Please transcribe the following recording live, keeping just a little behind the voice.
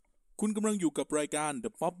คุณกำลังอยู่กับรายการ The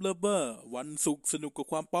Pop Lover วันศุกร์สนุกกับ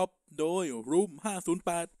ความป๊อปโดย Room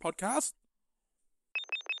 508 Podcast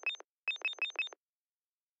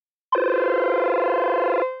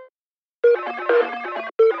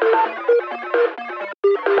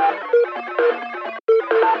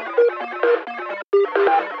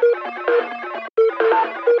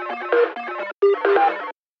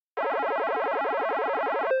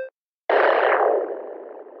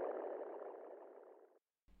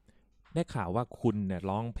ได้ข่าวว่าคุณเนี่ย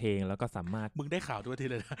ร้องเพลงแล้วก็สามารถมึงได้ข่าวด้วยที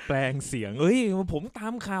เลยนะแปลงเสียงผมตา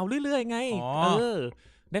มข่าวเรื่อยๆไง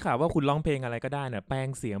ได้ข่าวว่าคุณร้องเพลงอะไรก็ได้เนี่ยแปลง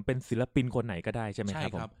เสียงเป็นศิลปินคนไหนก็ได้ใช่ไหมครับใ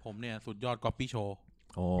ช่ครับผมเนี่ยสุดยอดก๊อปปี้โชว์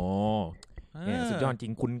เนี่ยสุดยอดจริ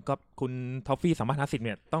งคุณทอฟฟี่350เ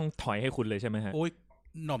นี่ยต้องถอยให้คุณเลยใช่ไหมฮะโอ้ย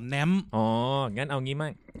หน่อมแนมงั้นเอางี้มั่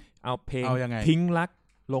งเอาเพลงทิ้งรัก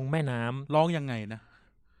ลงแม่น้ำร้องยังไงนะ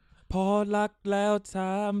พอรักแล้ว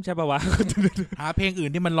ซ้ำใช่ป่าวะหาเพลงอื่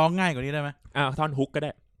นที่มันร้องง่ายกว่านี้ได้ไหมท่อนฮุกก็ไ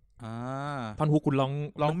ด้ท่อนฮุกคุณ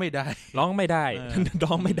ร้องไม่ได้ร้องไม่ได้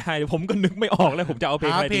ผมก็นึกไม่ออกแล้วผมจะเอาเพล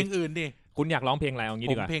งอะไรเพลงอื่นดิคุณอยากร้องเพลงอะไรเอางี้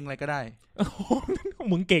ดีกว่าเพลงอะไรก็ได้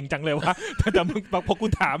มึงเก่งจังเลยวะแต่มึงพอกู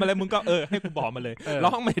ถามอะไรมึงก็ให้กูบอกมาเลย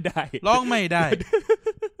ร้องไม่ได้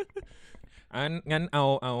งั้นเ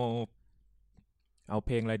อาเ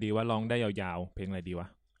พลงอะไรดีวะร้องได้ยาวๆเพลงอะไรดีวะ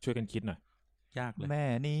ช่วยกันคิดหน่อยยากเลยแม่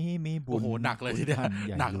นี้มีบุญโอ้โหหนักเลยทีเดียว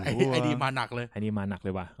หนักไอ้ดีมาหนักเล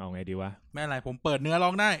ยว่ะเอาไงดีวะแม่อะไรผมเปิดเนื้อร้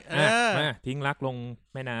องได้มาทิ้งรักลง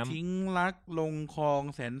แม่น้ำทิ้งรักลงคลอง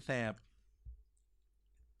แสนแสบ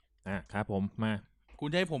ครับผมมาคุณ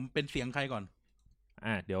จะให้ผมเป็นเสียงใครก่อน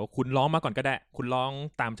เดี๋ยวคุณร้องมาก่อนก็ได้คุณร้อง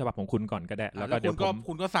ตามฉบับของคุณก่อนก็ได้แล้วก็เดี๋ยว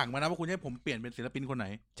คุณก็สั่งมานะว่าคุณให้ผมเปลี่ยนเป็นศิลปินคนไหน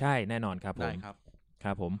ใช่แน่นอนครับผมได้ค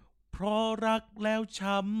รับผมเพราะรักแล้ว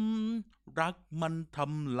ช้ำรักมันท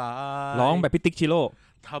ำลายร้องแบบพี่ติ๊กชิโร่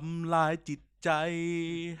ทำลายจิตใจ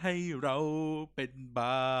ให้เราเป็น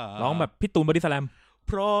บ้าร้องแบบพี่ตูนบอดี้สแลมเ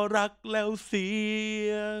พราะรักแล้วเ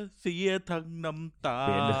สียทั้งน้ำตา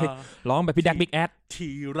ร้องแบบพี่แดกบิ๊กแอด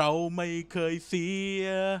ที่เราไม่เคยเสีย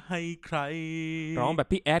ให้ใครร้องแบบ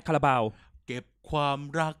พี่แอดคาราบาวเก็บความ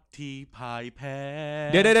รักที่พ่ายแพ้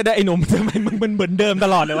เดี๋ยวไอ้หนุ่มทำไมมึงเหมือนเดิมต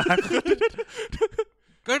ลอดเลยวะ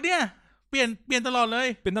ก็เนี่ยเปลี่ยนตลอดเลย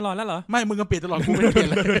เป็นตลอดแล้วเหรอไม่มึงก็เปลี่ยนตลอดกูไม่เปลี่ยน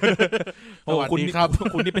เลยโอ้คุณนี่ครับ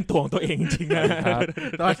คุณนี่เป็นตัวของตัวเองจริงนะครับ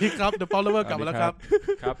สวัสดีครับ The Pop Lover กลับมาแล้วครับ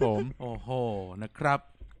ครับผมโอ้โหนะครับ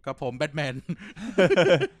กับผมแบทแมน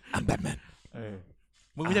แบทแมน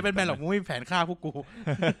มึงไม่ใช่แบทแมนหรอกมึงไม่มีแผนฆ่าพวกกู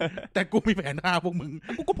แต่กูมีแผนฆ่าพวกมึง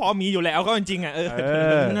กูก็พอมีอยู่แล้วก็จริงๆ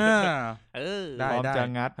ได้จะ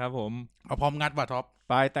งัดครับผมเอาพร้อมงัดว่ะท็อป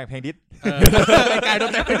ไปแต่งเพลงดิสไอ้กายโด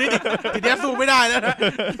นแต่งเพลงดิสทีเดียวสู้ไม่ได้แล้วนะ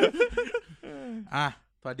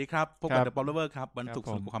สวัสดีครับพบกับ The Pop Lover ครับวันศุกร์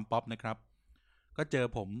สนุกกับความป๊อปนะครับก็เจอ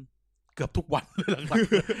ผมเกือบทุกวันเลยหลัง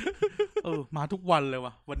ๆมาทุกวันเลย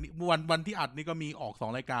ว่ะวันที่อัดนี่ก็มีออก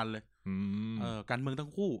2รายการเลยการเมืองทั้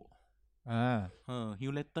งคู่ฮิ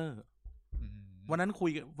วเลเตอร์วันนั้นคุย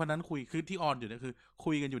คือที่ออนอยู่เนี่ยคือ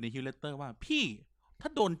คุยกันอยู่ในฮิวเลเตอร์ว่าพี่ถ้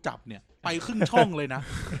าโดนจับเนี่ยไปครึ่งช่องเลยนะ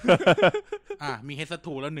มีเฮส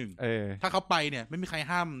ทูแล้วหนึ่งถ้าเขาไปเนี่ยไม่มีใคร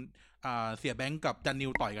ห้ามเสียแบงก์กับจันนิ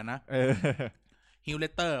วต่อยกันนะฮิวเล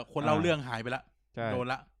เตอร์คนเล่าเรื่องหายไปละโดน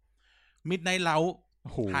ละมิดไนท์เล้า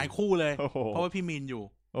หายคู่เลยเพราะว่าพี่มีนอยู่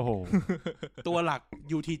ตัวหลัก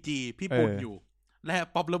UTG พี่ปุ่นอยู่และ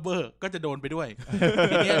ป๊อปเลเวอร์ก็จะโดนไปด้วย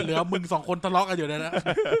ทีนี้เหลือมึง2คนทะเลาะกันอยู่นะ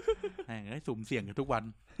สุ่มเสี่ยงกันทุกวัน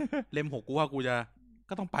เล่ม6กูว่ากูจะ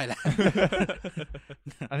ก็ต้องไปแหละ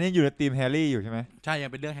อันนี้อยู่ในทีมแฮร์รี่อยู่ใช่ไหมใช่ยั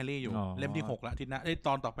งเป็นเรื่องแฮร์รี่อยู่เล่มที่6แล้วที่หน้าต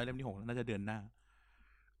อนต่อไปเล่มที่6น่าจะเดือนหน้า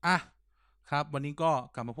ครับวันนี้ก็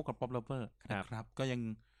กลับมาพบกับป๊อปเลเวอร์นะครับก็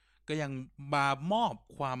ยังมามอบ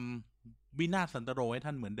ความวินาศสันตโรให้ท่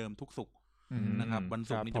านเหมือนเดิมทุกศุกร์นะครับวัน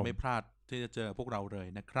ศุกร์นี้จะไม่พลาดที่จะเจอพวกเราเลย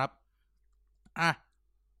นะครับ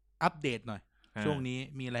อัปเดตหน่อยช่วงนี้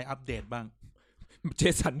มีอะไรอัปเดตบ้างเจ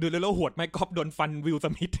สันดูแล้วโหดไหมก๊อฟโดนฟันวิลส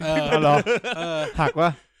มิธหักวะ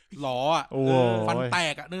หลอฟันแต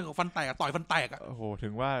กเรื่องของฟันแตกต่อยฟันแตกโอ้โหถึ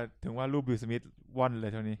งว่ารูปวิลสมิธว่อนเล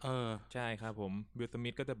ยเท่านี้ใช่ครับผมวิลสมิ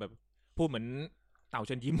ธก็จะแบบพูดเหมือนเต่าเ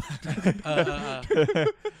ชิญยิ้ม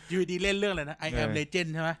อยู่ดีเล่นเรื่องอะไรนะ I am legend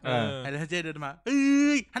ใช่ไหมI am legend เดินมา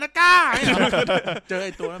ฮานาก้าเจอไ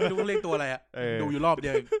อ้ตัวไม่รู้เรียกตัวอะไรดูอยู่รอบเดี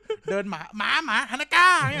ยวเดินหมาฮานาก้า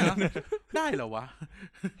ได้เหรอวะ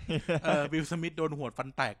วิลสมิธโดนหัวฟัน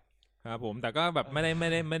แตกครับผมแต่ก็แบบไม่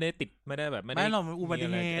ได้ติดไม่ได้แบบไม่หรอกอุบัติ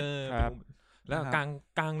เหตุแล้วก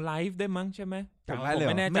ลางไลฟ์ได้มั้งใช่ไหมกลางไลฟ์เลย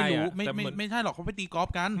ไม่แน่ใจไม่ใช่หรอกเขาไปตีกอล์ฟ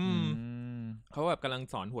กัน เขาแบบกำลัง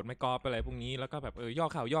สอนหวดไม้กอล์ฟอะไรพวกนี้แล้วก็แบบย่อ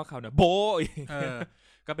เข่าเนี่ยโบ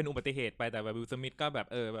ก็เป็นอุบัติเหตุไปแต่แบบวิล สมิธก็แบบ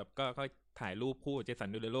แบบก็ถ่ายรูปคู่เจสัน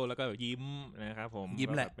ดูเรโลแล้วก็ยิ้มนะครับผมยิ้ม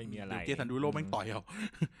แหละไม่มีอะไรเจสันดูเรโลแม่งต่อยเอา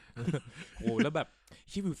โอ้แล้วแบบ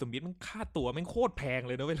วิล สมิธมันค่าตัวแม่งโคตรแพงเ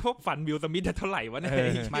ลยนะเว้ยแล้วฟันวิล สมิธจะเท่าไหร่วะเนี่ย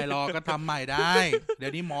ไม่รอก็ทำใหม่ได้เดี๋ย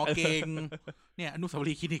วนี้หมอเก่งเนี่ยอนุสาว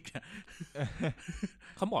รีย์คลินิกเนี่ย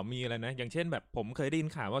เขาบอกมีอะไรนะอย่างเช่นแบบผมเคยได้ยิน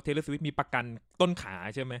ข่าวว่าเทย์เลอร์ สวิฟต์มีประกันต้นขา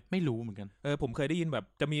ใช่ไหมไม่รู้เหมือนกันผมเคยได้ยินแบบ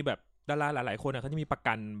จะมีแบบดาราหลายๆคนเขาจะมีประ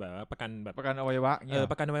กันแบบประกันอวัยวะ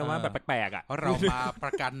ประกันอวัยวะแบบแปลกๆเพราะเรามาปร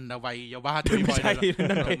ะกันอวัยวะช่วยบ่อย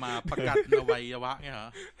เรามาประกันอวัยวะเนี่ยเหรอ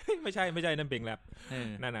ไม่ใช่นั่นเป็นแล้ว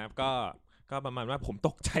นั่นนะก็ประมาณว่าผมต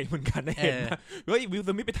กใจเหมือนกันเห็นเฮ้ยวิล ส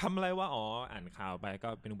มิธไปทำอะไรวะอ่านข่าวไปก็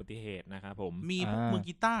เป็นอุบัติเหตุนะครับผมมีมือ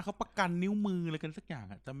กีตาร์เขาประกันนิ้วมืออะไรกันสักอย่าง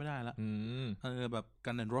จำไม่ได้ละแบบ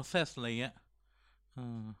กันแอนด์โรเซสอะไรเงี้ย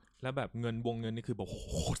แล้วแบบเงินนี่คือแบบโห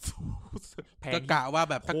แพงก็กะว่า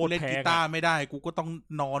แบบถ้ากูเล่นกีตาร์ไม่ได้กูก็ต้อง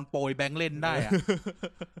นอนโปรยแบงค์เล่นได้อะ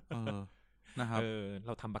นะครับเร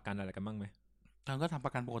าทำประกันอะไรกันบ้างไหมก็ทำป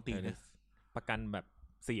ระกันปกติเลยประกันแบบ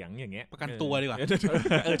เสียงอย่างเงี้ยประกันตัวดีกว่า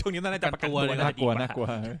ช่วงนี้น่าจะประกันตัวน่ากลัว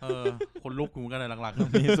คนลุกกูกันเลยหลัก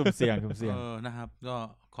ๆมีสุ่มเสี่ยงนะครับก็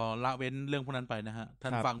ขอละเว้นเรื่องพวกนั้นไปนะฮะท่า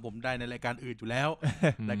นฟังผมได้ในรายการอื่นอยู่แล้ว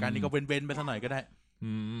รายการนี้ก็เว้นไปสักหน่อยก็ได้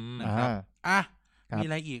นะครับมีอ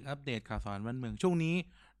ะไรอีกอัปเดตข่าวสารบ้านเมืองช่วงนี้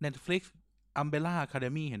Netflix Umbrella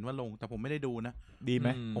Academy เห็นว่าลงแต่ผมไม่ได้ดูนะดีไหม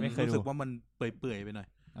ผมรู้สึกว่ามันเปื่อยๆไปหน่อย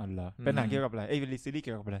อ๋อเหรอเป็นหนังเกี่ยวกับอะไรเป็นซีรีส์เ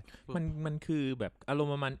กี่ยวกับอะไรมันคือแบบอารม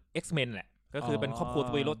ณ์ประมาณ X-Men แหละก็คือเป็นครอบครัว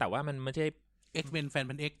ซูเปอร์ฮีโร่แต่ว่ามันไม่ใช่ X-Men แฟน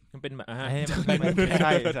พัน X มันเป็นแบบไม่ใ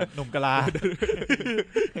ช่หนุ่มกะลา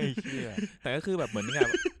แต่ก็คือแบบเหมือนกับ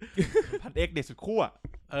พัน X เด็กสุดขั้ว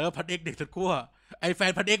พัน X เด็กสุดขั้วไอแฟ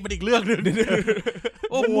นพัน X มันอีกเรื่องนึง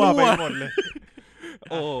โอ้มั่วไปหมดเลย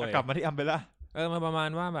กลับมาที่อัมเบล่ามาประมาณ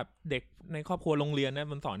ว่าแบบเด็กในครอบครัวโรงเรียนเนี่ย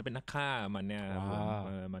มันสอนเป็นนักฆ่ามันเนี่ย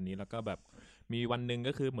มันนี้แล้วก็แบบมีวันนึง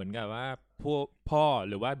ก็คือเหมือนกับว่าพวกพ่อ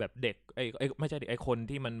หรือว่าแบบเด็กไม่ใช่เด็กคน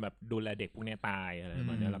ที่มันแบบดูแลเด็กพวกนี้ตายอะไรแ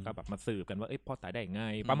บบนี้แล้วก็แบบมาสืบกันว่าพ่อตายได้ยังไง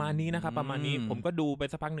ประมาณนี้นะครับประมาณนี้ผมก็ดูไป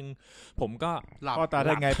สักพักนึงผมก็พ่อตายไ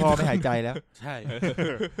ด้ไงพ่อไม่หายใจแล้วใช่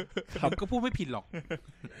ผมก็พูดไม่ผิดหรอก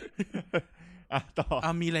ต่อ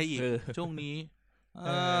มีอะไรอีกช่วงนี้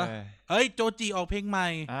โจจิออกเพลงใหม่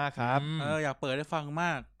ครับอยากเปิดให้ฟังม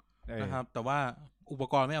ากนะครับแต่ว่าอุป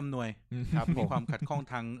กรณ์ไม่อำนวยครับมีความขัดข้อง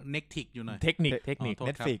ทางเน็กทิกอยู่หน่อยเทคนิค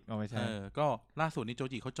Netflix ไม่ใช่ก็ล่าสุดนี้โจ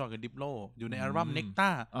จิเขาจอยกับดิปโลอยู่ในอัลบั้มเน็กต้า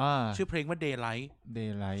ชื่อเพลงว่า Daylight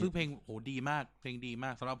ซึ่งเพลงโหดีมากเพลงดีม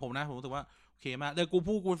ากสำหรับผมนะผมรู้สึกว่าโอเคมากแต่กูเ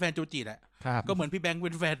ป็นแฟนโจจิแหละก็เหมือนพี่แบงค์เ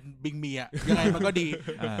ป็นแฟนบิงมีอ่ะยังไงมันก็ดี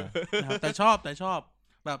แต่ชอบ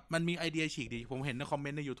แบบมันมีไอเดียฉีกดีผมเห็นในคอมเม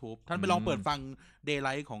นต์ใน YouTube ท่านไปลองเปิดฟัง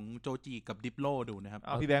Daylight ของโจจิกับดิปโลดูนะครับ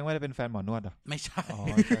พี่แบงค์ไม่ได้เป็นแฟนหมอนวดหรอไม่ใช่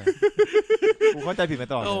กูเข้าใจผิดมา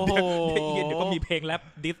ตลอดโอ้โหเดี๋ยวก็มีเพลงแรป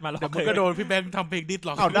ดิสมาแล้วเดี๋ยวมันก็โดนพี่แบงค์ทำเพลงดิสห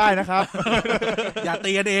รอกเอาได้นะครับอย่า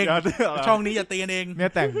ตีกันเองช่องนี้อย่าตีกันเองเนี่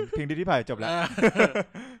ยแต่งเพลงดิสที่ผ่านจบแล้ว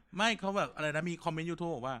ไม่เขาแบบอะไรนะมีคอมเมนต์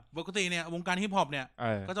YouTube บอกว่าปกติเนี่ยวงการฮิปฮอปเนี่ย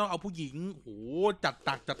ก็ต้องเอาผู้หญิงโหจั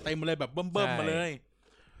ดเต็มเลยแบบเบิ่มๆมาเลย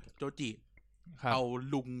โจจิเอา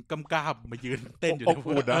ลุงกำกาบมายืนเต้นอยู่ใน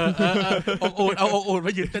อูดเอาอูดม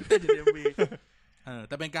ายืนเต้นอยู่ในมีแ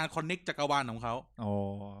ต่เป็นการคอนเนคจักรวาลของเขา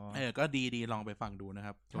ก็ดีลองไปฟังดูนะค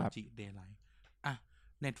รับโจจิเดย์ไลท์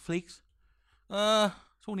Netflix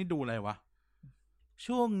ช่วงนี้ดูอะไรวะ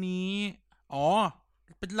ช่วงนี้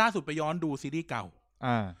เป็นล่าสุดไปย้อนดูซีรีส์เก่า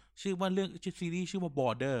ชื่อซีรีส์ชื่อว่า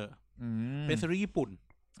Border เป็นซีรีส์ญี่ปุ่น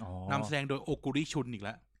นำแสดงโดยโอกุริชุนอีกแ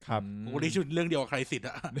ล้วโอกุริชุนเรื่องเดียวกับใครสิทธิ์อ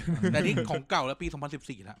ะแต่นี่ของเก่าแล้วปี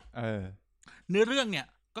2014แล้วเนื้อเรื่องเนี่ย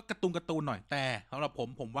ก็การ์ตูนหน่อยแต่สำหรับ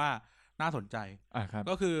ผมว่าน่าสนใจ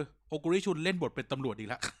ก็คือโอกุริชุนเล่นบทเป็นตำรวจอีก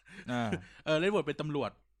แล้วเล่นบทเป็นตำรว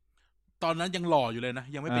จตอนนั้นยังหล่ออยู่เลยนะ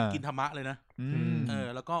ยังไม่เป็นกินธรรมะเลยนะ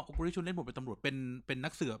แล้วก็โอกุริชุนเล่นบทเป็นตำรวจเป็นนั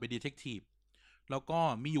กสืบเป็นดีเทคทีฟแล้วก็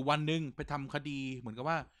มีอยู่วันนึงไปทำคดีเหมือนกับ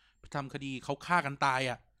ว่าไปทำคดีเขาฆ่ากันตาย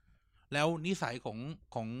อ่ะแล้วนิสัยขอ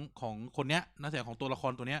งคนเนี้ยนิสัยของตัวละค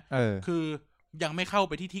รตัวเนี้ยคือยังไม่เข้า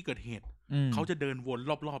ไปที่เกิดเหตุเขาจะเดินวน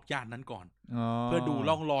รอบย่านนั้นก่อนเพื่อดู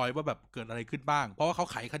ร่องรอยว่าแบบเกิดอะไรขึ้นบ้างเพราะว่าเขา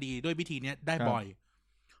ไขคดีด้วยวิธีนี้ได้บ่อย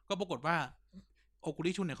ก็ปรากฏว่าโอกุ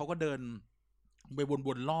ริชุนเนี่ยเขาก็เดินไปว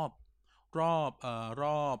นร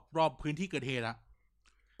อบพื้นที่เกิดเหตุอะ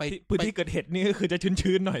ไปพื้นที่เกิดเหตุนี่ก็คือจะ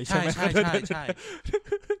ชื้นๆหน่อยใช่ไหมใช่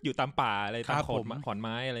อยู่ตามป่าอะไรตามขอนไ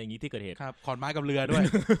ม้อะไรอย่างงี้ที่เกิดเหตุครับขอนไม้กับเรือด้วย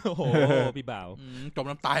โอ้โหพี่บ่าวจม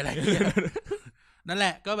น้ำตายอะไรนั่นแหล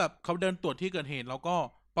ะก็แบบเขาเดินตรวจที่เกิดเหตุแล้วก็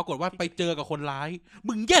ปรากฏว่าไปเจอกับคนร้าย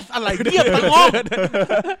มึงเย็ดอะไรเงียบทั้งห้อง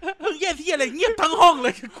มึงเย็ดที่อะไรเงียบทั้งห้องเล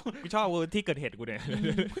ยกูชอบที่เกิดเหตุกูเนี่ย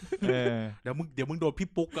เดี๋ยวมึงโดนพี่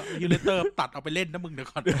ปุ๊กอะยูเลเตอร์ตัดเอาไปเล่นนะมึงเดี๋ยว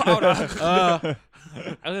ก่อน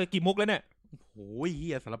กี่มุกแล้วเนี่ยโอ้ยเ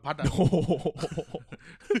หี้ยสารพัดอ่ะ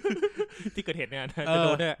ที่เกิดเหตุเนี่ยจะโด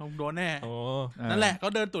นแน่นั่นแหละก็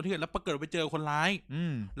เดินตัวที่เกิดแล้วปรากฏไปเจอคนร้าย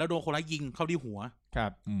แล้วโดนคนร้ายยิงเข้าที่หัวครั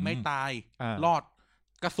บไม่ตายรอด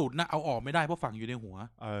กระสุนน่ะเอาออกไม่ได้เพราะฝังอยู่ในหัว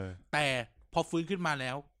แต่พอฟื้นขึ้นมาแล้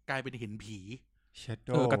วกลายเป็นเห็นผี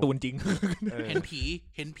การ์ตูนจริงเห็น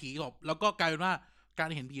ผีแบบแล้วก็กลายเป็นว่าการ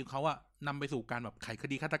เห็นผีของเขาอะนำไปสู่การแบบไขค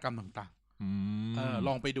ดีฆาตกรรมต่างๆล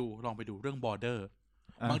องไปดูเรื่อง border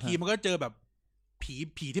บางทีมันก็เจอแบบ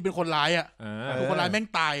ผีที่เป็นคนร้ายอ่ะคนร้ายแม่ง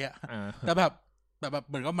ตายอ่ะแต่แบบ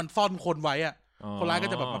เหมือนกับมันซ่อนคนไว้อ่ะคนร้ายก็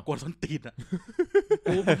จะแบบมากวนส้นตีนอ่ะ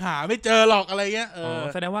กูหาไม่เจอหรอกอะไรเงี้ย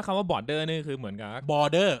แสดงว่าคำว่า border นี่คือเหมือนกับ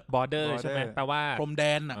border ใช่ไหมแปลว่าพรมแด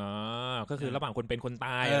นอ่ะก็คือระหว่างคนเป็นคนต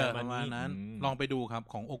ายประมาณนั้นลองไปดูครับ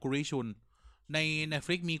ของโอกุริชุนใน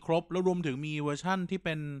Netflix มีครบแล้วรวมถึงมีเวอร์ชั่นที่เ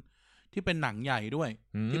ป็นหนังใหญ่ด้วย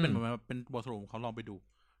ที่เป็นเป็นบทสรุปของเขาลองไปดู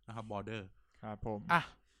นะครับ border ครับผม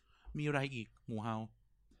มีอะไรอีกหมูเฮา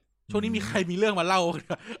ช่วงนี้มีใครมีเรื่องมาเล่า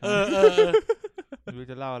ไม่รู้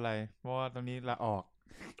จะเล่าอะไรเพราะว่าตอนนี้ลาออก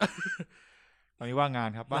ตอนนี้ว่างงาน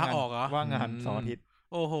ครับลาออกเหรอว่างงาน2 อาทิตย์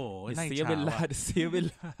โอ้โหเสียเวลา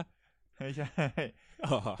ไม่ใช่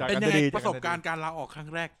เป็นยังไงประสบการณ์การลาออกครั้ง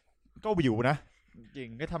แรกก็วิวนะจริง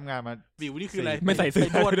ก็ทำงานมาวิวนี่คืออะไรไม่ใส่เสื้อ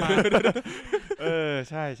นวดมา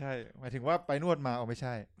ใช่หมายถึงว่าไปนวดมาไม่ใ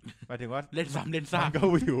ช่หมายถึงว่าเล่นซ้ำเล่นซ่าก็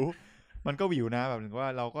วิวมันก็วิวนะแบบถึงว่า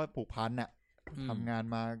เราก็ผูกพันน่ะทำงาน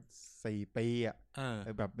มา4 ปีอ่ะ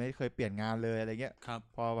แบบไม่เคยเปลี่ยนงานเลยอะไรเงี้ย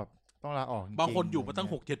พอแบบต้องลาออกบางคนอยู่มาตั้ง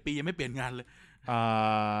 6-7 ปียังไม่เปลี่ยนงานเลย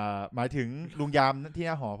หมายถึงลุงยามที่ห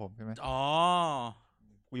น้าหอผมใช่ไหม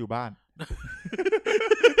กูอยู่บ้าน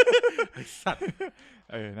ไอ้สัตว์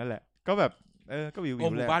นั่นแหละก็แบบก็วิวห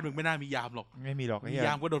มู่บ้านมึงไม่น่ามียามหรอกไม่มีหรอกมีย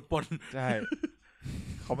ามก็โดนปล้นใช่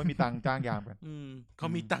เขาไม่มีตังค์จ้างยามกันเขา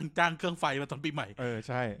มีตังค์จ้างเครื่องไฟมาตอนปีใหม่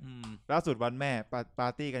ใช่ล่าสุดวันแม่ปา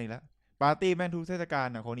ร์ตี้กันอีกแล้วปาร์ตี้แม่งทุกเทศกาล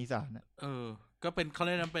น่ะคนอีสานน่ะก็เป็นเขาเ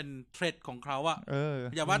รียกว่าเป็นเทรดของเขาอ่ะ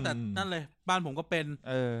อย่าว่าแต่นั่นเลยบ้านผมก็เป็น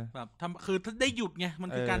แบบทำคือถ้าได้หยุดไงมัน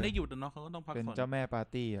คือการได้หยุดเนาะเขาก็ต้องพักผ่อนเป็นเจ้าแม่ปาร์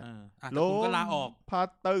ตี้อ่ะลงก็ลาออกพา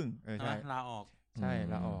ตึงใช่ลาออกใช่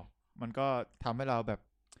ลาออกมันก็ทำให้เราแบบ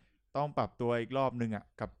ต้องปรับตัวอีกรอบนึงอ่ะ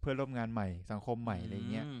กับเพื่อนร่วมงานใหม่สังคมใหม่อะไร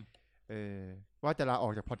เงี้ยว่าจะลาออ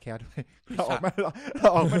กจากพอดแคสต์ด้วยเราออกม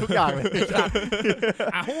าทุกอย่างเลย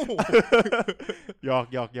หยอก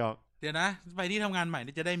เดี๋ยวนะไปที่ทำงานใหม่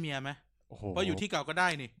นี่จะได้เมียไหมเพราะอยู่ที่เก่าก็ได้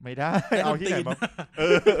นี่ไม่ได้เอาที่ไหนมา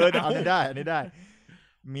เอาอันนี้ได้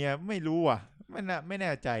เมียไม่รู้อ่ะไม่แ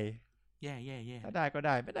น่ใจแย่ถ้าได้ก็ไ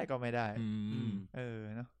ด้ไม่ได้ก็ไม่ได้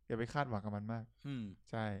เนาะอย่าไปคาดหวังกับมันมาก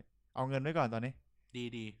ใช่เอาเงินไว้ก่อนตอนนี้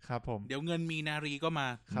ดีครับผมเดี๋ยวเงินมีนารีก็มา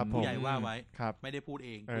ผู้ใหญ่ว่าไว้ไม่ได้พูดเอ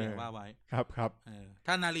งผู้ใหญ่ว่าไว้ครับ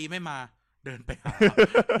ถ้านารีไม่มาเดินไปหา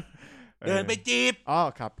เดินไปจีบ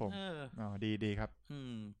ครับผมดีครับ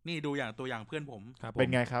นี่ดูอย่างตัวอย่างเพื่อนผมเป็น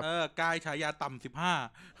ไงครับกายฉายาต่ำ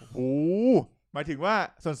15โอ้หมายถึงว่า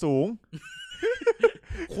ส่วนสูง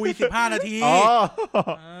คุย15 นาที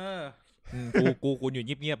กูอยู่เ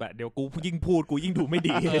งียบๆอ่ะเดี๋ยวกูยิ่งพูดกูยิ่งดูไม่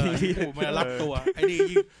ดีกูไม่รับตัวไอ้นี่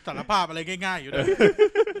ยิ่งสารภาพอะไรง่ายๆอยู่เลย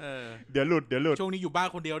เดี๋ยวหลุดช่วงนี้อยู่บ้าน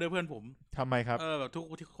คนเดียวด้วยเพื่อนผมทำไมครับแบบทุก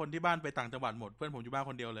คนที่บ้านไปต่างจังหวัดหมดเพื่อนผมอยู่บ้าน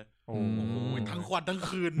คนเดียวเลยโอ้ทั้งวันทั้ง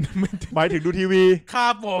คืนหมายถึงดูทีวีครั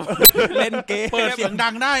บผมเล่นเกมเปิดเสียงดั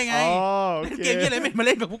งได้ไงเล่นเกมอะไรไม่มาเ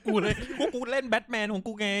ล่นกับพวกกูเลยพวกกูเล่นแบทแมนของ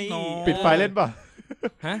กูไงปิดไฟเล่นป่ะ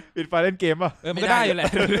ปิดไฟเล่นเกมป่ะมันก็ได้อยู่แหละ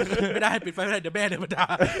ไม่ได้ปิดไฟไม่ได้เดี๋ยวแม่เดินมาด่า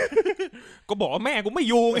ก็บอกว่าแม่กูไม่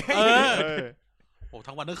อยู่ไงโอ้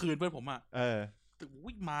ทั้งวันทั้งคืนเพื่อนผมอ่ะ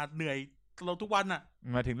มาเหนื่อยเราทุกวันอ่ะ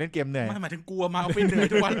มาถึงเล่นเกมเหนื่อยไม่หมายถึงกลัวมาเอาไปเหนื่อย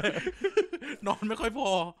ทุกวันเลยนอนไม่ค่อยพอ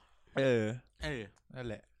นั่น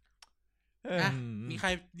แหละมีใคร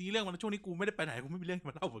มีเรื่องมาช่วงนี้กูไม่ได้ไปไหนกูไม่มีเรื่อง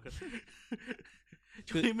มาเล่าเหมือนกัน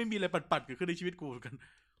ช่วงนี้ไม่มีอะไรปัดๆเกิดขึ้นในชีวิตกูเหมือนกัน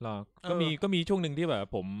หรอก็มีช่วงนึงที่แบบ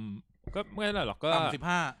ผมก็ไม่ได้หรอกก็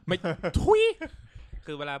15ไม่ทุย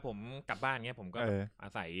คือเวลาผมกลับบ้านเงี้ยผมก็อา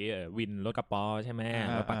ศัยวินรถกระป๋อใช่ไหม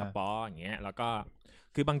รถปากกระป๋ออย่างเงี้ยแล้วก็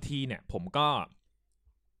คือบางทีเนี่ยผมก็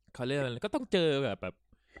เขาเรียกอะไรก็ต้องเจอแบบ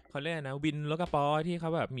เขาเรียกนะวินรถกระป๋อที่เขา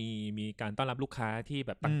แบบมีการต้อนรับลูกค้าที่แ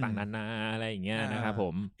บบต่างๆนานาอะไรอย่างเงี้ยนะครับผ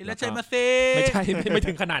มแล้วใช่มาเซไม่ใช่ไม่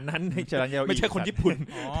ถึงขนาดนั้นไม่ใช่คนญี่ปุ่น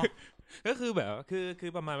ก็คือแบบคื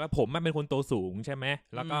อประมาณว่าผมมันเป็นคนโตสูงใช่ไหม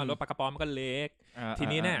แล้วก็รถปากกระป๋อมันก็เล็กที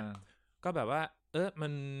นี้เนี่ยก็แบบว่ามั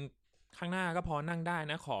นข้างหน้าก็พอนั่งได้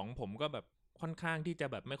นะของผมก็แบบค่อนข้างที่จะ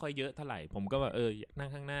แบบไม่ค่อยเยอะเท่าไหร่ผมก็แบบนั่ง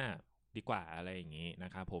ข้างหน้า ดีกว่าอะไรอย่างงี้น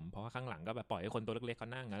ะครับผมเพราะว่าข้างหลังก็แบบปล่อยให้คนตัวเล็กๆเขา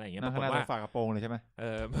นั่งอะไรอย่างเงี้ย นั่ ป ง ราก ข้างห ฏ น้า ว่า ฝากระโปรงเลยใช่ไหม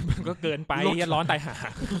มันก็เกินไปร้อนตายห่า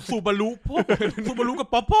ซูบารุพ่อซูบารุกับ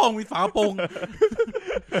ป๊อปพ่อมีฝากระโปรง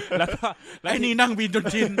แล้วก็ ไอ้นี่นั่งวินจน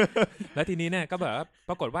ชิน แล้วทีนี้เนี่ยก็แบบว่า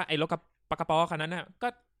ปรากฏว่าไอ้รถปากระป๋อคันนั้นน่ะก็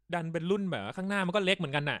ดันเป็นรุ่นแบบข้างหน้ามันก็เล็กเหมื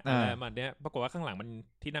อนกันน่ะอะไรแบบเนี้ยปรากฏว่าข้างหลังมัน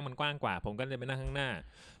ที่นั่งมันกว้างกว่าผมก็เลยไปนั่งข้างหน้า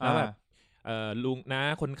แล้วแบบลุงนะ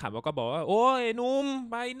คนขับก็บอกว่าโอ้ยหนุ่ม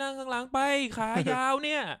ไปนั่งข้างหลังไปขายาวเ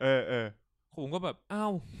นี่ยผมก็แบบอ้า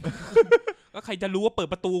วก็ใครจะรู้ว่าเปิด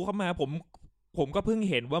ประตูเข้ามาผมก็เพิ่ง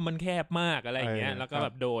เห็นว่ามันแคบมากอะไรอย่างเงี้ยแล้วก็แบ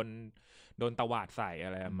บโดนตวาดใส่อ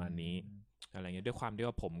ะไรประมาณนี้อะไรเงี้ยด้วยความที่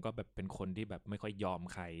ว่าผมก็แบบเป็นคนที่แบบไม่ค่อยยอม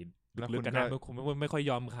ใครลึกๆกันนะไม่ค่อย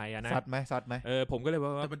ยอมใครอะนะซัดไหมผมก็เลยว่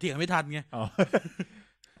าแต่มันเถียงไม่ทันไง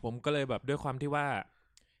ผมก็เลยแบบด้วยความที่ว่า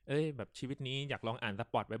แบบชีวิตนี้อยากลองอ่านส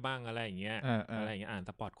ปอตไว้บ้างอะไรอย่างเงี้ยอะไรอย่างเงี้ยอ่านส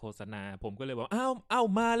ปอตโฆษณาผมก็เลยบอกอ้าว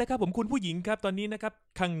มาเลยครับผมคุณผู้หญิงครับตอนนี้นะครับ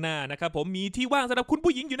ข้างหน้านะครับผมมีที่ว่างสำหรับคุณ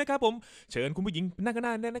ผู้หญิงอยู่นะครับผมเชิญคุณผู้หญิงนั่งข้างห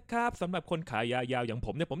น้าได้นะครับสำหรับคนขายาวๆอย่างผ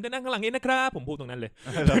มเนี่ยผมจะนั่งข้างหลังเองนะครับผมพูดตรงนั้นเลย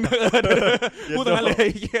พูดตรงนั้นเลย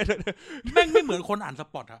แม่งไม่เหมือนคนอ่านส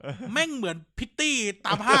ปอตอะแม่งเหมือนพิตตี้ต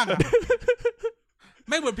ามห้างอะแ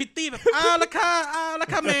ม่งเหมือนพิตตี้แบบราคา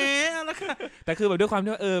แหมราคาแต่คือแบบด้วยความ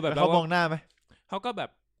ที่ว่าแบบเขามองหน้าไหมเขาก็แบ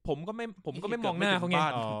บผมก็ไม่มองหน้าเขาไง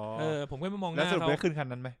ผมก็ไม่มองหน้าเขาแล้วสรุปได้ขึ้นคัน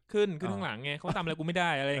นั้นไหมขึ้นข้างหลังไงเขาทำอะไรกูไม่ได้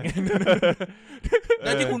อะไรอย่างเงี้ยแ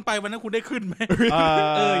ล้วที่คุณไปวันนั้นคุณได้ขึ้นไหม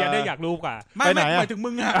อยากรู้กว่าไม่หมายถึงมึ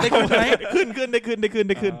งอะได้ขึ้นไหมได้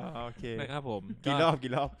ขึ้นโอเคนะครับผมกี่รอ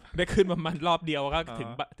บได้ขึ้นประมาณรอบเดียวก็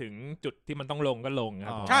ถึงจุดที่มันต้องลงก็ลงค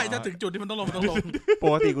รับใช่ถ้าถึงจุดที่มันต้องลงป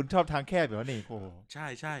กติคุณชอบทางแคบอยู่แล้วนี่โอ้ใ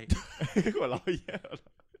ช่กว่าเรา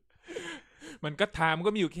มันก็ทางมัน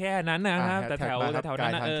ก็มีอยู่แค่นั้นนะครับแต่แถวนั้นแถ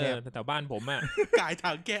วบ้านผมอ่ะกายท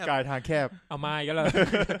างแคบเอาไม้ก็แล้ว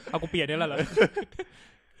เอากูเปลี่ยนได้แล้วเหรอ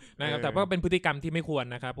นะครับแต่ก็เป็นพฤติกรรมที่ไม่ควร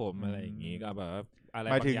นะครับผมอะไรอย่างงี้ก็แบบอะไร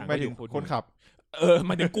บางอย่างไม่ถึงคนขับ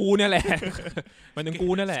มันถึงกูเนี่ยแหละมันถึงกู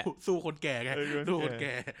นั่นแหละสู้คนแก่ไงสู้คนแ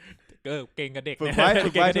ก่เก่งกับเด็กฝึกไ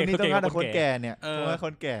ว้ช่วงนี้ต้องการคนแก่เนี่ยเพราะว่าค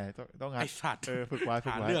นแก่ต้องไอ้สัตว์ฝึกไว้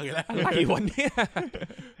เรื่องอีกแล้วอะไรวันนี้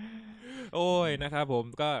โอ้ยนะครับผม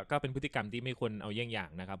ก็เป็นพฤติกรรมที่ไม่ควรเอาเยี่ยงอย่าง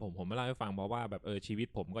นะครับผมมาเล่าให้ฟังเพราะว่าแบบชีวิต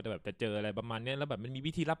ผมก็จะแบบจะเจออะไรประมาณนี้แล้วแบบมันมี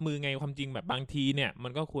วิธีรับมือไงความจริงแบบบางทีเนี่ยมั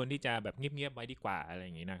นก็ควรที่จะแบบเงียบๆไว้ดีกว่าอะไรอ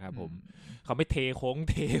ย่างงี้นะครับผมเขาไม่เทโค้ง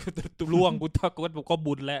เทล่วงก็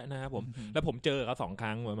บุญแล้วนะครับผมแล้วผมเจอเขา2 ค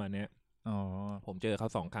รั้งประมาณนี้ผมเจอเขา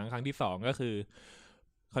2 ครั้งที่2ก็คือ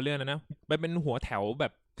เขาเรียกนะเป็นหัวแถวแบ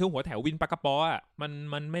บคือหัวแถววินปากกระป๋ออ่ะ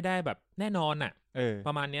มันไม่ได้แบบแน่นอนอ่ะป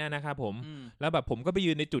ระมาณนี้นะครับผมแล้วแบบผมก็ไป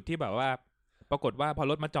ยืนในจุดที่แบบว่าปรากฏว่าพอ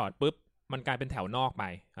รถมาจอดปุ๊บมันกลายเป็นแถวนอกไป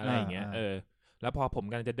อะไรอย่างเงี้ยแล้วพอผม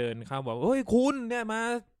กำลังจะเดินเข้าบอกเฮ้ยคุณเนี่ยมา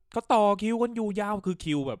เขาต่อคิวกันอยู่ยาวคือ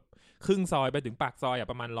คิวแบบครึ่งซอยไปถึงปากซอย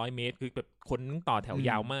ประมาณ100 เมตรคือแบบคนต่อแถวย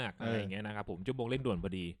าวมากอะไรอย่างเงี้ยนะครับผมชั่วโมงเร่งด่วนพ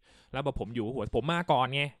อดีแล้วพอผมอยู่หัวผมมาก่อน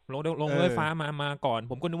ไงลงรถไฟฟ้ามาก่อน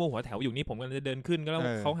ผมก็นึกว่าหัวแถวอยู่นี่ผมกำลังจะเดินขึ้นก็แล้ว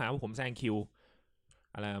เขาหาว่าผมแซงคิว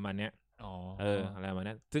อะไรประมาณเนี้ยอะไรประมาณ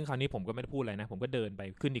นั้นซึ่งคราวนี้ผมก็ไม่ได้พูดอะไรนะผมก็เดินไป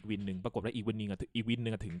ขึ้นอีกวินหนึ่งปรากฏว่าอีกวินหนึ่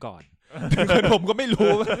งถึงก่อนผมก็ไม่รู้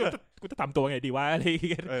กูจะทำตัวไงดีวะอะไร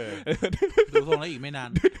ดูทรงแล้วอีกไม่นาน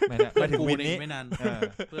ไม่ถึงวินนี้ไม่นาน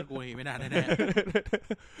เพื่อนกูอีกไม่นานแน่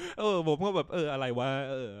ผมก็แบบอะไรวะ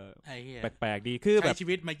ไอ้เหี้ยแปลกๆดีคือแบบชี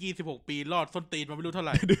วิตมา26 ปีรอดส้นตีนมาไม่รู้เท่าไห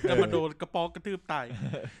ร่จะมาโดนกระป๋อกระทืบตาย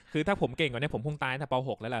คือถ้าผมเก่งกว่านี้ผมคงตายตั้งแต่ป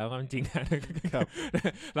.6 แล้วแหละจริง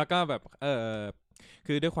ๆแล้วก็แบบ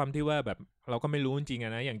คือด้วยความที่ว่าแบบเราก็ไม่รู้จริงๆ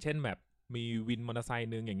นะอย่างเช่นแบบมีวินมอเตอร์ไซ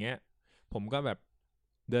ค์นึงอย่างเงี้ยผมก็แบบ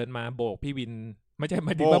เดินมาโบกพี่วินไม่ใช่ม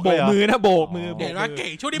าโบกมือนะโบกมือเก่งมากเก่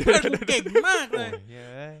งช่วงนี้เพื่อนกูเก่งมากเลย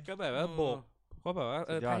ก็แบบว่าโบกก็แบบว่า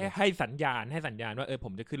ให้สัญญาณว่าผ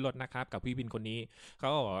มจะขึ้นรถนะครับกับพี่วินคนนี้เขา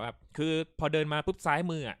ก็บอกว่าคือพอเดินมาปุ๊บซ้าย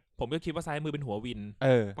มืออ่ะผมก็คิดว่าซ้ายมือเป็นหัววิน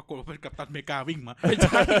ปรากฏว่าเป็นกัปตันอเมริกาวิ่งมาไม่ใ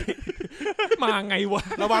ช่มาไงวะ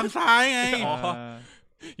ระวังซ้ายไง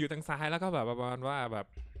อยู่ทางซ้ายแล้วก็แบบประมาณว่าแบบ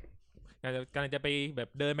กำลังจะไปแบบ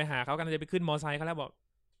เดินไปหาเขากำลังจะไปขึ้นมอไซค์เขาแล้วบอก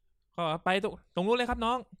ก็ไปตรงนู้นเลยครับ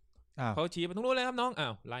น้องเขาชี้ไปตรงนู้นเลยครับน้อง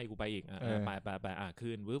ไล่กูไปอีกไป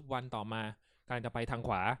ขึ้นวึบวันต่อมากำลังจะไปทางข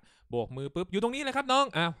วาโบกมือปุ๊บอยู่ตรงนี้เลยครับน้อง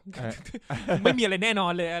ไม่มีอะไรแน่นอ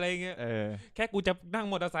นเลยอะไรเงี้ยแค่กูจะนั่ง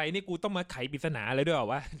มอเตอร์ไซค์นี่กูต้องมาไขปริศนาอะไรด้วยหรอ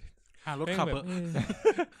วะหารถขับ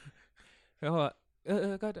แล้ว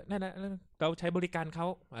ก็นั่นแหละเราใช้บริการเขา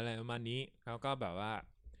อะไรประมาณนี้เขาก็แบบว่า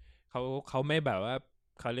เขาไม่แบบว่า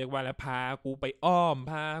เขาเรียกว่าแล้วพากูไปอ้อม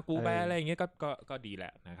พากูไปอะไรอย่างเงี้ยก็ดีแหล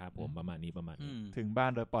ะนะครับผมประมาณนี้ถึงบ้า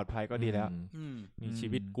นโดยปลอดภัยก็ดีแล้วมีชี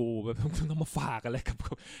วิตกูแบบต้องมาฝากอะไรกับ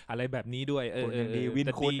อะไรแบบนี้ด้วยดีวิ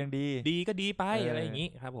นคุณยังดีก็ดีไปอะไรอย่างงี้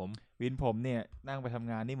ครับผมวินผมเนี่ยนั่งไปท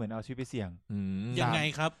ำงานนี่เหมือนเอาชีวิตไปเสี่ยงยังไง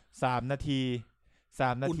ครับ3 นาที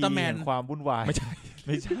 3 นา อุล ที ตร้าแมน แห่งความวุ่นวาย ไม่ใช่ ไ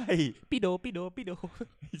ม่ใช่ พี่โด ไ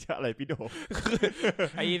ม่ใช่อะไรพี่โด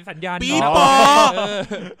ไอสัญญาณ ปี น็ต ปอ เ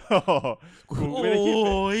ออ กูไม่ได้คิด โ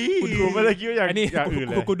อ้ย กูไม่ได้คิดว่าอย่าง อันนี้ อย่างอื่น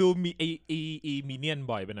เลย กูดูมีไอมีเนียน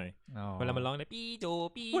บ่อยไปหน่อย อ๋อ เวลามันร้องเนี่ยพี่โด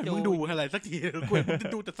โอ้ยมึงดูอะไรสักทีกู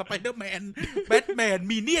ดูแต่สไปเดอร์แมนแบทแมน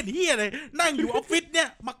มีเนียนเฮียเลยนั่งอยู่ออฟฟิศเนี่ย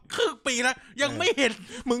มาครึ่งปีแล้วยังไม่เห็น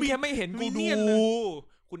มึงแค่ไม่เห็นกู มีเนี ดู ยนเลย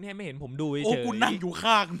คุณแค่ไม่เห็นผมดู โอ้ เฉย กูนั่งอยู่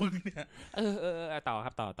ข้างมึงเนี่ย ต่อค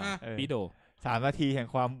รับต่อ อ่ะ พี่โด 3 นาทีแห่ง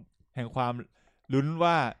ความลุ้น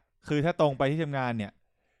ว่าคือถ้าตรงไปที่ทำงานเนี่ย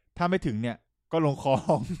ถ้าไม่ถึงเนี่ยก็ลงคลอ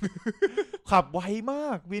ง ขับไวมา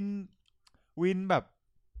กวินแบบ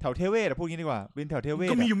แถวเทเวศอะพูดงี้ดีกว่าวินแถวเทเวศ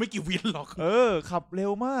ก็มี อะ อยู่ไม่กี่วินหรอก ขับเร็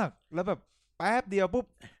วมากแล้วแบบแป๊บเดียวปุ๊บ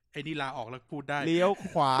ไอ้นี่ลาออกแล้วพูดได้ เลี้ยว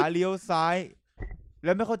ขวา เลี้ยวซ้าย แ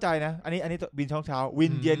ล้วไม่เข้าใจนะ อันนี้วินเช้าวิ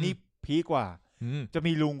นเย็นนี่พีคกว่า จะ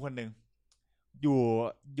มีลุงคนหนึ่งอ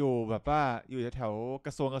ยู่แบบว่าอยู่แถวก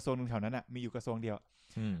ระทรวงหนึ่งแถวนั้นอ่ะมีอยู่กระทรวงเดียว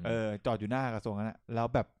จอดอยู่หน้ากระทรวงนั้นนะแล้ว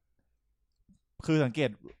แบบคือสังเกต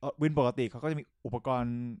วินปกติเขาก็จะมีอุปกร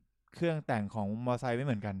ณ์เครื่องแต่งของมอเตอร์ไซค์ไม่เ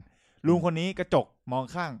หมือนกันลุงคนนี้กระจกมอง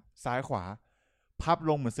ข้างซ้ายขวาพับ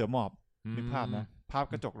ลงเหมือนเสือหมอบนึกภาพนะพับ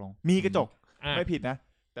กระจกลงมีกระจกไม่ผิดนะ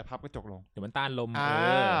แต่พับกระจกลงเดี๋ยวมันต้านลม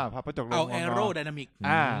พับกระจกลงเอาแอโรไดนามิก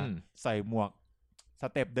ใส่หมวกส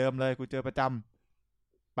เต็ปเดิมเลยกูเจอประจ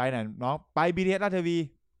ำไปไหนน้องไป BTS ราชเทวี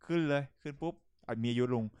ขึ้นเลยขึ้นปุ๊บมีอายุ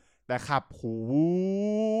ลุงแต่ขับหู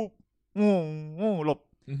งงหลบ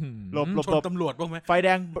ชนตำรวจบ้างไหมไฟแด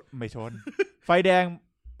งไม่ชน ไฟแดง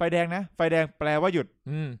นะไฟแดงแปลว่าหยุด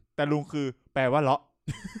แต่ลุงคือแปลว่าเลาะ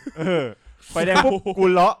ไฟแดงปุ๊บกู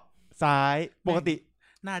เลาะซ้ายปกติ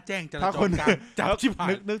หน้าแจ้งจราจรกลางจับชิบหา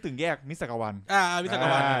ยนึกถึงแยกมิสกวันมิสก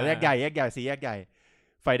วันแยกใหญ่สีแยกใหญ่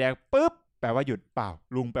ไฟแดงปุ๊บแปลว่าหยุดเปล่า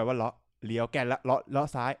ลุงแปลว่าเลาะเลี้ยวแกนละเลาะ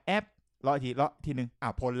ซ้ายแอปเลาะทีนึง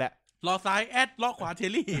พ้นแล้วล้อซ้ายแอดล้อขวาเท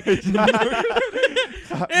ลี่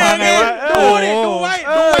มาไงวะดูไว้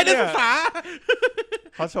นักศึกษา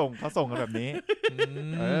เขาส่งกันแบบนี้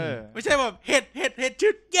ไม่ใช่แบบเห็ดชื่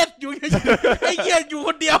อเย็ดอยู่ไอ้เย็ดอยู่ค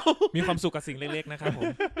นเดียวมีความสุขกับสิ่งเล็กๆนะครับผม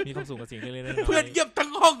มีความสุขกับสิ่งเล็กๆเพื่อนเยี่ยมทั้ง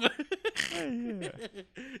ห้องเลย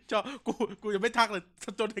กูยังไม่ทักเลย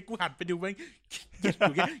จนให้กูหันไปดูแม่งเย็ด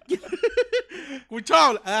อยู่กูชอบ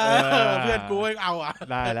เพื่อนกูเอา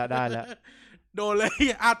ได้แล้วโดนเลย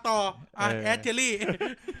ต่อแอดเจลลี่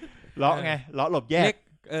เลาะไงเลาะหลบแยก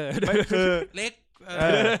ไม่คือเล็ก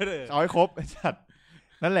เอาให้ครบจัด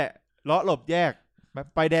นั่นแหละเลาะหลบแยก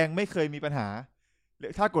ไฟแดงไม่เคยมีปัญหา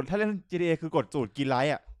ถ้าเล่น GTA คือกดสูตรกินไล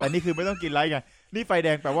ท์อ่ะแต่นี่คือไม่ต้องกินไลท์ไงนี่ไฟแด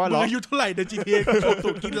งแปลว่าเลาะอายุเท่าไหร่เดิน GTA กดสู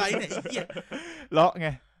ตรกินไลท์เนี่ยไอ้เหี้ยเลาะไง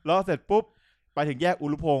เลาะเสร็จปุ๊บไปถึงแยกอุ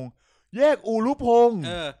รุพงษ์แ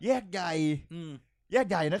ยกใหญ่แยก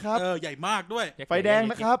ใหญ่นะครับใหญ่มากด้วยไฟแดง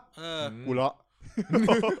นะครับกูเลาะ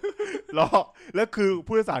แล้วคือ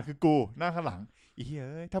ผู้โดยสารคือกูนั่งข้างหลังอีเ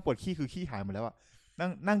ฮ้ยถ้าปวดขี้คือขี้หายหมดแล้วอะ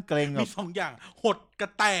นั่งเกรงมี2อย่างหดกระ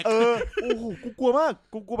แตกโอ้โหกูกลัวมาก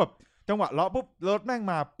กูแบบจังหวะเลาะปุ๊บรถแม่ง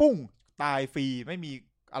มาปุ้งตายฟรีไม่มี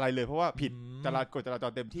อะไรเลยเพราะว่าผิดกฎจราจ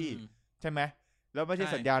รเต็มที่ใช่ไหมแล้วไม่ใช่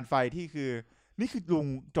สัญญาณไฟที่คือนี่คือลุง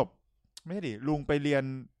จบไม่ใช่ดิลุงไปเรียน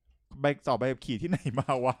สอบใบขับขี่ที่ไหนมา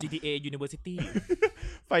วะ GTA University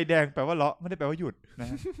ไฟแดงแปลว่าเลาะไม่ได้แปลว่าหยุดนะ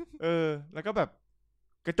แล้วก็แบบ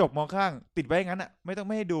กระจกมองข้างติดไว้งั้นอ่ะไม่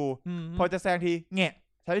ให้ดูพอจะแซงทีแงะ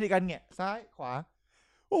ใช้วิธีการแงะซ้ายขวา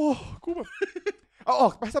โอ้กูแบบเอาออ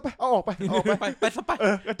กไปซะไปเอาออกไปซะไป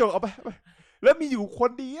กระจกเอาไปแล้วมีอยู่ค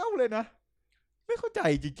นเดียวเลยนะไม่เข้าใจ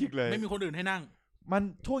จริงๆเลยไม่มีคนอื่นให้นั่งมัน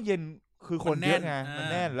ช่วงเย็นคือคนเยอะไงมัน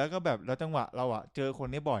แน่นแล้วก็แบบแล้วจังหวะเราอ่ะเจอคน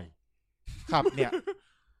นี้บ่อยขับเนี่ย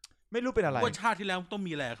ไม่รู้เป็นอะไรว่าชาติที่แล้วต้อง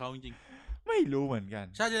มีแหละเขาจริงๆไม่รู้เหมือนกัน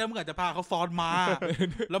ชาติที่แล้วมึงอาจจะพาเขาซ้อนม้า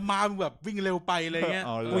แล้วม้ามึงแบบวิ่งเร็วไปอะไรเงี้ย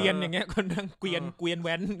เกวียนอย่างเงี้ยคนนั่งเกวียนแ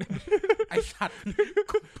ว้นไอสัตว์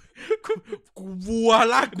กูวัว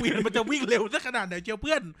ลากเกวียนมันจะวิ่งเร็วซะขนาดไหนเจียวเ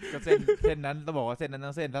พื่อนก็เส้นนั้นต้องบอกว่าเส้นนั้น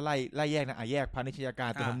ทั้งเส้นถ้าไล่แยกนะแยกพาณิชยการ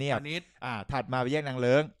ตัวทำเนียบถัดมาไปแยกนางเ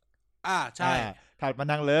ลิ้งใช่ถัดมา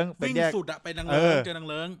นางเลิ้งเป็นแยกสุดอะไปนางเลิ้งเจอนาง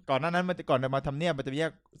เลิ้งก่อนหน้านั้นก่อนจะมาทำเนียบมันจะแย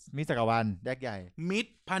กมิสกวันแยกใหญ่มิต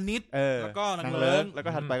รพาณิชย์แล้วก็นางเลิ้งแล้วก็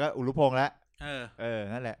ถัดไปก็อุรุพงษ์แล้ว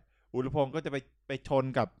นั่นแหละอุรุพงษ์ก็จะไปชน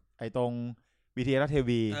กับไอ้ตรง BTS ราชเท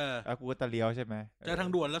วีแล้วกูก็ตะเลี้ยวใช่ไหมเจอทาง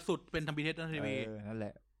ด่วนแล้วสุดเป็นทาง BTS ราชเทวีนั่นแหล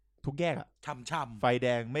ะทุกแยกอะช่ำไฟแด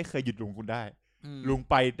งไม่เคยหยุดลุงกูได้ลุง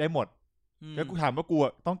ไปได้หมดแล้วกูถามว่ากู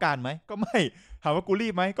ต้องการไหมก็ไม่ถามว่ากูรี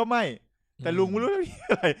บไหมก็ไม่แต่ลุงไม่รู้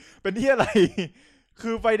เป็นที่อะไรคื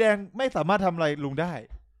อไฟแดงไม่สามารถทำอะไรลุงได้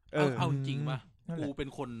เอาจริงป่ะกูเป็น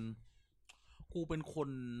คน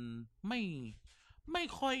ไม่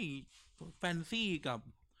ค่อยแฟนซี่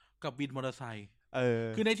กับวินมอเตอร์ไซค์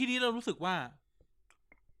คือในที่นี้เรารู้สึกว่า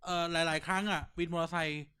หลายๆครั้งอ่ะวินมอเตอร์ไซ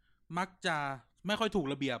ค์มักจะไม่ค่อยถูก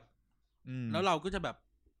ระเบียบแล้วเราก็จะแบบ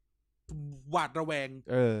หวาดระแวง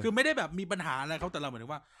คือไม่ได้แบบมีปัญหาอะไรเขาแต่เราเหมือ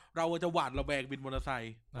นว่าเราจะหวาดระแวงวินมอเตอร์ไซ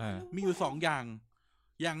ค์มีอยู่2อย่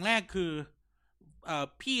างแรกคือ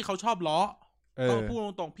พี่เขาชอบล้อต้องพูด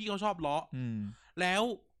ตรงๆพี่เขาชอบล้อแล้ว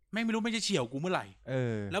ไม่รู้ไม่จะเฉี่ยวกูเมื่อไหร่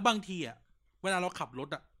แล้วบางทีอ่ะเวลาเราขับรถ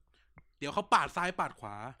อ่ะเดี๋ยวเขาปาดซ้ายปาดขว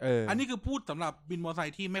าอันนี้คือพูดสำหรับวินมอเตอร์ไซ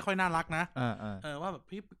ค์ที่ไม่ค่อยน่ารักนะว่าแบบ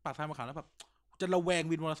พี่ปาดซ้ายมาขวาแล้วแบบจะระแวง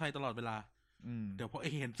วินมอเตอร์ไซค์ตลอดเวลาเดี๋ยวพอ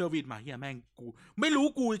เห็นเซอร์วิสมาเฮียแม่งกูไม่รู้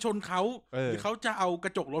กูชนเขาหรือเขาจะเอากร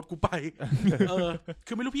ะจกรถกูไป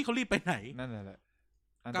คือไม่รู้พี่เขารีบไปไหนนั่นแหละ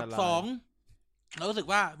กับ2เรารู้สึก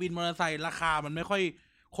ว่าวินมอเตอร์ไซค์ราคามันไม่ค่อย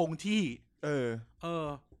คงที่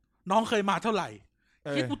น้องเคยมาเท่าไหร่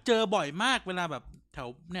ที่กูเจอบ่อยมากเวลาแบบแ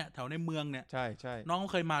ถวในเมืองเนี่ยใช่น้อง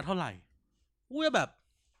เคยมาเท่าไหร่กูจะแบบ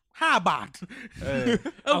5 บาท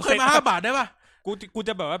เคยมา5 บาทได้ป่ะกูจ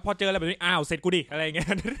ะแบบว่าพอเจออะไรแบบนี้อ้าวเสร็จกูดิอะไรเงี้ย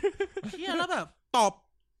เฮียแล้วแบบต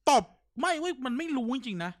อบไม่เว้ยมันไม่รู้จ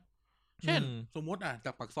ริงๆนะเช่นสมมติจ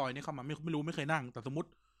ากปากซอยนี่เข้ามาไม่รู้ไม่เคยนั่งแต่สมมติ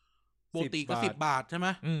ปกติก็10 บาทใช่ไหม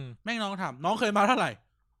แม่งน้องถามน้องเคยมาเท่าไหร่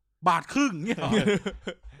1.5 บาทเนี่ย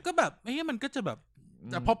ก็แบบเฮ้ยมันก็จะแบบ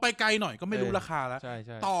แต่พอไปไกลหน่อยก็ไม่รู้ราคาแล้ว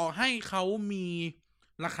ต่อให้เขามี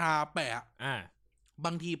ราคาแปะบ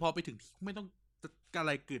างทีพอไปถึงไม่ต้องอะไ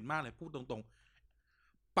รเกินมากเลยพูดตรง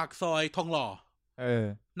ๆปากซอยทองหล่อ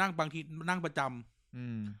นั่งบางทีนั่งประจ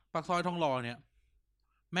ำปากซอยทองหล่อเนี่ย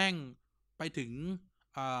แม่งไปถึง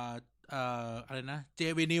อะไรนะเจ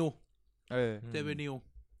เวนิวเจเวนิว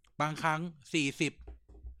บางครั้ง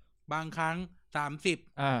40บางครั้ง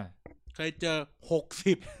30เคยเจอ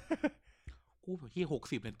60กูแบบที่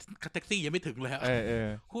60เนี่ยแท็กซี่ยังไม่ถึงเลย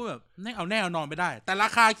กูแบบเอาแน่เอานอนไม่ได้แต่รา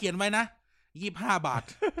คาเขียนไว้นะ25 บาท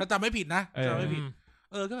ถ้าจำไม่ผิดนะจำไม่ผิด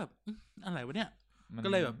ก็แบบอะไรวะเนี่ยก็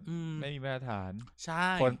เลยแบบไม่มีมาตรฐานใช่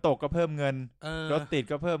ฝนตกก็เพิ่มเงินรถติด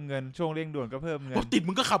ก็เพิ่มเงินช่วงเร่งด่วนก็เพิ่มเงินรถติด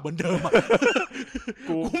มึงก็ขับเหมือนเดิมอ่ะ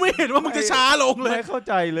กูไม่เห็นว่ามึงจะช้าลงเลยไม่เข้า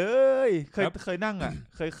ใจเลยเคยนั่ง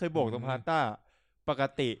เคยโบกตรงพาต้าปก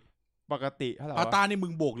ติเท่าไหร่พาต้านี่มึ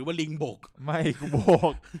งโบกหรือว่าลิงโบกไม่กูโบ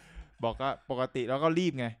กบอกก็ปกติแล้วก็รี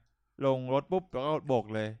บไงลงรถปุ๊บแล้วก็โบก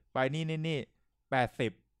เลยไปนี่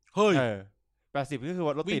80เฮ้ย80ก็คือ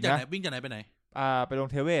ว่ารถติดนะวิ่งจากไหนไปไหนไปลง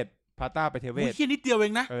เทเวศพาต้าไปเทเวศแค่นิดเดียวเอ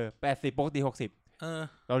งนะ80ปกติ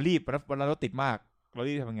60เรารีบวันนั้นรถติดมากเรา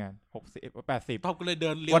รีบทำงาน60 80ท็อปก็เลยเดิ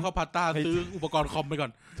นเลี้ยวเข้าพาต้าซื้ออุปกรณ์คอมไปก่อ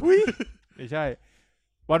นทุยไม่ใช่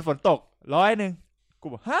วันฝนตก100กู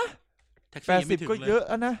บอกฮะ80ก็เยอะ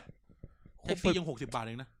อ่ะนะแท็กซี่ยัง60 บาทเ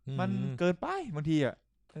องนะมันเกินไปบางทีอ่ะ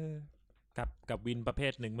กับวินประเภ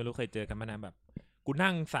ทหนึ่งไม่รู้เคยเจอกันมานานแบบกู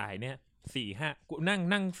นั่งสายเนี่ย 4-5 กู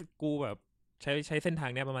นั่งกูแบบใช้เส้นทา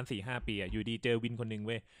งเนี้ยประมาณ 4-5 ปีอ่ะอยู่ดีเจอวินคนนึงเ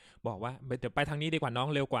ว้ยบอกว่าเดี๋ยวไปทางนี้ดีกว่าน้อง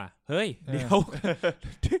เร็วกว่าเฮ้ยเดี๋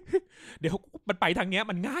ยวมันไปทางเนี้ย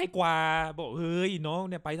มันง่ายกว่าบอกเฮ้ยน้อง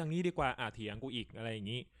เนี่ยไปทางนี้ดีกว่าเถียงกูอีกอะไรอย่าง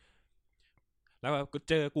งี้แล้วก็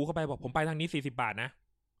เจอกูเข้าไปบอกผมไปทางนี้40 บาทนะ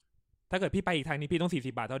ถ้าเกิดพี่ไปอีกทางนี้พี่ต้อง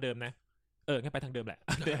40 บาทเท่าเดิมนะงั้นไปทางเดิมแหละ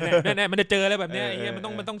แน่มันจะเจออะไรแบบเนี้ยไอ้เหี้ยมัน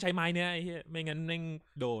ต้องใช้ไม้เนี้ยไอ้เหี้ยไม่งั้นแม่ง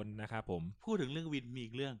โดนนะครับผมพูดถึงเรื่องวินมี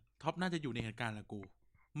อีกเรื่องท็อปน่าจะอยู่ในเหตุการณ์ละกู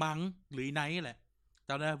มังหรือไนท์แหละเ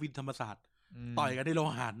จ้าหน้าวินธรรมศาสตร์ต่อยกันในโรง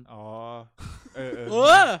อาหาร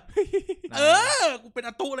กูเป็น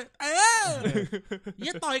อตุเลยเนี่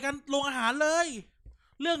ยต่อยกันโรงอาหารเลย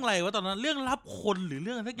เรื่องอะไรวะตอนนั้นเรื่องรับคนหรือเ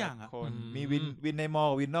รื่องอะไรสักอย่างอ่ะมีวินในมอ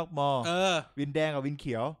วินนอกมอวินแดงกับวินเ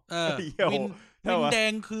ขียววินแด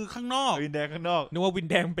งคือข้างนอกวินแดงข้างนอกนึกว่าวิน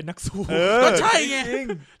แดงเป็นนักสู้ก็ใช่ไง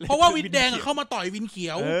เพราะว่าวินแดงเข้ามาต่อยวินเขี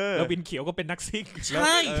ยวแล้ววินเขียวก็เป็นนักซิ่งใ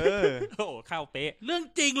ช่โอ้เข้าเป๊ะเรื่อง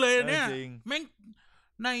จริงเลยเนี่ยแม่ง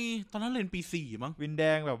ในตอนนั้นเรียนปี4มั้งวินแด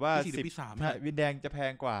งแบบว่า10วินแดงจะแพ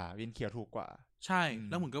งกว่าวินเขียวถูกกว่าใช่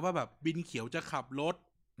แล้วเหมือนกับว่าแบบวินเขียวจะขับรถ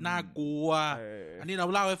น่ากลัวอันนี้เรา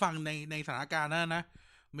เล่าให้ฟังในสถานการณ์นั้นนะ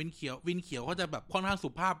วินเขียวเขาจะแบบค่อนข้างสุ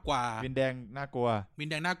ภาพกว่าวินแดงน่าก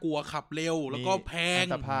ลัวขับเร็วแล้วก็แพงอั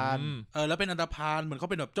นธพาลแล้วเป็นอันธพาลเหมือนเขา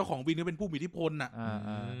เป็นแบบเจ้าของวินเขาเป็นผู้มีอิทธิพลน่ะ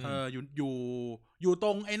อยู่ต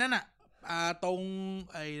รงไอ้นั่นน่ะตรง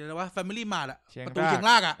ไอ้อะไรวะ Family Mart อ่ะประตูเชียง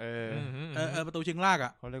รากอ่ะประตูเชียงรากอ่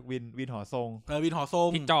ะเขาเรียกวินหอทรงวินหอทรง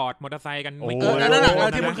ที่จอดมอเตอร์ไซค์กันไม่เกินนั่นแหละ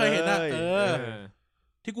ที่มึงเคยเห็นน่ะ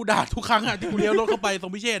ที่กูด่าทุกครั้งอ่ะที่กูเลี้ยวรถเข้าไปทร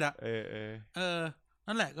งพิเชษอ่ะ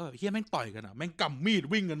นั่นแหละก็แบบเฮียแม่งต่อยกันอ่ะแม่งกำมีด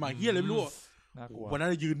วิ่งกันมาเฮียเลยไม่รู้วันนั้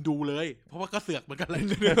นยืนดูเลยเพราะว่าก็เสือกเหมือนกันเลย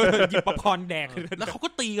หยิบป๊อปคอร์นแดกแล้วเขาก็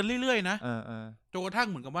ตีกันเรื่อยๆนะจนกระทั่ง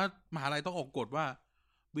เหมือนกับว่ามหาลัยต้องออกกฎว่า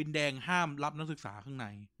วินแดงห้ามรับนักศึกษาข้างใน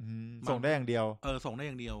ส่งได้อย่างเดียวส่งได้อ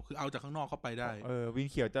ย่างเดียวคือเอาจากข้างนอกเข้าไปได้วิน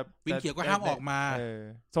เขียวก็ห้ามออกมา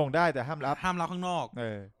ส่งได้แต่ห้ามรับข้างนอก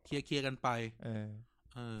เคลียร์กันไป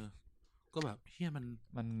ก็แบบเฮียมัน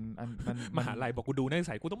มหาลัยบอกกูดูนักศึก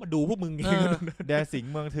ษากูต้องมาดูพวกมึง แดนสิง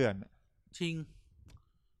ห์เมืองเถื่อนจริง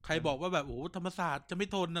ใครบอกว่าแบบโอ้ธรรมศาสตร์จะไม่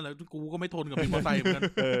ทนน่ะเหรอกูก็ไม่ทนกับวินมอเตอร์ไซค์เหมือนกัน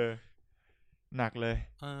หนักเลย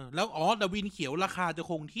แล้วแต่วินเขียวราคาจะ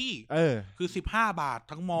คงที่คือ15 บาท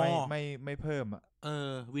ทั้งมอไม่เพิ่ม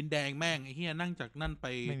วินแดงแม่งไอ้เหี้ยนั่งจากนั่นไป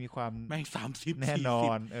ไม่มีความแม่ง30 แน่นอ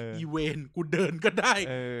นอีเวนกูเดินก็ได้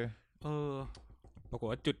ปรากฏ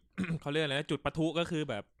ว่าจุด เขาเรียกอะไรนะจุดปะทุก็คือ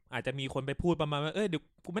แบบอาจจะมีคนไปพูดประมาณว่าเดี๋ยว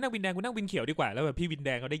กูไม่นั่งวินแดงกูนั่งวินเขียวดีกว่าแล้วแบบพี่วินแด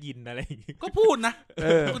งเขาได้ยินอะไรก็พูดนะ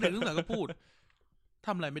ก็เด็กตั้งแต่ก็พูดท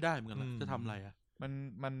ำอะไรไม่ได้เหมือนกันจะทำอะไร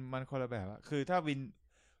มันคนละแบบอะคือถ้า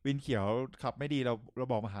วินเขียวขับไม่ดีเรา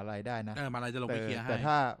บอกมหาลัยได้นะมหาลัยจะลงไปเคลียร์ให้แต่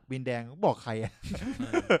ถ้าวินแดงบอกใครอะ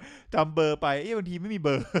จำเบอร์ไปบางทีไม่มีเบ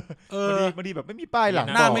อร์บางทีแบบไม่มีป้ายหลัง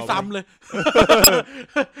หน้าไม่ซ้ำเลย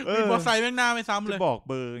วินมอเตอร์ไซค์แม่งหน้าไม่ซ้ำเลยจะบอก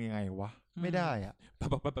เบอร์ยังไงวะไม่ได้อะ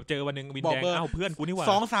แบบเจอวันนึงวินแดงเพื่อนกูนี่หว่า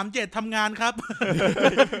237ทำงานครับ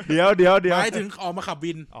เดี๋ยวหมายถึงออกมาขับ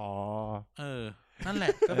วินนั่นแหละ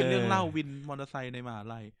ก็เป็นเรื่องเล่าวินมอเตอร์ไซค์ในมหา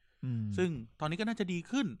ลัยซึ่งตอนนี้ก็น่าจะดี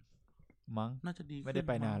ขึ้นมั้งน่าจะดีไม่ได้ไ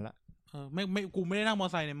ปนานละไม่กูไม่ได้นั่งมอเตอ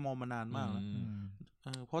ร์ไซค์ในมอมานานมากแล้ว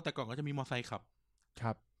เพราะแต่ก่อนก็จะมีมอเตอร์ไซค์ขับค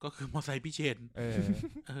รับก็คือมอเตอร์ไซค์พี่เชน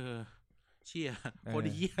เชี่ยโคตร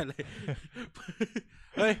เหี้ยเลย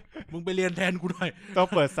เฮ้ยมึงไปเรียนแทนกูหน่อยต้อง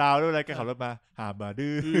เปิดซาวด์ด้วยอะไรกันขับรถมาหาบา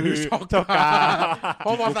ดื้อช็อกกาเพร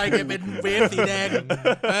าะมอเตอร์ไซค์แกเป็นเวฟสีแดง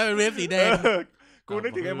เป็นเวฟสีแดงกูนึ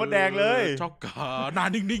กถึงไอ้มดแดงเลยช็อกกานาน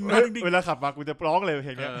นิ่งๆเวลาขับมากูจะร้องเลยเพ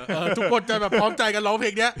ลงเนี้ยทุกคนจะแบบพร้อมใจกันร้องเพล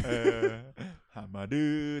งเนี้ยหามาดื้อ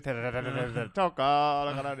แทนช็อกกาแ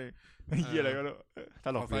ล้วก็นั่นเองเหี้ยอะไรก็ต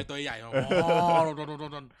ลกไฟตัวใหญ่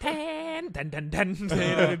แทน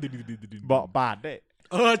เบาะปาดด้วย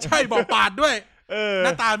ใช่เบาะปาดด้วยหน้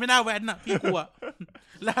าตาไม่น่าแว้นอ่ะพี่กลัว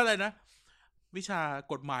แล้วอะไรนะวิชา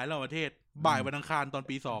กฎหมายระหว่างประเทศบ่ายวันอังคารตอน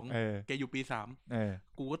ปี2แกอยู่ปี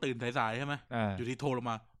3กูก็ตื่นสายๆใช่ไหมอยู่ที่โทรลง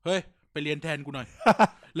มาเฮ้ยไปเรียนแทนกูหน่อย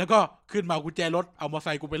แล้วก็ขึ้นมากุญแจรถเอามอเตอร์ไซ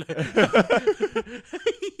ค์กูไปเลย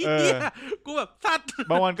กูแบบสัตว์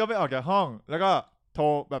บางวันก็ไม่ออกจากห้องแล้วก็โ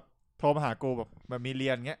ทรมาหากูแบบมีเรี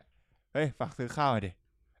ยนเงี้ยเฮ้ยฝากซื้อข้าวหน่อยดิ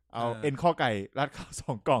เอาเอ็นข้อไก่ราดข้าว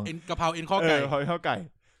2 กล่องเอ็นกะเพราเอ็นข้อไก่ข้อไก่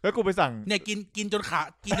แล้วกูไปสั่งเนี่ยกินจน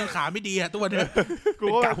ขาไม่ดีอ่ะตัวเนี้ยกู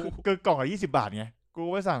ก็กล่องละ20 บาทไงกู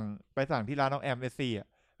ไปสั่งที่ร้านน้องแอมเอสซีอ่ะ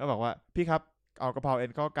แล้วบอกว่าพี่ครับเอากะเพราเอ็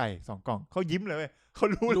นข้อไก่2 กล่องเขายิ้มเลยเว้ยเขา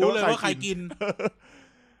รู้เลยว่าใครกิน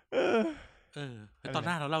ตอนห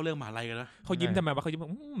น้าเราเล่าเรื่องมหาลัยกันแล้วเขายิ้มทำไมวะเขายิ้ม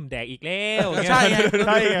แดกอีกแล้ว ใช่ไง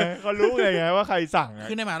เขารู้ไงว่าใครสั่ง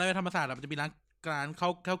คือในมหาลัยธรรมศาสตร์มันจะมีร้าน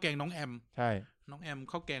ข้าวแกงน้องแอมใช่น้องแอม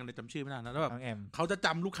ข้าวแกงเลยจำชื่อไม่ได้นะแล้วแบบเขาจะจ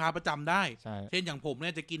ำลูกค้าประจำได้เช่นอย่างผมเ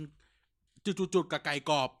นี่ยจะกินจุดกับไก่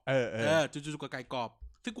กรอบจุดกับไก่กรอบ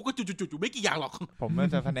ซึ่งกูก็จุดอยู่ไม่กี่อย่างหรอกผม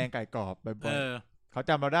จะแสดงไก่กรอบบ่อยๆเขา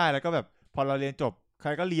จำเราได้แล้วก็แบบพอเราเรียนจบใคร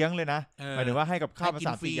ก็เลี้ยงเลยนะหมายถึงว่าให้กับข้าวมา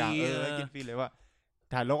3-4 อย่างให้กินฟรีเลยว่า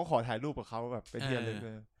ถ่ายรูปก็ขอถ่ายรูปกับเขาแบบไปเที่ยวเลย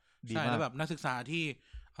ดีมากใช่แล้วแบบนักศึกษาที่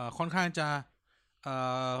ค่อนข้างจะ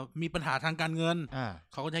มีปัญหาทางการเงิน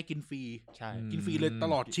เขาก็จะให้กินฟรีกินฟรีเลยต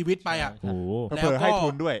ลอดชีวิตไปอ่ะแล้วก็ให้ทุ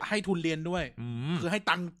นด้วยให้ทุนเรียนด้วยคือให้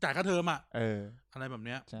ตังค์จ่ายค่าเทอมอ่ะอะไรแบบเ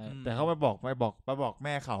นี้ยแต่เขาไปบอกแ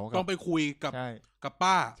ม่เขาต้องไปคุยกับ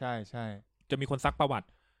ป้าใช่จะมีคนซักประวัติ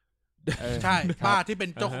ใช่ป้าที่เป็น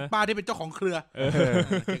เจ้าของเครือ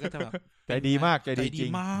ก็จะแบบใจดีมากใจดีจริ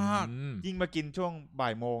งมากยิ่งมากินช่วงบ่า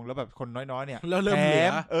ยโมงแล้วแบบคนน้อยๆเนี่ยแล้วเริ่มเหลือ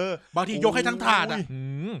บางทียกให้ทั้งถาดอ่ะ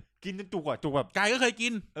กินจนจุกแบบกายก็เคยกิ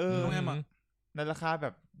นน้องแอมในราคาแบ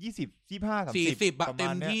บ20 25 30เต็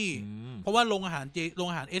มที่เพราะว่าโรงอาหาร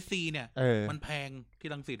SC เนี่ยมันแพงที่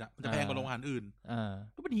รังสิตอ่ะมันจะแพงกว่าโรงอาหารอื่น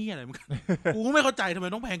ก็เป็นที่อะไรเหมือนกันกูก็ไม่เข้าใจทำไม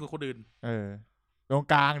ต้องแพงกว่าคนอื่นโรง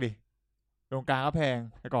กลางดิโรงกลางก็แพง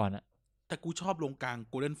แต่ก่อนอะแต่กูชอบโรงกลาง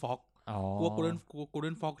Golden Fox กูว่า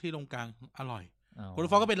Golden Fox ที่โรงกลางอร่อย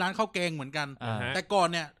Golden Fox ก็เป็นร้านข้าวแกงเหมือนกันแต่ก่อน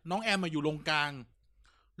เนี่ยน้องแอมมาอยู่โรงกลาง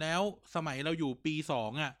แล้วสมัยเราอยู่ปี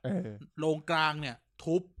2อ่ะโรงกลางเนี่ย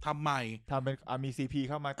ทุบทำใหม่ทำเป็นมี CP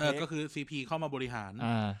เข้ามาก็คือ CP เข้ามาบริหาร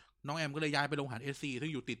น้องแอมก็เลยย้ายไปโรงอาหาร SC ซึ่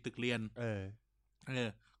งอยู่ติดตึกเรียน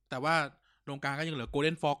แต่ว่าโรงกลางก็ยังเหลือ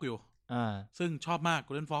Golden Fox อยู่ซึ่งชอบมาก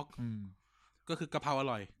Golden Fox ก็คือกะเพราอ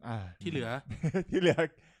ร่อยที่เหลือ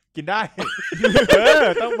กินได้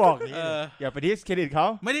ต้องบอกนี้อย่าไปดิสเครดิตเขา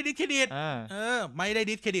ไม่ได้ดิสเครดิตไม่ได้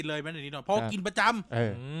ดิสเครดิตเลยแม้แต่นิดหน่อยเพราะกินประจ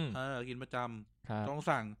ำกินประจำต้อง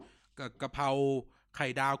สั่งกะเพราไข่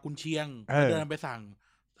ดาวกุนเชียงเดินไปสั่ง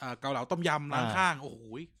เกาเหลาต้มยำร้านข้างโอ้โห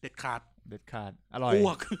เด็ดขาดอร่อยอ้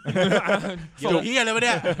วกโซ่เฮียอะไรวะเ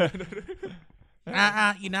นี่ย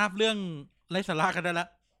อีนับเรื่องไร้สาระกันได้แล้ว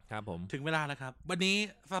ครับผมถึงเวลาแล้วครับวันนี้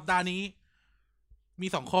สัปดาห์นี้มี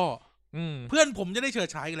2 ข้อ เพื่อนผมจะได้เฉิด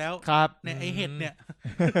ฉายอีกแล้ว ครับ เนี่ยไอเห็ดเนี่ย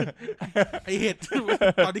ไอเห็ด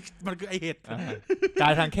ตอนนี้มันคือไอเห็ด กา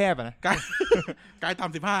ยทางแคบอ่ะนะ กายต่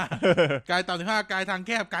ำ15 กายต่ำ15 กายทางแ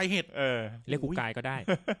คบกายเห็ด เรียกกูกายก็ได้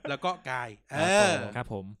แล้วก็กายครับ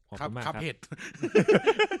ผมขอบคุณมากครับ เห็ด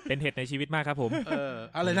เป็นเห็ดในชีวิตมากครับผม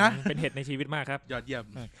อะไรนะ เป็นเห็ดในชีวิตมากครับยอดเยี่ยม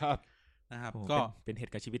ครับนะครับก็เป็นเห็ด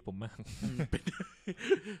กับชีวิตผมมากเป็น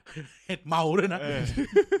เห็ดเมาด้วยนะ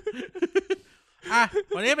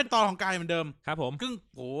วันนี้เป็นตอนของกายเหมือนเดิมครับผมซึ่ง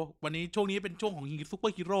วันนี้ช่วงนี้เป็นช่วงของซุปเปอ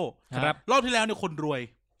ร์ฮีโร่ ครับรอบที่แล้วเนี่ยคนรวย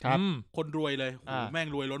ครับคนรวยเลยแม่ง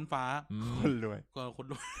รวยล้นฟ้าคนรวยก็คน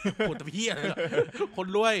รวยคนตะเพี้ยเลยคน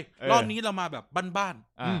รวยรอบนี้เรามาแบบบ้าน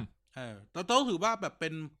ๆเราต้องถือว่าแบบเป็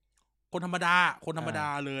นคนธรรมดา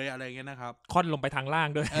เลยอะไรเงี้ยนะครับค่อนลงไปทางล่าง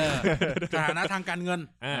ด้วยฐานะทางการเงิน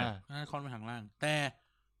ค่อนไปทางล่างแต่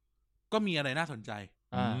ก็มีอะไรน่าสนใจ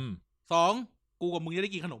2กูกับมึงจะไ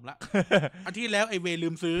ด้กินขนมละอาทิตย์แล้วไอเวลื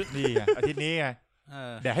มซื้อนี่ไงอาทิตย์นี้ไง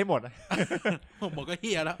แดกให้หมดหมดก็เ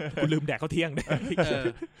ฮียแล้วกูลืมแดกข้าวเที่ยง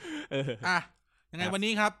ยังไงวัน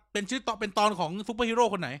นี้ครับเป็นชื่อต่อเป็นตอนของซุปเปอร์ฮีโร่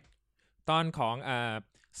คนไหนตอนของ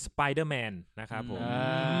สไปเดอร์แมนนะครับผม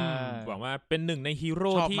หวังว่าเป็นหนึ่งในฮีโ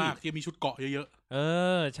ร่ที่ชอบมากที่มีชุดเกราะเยอะ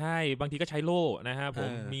ๆใช่บางทีก็ใช้โล่นะครับผม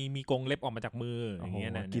มีกรงเล็บออกมาจากมืออย่างเงี้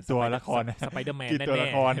ยนะกี่ตัวละครสไปเดอร์แมนแน่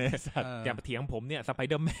ๆอย่ามาเถียงผมเนี่ยสไป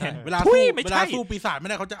เดอร์แมนเวลาสู้ปีศาจไม่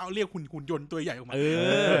ได้เขาจะเอาเรียกหุ่นยนต์ตัวใหญ่ออกมา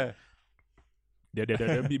เดี๋ยว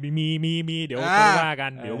มีเดี๋ยวว่า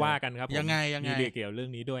กันครับยังไงมีเกี่ยวเรื่อ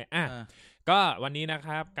งนี้ด้วยก็วันนี้นะค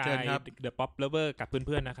รับกาย The Pop Lover กับเ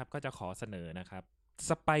พื่อนๆนะครับก็จะขอเสนอนะครับ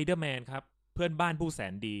สไปเดอร์แมนครับเพื่อนบ้านผู้แส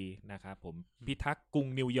นดีนะครับผมพิทักษ์กรุง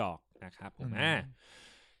นิวยอร์กนะครับผม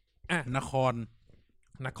นคร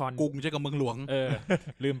กรุงใช่กับเมืองหลวง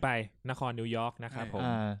ลืมไปนครนิวยอร์กนะครับผม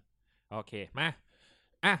โอเคมา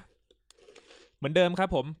เหมือนเดิมครับ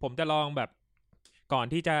ผมจะลองแบบก่อน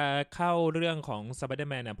ที่จะเข้าเรื่องของสไปเดอร์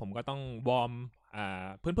แมนเนี่ยผมก็ต้องวอร์ม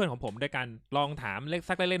เพื่อนๆของผมด้วยการลองถาม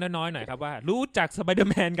สักเล็กๆน้อยๆหน่อยครับว่ารู้จักสไปเดอร์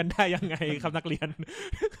แมนกันได้ยังไงครับนักเรียน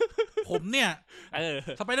ผมเนี่ย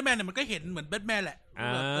สไปเดอร์แมนเนี่ยมันก็เห็นเหมือนแบทแมนแหละ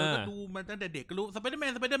ก็ดูมาตั้งแต่เด็กก็รู้สไปเดอร์แม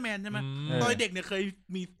นใช่ไหมตอนเด็กเนี่ยเคย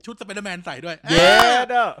มีชุดสไปเดอร์แมนใส่ด้วย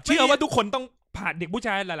เชื่อว่าทุกคนต้องผ่านเด็กผู้ช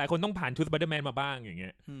ายหลายๆคนต้องผ่านชุดสไปเดอร์แมนมาบ้างอย่างเงี้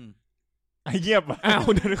ยไอ้เยียบแ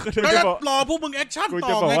ล้วรอพวกมึงแอคชั่นต่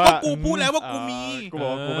อไงก็กูพูดแล้วว่ากูมีกูบอ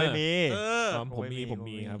กกูไม่มีผม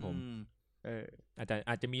มีครับผม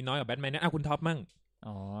อาจจะมีน้อยกว่าแบทแมนนะคุณท็อปมั่ง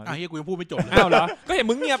เฮียกูยังพูดไม่จบเลยเหรอก็เห็น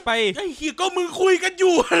มึงเงียบไปไอ้เฮียก็มึงคุยกันอ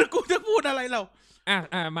ยู่กูจะพูดอะไรเรา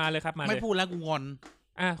มาเลยครับมาไม่พูดแล้วกูงอน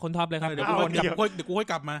คุณท็อปเลยครับเดี๋ยวกูค่อย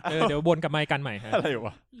กลับมาเดี๋ยววนกลับมากันใหม่อะไรว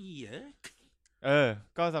ะ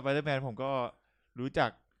ก็สไปเดอร์แมนผมก็รู้จัก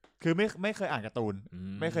คือไม่เคยอ่านการ์ตูน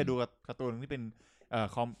ไม่เคยดูการ์ตูนที่เป็น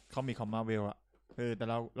คอมิกของมาร์เวลอ่ะแต่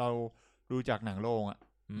เราดูจากหนังโรงอ่ะ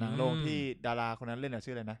หนังโรงที่ดาราคนนั้นเล่น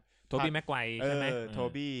ชื่ออะไรนะโทบี้แม็กไกวร์ใช่ไหมโท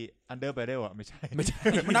บี้อันเดอร์เบเดลอ่ะไม่ใช่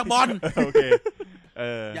มันนักบอลโอเค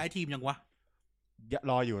ย้ายทีมยังวะ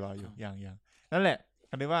รออยู่ยังนั่นแหละ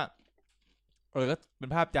อันนี้ว่าก็เป็น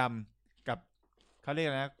ภาพจำกับเขาเรียก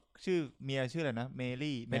นะชื่อเมียชื่ออะไรนะเม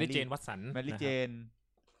ลี่เจนวัตสันเมลี่เจน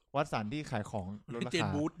วัตสันที่ขายของลดรา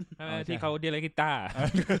คาที่เขาเดียร์ไลกีตาร์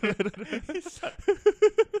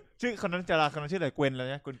ชื่อคนนั้นจาราคนนั้นชื่ออะไรเกวนเลย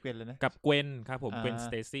นะเกวนเลยนะกับเกวนครับผมเกวนส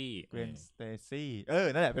เตซี่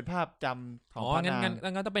นั่นแหละเป็นภาพจำของงั้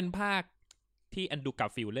นต้องเป็นภาคที่แอนดรูว์ กา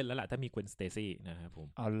ร์ฟิลด์เล่นแล้วล่ะถ้ามีเกวนสเตซี่นะครับผม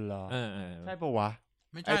อ๋อเหรอใช่ปะวะ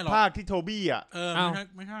ไม่ใช่หรอกภาคที่โทบี้อ่ะ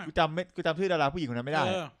ไม่ใช่กูจำชื่อดาราผู้หญิงคนนั้นไม่ได้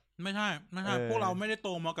ไม่ใช่พวกเราไม่ได้โต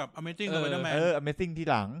มากับ Amazing Spider-Man Amazing ที่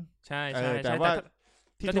หลังใช่แต่ว่า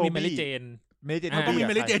ก็จะมีเมลี่เจนต้องมีเ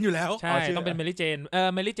มลี่เจนอยู่แล้วใช่ต้องเป็นเมลี่เจน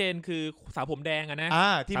เมลี่เจนคือสาวผมแดงอะนะ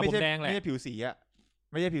ที่ไม่ใช่ผิวสีอะ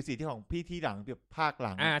ไม่ใช่ผิวสีที่ของพี่ที่หลังแบบภาคห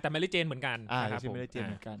ลังแต่เมลี่เจนเหมือนกันนะครับผมเมลี่เจน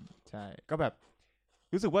เหมือนกันใช่ก็แบบ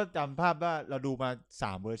รู้สึกว่าจำภาพว่าเราดูมา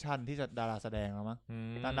3เวอร์ชั่นที่ดาราแสดงแล้วมั้ง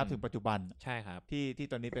ถ้านับถึงปัจจุบันใช่ครับที่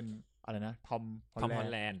ตอนนี้เป็นอะไรนะทอมฮอล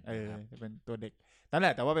แลนด์เป็นตัวเด็กนั่นแหล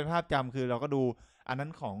ะแต่ว่าเป็นภาพจำคือเราก็ดูอันนั้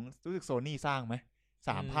นของรู้สึกโซนี่สร้างไหม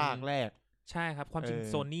3ภาคแรกใช่ครับความจริง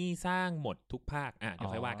โซนี่สร้างหมดทุกภาคเดี๋ย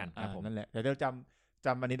วค่อยว่ากันครับผมนั่นแหละเดี๋ยวจ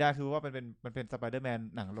ำอันนี้ได้คือว่ามันเป็นสไปเดอร์แมน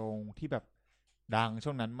หนังโรงที่แบบดัง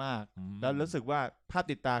ช่วงนั้นมากแล้วรู้สึกว่าภาพ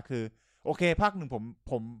ติดตาคือโอเคภาคหนึ่ง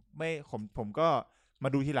ผมก็มา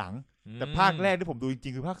ดูทีหลังแต่ภาคแรกที่ผมดูจริ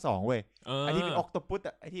งๆคือภาค2เว้ยไอ้ที่มีออกโตปัส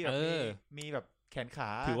ไอ้ที่แบบมีแบบแขนขา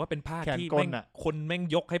ถือว่าเป็นภาคที่คนแม่ง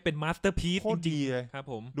ยกให้เป็นมาสเตอร์พีซจริงๆเลยครับ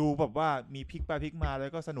ผมดูแบบว่ามีพลิกไปพลิกมาแล้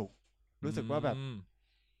วก็สนุกรู้สึกว่าแบบ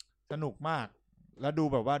สนุกมากแล้วดู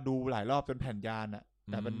แบบว่าดูหลายรอบจนแผ่นยานอ่ะ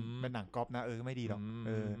แต่เป็นหนังก๊อปนะไม่ดีหรอก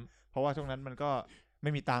เพราะว่าช่วงนั้นมันก็ ไ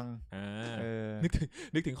ม่มีตังค์นึ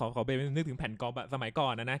กถึงขอเบนนึกถึงแผ่นก๊อปอะสมัยก่อ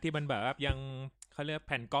นนะที่มันแบบยังเขาเรียกแ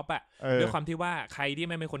ผ่นก๊อปอะด้วยความที่ว่าใครที่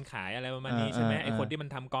ไม่เป็นคนขายอะไรประมาณนี้ใช่ไหมไอคนที่มัน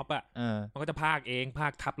ทำก๊อปอะมันก็จะพากเองพา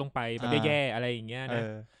กทับลงไปมันแย่ๆอะไรอย่างเงี้ยนะ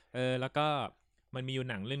แล้วก็มันมีอยู่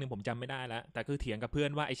หนังเรื่องนึงผมจำไม่ได้แล้วแต่คือเถียงกับเพื่อ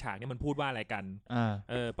นว่าไอฉากนี้มันพูดว่าอะไรกัน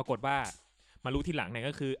ปรากฏว่ามารู้ทีหลังเนี่ย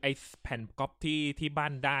ก็คือไอแผ่นก๊อปที่บ้า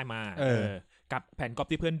นได้มากับแผ่นก๊อป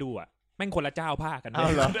ที่เพื่อนดูอะแม่งคนละเจ้าภาคกันได้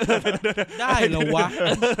เหรอวะ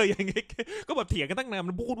อย่างงี้ก็แบบเถียงกันตั้งนาน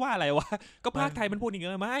มันพูดว่าอะไรวะก็ภาคไทยมันพูดอย่างเงี้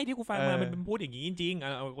ยไม่ที่กูฟังมามันพูดอย่างงี้จริงๆเ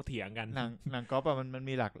อาเถียงกันหนังก๊อปมัน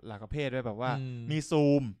มีหลากประเภทด้วยแบบว่ามีซู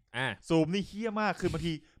มนี่เหี้ยมากคือบาง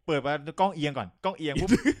ทีเปิดมากล้องเอียงก่อนกล้องเอียงปุ๊บ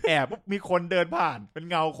แอบปุ๊บมีคนเดินผ่านเป็น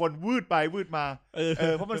เงาคนวืดไปวืดมา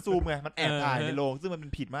เพราะมันซูมไงมันแอบถ่ายในโรงซึ่งมันเป็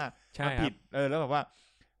นผิดมากมันผิดแล้วแบบว่า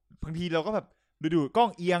บางทีเราก็แบบดูกล้อง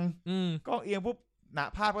เอียงปุ๊บหน้า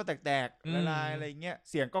ภาพก็แตกๆละลายอะไรเงี้ย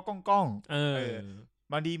เสียงก็ก้อง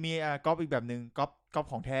บางทีมีก๊อปอีกแบบนึงก๊อป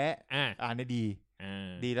ของแท้เนี่ย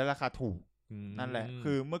ดีแล้วราคาถูกนั่นแหละ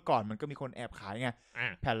คือเมื่อก่อนมันก็มีคนแอบขายไง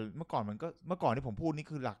แผ่นเมื่อก่อนที่ผมพูดนี่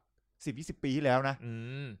คือหลัก10-20 ปีที่แล้วนะ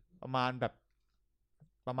ประมาณ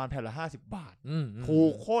แผ่นละ50 บาทถู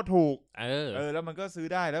กโคตรถูกแล้วมันก็ซื้อ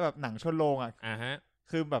ได้แล้วแบบหนังชนโรง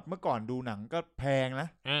คือแบบเมื่อก่อนดูหนังก็แพงนะ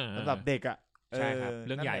สำหรับเด็กใช่ครับเ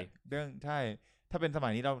รื่องใหญ่ใช่ถ้าเป็นสมั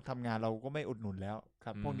ยนี้เราทำงานเราก็ไม่อุดหนุนแล้วค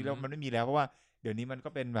รับพวกนี้มันไม่มีแล้วเพราะว่าเดี๋ยวนี้มันก็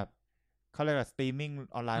เป็นแบบเขาเรียกว่าสตรีมมิ่ง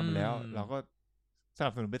ออนไลน์หมดแล้วเราก็สนั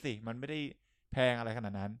บสนุนไปสิมันไม่ได้แพงอะไรขนา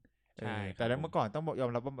ดนั้นแต่แล้วเมื่อก่อนต้องยอ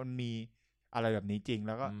มรับว่ามันมีอะไรแบบนี้จริงแ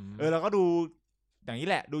ล้วก็เราก็ดูอย่างนี้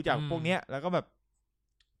แหละดูจากพวกเนี้ยแล้วก็แบบ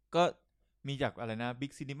ก็มีจากอะไรนะบิ๊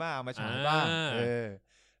กซีนีมาเอามาฉายบ้าง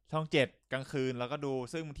ช่อง7กลางคืนแล้วก็ดู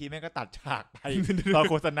ซึ่งบางทีแม่งก็ตัดฉากไปตอน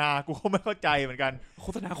โฆษณากูก็ไม่เข้าใจเหมือนกันโฆ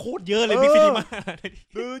ษณาโคตรเยอะเลยบิ๊กซีนีมา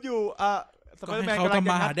ดูอยู่สไปเดอร์แมนเขาท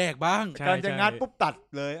ำมาหาแดกบ้างการจะงัดปุ๊บตัด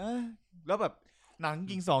เลยแล้วแบบหนัง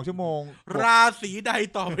ยิง2 ชั่วโมงราศีใด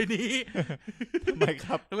ต่อไปนี้ทำไมค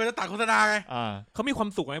รับแล้วก็จะตัดโฆษณาไงเขามีความ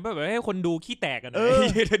สุขไหมแบบให้คนดูขี้แตกกันเ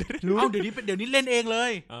ดี๋ยวนี้เล่นเองเล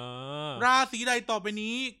ยราศีใดต่อไป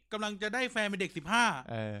นี้กำลังจะได้แฟนเป็นเด็ก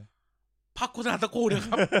15พักโฆษณาตะกูเดี๋ยวค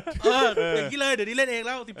รับอย่างนี้เลยเดี๋ยวนี้เล่นเองแ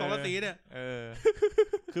ล้ว12ราศีเนี่ย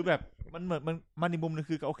คือแบบมันเหมือนมันในมุมนึง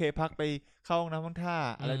คือโอเคพักไปเข้าห้องน้ำห้องท่า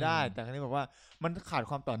อะไรได้แต่ครั้นี้บอกว่ามันขาด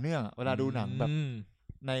ความต่อเนื่องเวลาดูหนังแบบ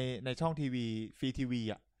ในช่องทีวีฟรีทีวี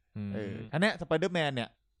อันเนี้ยสไปเดอร์แมนเนี่ย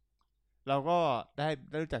เราก็ไ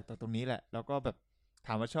ด้รู้จักตรงนี้แหละแล้วก็แบบถ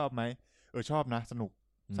ามว่าชอบไหมชอบนะสนุก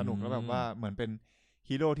แล้วแบบว่าเหมือนเป็น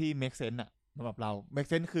ฮีโร่ที่ make sense อะสำหรับเรา make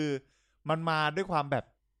sense คือมันมาด้วยความแบบ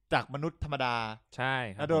จากมนุษย์ธรรมดาใช่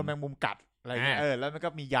แล้วโดนแมงมุมกัดอะไรเงี้ยแล้วมันก็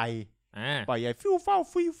มีใยปล่อยใยฟิวเ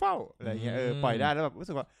ฝ้าอะไรเงี้ยปล่อยได้แล้วแบบรู้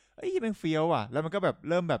สึกว่าแม่งเฟี้ยวอ่ะแล้วมันก็แบบ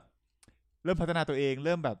เริ่มพัฒนาตัวเองเ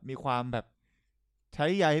ริ่มแบบมีความแบบใช้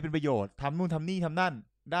ใยให้เป็นประโยชน์ทำนู่นทำนี่ทำนั่น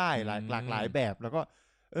ได้หลากหลายแบบแล้วก็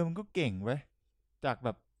มันก็เก่งเว้ยจ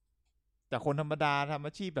ากคนธรรมดาทำอ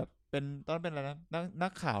าชีพแบบเป็นตอนเป็นอะไรนะนั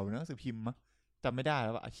กข่าวนักสื่อพิมพ์มั้งจำไม่ได้แ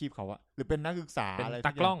ล้วว่าอาชีพเขาอะหรือเป็นนักศึกษาอะไรต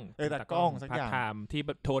ากล้องตากล้องสักอย่างพาร์ทไทม์ที่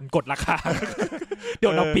โทนกดราคาโด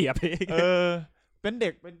นเอาเปรียบเป็นเด็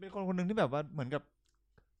กเป็นคนนึงที่แบบว่าเหมือนกับ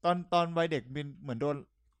ตอนวัยเด็กเป็นเหมือนโดน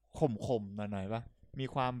ข่มหน่อยๆป่ะมี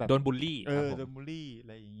ความแบบโดนบูลลี่โดนบูลลี่อะ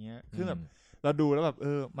ไรอย่างเงี้ยคือแบบเราดูแล้วแบบ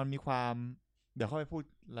มันมีความเดี๋ยวค่อยพูด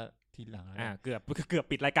ละทีหลังเกือบ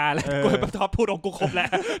ปิดรายการแล้วกูไปท็อปพูดองกูครบแล้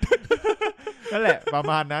วนั่นแหละประ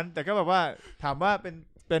มาณนั้นแต่ก็แบบว่าถามว่าเ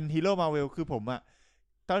ป็นฮีโร่มาเวลคือผมอะ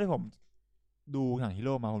เท่าที่ผมดูหนังฮีโ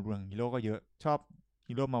ร่มาผมดูหนังฮีโร่ก็เยอะชอบ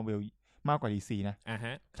ฮีโร่มาเวลมากกว่า DC นะ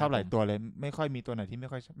ชอบหลายตัวเลยไม่ค่อยมีตัวไหนที่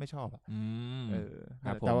ไม่ชอบอ่ะ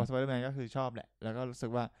แต่ว่า Spider-Man ก็คือชอบแหละแล้วก็รู้สึ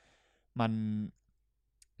กว่า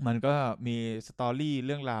มันก็มีสตอรี่เ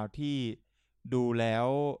รื่องราวที่ดูแล้ว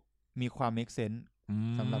มีความ make sense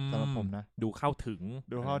สำหรับผมนะดูเข้าถึง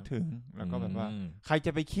แล้วก็แบบว่าใครจ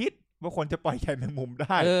ะไปคิดว่าคนจะปล่อยใยแมงมุมไ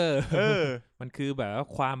ด้มันคือแบบว่า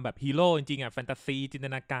ความแบบฮีโร่จริงๆอ่ะแฟนตาซีจินต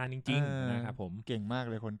นาการจริงๆนะครับผมเก่งมาก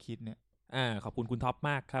เลยคนคิดเนี่ยขอบคุณคุณท็อป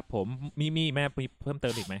มากครับผมมีแม่เพิ่มเติ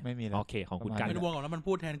มอีกไหมไม่มีแล้วโอเคของคุณกันไม่ต้องห่วงหรอกแล้วมัน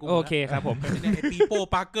พูดแทนกูโอเคครับผมเนี่ยปีโป้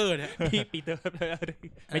ปาร์เกอร์เนี่ยปีเตอร์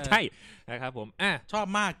ไม่ใช่นะครับผมชอบ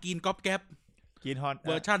มากกินก๊อบแก๊ปกินฮอนเ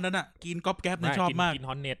วอร์ชันนั้นอ่ะกินก๊อบแก๊ปเนี่ยชอบมากกินฮ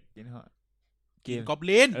อนเน็ตกินก๊อบ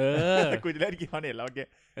ลินกูจะเล่นกินฮอนเน็ตแล้วโอเค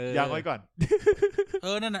ยังไว้ก่อน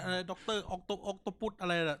นั่นน่ะด็อกเตอร์ออกโตปุสอะ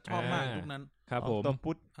ไรล่ะชอบมากยุคนั้นครับผมอ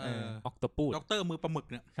อกโตปุสด็อกเตอร์มือปลาหมึก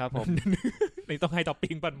เนี่ยครับผมนี่ต้องให้ท็อป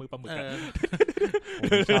ปิ้งปั้นมือปลาหมึก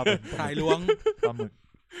ชอบถ่ายล้วงปลาหมึก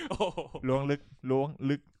ล้วง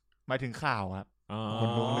ลึกหมายถึงข่าวครับคน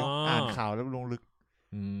ล้วงลึกอ่านข่าวแล้วล้วงลึก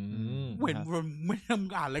เว้นไม่ท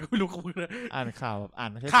ำอ่านอะไรก็ไม่รู้เขาเลย อ่านข่าวแบบอ่า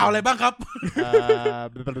นข่าวอะไรบ้างครับ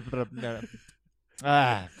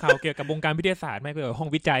ข่าวเกี่ยวกับวงการวิทยาศาสตร์ไม่เกี่ยวกับห้อง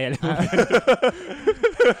วิจัยอะไร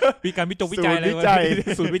มีการวิจัยอะไร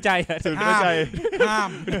ศูนย์วิจัยห้า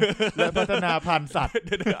มและพัฒนาพันธุ์สัตว์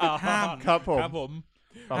ห้ามครับผม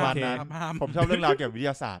ประมาณนั้นผมชอบเรื่องราวเกี่ยวกับวิท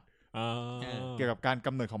ยาศาสตร์เกี่ยวกับการก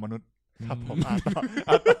ำเนิดของมนุษย์ครับผมอ่าน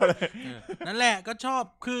ต่อเลยนั่นแหละก็ชอบ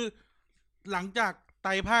คือหลังจากไต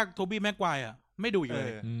รภาคโทบี้แม็กไกวร์ไม่ดูอีกเลย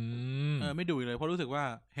ไม่ดูอีกเลยเพราะรู้สึกว่า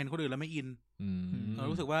เห็นคนอื่นแล้วไม่อิน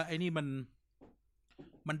รู้สึกว่าไอ้นี่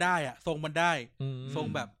มันได้อะทรงมันได้ทรง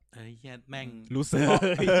แบบเฮ้ยแม่งลูเซอร์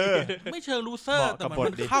ไม่เชิงลูเซอร์แต่มั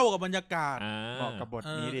นเข้ากับบรรยากาศเหมาะกับบท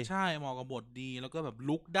นี้ดิใช่เหมาะกับบทดีแล้วก็แบบ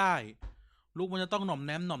ลุกได้ลุกมันจะต้องหน่อมแ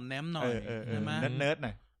นมหน่อยใช่ไหมเนิร์ดห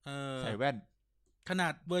น่อยใส่แว่นขนา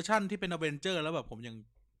ดเวอร์ชั่นที่เป็นอเวนเจอร์แล้วแบบผมยัง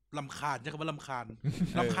รำคาญใช่คำว่ารำค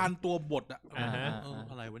าญตัวบทอะ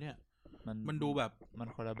อะไรวะเนี่ยมันดูแบบมัน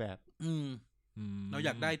คนละแบบเราอย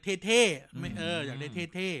ากได้เท่ๆไม่อยากได้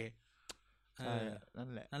เท่ๆใช่นั่น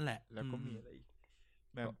แหละแล้วก็มีอะไร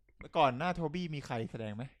แบบก่อนหน้าโทบี้มีใครแสด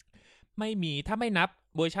งไหมไม่มีถ้าไม่นับ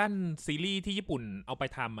เวอร์ชั่นซีรีส์ที่ญี่ปุ่นเอาไป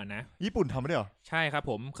ทำอ่ะนะญี่ปุ่นทำได้เหรอใช่ครับ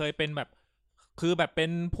ผมเคยเป็นแบบคือแบบเป็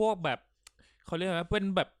นพวกแบบเขาเรียกว่าเป็น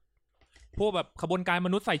แบบพวกแบบขบวนการม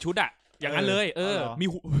นุษย์ใส่ชุดอะอย่างนั้นเลยมี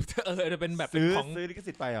เป็นแบบซื้อลิข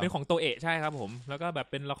สิทธิ์ไปเหรอเป็นของโตเอะใช่ครับผมแล้วก็แบบ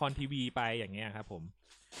เป็นละครทีวีไปอย่างเงี้ยครับผม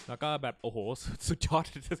แล้วก็แบบโอ้โหสุดย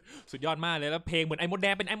อดมากเลยแล้วเพลงเหมือนไอ้มดแด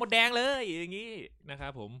งเป็นไอ้มดแดงเลยอย่างงี้นะครั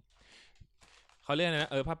บผมเขาเรียกนะ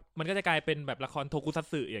มันก็จะกลายเป็นแบบละครโทคุซัต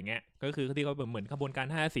สึอย่างเงี้ยก็คือที่เขาเหมือนขบวนการ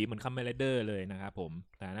5สีเหมือนคัมเมนไรเดอร์เลยนะครับผม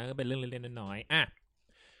แต่นั่นก็เป็นเรื่องเล็กๆน้อย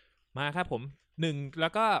ๆมาครับผม1แล้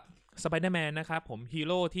วก็สไปเดอร์แมนนะครับผมฮี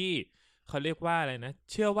โร่ที่เขาเรียกว่าอะไรนะ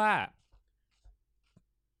เชื่อว่า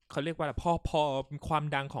เขาเรียกว่าพอความ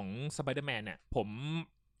ดังของสไปเดอร์แมนเนี่ยผม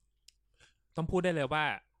ต้องพูดได้เลยว่า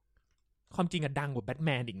ความจริงดังกว่าแบทแม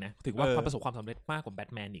นอีกนะถือว่าความประสบความสำเร็จมากกว่าแบ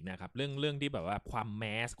ทแมนอีกนะครับเรื่องที่แบบว่าความแม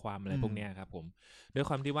สความอะไรพวกนี้ครับผมด้วย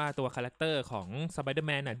ความที่ว่าตัวคาแรคเตอร์ของสไปเดอร์แ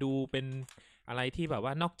มนดูเป็นอะไรที่แบบว่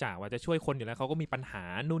านอกจากว่าจะช่วยคนอยู่แล้วเขาก็มีปัญหา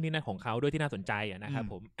นู่นนี่นั่นของเขาด้วยที่น่าสนใจนะครับ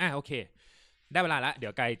ผมโอเคได้เวลาละเดี๋ย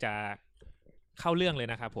วไกลจะเข้าเรื่องเลย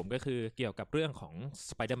นะครับผมก็คือเกี่ยวกับเรื่องของ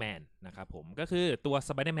สไปเดอร์แมนนะครับผมก็คือตัวส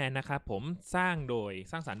ไปเดอร์แมนนะครับผมสร้าง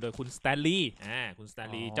สรรค์โดยคุณสแตนลีย์คุณสแตน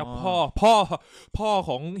ลีย์เจ้าพ่อ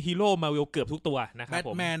ของฮีโร่มาร์เวลเกือบทุกตัวนะครับผ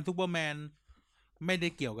มแบทแมนซูเปอร์แมนไม่ได้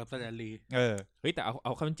เกี่ยวกับสแตนลีย์เฮ้ยแต่เอ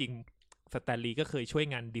าเข้าจริงสแตนลีย์ก็เคยช่วย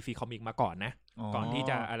งาน DC Comics มาก่อนนะก่อนที่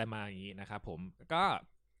จะอะไรมาอย่างนี้นะครับผม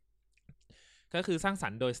ก็คือสร้างสร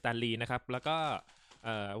รค์โดยสแตนลีย์นะครับแล้วก็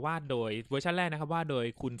วาดโดยเวอร์ชันแรกนะครับวาดโดย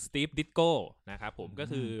คุณสตีฟดิทโก้นะครับผมก็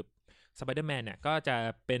คือสไปเดอร์แมนเนี่ยก็จะ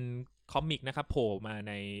เป็นคอมิกนะครับโผล่มา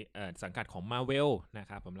ในสังกัดของ Marvel นะ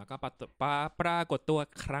ครับผมแล้วก็ปรากฏตัว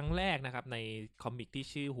ครั้งแรกนะครับในคอมิกที่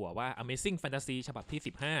ชื่อหัวว่า Amazing Fantasy ฉบับที่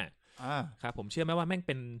15ครับผมเชื่อไหมว่าแม่งเ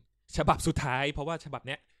ป็นฉบับสุดท้ายเพราะว่าฉบับเ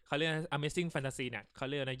นี้ยเขาเรียก Amazing Fantasy เนี่ยเขา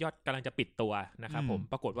เรียกนะยอดกำลังจะปิดตัวนะครับผม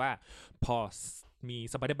ปรากฏว่าพอมี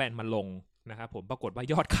สไปเดอร์แมนมาลงนะครับผมปรากฏว่า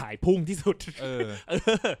ยอดขายพุ่งที่สุด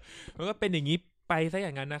มันก็เป็นอย่างนี้ไปซะอ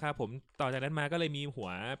ย่างนั้นนะครับผมต่อจากนั้นมาก็เลยมีหัว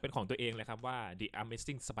เป็นของตัวเองเลยครับว่า The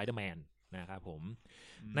Amazing Spider-Man นะครับผม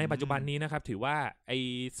ในปัจจุบันนี้นะครับถือว่าไอ้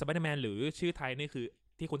Spider-Man หรือชื่อไทยนี่คือ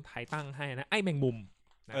ที่คนไทยตั้งให้นะไอ้แมงมุม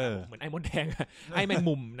เหมือนไอ้มดแดงไอ้แมง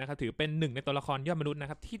มุมนะครับถือเป็นหนึ่งในตัวละครยอดมนุษย์นะ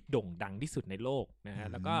ครับที่โด่งดังที่สุดในโลกนะฮะ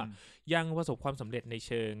แล้วก็ยังประสบความสำเร็จในเ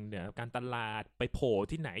ชิงการตลาดไปโผล่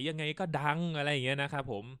ที่ไหนยังไงก็ดังอะไรอย่างเงี้ยนะครับ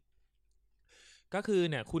ผมก็คือ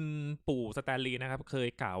เนี่ยคุณปู่สแตนลีย์นะครับเคย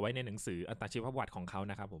กล่าวไว้ในหนังสืออัตชีวประวัติของเขา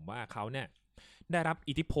นะครับผมว่าเขาเนี่ยได้รับ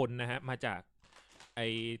อิทธิพลนะฮะมาจากไอ้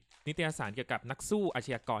นิตยสารเกี่ยวกับนักสู้อาช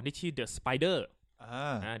ญากรที่ชื่อ The Spider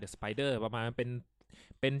The Spider ประมาณเ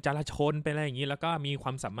ป็นจราชนเป็นอะไรอย่างนี้แล้วก็มีคว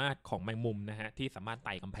ามสามารถของแมงมุมนะฮะที่สามารถไ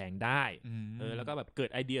ต่กำแพงได้แล้วก็แบบเกิด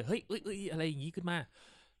ไอเดียเฮ้ยอะไรอย่างนี้ขึ้นมา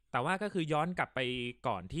แต่ว่าก็คือย้อนกลับไป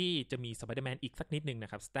ก่อนที่จะมีสไปเดอร์แมนอีกสักนิดนึงน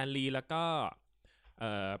ะครับสแตนลีย์แล้วก็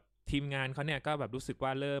ทีมงานเขาเนี่ยก็แบบรู้สึกว่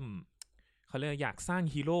าเริ่มเขาเรียกอยากสร้าง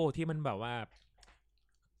ฮีโร่ที่มันแบบว่า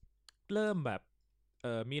เริ่มแบบ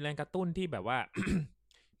มีแรงกระตุ้นที่แบบว่า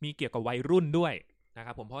มีเกี่ยวกับวัยรุ่นด้วยนะค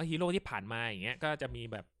รับผมเพราะฮีโร่ที่ผ่านมาอย่างเงี้ยก็จะมี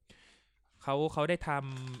แบบเขาได้ท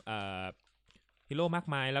ำฮีโร่มาก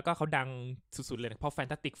มายแล้วก็เขาดังสุดๆเลยเพราะ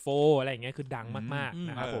Fantastic Four อะไรอย่างเงี้ยคือดังมากๆ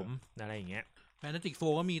นะครับผมอะไรอย่างเงี้ย Fantastic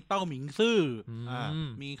Four ก็มีเต้าหมิงซื่อ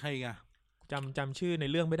มีใครอ่ะจำชื่อใน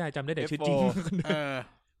เรื่องไม่ได้จำได้แต่ชื่อจริง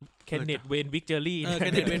เคนเนตเวนวิกเจอรี่เค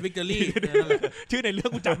นเนตเวนวิกเจอรี่ชื่อในเรื่อ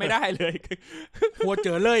งกูจำไม่ได้เลยหัวเจ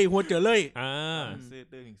อเลยซื่อ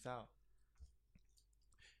ตื้อหิงเศร้า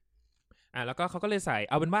แล้วก็เขาก็เลยใส่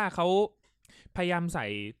เอาเป็นว่าเขาพยายามใส่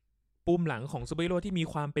ปุ่มหลังของซูเปอร์ฮีโร่ที่มี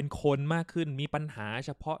ความเป็นคนมากขึ้นมีปัญหาเฉ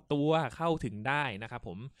พาะตัวเข้าถึงได้นะครับผ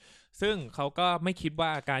มซึ่งเขาก็ไม่คิดว่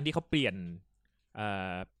าการที่เขาเปลี่ยน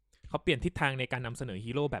ทิศทางในการนำเสนอ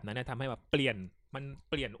ฮีโร่แบบนั้นทำให้แบบเปลี่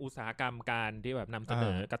ยนอุตสาหกรรมการที่แบบนำเสน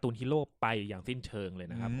อการ์ตูนฮีโร่ไปอย่างสิ้นเชิงเลย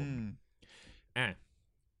นะครับผม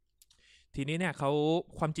ทีนี้เนี่ยเขา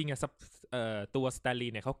ความจริงตัวสแตนลี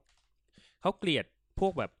ย์เนี่ยเขาเกลียดพว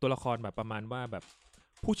กแบบตัวละครแบบประมาณว่าแบบ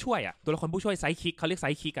ผู้ช่วยตัวละครผู้ช่วยไซด์คิกเขาเรียกไซ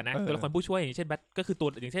ด์คิกนะตัวละครผู้ช่วยอย่างเช่นแบทก็คือตัว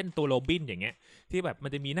อย่างเช่นตัวโรบินอย่างเงี้ยที่แบบมั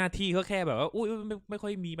นจะมีหน้าที่ก็แค่แบบว่าอุ้ยไม่ค่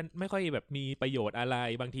อยมีมันไม่ค่อยแบบมีประโยชน์อะไร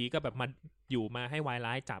บางทีก็แบบมันอยู่มาให้วาย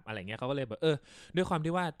ร้ายจับอะไรเงี้ยเขาก็เลยแบบด้วยความ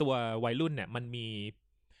ที่ว่าตัววัยรุ่นเนี่ยมันมี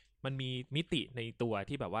มิติในตัว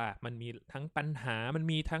ที่แบบว่ามันมีทั้งปัญหามัน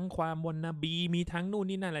มีทั้งความวอนบีมีทั้งนู่น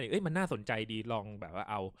นี่นั่นอะไรมันน่าสนใจดีลองแบบว่า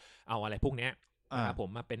เอาอะไรพวกเนี้ยนะครับผม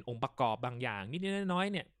มาเป็นองค์ประกอบบางอย่างนิดๆน้อย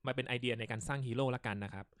ๆเนี่ยมาเป็นไอเดียในการสร้างฮีโร่ละกันน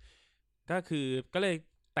ะครับก็เลย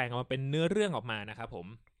แต่งออกมาเป็นเนื้อเรื่องออกมานะครับผม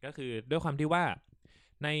ก็คือด้วยความที่ว่า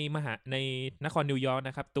ในนครนิวยอร์ก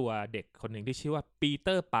นะครับตัวเด็กคนหนึ่งที่ชื่อว่าปีเต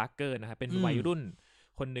อร์ปาร์เกอร์นะครับเป็นวัยรุ่น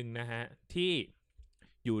คนหนึ่งนะฮะที่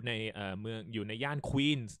อยู่ในเมืองอยู่ในย่านควี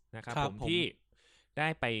นส์นะครับผมที่ได้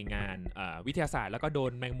ไปงานวิทยาศาสตร์แล้วก็โด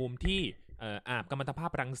นแมงมุมที่อาบกัมมันตภา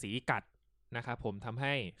พรังสีกัดนะครับผมทำใ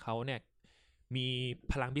ห้เขาเนี่ยมี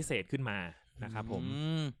พลังพิเศษขึ้นมานะครับผม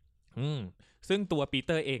ซึ่งตัวปีเ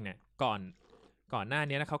ตอร์เองเนี่ยก่อนหน้า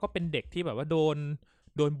นี้นะเขาก็เป็นเด็กที่แบบว่าโด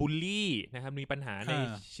นบูลลี่นะครับมีปัญหาใน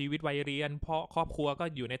ชีวิตวัยเรียนเพราะครอบครัวก็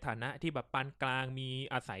อยู่ในฐานะที่แบบปานกลางมี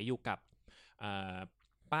อาศัยอยู่กับ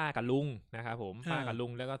ป้ากับลุงนะครับผมป้ากับลุ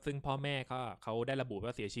งแล้วก็ซึ่งพ่อแม่เขาได้ระบุว่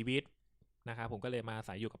าเสียชีวิตนะครับผมก็เลยมาอา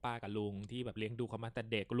ศัยอยู่กับป้ากับลุงที่แบบเลี้ยงดูเขามาแต่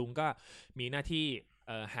เด็กลุงก็มีหน้าที่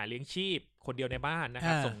หาเลี้ยงชีพคนเดียวในบ้านนะค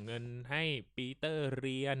รับส่งเงินให้ปีเตอร์เ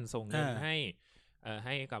รียนส่งเงินใ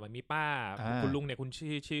ห้กับมีป้าคุณลุงเนี่ยคุณ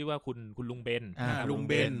ชื่อว่าคุณลุงเบนลุง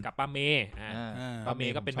เบนกับป้าเมย์ป้าเม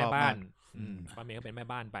ย์ก็เป็นแม่บ้านป้าเมย์ก็เป็นแม่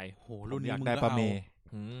บ้านไปโหรุ่นนี้มึงได้ป้าเมย์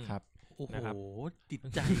ครับโอ้โหติด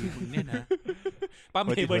ใจมึงเนี่ยนะป้าเม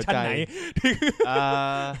ย์เวอร์ชันไหน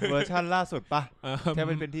เวอร์ชันล่าสุดป่ะแค่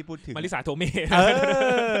เป็นที่พูดถึงมาริสาโทเม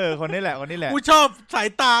คนนี้แหละกูชอบสาย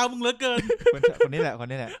ตามึงเหลือเกินคนนี้แหละ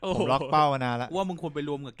ผมล็อกเป้ามานานแล้วว่ามึงควรไปร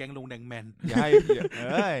วมกับแก๊งลงแดงแมนอ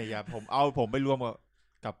ย่าผมไปรวม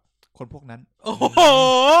กับคนพวกนั้นโอ้โห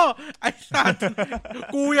ไอ้สัตว์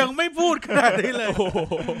กูยังไม่พูดขนาดนี้เลย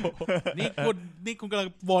นี่คุณกำลัง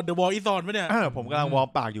วอร์ดเดอะวอลอีซอนไหมเนี่ยผมกำลังวอร์ม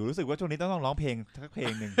ปากอยู่รู้สึกว่าช่วงนี้ต้องร้องเพลงสักเพล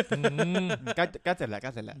งนึงก็เสร็จแล้ว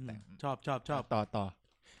ชอบต่อ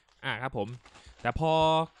ครับผมแต่พอ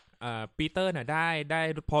ปีเตอร์น่ะได้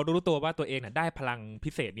พอรู้ตัวว่าตัวเองน่ะได้พลัง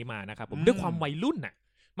พิเศษนี้มานะครับผมด้วยความวัยรุ่นน่ะ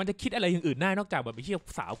มันจะคิดอะไรอย่างอื่นได้นอกจากแบบไอ้เหี้ย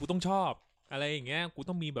สาวกูต้องชอบอะไรอย่างเงี้ยกู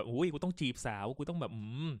ต้องมีแบบกูต้องจีบสาวกูต้องแบบ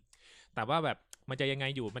แต่ว่าแบบมันจะยังไง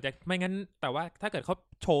อยู่มันจะไม่งั้นแต่ว่าถ้าเกิดเขา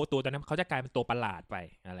โชว์ตัวตอนนั้นเขาจะกลายเป็นตัวประหลาดไป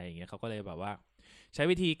อะไรอย่างเงี้ยเขาก็เลยแบบว่าใช้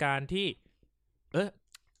วิธีการที่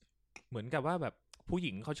เหมือนกับว่าแบบผู้ห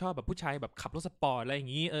ญิงเขาชอบแบบผู้ชายแบบขับรถสปอร์ตอะไรอย่า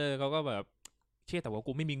งงี้เขาก็แบบเชื่อแต่ว่า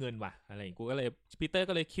กูไม่มีเงินว่ะอะไรอย่างกูก็เลยปีเตอร์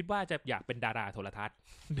ก็เลยคิดว่าจะอยากเป็นดาราโทรทัศน์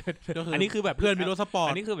อันนี้คือแบบเพื่อนมีรถสปอร์ต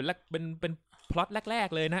อันนี้คือเป็นพล็อตแรก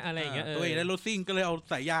ๆเลยนะอะไรอย่างเงี้ยตัวเองได้รถซิ่งก็เลยเอา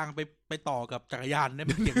สายยางไปต่อกับจักรยานเนี่ยเ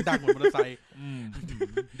ป็นเสียงดังเหมือนมอเตอร์ไซค์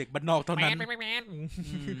เด็กบ้านนอกเท่านั้น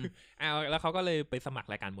แล้วเขาก็เลยไปสมัคร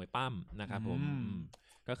รายการมวยปั้มนะครับผม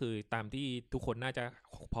ก็คือตามที่ทุกคนน่าจะ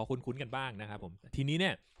พอคุ้นๆกันบ้างนะครับผมทีนี้เนี่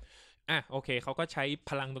ยโอเคเขาก็ใช้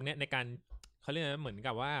พลังตรงนี้ในการเขาเรียกเหมือน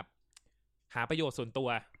กับว่าหาประโยชน์ส่วนตัว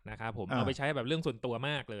นะครับผมเอาไปใช้แบบเรื่องส่วนตัวม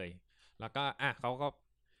ากเลยแล้วก็เขาก็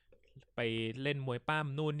ไปเล่นมวยปั้ม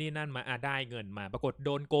นู่นนี่นั่นมาได้เงินมาปรากฏโด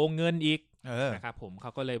นโกงเงินอีกนะครับผมเข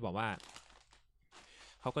าก็เลยบอกว่า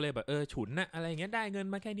เขาก็เลยแบบฉุนนะอะไรอย่างเงี้ยได้เงิน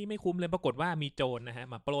มาแค่นี้ไม่คุ้มเลยปรากฏว่ามีโจรนะฮะ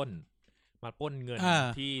มาปล้นเงิน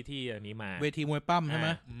ที่อันนี้มาเวทีมวยปั้มใช่ไหม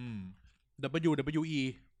WWE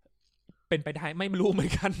เป็นไปได้ไม่รู้เหมือ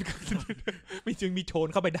นกันไม่จึงมีโจร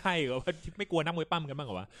เข้าไปได้เหรอไม่กลัวนักมวยปั้มกันบ้างเ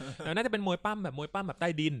หรอวะน่าจะเป็นมวยปั้มแบบใต้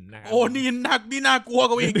ดินนะครับโอ้นี่น่ากลัว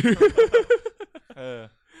กว่าอีก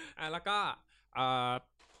แล้ว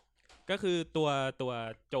ก็คือตัว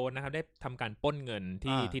โจรนะครับได้ทำการปล้นเงิน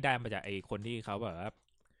ที่ได้มาจากไอ้คนที่เขาแบบว่า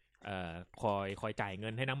คอยจ่ายเงิ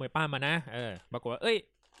นให้นักมวยปั้มมานะปรากฏว่า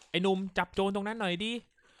ไอ้หนุ่มจับโจรตรงนั้นหน่อยดิ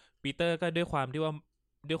ปีเตอร์ก็ด้วยความที่ว่า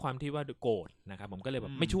โกรธนะครับผมก็เลยแบ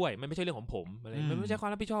บไม่ช่วยมันไม่ใช่เรื่องของผมอะไรมันไม่ใช่ความ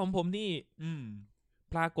รับผิดชอบของผมนี่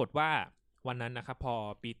ปรากฏว่าวันนั้นนะครับพอ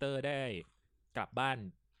ปีเตอร์ได้กลับบ้าน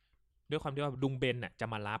ด้วยความที่ว่าลุงเบนน่ะจะ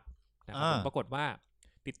มารับนะครับปรากฏว่า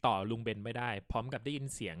ติดต่อลุงเบนไม่ได้พร้อมกับได้ยิน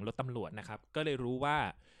เสียงรถตำรวจนะครับก็เลยรู้ว่า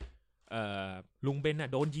ลุงเบนน่ะ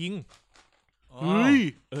โดนยิง เฮ้ย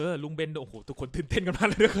ลุงเบนโอ้โหทุกคนตื่นเต้นกันมาก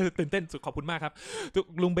เลยตื่นเต้นสุดขอบคุณมากครับ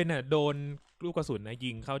ลุงเบนน่ะโดนลูกกระสุนนะ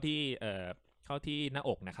ยิงเข้าที่หน้าอ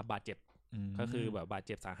กนะครับบาดเจ็บก็คือแบบบาดเ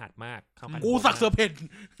จ็บสาหัสมากกูสักเสือเพ่น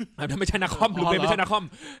ไม่ใช่นาคอมลุงเบนไม่ใช่นาคอม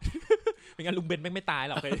ไม่งั้นลุงเบนไม่ตาย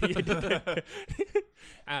หรอก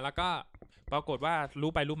แล้วก็ปรากฏว่า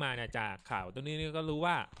รู้ไปรู้มาเนี่ยจากข่าวตัวนี้ก็รู้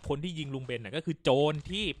ว่าคนที่ยิงลุงเบนน่ะก็คือโจร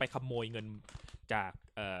ที่ไปขโมยเงินจาก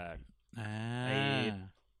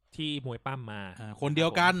ที่มวยปั้มมาคนเดีย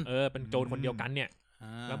วกันเป็นโจรคนเดียวกันเนี่ย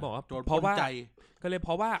แล้วบอกว่าเพราะว่าก็เลยเพ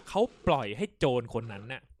ราะว่าเขาปล่อยให้โจรคนนั้น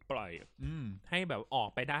น่ะปล่อยให้แบบออก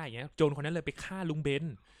ไปได้เงี้ยโจรคนนั้นเลยไปฆ่าลุงเบน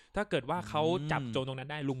ถ้าเกิดว่าเขาจับโจรตรงนั้น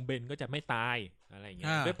ได้ลุงเบนก็จะไม่ตายอะไรอย่างเงี้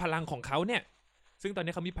ยด้วยพลังของเขาเนี่ยซึ่งตอน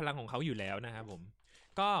นี้เขามีพลังของเขาอยู่แล้วนะครับผม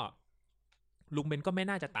ก็ลุงเบนก็ไม่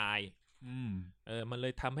น่าจะตายมันเล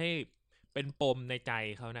ยทำให้เป็นปมในใจ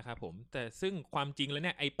เขานะครับผมแต่ซึ่งความจริงแล้วเ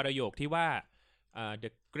นี่ยไอประโยคที่ว่า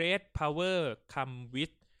the great power come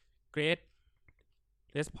with great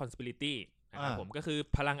responsibility นะครับผมก็คือ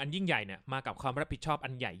พลังอันยิ่งใหญ่เนี่ยมากับความรับผิดชอบอั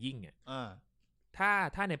นใหญ่ยิ่งเนี่ย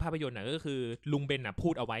ถ้าในภาพยนตร์น่ะก็คือลุงเบนน่ะพู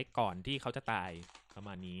ดเอาไว้ก่อนที่เขาจะตายประม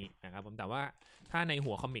าณนี้นะครับผมแต่ว่าถ้าใน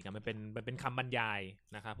หัวคอมิกมันเป็นคำบรรยาย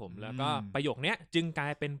นะครับผมแล้วก็ประโยคนี้จึงกลา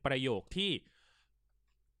ยเป็นประโยคที่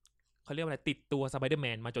เขาเรียกว่าอะไรติดตัวสไปเดอร์แม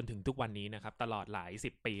นมาจนถึงทุกวันนี้นะครับตลอดหลาย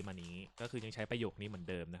10 ปีมานี้ก็คือยังใช้ประโยคนี้เหมือน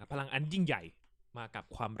เดิมนะครับพลังอันยิ่งใหญ่มากับ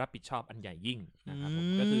ความรับผิดชอบอันใหญ่ยิ่งนะครับผม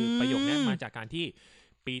ก็คือประโยคนี้มาจากการที่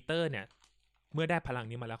ปีเตอร์เนี่ยเมื่อได้พลัง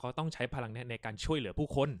นี้มาแล้วเขาต้องใช้พลังนี้ในการช่วยเหลือผู้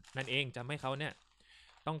คนนั่นเองจะให้เขาเนี่ย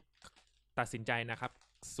ต้องตัดสินใจนะครับ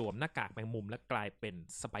สวมหน้ากากแมงมุมและกลายเป็น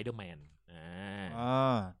สไปเดอร์แมน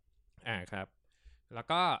ครับแล้ว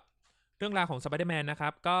ก็เรื่องราวของสไปเดอร์แมนนะครั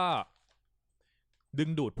บก็ดึง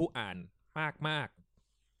ดูดผู้อ่านมาก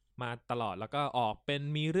มาตลอดแล้วก็ออกเป็น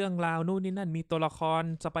มีเรื่องราวนู่นนี่นั่นมีตัวละคร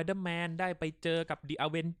สไปเดอร์แมนได้ไปเจอกับ The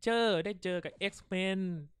Avenger ได้เจอกับ X-Men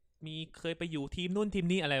มีเคยไปอยู่ทีมนู่นทีม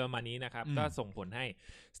นี้อะไรประมาณนี้นะครับก็ส่งผลให้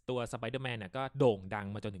ตัวสไปเดอร์แมนเนี่ยก็โด่งดัง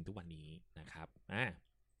มาจนถึงทุกวันนี้นะครับ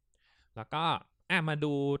แล้วก็มา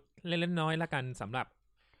ดูเล็กๆน้อยๆละกันสำหรับ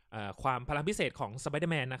ความพลังพิเศษของสไปเดอ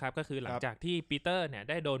ร์แมนนะครับก็คือหลังจากที่ปีเตอร์เนี่ย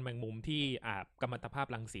ได้โดนแมงมุมที่กัมมันตภาพ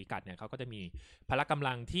รังสีกัดเนี่ยเขาก็จะมีพละกำ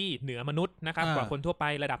ลังที่เหนือมนุษย์นะครับกว่าคนทั่วไป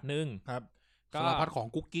ระดับหนึ่งก็สารพัดของ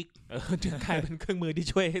กุ๊กกิ๊กจึงกลายเป็นเครื่องมือที่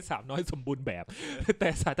ช่วยให้สาวน้อยสมบูรณ์แบบแต่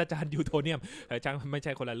ศาสตราจารย์ยูโทเนียมจังไม่ใ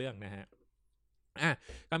ช่คนละเรื่องนะฮะ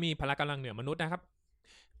ก็มีพละกำลังเหนือมนุษย์นะครับ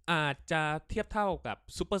อาจจะเทียบเท่ากับ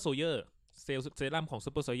ซูเปอร์โซลเยอร์เซรั่มของ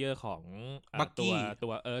ซูเปอร์โซลเยอร์ของตั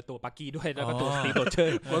วบักกี้ด้วยแล้วก็ตัวสตีฟโรเจอ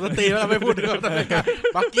ร์สตีฟเราไม่พูดถึง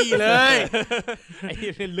บักกี้เลยไ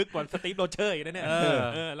อ้ลึกกว่าสตีฟโรเจอร์อีกนะเนี่ย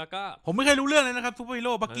แล้วก็ผมไม่เคยรู้เรื่องเลยนะครับซูเปอร์ฮีโ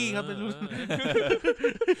ร่บักกี้ครับ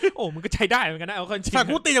โอ้มันก็ใช้ได้เหมือนกันนะเอาคนจริงถ้า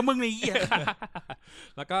กูตีจากมึงนี่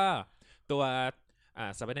แล้วก็ตัว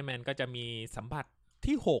สไปเดอร์แมนก็จะมีสัมผัส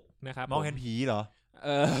ที่6นะครับมองเห็นผีเหรอ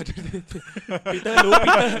ปีเตอร์รู้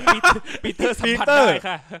ปีเตอร์สัมผัสได้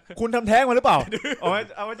ค่ะคุณทำแท้งมาหรือเปล่าเอาไ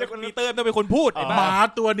ว้จะปีเตอร์ต้องเป็นคนพูดหมา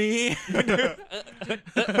ตัวนี้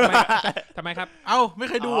ทำไมครับเอ้าไม่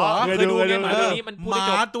เคยดูเหรอเคยดูหมาตัวนี้มันหมา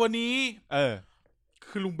ตัวนี้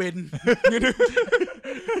คือลุงเบน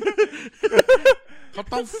เขา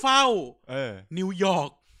ต้องเฝ้านิวยอร์ก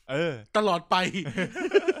ตลอดไป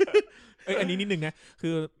อันนี้นิดนึงนะคื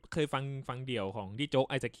อเคยฟังเดี่ยวของที่โจ๊ก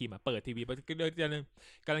ไอศครีมเปิดทีวี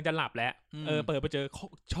กำลังจะหลับแล้วเปิดไปเจอ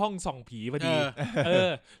ช่องส่องผีพอดี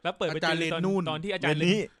แล้วเปิดไปเจอตอนที่อาจารย์เล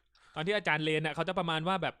นตอนที่อาจารย์เลนเขาจะประมาณ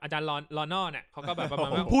ว่าแบบอาจารย์ลอนอเนี่ยเขาก็แบบประมาณ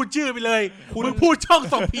ว่าพูดชื่อไปเลยมึงพูดช่อง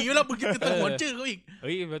ส่องผีแล้วมึงจะสงวนชื่อเขาอีกเ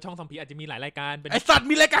ฮ้ยช่องส่องผีอาจจะมีหลายรายการไอสัตว์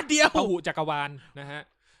มีรายการเดียวพหุจักรวาลนะฮะ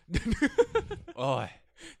โอ้ย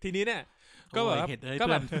ทีนี้เนี่ยก็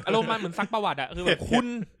แบบอารมณ์มันเหมือนซักประวัติคือแบบ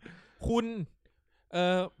คุณ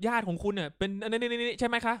ญาติของคุณเนี่ยเป็นนี่ใช่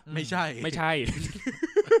ไหมคะไม่ใช่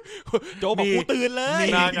โจบอกกูตื่นเลย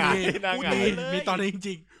มีตอนนี้จ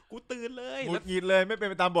ริงๆกูตื่นเลยหงุดหงิดเลยไม่เป็น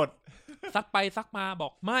ไปตามบทซักไปซักมาบอ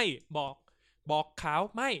กไม่บอกขาว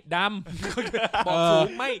ไม่ดำบอกสูง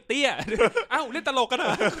ไม่เตี้ยเอ้าเล่นตลกกันเหร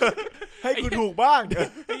อให้กูถูกบ้าง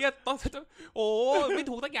ไอ้เงี้ยต้องโอ้ไม่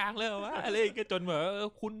ถูกสักอย่างเลยวะอะไรก็จนแบบ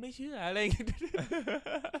คุณไม่เชื่ออะไร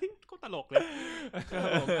ก็ตลกเลย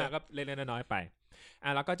ก็เล่นน้อยๆไป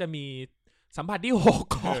แล้วก็จะมีสัมผัสที่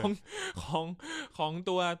6ของ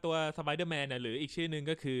ตัวสไปเดอร์แมนหรืออีกชื่อนึง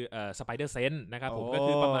ก็คือสไปเดอร์เซนส์นะครับผมก็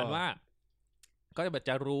คือประมาณว่าก็จ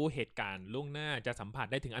ะรู้เหตุการณ์ล่วงหน้าจะสัมผัส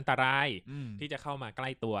ได้ถึงอันตรายที่จะเข้ามาใกล้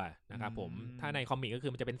ตัวนะครับผมถ้าในคอมิกก็คื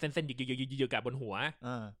อมันจะเป็นเส้นๆยึกๆกับบนหัว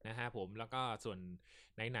นะฮะผมแล้วก็ส่วน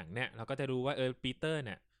ในหนังเนี่ยเราก็จะรู้ว่าปีเตอร์เ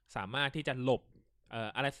นี่ยสามารถที่จะหลบ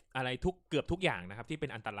อะไรเกือบทุกอย่างนะครับที่เป็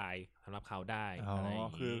นอันตรายสำหรับเขาได้อะไร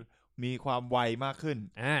คือ มีความไวมากขึ้น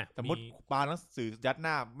สมมติปาหนังสือยัดห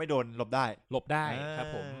น้าไม่โดนหลบได้ครับ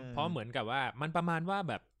ผมเพราะเหมือนกับว่ามันประมาณว่า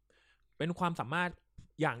แบบเป็นความสามารถ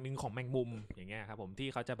อย่างหนึ่งของแมงมุมอย่างเงี้ยครับผมที่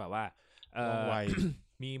เขาจะแบบว่าไว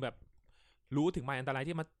มีแบบรู้ถึงภัยอันตราย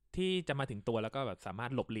ที่จะมาถึงตัวแล้วก็แบบสามาร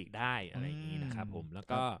ถหลบหลีกได้อะไรอย่างนี้นะครับผมแล้ว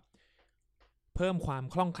ก็เพิ่มความ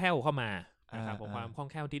คล่องแคล่วเข้ามานะครับผมความคล่อง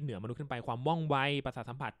แคล่วที่เหนือมนุษย์ขึ้นไปความว่องไวประสาท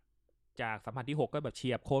สัมผัสจากสัมผัสที่6ก็แบบเฉี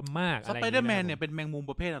ยบคมมากอะไรอย่างเงี้ยสไปเดอร์แมนเนี่ยเป็นแมงมุม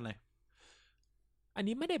ประเภทอะไรอัน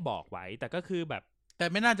นี้ไม่ได้บอกไว้แต่ก็คือแบบแต่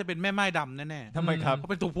ไม่น่าจะเป็นแม่ไม้ดำแน่ๆทำไมครับเขา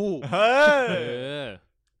เป็นตัวผู้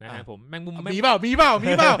นะครับผมแมงมุมมีเปล่า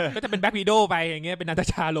ก็จะเป็นแบ็ควีโดไปอย่างเงี้ยเป็นนาตา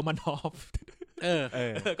ชาโรมานอฟ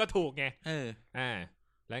ก็ถูกไง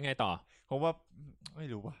แล้วไงต่อผมว่าไม่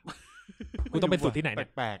รู้ว่ะกูต้องไปฝึกที่ไหนเนี่ย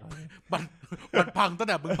แปลกๆมันพังตั้ง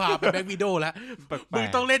แต่มึงพาไปแบ็ควีโดแล้วมึง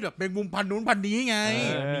ต้องเล่นแบบแมงมุมพันนู้นพันนี้ไง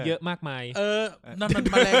มีเยอะมากมายนั่นมัน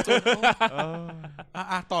แมลงตัว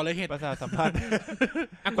ต่อเลยเหตุประสาทสัมผัส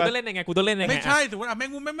กูต้องเล่นยังไงไม่ใช่สมมติแมง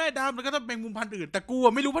มุมแม่ดำแล้วก็ต้องแมงมุมพันอื่นแต่กู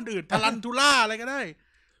ไม่รู้พันอื่นทารันทูล่าอะไรก็ได้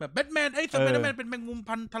แบบแบทแมนสไปเดอร์แมนเป็นแมงมุม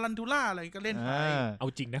พันทารันทูล่าอะไรก็เล่นไปเอา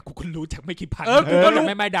จริงนะกูก็รู้จักไม่กี่พันกูก็รู้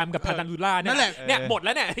แม่ไม้ดำกับทารันทูล่าเนี่ยหมดแ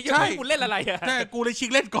ล้วเนี่ยใช่กูเล่นอะไรอ่ะใช่กูเลยชิ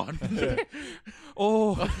งเล่นก่อนโอ้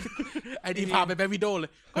ไอดีพาไปแบ็ควิโดเล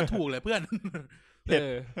ยก็ถูกเลยเพื่อน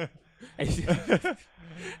ไ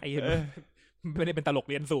อ้ไม่ได้เป็นตลก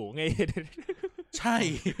เรียนสูงไงใช่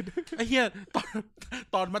ไอ้เหี้ย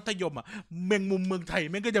ตอนมัธยมอ่ะแมงมุมเมืองไทย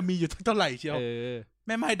แม่งก็จะมีอยู่เท่าไหร่เชียวแ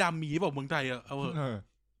ม่ไม้ดำมีเปล่าเมืองไทยเอา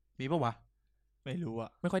มีป่าววะไม่รู้อ่ะ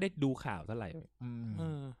ไม่ค่อยได้ดูข่าวเท่าไหร่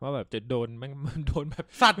ว่าแบบจะโดนแม่งโดนแบบ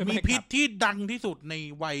สัตว์มีพิษที่ดังที่สุดใน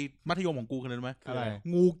วัยมัธยมของกูคืออะไรไหม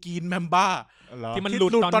งูกีนแมมบ้าที่มันหลุ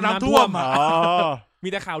ดตอนน้ำท่วมอ่ะมี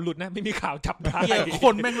แต่ข่าวหลุดนะไม่มีข่าวจับได้ค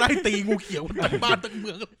นแม่งไล่ตีงูเขียวทั้งบ้านทั้งเมื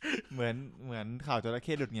องเหมือนข่าวจระเ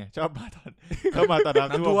ข้หลุดไงชอบมาตอนน้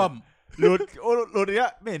ำท่วมหลุดเนี้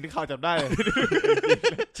ยไม่เห็นข่าวจับได้เลย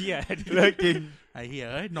เชี่ยเลิกจริงไอ้เหี้ย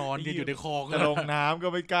นอนอยู่ในคลองจะลงน้ำก็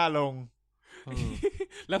ไม่กล้าลง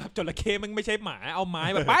แล้วแบบจระเข้มันไม่ใช่หมาเอาไม้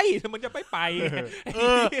แบบไปมันจะไป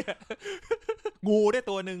งูได้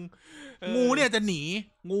ตัวนึงงูเนี่ยจะหนี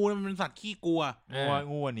งูมันเป็นสัตว์ขี้กลัว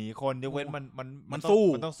งูหนีคนยกเว้นมันสู้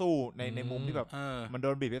มันต้องสู้ในมุมที่แบบมันโด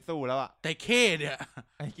นบีบให้สู้แล้วอ่ะแต่เข้เนี่ย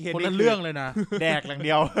คนละเรื่องเลยนะแดกอย่างเ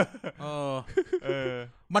ดียว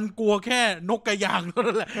มันกลัวแค่นกกระยางเท่า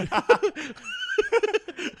นั้นแหละ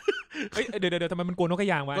เดี๋ยวทำไมมันกลัวนกกระ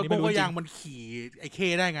ยางวะนกกระยางมันขี่ไอ้เค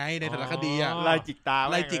ได้ไงในสารคดีอะไล่จิกตา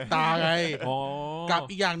ไงกับ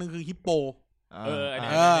อีกอย่างนึงคือฮิปโป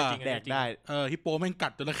แดกได้ฮิปโปแม่งกั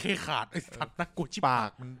ดจนเคขาดไอ้สัตว์น่ากลัวชิบปา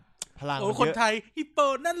กมันพลังคนไทยฮิปโป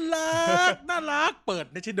น่ารักเปิด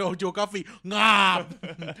ในชิโดจิโอกราฟีงาม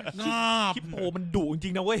ฮิปโปมันดุจ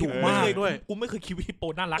ริงๆนะเว้ยดุมากด้วยกูไม่เคยคิดว่าฮิปโป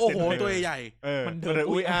น่ารักโอ้โหตัวใหญ่มันเดิน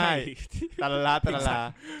อุ้ยอ้ายตะลา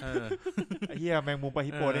ไอ้เหี้ยแมงมุมไป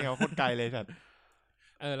ฮิปโปได้ไงโคตรไกลเลยสัตว์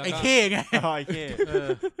ไอ้เข้ไงไอ้เข้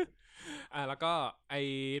แล้วก็ไอ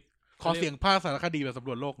ขอเสียงภาคสารคดีแบบสำ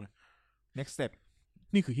รวจโลกหน่อย next step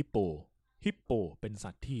นี่คือฮิปโปเป็นสั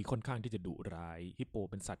ตว์ที่ค่อนข้างที่จะดุร้ายฮิปโป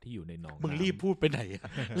เป็นสัตว์ที่อยู่ในหนองมึงรีบพูดไปไหน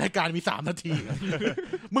รายการมี3 นาที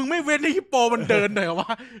มึงไม่เว้นให้ฮิปโปมันเดินหน่อยวะ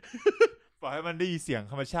ปล่อยให้มันได้ยินเสียง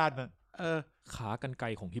ธรรมชาติมันขากรรไกร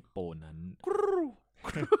ของฮิปโปนั้น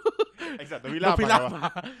ไอสัตว์ตัววิลาบ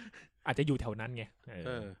อาจจะอยู่แถวนั้นไง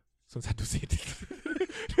สวนสัตว์ดุสิต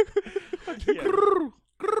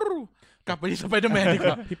กลับไปที่สไปเดอร์แมนดีก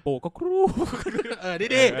ว่าฮิปโปก็ครู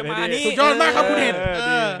ดีมานี่สุดยอดมากครับคุณเห็ด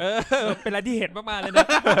เป็นอะไรที่เห็ดมากๆเลยนะ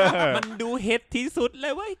มันดูเห็ดที่สุดเล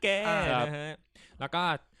ยเว้ยแกนะฮะแล้วก็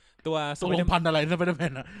ตัวสไปเดอร์พันอะไรสไปเดอร์แม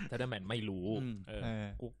นอะสไปเดอร์แมนไม่รู้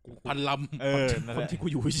กูพันลำคนที่กู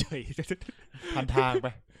อยู่เฉยพันทางไป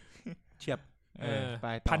เฉียบไป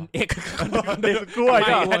พันเอกกล้วย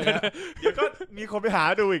เดี๋ยวก็มีคนไปหา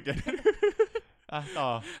ดูอีกต่อ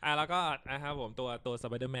แล้วก็นะครับผมตัวส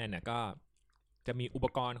ไปเดอร์แมนเนี่ยก็จะมีอุป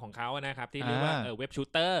กรณ์ของเขานะครับที่เรียกว่าเว็บชู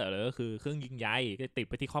เตอร์หรือก็คือเครื่องยิงใยก็ติด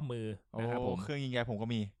ไปที่ข้อมือนะครับผมเครื่องยิงใยผมก็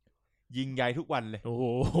มียิงใยทุกวันเลยโอ้โห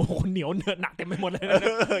เหนียวเนื้อหนักเต็มไปหมดเลย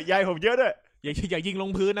ใยผมเยอะด้วยอย่ายิงลง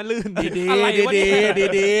พื้นนะลื่นดีเ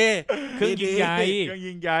ครื่องยิ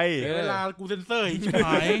งใยเวลากูเซ็นเซอร์อีกชิบห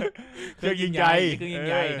ายเครื่องยิงใ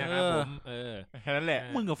ยนะครับผมแค่นั้นแหละ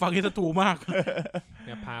มึงก็ฟังให้ศัตรูมากเ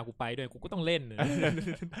นี่ยพากูไปด้วยกูก็ต้องเล่น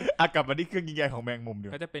กลับมาที่เครื่องยิงใยของแมงมุมเดี๋ย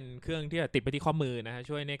วก็จะเป็นเครื่องที่ติดไปที่ข้อมือนะฮะ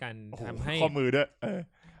ช่วยในการทำให้ข้อมือด้วย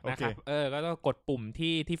นะครับก็ต้องกดปุ่ม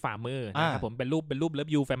ที่ฝ่ามือนะครับผมเป็นรูปเลิฟ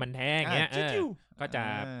ยูแฟนมันแท้อย่างเงี้ยก็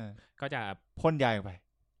จะพ่นใยออ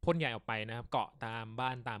กไปนะครับเกาะตามบ้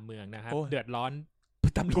านตามเมืองนะครับเดือดร้อน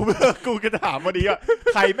ตำรวจกูก็ถามพอดีว่า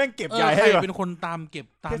ใครแม่งเก็บใยให้ใครเป็นคนตามเก็บ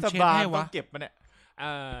ตามเช็ดให้วะเก็บมาเนี่ย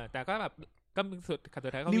แต่ก็แบบก็สุด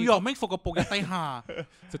ท้ายเขา นิวยอร์กแม่งสกปรกอย่างไตห่า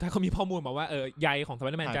สุดท้ายเขามีข้อมูลมาว่าใยของสไป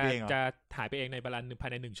เดอร์แมนจะหายไปเองในเวลาภา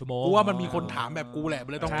ยใน1 ชั่วโมงกูว่ามันมีคนถามแบบกูแหละมั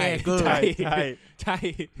นเลยต้องแก้เกิน ใช่ ใช่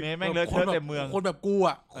แม่งเลอะเทอะเต็มเมืองคนแบบกู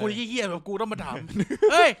อ่ะคนเหี้ยๆแบบกูต้องมาถาม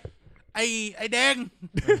เฮ้ยไอ้แดง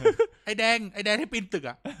ไอ้แดงที่ปีนตึก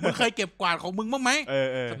อ่ะมึงเคยเก็บกวาดของมึงบ้างไหม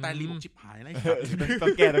สแตนลีย์บอกชิบหายอะไร ต้อ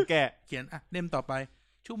งแก้ เขียนเล่มต่อไป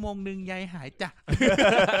ชั่วโมงนึงยายหายจ้ะ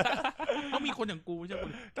ต้องมีคนอย่างกูใช่ไหม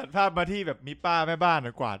ตัดภาพมาที่แบบมีป้าแม่บ้าน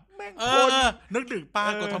กวาดแม่งคน นึกถึงป้า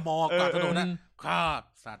กทมกวาดถนนนะข้า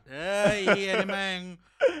สัตว์เอ้ยเฮียนี่แม่ง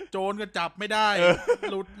โจรก็จับไม่ได้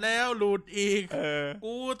หลุดแล้วหลุดอีก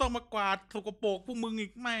กูต้องมากวาดสกปรกพวกมึงอี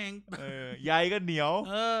กแม่งใยก็เหนียว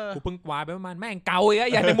กูเพิ่งกวาดไปประมาณแม่งเก่าอีกแล้ว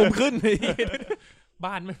ใหญ่ในมุมขึ้น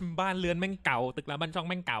บ้านเรือนแม่งเก่าตึกรามบ้านช่อง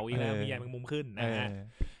แม่งเก่าอีกแล้วมีใหญ่ในมุมขึ้นนะฮะ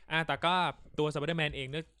แต่ก็ตัวสไปเดอร์แมนเอง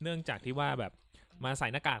เนื่องจากที่ว่าแบบมาใส่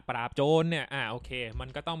หน้ากากปราบโจรเนี่ยโอเคมัน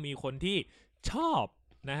ก็ต้องมีคนที่ชอบ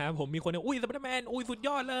นะฮะผมมีคนเนี่ยสไปเดอร์แมนสุดย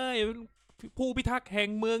อดเลยผู้พิทักษ์แห่ง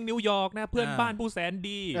เมืองนิวยอร์กนะเพื่อนบ้านผู้แสน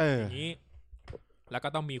ดีอย่างนี้แล้วก็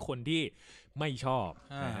ต้องมีคนที่ไม่ชอบ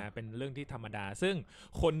นะฮะเป็นเรื่องที่ธรรมดาซึ่ง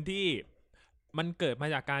คนที่มันเกิดมา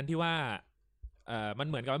จากการที่ว่ามัน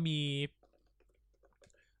เหมือนกับว่ามี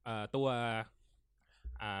ตัว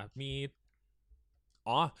มี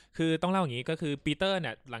คือต้องเล่าอย่างนี้ก็คือปีเตอร์เ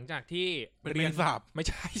นี่ยหลังจากที่เรียนสาบไม่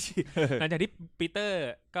ใช่สิ หลังจากที่ปีเตอร์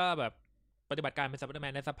ก็แบบปฏิบัติการเป็นสไปเดอร์แม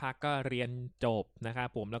นได้สักพักก็เรียนจบนะครับ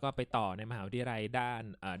ผมแล้วก็ไปต่อในมหาวิทยาลัยด้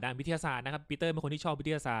านวิทยาศาสตร์นะครับปีเตอร์เป็นคนที่ชอบวิ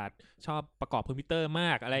ทยาศาสตร์ชอบประกอบคอมพิวเตอร์ม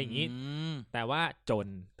ากอะไรอย่างนี้แต่ว่าจน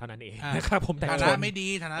เท่านั้นเองนะครับผมแต่ฐานะไม่ดี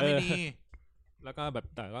แล้วก็แบบ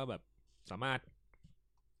แต่ก็แบบสามารถ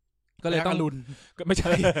ก็เลยต้องไม่ใ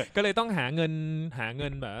ช่ ก็เลยต้องหาเงิ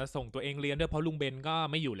นแบบส่งตัวเองเรียนด้วยเพราะลุงเบนก็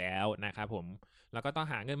ไม่อยู่แล้วนะครับผมแล้วก็ต้อง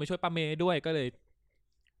หาเงินมาช่วยป้าเมย์ด้วยก็เลย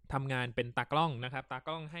ทำงานเป็นตากล้องนะครับตาก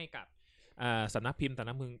ล้องให้กับสำนักพิมพ์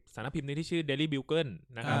นี้ที่ชื่อ Daily Bugle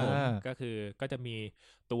นะครับผมก็จะมี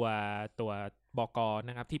ตัวบก.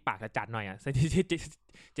นะครับที่ปากจะจัดหน่อย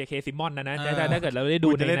JK ซิมมอนนะถ้าเกิดเราได้ดู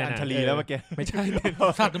ในนั้นอัญชลีแล้วเมื่อกี้ไม่ใช่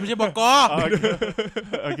สัตว์ไม่ใช่บก.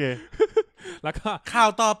โอเคแล้วก็ข่าว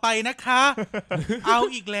ต่อไปนะคะเอา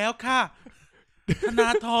อีกแล้วค่ะธนา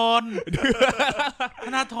ธร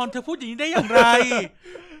เธอพูดอย่างนี้ได้อย่างไร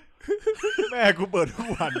แม่กูเปิดทุก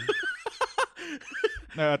วัน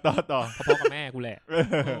ต่อพ่อกับแม่กูแหละ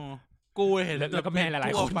กูเห็นแล้วก็แม่หลา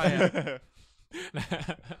ยๆคนไป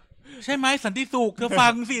ใช่ไหมสันติสุขเธอฟั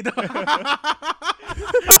งสิ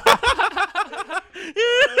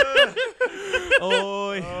โอ้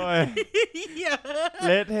ยเ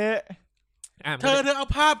ละเทะเธอเอา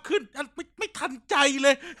ภาพขึ้นไม่ทันใจเล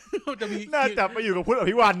ยจะมีน่าจะไปอยู่กับพุทธอ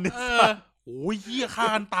ภิวันนี่โอ้ยเหี้ยค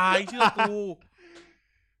านตายเชื่อกู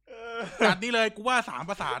จัดนี่เลยกูว่า3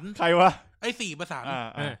ประสานใครวะไอ้4ประสาน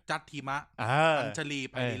จัดทีมะอัญชลี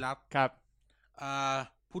ไพริรัตน์ครับ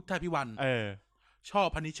พุทธอภิวันชอบ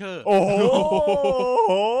พันิเชอร์โอ้โ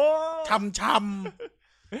หช้ำ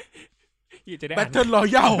แบทเทิลรอ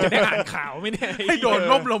ยัลจะได้อ่านข่าวไหมเนี่ยให้โดน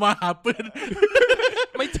ล่มลงมาหาปืน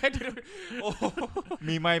ไม่ใช่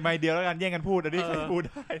มีไม่เดียวแล้วกันแย่งกันพูดอันนี้ใครพูด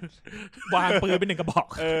ได้วางปืนเป็น1กระบอก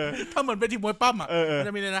ถ้าเหมือนเป็นทีมมวยปั้มจ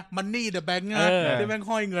ะมีเลยนะมันนี่เดอะแบงค์ที่แม่ง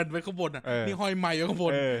ห้อยเงินไว้ข้างบนนี่ห้อยไม้ไว้ข้างบ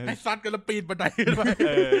นให้ซัดกันแล้วปีนบันไดขึ้นไป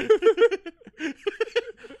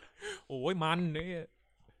โอ้ยมันนี่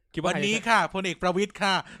วันนี้ค่ะพลเอกประวิตร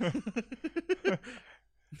ค่ะ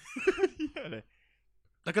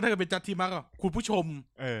แล้วก็ถ้าเกิดเป็นจัดทีมากอ่ะคุณผู้ชม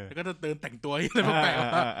แล้วก็จะเดินแต่งตัวอะไรแปลก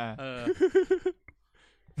ๆ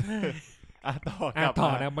ต่อ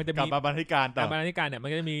นะมันจะมีบรรณาธิการเนี่ยมัน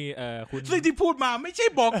ก็จะมีคุณซึ่งที่พูดมาไม่ใช่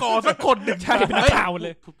บก.สักคนหนึ่งใช่เป็นข่าวเล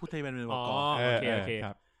ยพูดไทยเป็นบก.โอเคค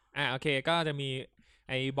รับโอเคก็จะมี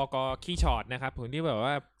ไอ้บก.ขี้ช็อตนะครับผมที่แบบ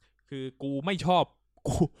ว่าคือกูไม่ชอบ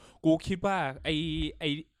กูคิดว่าไ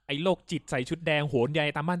อ้โรคจิตใส่ชุดแดงโหนใย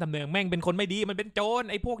ตามบ้านตามเมืองแม่งเป็นคนไม่ดีมันเป็นโจร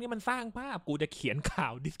ไอ้พวกนี้มันสร้างภาพกูจะเขียนข่า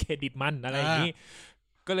วดิสเครดิตมันอะไรอย่างนี้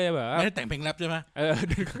ก็เลยแบบไม่ได้แต่งเพลงแรปใช่ไหม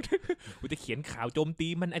กูจะเขียนข่าวโจมตี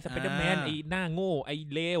มันไอ้สไปเดอร์แมนไอ้หน้าโง่ไอ้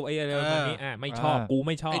เลวไอ้อะไรแบบนี้ไม่ชอบกูไ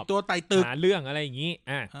ม่ชอบไอ้ตัวไต่ตึกหาเรื่องอะไรอย่างนี้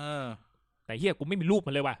แต่เฮียกูไม่มีรูป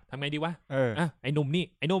มันเลยว่ะทำไงดีวะไอ้หนุ่มนี่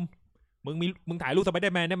ไอ้หนุ่มมึงถ่ายรูปสไปเดอ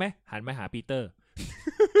ร์แมนได้ไหมหันมาหาปีเตอร์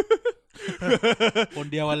คน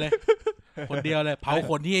เดียวกันเลยเผา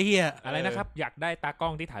คนที่เฮี้ยอะไรนะครับอยากได้ตากล้อ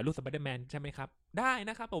งที่ถ่ายรูปสไปเดอร์แมนใช่ไหมครับได้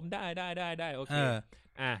นะครับผมได้โอเค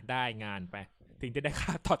ได้งานไปถึงจะได้ค่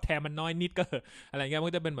าตอบแทนมันน้อยนิดก็อะไรเงี้ยมัน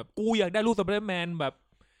ก็จะเป็นแบบกูอยากได้รูปสไปเดอร์แมนแบบ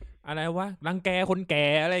อะไรวะรังแกคนแก่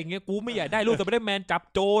อะไรอย่างเงี้ยกูไม่อยากได้รูปสไปเดอร์แมนจับ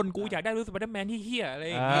โจรกูอยากได้รูปสไปเดอร์แมนที่เฮี้ยอะไร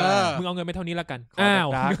อย่างเงี้ยมึงเอาเงินไปเท่านี้ละกัน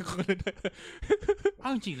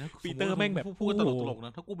จริงนะปีเตอร์แม่งแบบพูดตลกๆน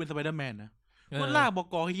ะถ้ากูเป็นสไปเดอร์แมนนะ ก็ลากบ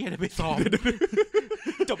ก.เฮียไปซ้อม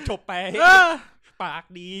จบไปปาก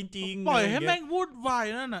ดีจริงปล่อยให้แม่งวุ่นวาย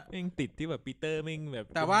นั่นน่ะแม่งติดที่แบบปีเตอร์แม่งแบบ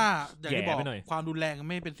แต่ว่าอย่างที่บอกความรุนแรง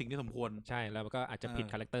ไม่เป็นสิ่งที่สมควรใช่แล้วก็อาจจะผิด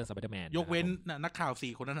คาแรคเตอร์สไปเดอร์แมนยกเว้นนักข่าว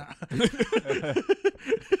4คนนั้นน่ะ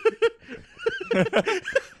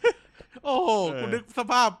โอ้โหกูนึกส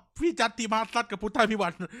ภาพพี่จัดทีมาซัดกับพุทธพิวั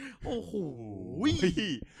ตรโอ้โห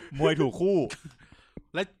มวยถูกคู่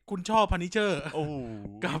และคุณชอบพันิเชอร์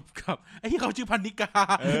กับไอ้ที่เขาชื่อพันนิกา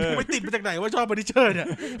ไม่ติดมาจากไหนว่าชอบพันิเชอร์เนี่ย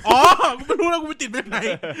อ๋อกูไม่รู้แล้วกูไม่ติดมาจากไหน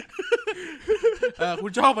คุ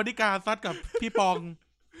ณชอบพันนิกาซัดกับพี่ปอง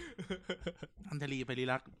อันเทลีไปรี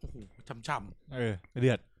รักโอ้โหช่ำเดื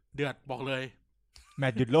อดบอกเลยแม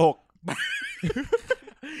ตช์หยุดโลก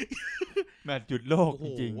แมตช์หยุดโลกจ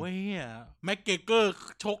ริงๆโอ้ยแม็กเกเกอร์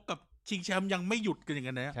ชกกับชิงแชมป์ยังไม่หยุดกันอย่าง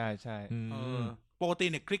นั้นนะใช่ปกติ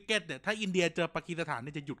เนี่ยคริกเก็ตเนี่ยถ้าอินเดียเจอปากีสถานเ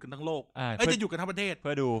นี่ยจะหยุดกันทั้งโลกจะหยุดกันทั้งประเทศเ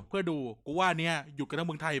พื่อดูกูว่าเนี่ยหยุดกันทั้งเ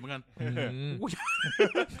มืองไทยเหมือนกันกู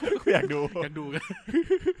อยากดูกัน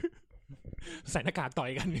ใส่หน้ากากต่อ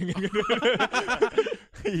ยกัน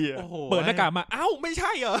เปิดหน้ากากมาเอ้าไม่ใ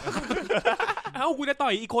ช่เหรอเอ้ากูจะต่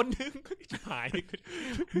อยอีกคนนึงหาย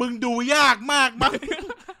มึงดูยากมากมั้ง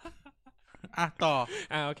ต่อ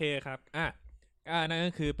โอเคครับนั่น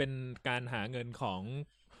ก็คือเป็นการหาเงินของ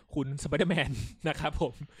คุณสไปเดอร์แมนนะครับผ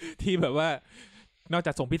มที่แบบว่านอกจ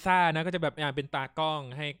ากส่งพิซซ่านะก็จะแบบเป็นตากล้อง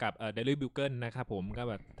ให้กับเดลี่บิลเกิลนะครับผมก็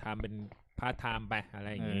แบบทำเป็นพาร์ทไทม์ไปอะไร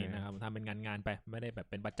อย่างงี้นะครับทำเป็นงานไปไม่ได้แบบ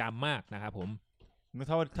เป็นประจำมากนะครับผม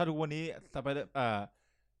ถ้าทุกวันนี้สไปเดอร์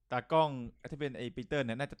ตากล้องที่เป็นไอ้ปีเตอร์เ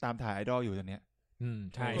นี่ยน่าจะตามถ่ายไอดอลอยู่ตอนเนี้ย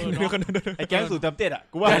ใช่ไอ้แก๊ง037อ่ะ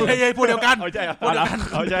กูว่าใช่พูดเดียวกันเอาใช่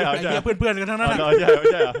เพื่อนกันทั้งนั้นเอาใช่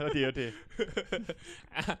ที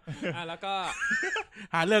แล้วก็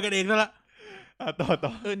หาเลิกกันเองซะละต่อ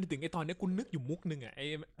ถึงไอ้ตอนนี้กูนึกอยู่มุกนึงอ่ะไอ้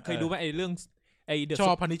เคยดูว่าไอ้เรื่องไอ้ ช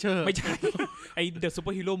อบพันิเชอร์ไม่ใช่ไอ้ The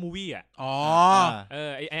Super Hero Movie อ่ะ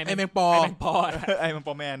ไอ้แมงปอไอ้แมงป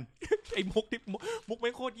อแมนไอ้มุกไ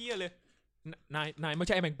ม่โคตรเหี้ยเลยนายไม่ใ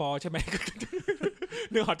ช่ไอ้แมงปอใช่ไหม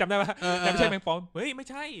นึกออกจำได้ป่ะนายไม่ใช่แมงปอเฮ้ยไม่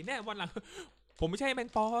ใช่แน่วันหลังผมไม่ใช่แมง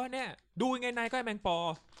ปอเนี่ยดูยังไงนายก็ไอ้แมงปอ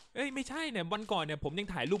เอ้ยไม่ใช่เนี่ยวันก่อนเนี่ยผมยัง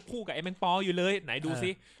ถ่ายรูปคู่กับไอ้แมงปออยู่เลยไหนดูซิ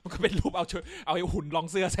มันก็เป็นรูปเอาไอ้หุ่นรอง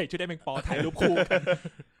เสื้อใส่ชุดไอ้แมงปอถ่ายรูปคู่กัน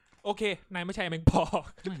โอเคนายไม่ใช่แมงปอ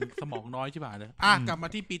สมองน้อยใช่ป่ะเลยกลับมา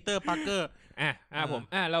ที่ปีเตอร์พาร์เกอร์ผม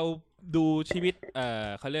เราดูชีวิต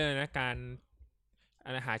เขาเรียกนะการ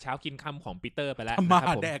หาเช้ากินค่ำของปีเตอร์ไปแล้วทำมาห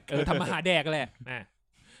าแดกทำมาหาแดกแหละ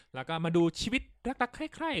แล้วก็มาดูชีวิตรักๆ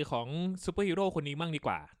ใคร่ๆของซูเปอร์ฮีโร่คนนี้มั่งดีก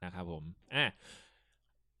ว่านะครับผม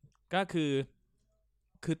ก็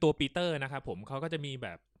คือตัวปีเตอร์นะครับผมเขาก็จะมีแบ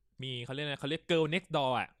บมีเขาเรียกgirl next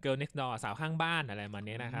door girl next door สาวข้างบ้านอะไรมาเ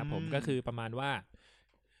นี้ยนะครับผมก็คือประมาณว่า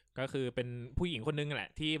ก็คือเป็นผู้หญิงคนนึงแหละ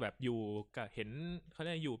ที่แบบอยู่กับเห็นเขาเรี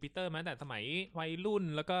ยกอยู่ปีเตอร์มาแต่สมัยวัยรุ่น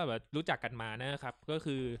แล้วก็แบบรู้จักกันมานะครับก็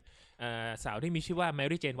คือสาวที่มีชื่อว่าแม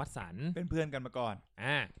รี่เจนวัตสันเป็นเพื่อนกันมาก่อน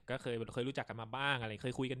ก็เคยรู้จักกันมาบ้างอะไรเค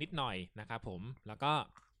ยคุยกันนิดหน่อยนะครับผมแล้ว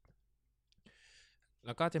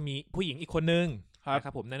ก็จะมีผู้หญิงอีกคนนึงนะค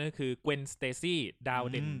รับผมนั่นก็คือเกวนสเตซี่ดาว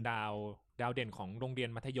เด่นดาวเด่นของโรงเรียน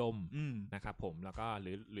มัธยมนะครับผมแล้วก็ห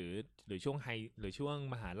รือช่วงไฮหรือช่วง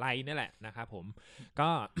มหาลัยนี่แหละนะครับผมก็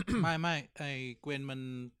ไม่ไอ้เกวนมั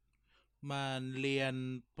นเรียน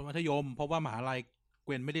มัธยมเพราะว่ามหาลัยเก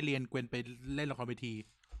วนไม่ได้เรียนเกวนไปเล่นละครเวที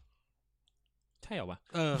ใช่เหรอวะ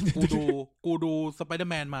กูดูสไปเดอ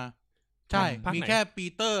ร์แมนมาใช่มีแค่ปี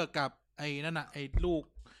เตอร์กับไอ้นั่นน่ะไอ้ลูก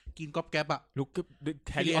กินก๊อบแก๊บอะลูก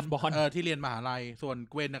แฮร์รี่ออสบอร์นที่เรียนมหาลัยส่วน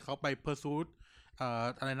เกวนน่ะเขาไปเพอร์ซูท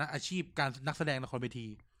อะไรนะอาชีพการนักแสดงละครเวที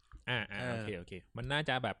โอเคมันน่า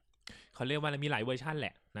จะแบบเขาเรียกว่ามีหลายเวอร์ชั่นแหล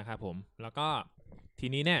ะนะครับผมแล้วก็ที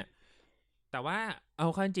นี้เนี่ยแต่ว่าเอา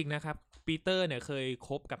เข้าจริงนะครับปีเตอร์เนี่ยเคยค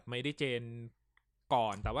บกับเมรี่เจนก่อ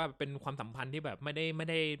นแต่ว่าเป็นความสัมพันธ์ที่แบบไม่ไ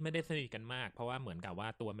ด้สนิทกันมากเพราะว่าเหมือนกับว่า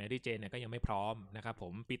ตัวเมรี่เจนเนี่ยก็ยังไม่พร้อมนะครับผ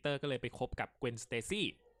มปีเตอร์ก็เลยไปคบกับเกวนสเตซี่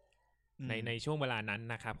ในช่วงเวลานั้น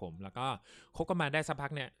นะครับผมแล้วก็คบกันมาได้สักพั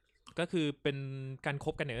กเนี่ยก็คือเป็นการค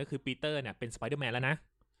บกันเนี่ยก็คือปีเตอร์เนี่ยเป็นสไปเดอร์แมนแล้วนะ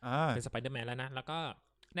เป็นสไปเดอร์แมนแล้วนะแล้วก็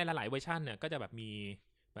ในหลายๆเวอร์ชันเนี่ยก็จะแบบมี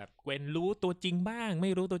แบบเกวนรู้ตัวจริงบ้างไ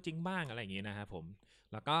ม่รู้ตัวจริงบ้างอะไรอย่างงี้นะครับผม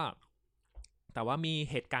แล้วก็แต่ว่ามี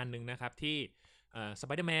เหตุการณ์นึงนะครับที่สไ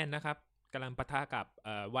ปเดอร์แมนนะครับกำลังปะทะกับ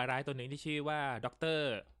วายร้ายตัวนึงที่ชื่อว่าด็อกเตอร์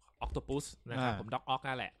ออกโตปัสนะครับผมด็อกออก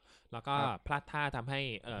นั่นแหละแล้วก็พลาดท่าทำให้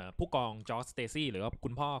ผู้กองจอร์จสเตซี่หรือว่าคุ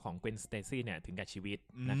ณพ่อของเกวนสเตซี่เนี่ยถึงแก่ชีวิต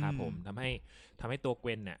นะครับผมทำให้ตัวเกว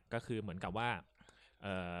นเนี่ยก็คือเหมือนกับว่า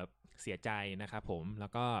เสียใจนะครับผมแล้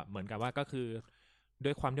วก็เหมือนกับว่าก็คือด้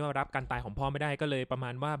วยความที่ว่ารับการตายของพ่อไม่ได้ก็เลยประมา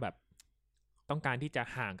ณว่าแบบต้องการที่จะ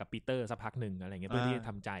ห่างกับปีเตอร์สักพักหนึ่งอะไรเงี้ยเพื่อที่จะ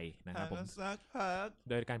ทำใจนะครับผม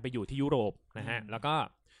โดยการไปอยู่ที่ยุโรปนะฮะแล้วก็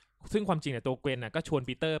ซึ่งความจริงเนี่ยตัวเกวนน่ะก็ชวน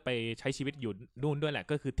ปีเตอร์ไปใช้ชีวิตอยู่นู่นด้วยแหละ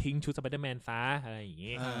ก็คือทิ้งชุดสไปเดอร์แมนซะอะไรอย่าง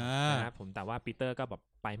งี้นะครับผมแต่ว่าปีเตอร์ก็แบบ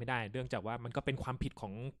ไปไม่ได้เนื่องจากว่ามันก็เป็นความผิดขอ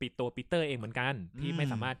งปีเตอร์เองเหมือนกันที่ไม่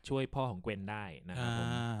สามารถช่วยพ่อของเกวนได้นะครับผม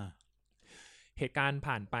เหตุการณ์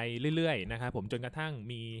ผ่านไปเรื่อยๆนะครับผมจนกระทั่ง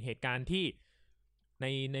มีเหตุการณ์ที่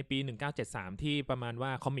ในปี1973ที่ประมาณว่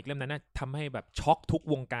าคอมิกเล่มนั้นทำให้แบบช็อกทุก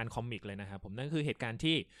วงการคอมิกเลยนะครับผมนั่นคือเหตุการณ์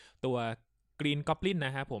ที่ตัวกรีนก็อบลินน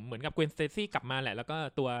ะครับผมเหมือนกับเกวนสเตซี่กลับมาแหละแล้วก็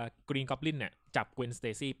ตัวกรีนก็อบลินเนี่ยจับเกวนสเต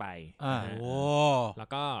ซี่ไปแล้ว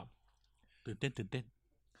ก็ตื่นเต้น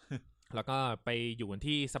แล้วก็ไปอยู่กัน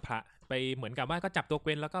ที่สภาไปเหมือนกับว่าก็จับตัวเก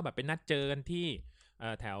วนแล้วก็แบบไปนัดเจอกันที่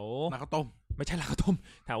แถวร้านข้าวต้มไม่ใช่ร้านข้าวต้ม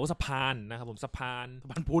แถวสะพานนะครับผมสะพาน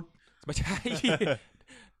พุทธไม่ใช่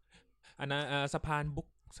อันนั้นสะพานบุ๊ก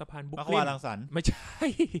ลินรังสรรค์ไม่ใช่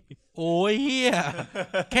โอ้ยเฮีย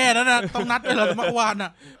แค่นั้นนะต้องนัดเลยเหรอมักวานอ่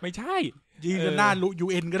ะไม่ใช่ยืนกันหน้า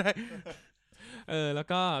UN ก็ได้แล้ว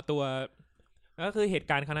ก็ตัวก็คือเหตุ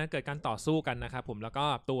การณ์ครั้งนั้นเกิดการต่อสู้กันนะครับผมแล้วก็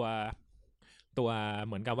ตัวเ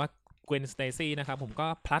หมือนกับว่าเกวนสเตซี่นะครับผมก็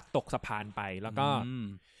พลัดตกสะพานไปแล้วก็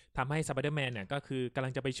ทำให้สไปเดอร์แมนเนี่ยก็คือกำลั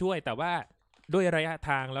งจะไปช่วยแต่ว่าด้วยระยะ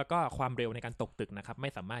ทางแล้วก็ความเร็วในการตกตึกนะครับไม่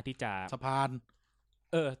สามารถที่จะสะพาน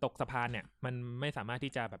ตกสะพานเนี่ยมันไม่สามารถ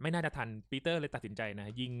ที่จะแบบไม่น่าจะทันปีเตอร์เลยตัดสินใจนะ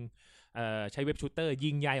ยิงใช้เว็บชูตเตอร์ยิ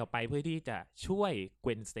งยายออกไปเพื่อที่จะช่วยเก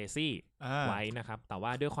วนสเตซี่ไว้นะครับแต่ว่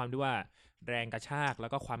าด้วยความที่ว่าแรงกระชากแล้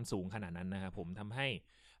วก็ความสูงขนาดนั้นนะครับผมทำให้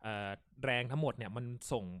แรงทั้งหมดเนี่ยมัน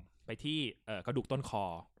ส่งไปที่กระดูกต้นคอ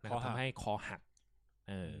นะครับทำให้คอหัก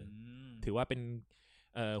ถือว่าเป็น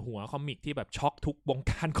หัวคอมิกที่แบบช็อกทุกวง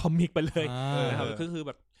การคอมิกไปเลยนะครับก็คือ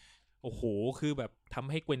แบบโอ้โหคือแบบทำ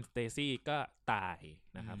ให้เกวนสเตซี่ก็ตาย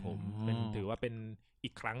นะครับผมเป็นถือว่าเป็นอี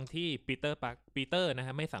กครั้งที่ปีเตอร์นะฮ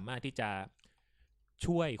ะไม่สามารถที่จะ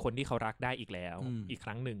ช่วยคนที่เขารักได้อีกแล้วอีกค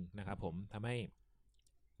รั้งหนึ่งนะครับผมทำให้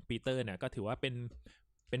ปีเตอร์เนี่ยก็ถือว่าเ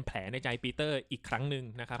ป็นแผลในใจปีเตอร์อีกครั้งหนึ่ง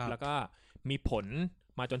นะครับแล้วก็มีผล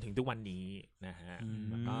มาจนถึงทุกวันนี้นะฮะ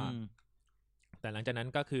แล้วก็แต่หลังจากนั้น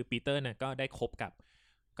ก็คือปีเตอร์เนี่ยก็ได้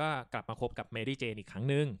ก็กลับมาคบกับเมรี่เจนอีกครั้ง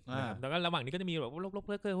หนึ่งนะครับแล้วก็ระหว่างนี้ก็จะมีแบบลบ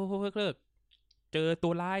เลิกเจอตั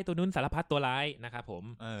วร้ายตัวนู้นสารพัดตัวร้ายนะครับผม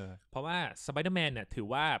เพราะว่าสไปเดอร์แมนเนี่ยถือ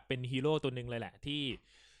ว่าเป็นฮีโร่ตัวหนึ่งเลยแหละที่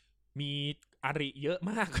มีอาริเยอะ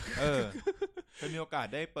มากเคยมีโอกาส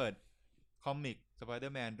ได้เปิดคอมิกสไปเดอ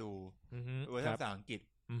ร์แมนดูเวอร์ชันภาษาอังกฤษ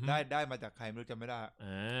ได้มาจากใครไม่รู้จำไม่ได้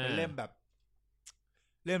เป็นเล่มแบบ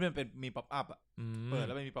เล่มเป็นมีป๊อปอัพอ่ะเปิดแ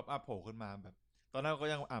ล้วมันมีป๊อปอัพโผล่ขึ้นมาแบบตอนนั้นก็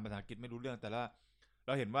ยังอ่านภาษาอังกฤษไม่รู้เรื่องแต่ละเ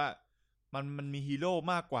ราเห็นว่ามันมีฮีโร่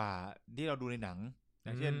มากกว่าที่เราดูในหนังอ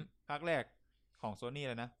ย่างเช่นภาคแรกของโซนี่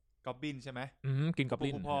เลยนะก็อบบินใช่ไหมกินก็อบ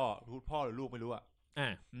บินพ่อหรือลูกไม่รู้อ่ะ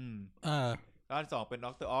ภาค2เป็นด็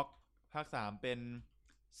อกเตอร์ออกภาค3เป็น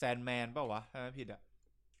แซนแมนเปล่าวะถ้าไม่ผิดอ่ะ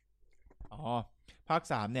ภาค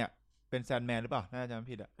3เนี่ยเป็นแซนแมนหรือเปล่าน่าจะไม่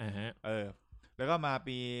ผิดอ่ะแล้วก็มา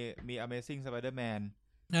มี Amazing Spider-Man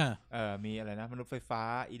มีอะไรนะมนุษย์ไฟฟ้า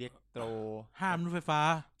อิเล็กโตรห้ามมนุษย์ไฟฟ้า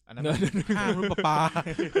อันนั้นห้ามมนุษย์ประปา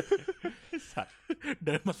สัตว์เ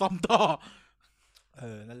ดินมาซ่อมท่อ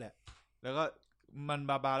นั่นแหละแล้วก็มัน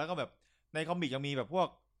บาแล้วก็แบบในคอมิกยังมีแบบพวก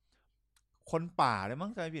คนป่าเลยมั้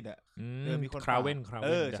งใช่ผิดอ่ะมีคนป่า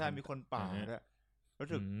ใช่มีคนป่าด้วยรู้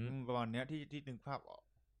สึกประมาณนี้ที่นึกภาพออก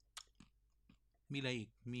มีอะไรอีก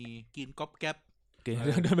มีกินก๊อบแก๊บ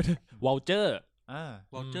วอลเจอร์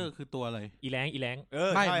วอลเจอร์คือตัวอะไรอีแรง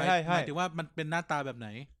ไม่หมายถึงว่ามันเป็นหน้าตาแบบไหน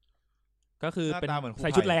ก็คือเป็นใ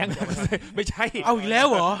ส่ชุดแรงไม่ใช่เอาอีกแล้ว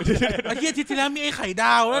เหรอไอ้เหี้ยที่แล้วมีไอ้ไข่ด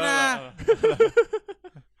าวแล้วนะ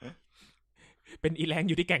เป็นอีแรง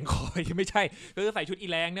อยู่ที่แก่งคอยไม่ใช่ก็คือใส่ชุดอี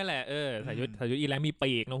แรงนั่นแหละใส่ชุดอีแรงมี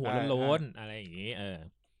ปีกหัวโล้นๆอะไรอย่างงี้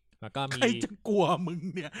แล้วก็มีใครจะกลัวมึง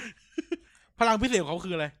เนี่ยพลังพิเศษของเขา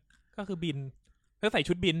คืออะไรก็คือบินก็ใส่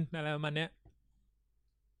ชุดบินอะไรประมาณเนี้ย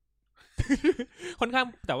ค่อนข้าง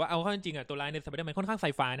แต่ว่าเอาเข้าจริงๆตัวร้ายในสไปเดอร์แมนค่อนข้างไซ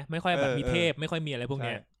ไฟนะไม่ค่อยแบบมีเทพไม่ค่อยมีอะไรพวกเ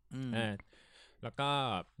นี้ยแล้วก็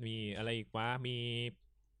มีอะไรอีกวะมี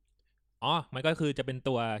มันก็คือจะเป็น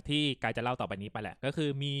ตัวที่กายจะเล่าต่อไปนี้ไปแหละก็คือ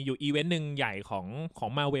มีอยู่อีเวนต์นึงใหญ่ของ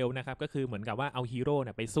Marvel นะครับก็คือเหมือนกับว่าเอาฮีโร่เ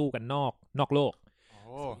นี่ยไปสู้กันนอกโลก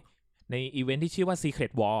ในอีเวนต์ที่ชื่อว่า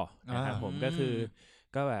Secret War นะครับผมก็คือ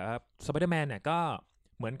ก็แบบว่าสไปเดอร์แมนเนี่ยก็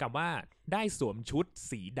เหมือนกับว่าได้สวมชุด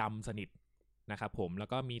สีดำสนิทนะครับผมแล้ว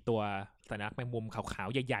ก็มีตัวสัญลักษณ์แมงมุมขาว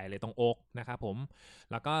ๆใหญ่ๆเลยตรงอกนะครับผม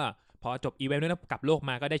แล้วก็พอจบอีเวนต์นั้นกลับโลก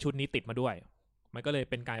มาก็ได้ชุดนี้ติดมาด้วยมันก็เลย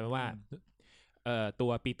เป็นกลายเป็นว่าตั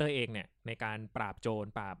วปีเตอร์เองเนี่ยในการปราบโจร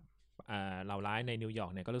ปราบเหล่าร้ายในนิวยอร์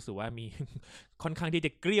กเนี่ยก็รู้สึกว่ามี ค่อนข้างที่จ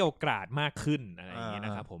ะเกรี้ยวกราดมากขึ้นอะไรอย่างเงี้ยน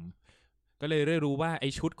ะครับผมก็เลยได้รู้ว่าไอ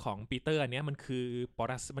ชุดของปีเตอร์อันเนี้ยมัน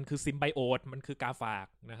คือซิมไบโอตมันคือกาฝาก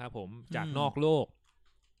นะครับผมจากนอกโลก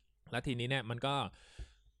แล้วทีนี้เนี่ยมันก็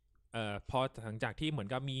พอหลังจากที่เหมือน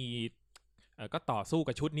กับมีก็ต่อสู้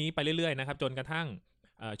กับชุดนี้ไปเรื่อยๆนะครับจนกระทั่ง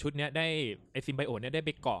ชุดเนี้ยได้ไอซิมไบโอตเนี่ยได้ไป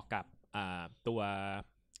เกาะกับตัว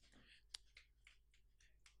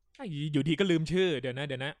อยู่ดีก็ลืมชื่อเดี๋ยวน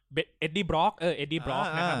ะเอ็ดดี้บล็อกเอ็ดดี้บล็อก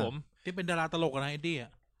นะครับผมที่เป็นดาราตลกนะเอ็ดดี้อ่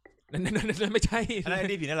ะนั่นไม่ใช่อะไรเอ็ด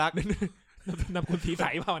ดี้ผีน่ารักนำคุณสีใส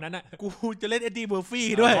เปล่านั้นน่ะกูจะเล่นเอ็ดดี้เมอร์ฟี่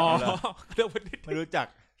ด้วยไม่รู้จัก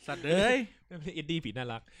สัตว์เอ้ยเอ็ดดี้ผีน่า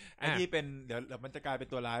รักเอ็ดดี้เป็นเดี๋ยวมันจะกลายเป็น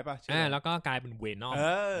ตัวร้ายป่ะแล้วก็กลายเป็นเวนอม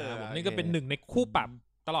นี่ก็เป็นหนึ่งในคู่ปรับ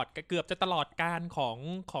ตลอดเกือบจะตลอดการ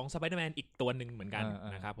ของสไปเดอร์แมนอีกตัวหนึ่งเหมือนกัน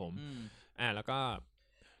นะครับผมแล้วก็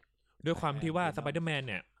ด้วยความที่ว่าสไปเดอร์แมน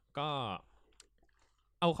เนี่ยก็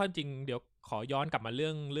เอาข้อจริงเดี๋ยวขอย้อนกลับมาเรื่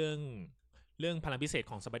องพลังพิเศษ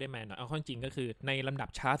ของสไปเดอร์แมนหน่อยเอาข้อจริงก็คือในลำดับ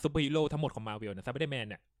ชาร์ตซูเปอร์ฮีโร่ทั้งหมดของ Marvel เนี่ยสไปเดอร์แมน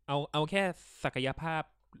เนี่ยเอาแค่ศักยภาพ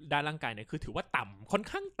ด้านร่างกายเนี่ยคือถือว่าต่ำค่อน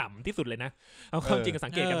ข้างต่ำที่สุดเลยนะเอาความจริงสั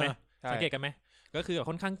งเกตกันไหมก็คือ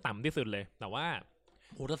ค่อนข้างต่ำที่สุดเลยแต่ว่า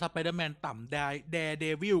โหถ้าสไปเดอร์แมนต่ำแดเด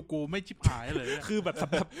วิลกูไม่ชิบหายเลย คือแบบส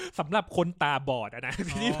ำหรับคนตาบอดนะ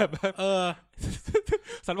ที่แบบ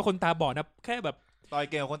สำหรับคนตาบอดนะแค่แบบต่อย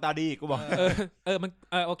เก่งกว่าคนตาดีกูบอกมัน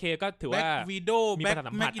โอเคก็ถือว่าวีโดมีประสบ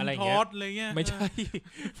การณ์อะไรเงี้ยไม่ใ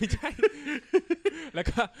ช่แล้ว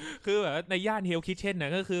ก็คือแบบในย่านเฮลคิทเช่นน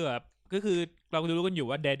ะก็คือเรารู้กันอยู่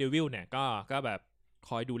ว่าเดเดวิลเนี่ยก็แบบค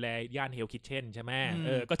อยดูแลย่านเฮลคิทเช่นใช่ไหม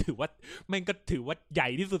ก็ถือว่ามันก็ถือว่าใหญ่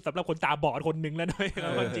ที่สุดสำหรับคนตาบอดคนนึงแล้วนะ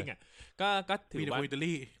จริงอ่ะก็ถือว่าอิตา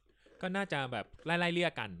ลีก็น่าจะแบบไล่เลี่ย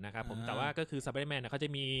กันนะครับผมแต่ว่าก็คือสไปเดอร์แมนเขาจะ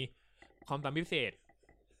มีความสามารถพิเศษ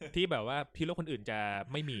ที่แบบว่าฮีโร่คนอื่นจะ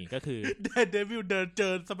ไม่มีก็คือเดวิลเดินเจ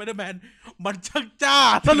อสไปเดอร์แมนมันช่างจ้า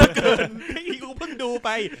ซะเหลือเกินกูเพิ่งดูไป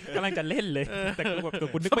กำลังจะเล่นเลยแต่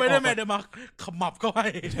กูนึกไม่ออกสไปเดอร์แมนเดินมาขมับเข้าไป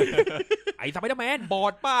ไอ้สไปเดอร์แมนบอ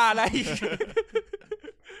ดป้าอะไร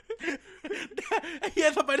ไอ้เหี้ย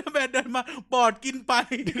สไปเดอร์แมนเดินมาบอดกินไป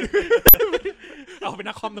เอาเป็น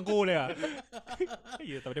นักคอมทั้งคู่เลยอ่ะ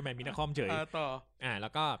สไปเดอร์แมนมีนักคอมเฉยต่อแล้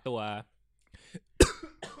วก็ตัว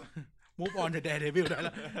มูฟออนจากเดวิลได้แ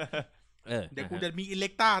ล้วเดี๋ยวกูจะมีอิเล็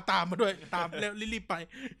กต้าตามมาด้วยตามแล้วรีบไป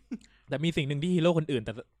แต่มีสิ่งหนึ่งที่ฮีโร่คนอื่นแ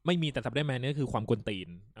ต่ไม่มีแต่สไปเดอร์แมนนี่คือความกวนตีน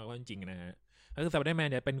เอาเข้าจริงๆนะฮะก็คือสไปเดอร์แมน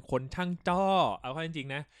เนี่ยเป็นคนช่างจ้อเอาเข้าจริง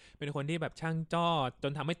ๆนะเป็นคนที่แบบช่างจ้อจ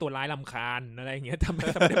นทำให้ตัวร้ายรำคาญอะไรอย่างเงี้ยทำให้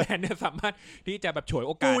สไปเดอร์แมนเนี่ยสามารถที่จะแบบฉวยโ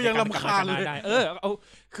อกาสในการรำคาญได้เอา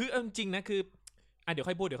คือจริงๆนะคือเดี๋ยว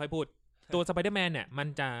ค่อยพูดตัวสไปเดอร์แมนเนี่ยมัน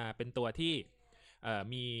จะเป็นตัวที่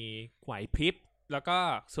มีไหวพริบแล้วก็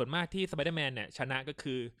ส่วนมากที่สไปเดอร์แมนเนี่ยชนะก็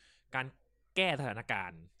คือการแก้สถานกา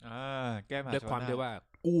รณ์แก้มาด้วยความที่ว่า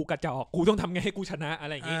กูกระจอกกูต้องทำไงให้กูชนะอะ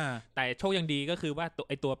ไรอย่างงี้แต่โชคยังดีก็คือว่า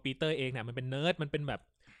ตัวปีเตอร์เองเนี่ยมันเป็นเนิร์ดมันเป็นแบบ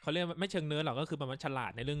เขาเรียกไม่เชิงเนิร์ดหรอกก็คือมันฉลา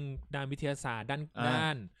ดในเรื่องด้านวิทยาศาสตร์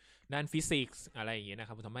ด้านฟิสิกส์อะไรอย่างเงี้ยนะค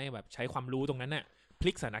รับทำให้แบบใช้ความรู้ตรงนั้นเนี่ยพ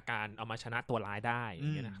ลิกสถานการณ์เอามาชนะตัวร้ายได้อย่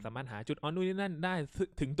างเงี้ยนะสามารถหาจุดอ่อนนู่นนี่นั่นได้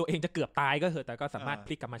ถึงตัวเองจะเกือบตายก็เถอะแต่ก็สามารถพ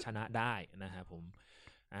ลิกกลับมาชนะได้นะครับผม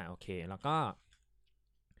โอเคแล้วก็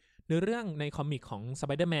ในเรื่องในคอมิกของ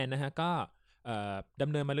Spider-Man นะฮะก็ด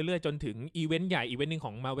ำเนินมาเรื่อยๆจนถึงอีเวนต์ใหญ่อีเวนต์นึงข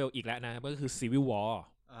อง Marvel อีกแล้วนะก็คือ Civil War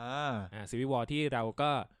Civil War ที่เราก็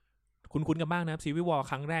คุ้นๆกันบ้างนะครับ Civil War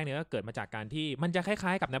ครั้งแรกเนี่ยก็เกิดมาจากการที่มันจะคล้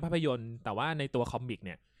ายๆกับในภาพยนตร์แต่ว่าในตัวคอมิกเ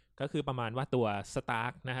นี่ยก็คือประมาณว่าตัว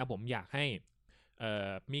Stark นะครับผมอยากให้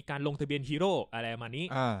มีการลงทะเบียนฮีโร่อะไรมานี้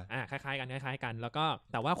คล้ายๆกันแล้วก็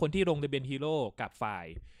แต่ว่าคนที่ลงทะเบียนฮีโร่กับฝ่าย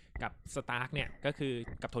กับสตาร์กเนี่ยก็คือ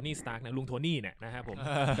กับโทนี่สตาร์กนะลุงโทนี่เนี่ยนะครับผม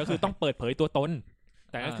ก็คือต้องเปิดเผยตัวตน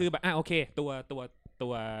แต่ก็คือแบบโอเคตัว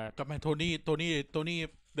กับโทนี่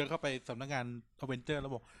เดินเข้าไปสำนักงานอเวนเจอร์แล้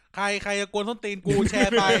วบอกใครกวนส้นตีนกูแช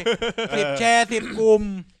ร์ไป10แชร์10กลุ่ม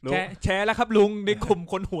แชร์แล้วครับลุงในกลุ่ม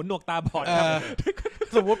คนหูหนวกตาบอดครับ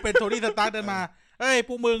สมมติเป็นโทนี่สตาร์กเดินมาเฮ้ยพ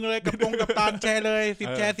วกมึงเลยกับตันแชร์เลย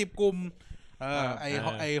10แชร์10กลุ่มไอ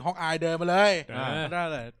ฮอกอายเดินมาเลยได้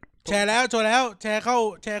เลยแชร์แล้วแชร์เ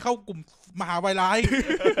ข้ากลุ่มมหาวิทยาลัย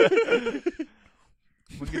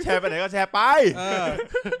มึงจะแชร์ไปไหนก็แชร์ไป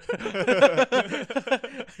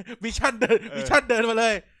วิชั่นเดินมาเล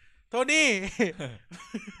ยโทนี่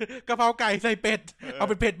กะเพราไก่ใส่เป็ดเอา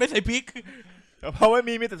เป็นเผ็ดไม่ใส่พริกกะเพราไม่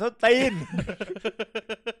มีแต่ส้นตีน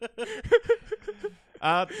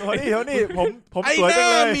โทนี่ผมสวยจัง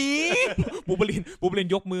เลยบูบลิน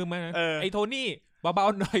ยกมือมาไอ้โทนี่เบา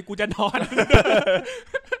ๆหน่อยกูจะนอน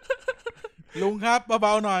ลุงครับเบ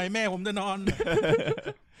าๆหน่อยแม่ผมจะนอน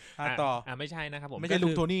ต่อไม่ใช่นะครับผมไม่ใช่ลุ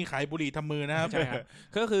งโทนี่ขายบุหรี่ทำมือนะครับใช่ครับ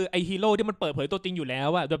ก็คือไอฮีโร่ที่มันเปิดเผยตัวจริงอยู่แล้ว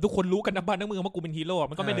อะแบบทุกคนรู้กันทั้งบ้านทั้งเมืองว่ากูเป็นฮีโร่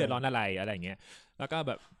มันก็ไม่เดือดร้อนอะไรอย่างเงี้ยแล้วก็แ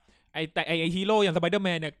บบแต่ไอฮีโร่อย่างสไปเดอร์แม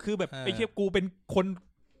นเนี่ยคือแบบไอเทียบกูเป็นคน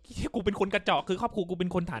กูเป็นคนกระจอกคือครอบครัวกูเป็น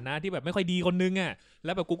คนฐานะที่แบบไม่ค่อยดีคนนึงอ่ะแ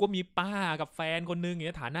ล้วแบบกูก็มีป้ากับแฟนคนนึงอย่างเ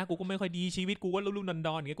งี้ยฐานะกูก็ไม่ค่อยดีชีวิตกูก็ลุ่มๆด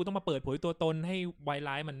อนๆอย่างเงี้ยกูต้องมาเปิดเผยตัวตนให้ไว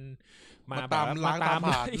ร้ายมันมาตาม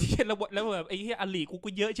ไอ้เหี้ยแล้วแบบไอ้เหี้ยอลีกู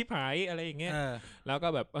เยอะชิบหายอะไรอย่างเงี้ยแล้วก็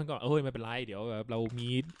แบบมันก็ไม่เป็นไรเดี๋ยวแบบเรามี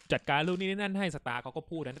จัดการเรื่องนี้นั่นให้สตาร์เขาก็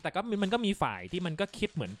พูดนะแต่ก็มันก็มีฝ่ายที่มันก็คิด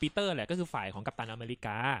เหมือนปีเตอร์แหละก็คือฝ่ายของกัปตันอเมริก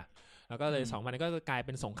าแล้วก็เลย2วันนี้ก็กลายเ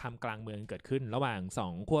ป็นสงครามกลางเมืองเกิดขึ้นระหว่าง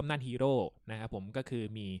2ขั้วอำนาจฮีโร่นะครับผมก็คือ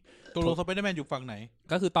มีตัวสไปเดอร์แมนอยู่ฝั่งไหน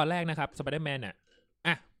ก็คือตอนแรกนะครับสไปเดอร์แมนน่ะ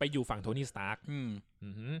ไปอยู่ฝั่งโทนี่สตาร์ก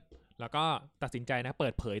แล้วก็ตัดสินใจนะเปิ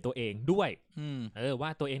ดเผยตัวเองด้วยว่า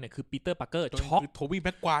ตัวเองเนี่ยคือปีเตอร์ปาร์เกอร์ช็อกโทบี้แ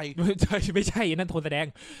ม็กไกวร์ไม่ใช่นั่นโทนแสดง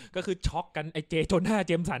ก็คือช็อกกันไอ้เจโจนาเ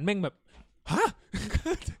จมสันแม่งแบบฮะ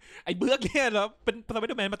ไอ้เบือกเนี่ยเหรอเป็นสไปเ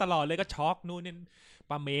ดอร์แมนมาตลอดเลยก็ช็อกนู่นนี่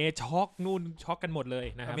ปาเมช็อกนู่นช็อกกันหมดเลย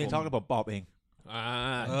นะครับปาเมช็อกแล้วผมปอบเอง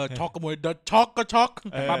ช็อกก็มวยช็อกก็ช็อก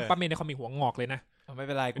ปาเมเนี่ยเขามีหัวงอกเลยนะไม่เ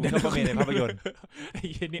ป็นไรกูชอบปาเมในภาพยนตร์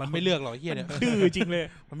มันไม่เลือกหรอกเฮียเนี่ยดื้อจริงเลย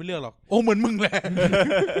มันไม่เลือกหรอกโอ้เหมือนมึงแหละ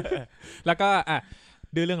แล้วก็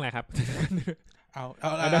ดื้อเรื่องอะไรครับเอา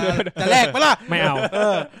จะแลกปะล่ะไม่เอา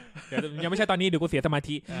เดี๋ยวยังไม่ใช่ตอนนี้เดี๋ยวกูเสียสมา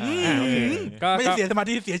ธิโอเคก็ไม่เสียสมา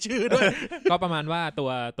ธิเสียชื่อด้วยก็ประมาณว่าตั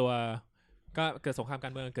วก็เกิดสงครามกา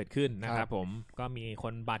รเมืองเกิดขึ้นนะครับผมก็มีค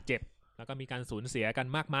นบาดเจ็บแล้วก็มีการสูญเสียกัน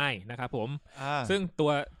มากมายนะครับผมซึ่ง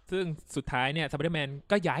สุดท้ายเนี่ยสไปเดอร์แมน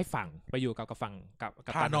ก็ย้ายฝั่งไปอยู่กับฝั่งกับ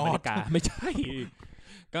กัปตันอเมริกาไม่ใช่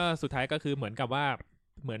ก็สุดท้ายก็คือเหมือนกับว่า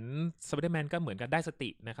เหมือนสไปเดอร์แมนก็เหมือนกันได้สติ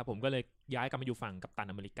นะครับผมก็เลยย้ายกลับมาอยู่ฝั่งกัปตัน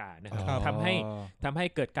อเมริกานะครับทำให้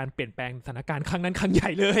เกิดการเปลี่ยนแปลงสถานการณ์ครั้งนั้นครั้งให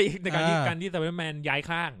ญ่เลยในการที่สไปเดอร์แมนย้าย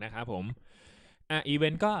ข้างนะครับผมอีเว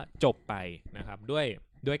นต์ก็จบไปนะครับด้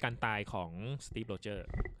วยการตายของสตีฟโรเจอร์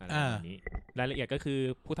อะไรแบบนี้รายละเอียดก็คือ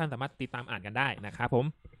ผู้ท่านสามารถติดตามอ่านกันได้นะครับผม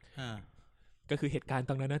ก็คือเหตุการณ์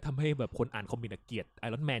ตรงนั้นนะทำให้แบบคนอ่านคอมิกเกลียดไอ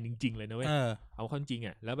รอนแมนจริงๆเลยนะเว้ยเอาเข้าจริง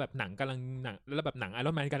อ่ะแล้วแบบหนังแล้วแบบหนังไอร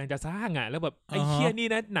อนแมนกำลังจะสร้างอ่ะแล้วแบบไอ้เหี้ยนี่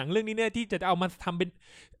นะหนังเรื่องนี้เนี่ยที่จะเอามาทำเป็น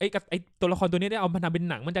ไอ้ตัวละครตัวนี้ได้เอามาทำเป็น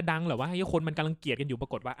หนังมันจะดังเหรอวะไอ้คนมันกำลังเกลียดกันอยู่ปรา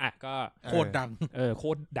กฏว่าก็โคตรดังโค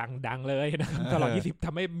ตรดังเลยนะตลอด20ท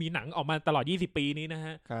ำให้มีหนังออกมาตลอด20ปีนี้นะฮ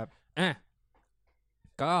ะครับ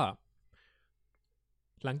ก็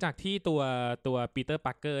หลังจากที่ตัวปีเตอร์ป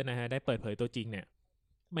าร์เกอร์นะฮะได้เปิดเผยตัวจริงเนี่ย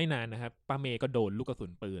ไม่นานนะครับป้าเมย์ก็โดนลูกกระสุ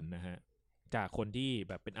นปืนนะฮะจากคนที่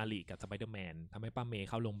แบบเป็นอาลีกับสไปเดอร์แมนทำให้ป้าเมย์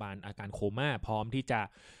เข้าโรงพยาบาลอาการโคม่าพร้อมที่จะ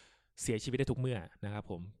เสียชีวิตได้ทุกเมื่อนะครับ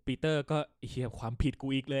ผมปีเตอร์ก็เหี้ยความผิดกู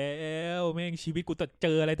อีกแล้วแม่งชีวิตกูจะเจ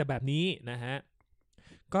ออะไรแต่แบบนี้นะฮะ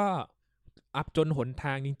ก็อับจนหนท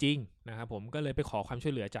างจริงๆนะครับผมก็เลยไปขอความช่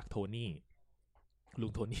วยเหลือจากโทนี่ลุ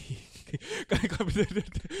งโทนี่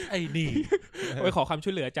ไอ้นี่ไปขอความช่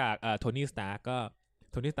วยเหลือจากโทนี่สตาร์ก็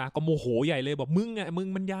โทนี่สตาร์ก็โมโหใหญ่เลยบอกมึง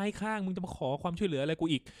มันย้ายข้างมึงจะมาขอความช่วยเหลืออะไรกู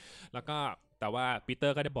อีกแล้วก็แต่ว่าปีเตอ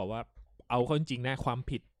ร์ก็ได้บอกว่าเอาเข้าจริงๆนะความ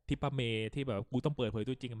ผิดที่ป้าเมย์ที่แบบกูต้องเปิดเผย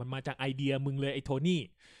ตัวจริงมันมาจากไอเดียมึงเลยไอ้โทนี่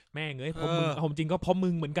แม่งเอ้ยเพราะมึงเอาจริงก็เพราะมึ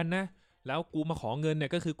งเหมือนกันนะแล้วกูมาขอเงินเนี่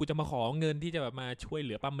ยก็คือกูจะมาขอเงินที่จะแบบมาช่วยเห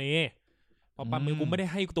ลือป้าเมย์พอป้าเมย์กูไม่ได้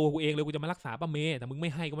ให้ตัวกูเองเลยกูจะมารักษาป้าเมย์แต่มึงไม่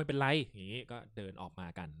ให้ก็ไม่เป็นไรอย่างนี้ก็เดินออกมา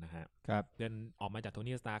กันนะฮะเดินออกมาจากโท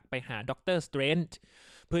นี่สตาร์ไปหาด็อกเตอร์สเตรนจ์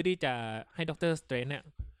เพื่อที่จะให้ด็อกเตอร์สเตรนจ์เนี่ย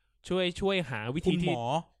ช่วยหาวิธีที่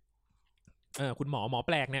คุณหมอแ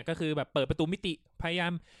ปลกเนี่ยก็คือแบบเปิดประตูมิติพยายา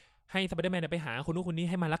มให้สไปเดอร์แมนไปหาคนนู้นคนนี้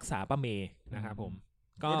ให้มารักษาป้าเมย์นะครับผม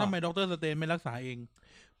ก็ทำไมด็อกเตอร์สเตรนจ์ไม่รักษาเอง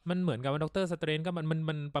มันเหมือนกับว่าด็อกเตอร์สเตรนจ์ก็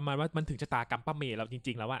มันประมาณว่ามันถึงชะตากรรมป้าเมย์เราจ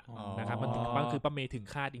ริงๆแล้วอะนะครับมันคือป้าเมย์ถึง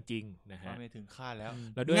คาดจริงๆนะฮะป้าเมย์ถึงคาดแล้ว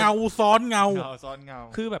เงาซ้อนเงา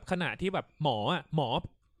คือแบบขณะที่แบบหม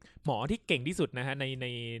อที่เก่งที่สุดนะฮะใ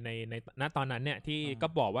นณตอนนั้นเนี่ยที่ก็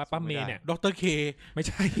บอกว่าป้าเมย์เนี่ยด็อกเตอร์เคไม่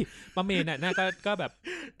ใช่ป้าเมย์เนี่ยน่าก็แบบ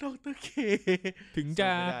ด็อกเตอร์เคถึง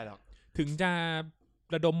จะ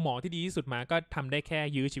ระดมหมอที่ดีที่สุดมาก็ทำได้แค่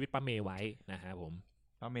ยื้อชีวิตป้าเมย์ไว้นะฮะผม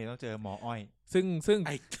ป้าเมย์ต้องเจอหมออ้อยซึ่งไ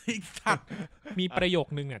อ้สัตว์มีประโยค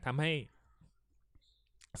นึงเนี่ยทำใ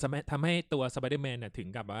ห้ตัวสไปเดอร์แมนเนี่ยถึง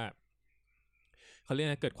กับว่าเขาเรียก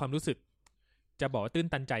เกิดความรู้สึกจะบอกว่าตื้น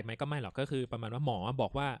ตันใจไหมก็ไม่หรอกก็คือประมาณว่าหมอบอ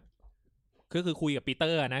กว่าก็คือคุยกับปีเตอ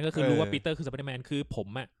ร์นะก็คือรู้ว่าปีเตอร์คือสไปเดอร์แมนคือผม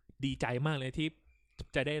อ่ะดีใจมากเลยที่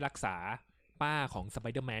จะได้รักษาป้าของสไป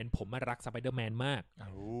เดอร์แมนผมรักสไปเดอร์แมนมาก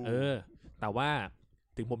แต่ว่า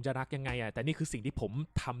ถึงผมจะรักยังไงอ่ะแต่นี่คือสิ่งที่ผม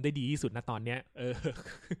ทำได้ดีที่สุดนะตอนเนี้ย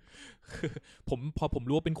พอผม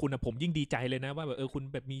รู้ว่าเป็นคุณอ่ะผมยิ่งดีใจเลยนะว่าแบบคุณ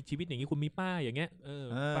แบบมีชีวิตอย่างนี้คุณมีป้าอย่างเงี้ย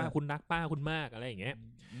ป้าคุณรักป้าคุณมากอะไรอย่างเงี้ย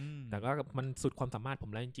แต่ก็มันสุดความสามารถผ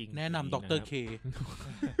มแล้วจริงๆแนะนำด็อกเตอร์เค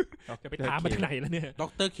จะไปถามมาจากไหนแล้วเนี่ยด็อ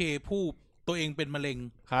กเตอร์เคผู้ตัวเองเป็นมะเร็ง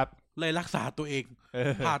ครับเลยรักษาตัวเอง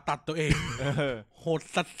ผ่าตัดตัวเองโหด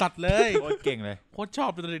สัสๆเลยโคตรเก่งเลยโคตรชอบ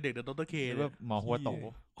เป็นเด็กๆด็อกเตอร์เคว่าหมอหัวโต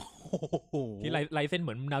ที่ลายเส้นเห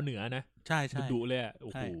มือนดาวเหนือนะใช่ใช่ดุเลยโ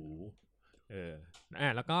อ้โห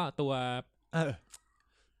แล้วก็ตัว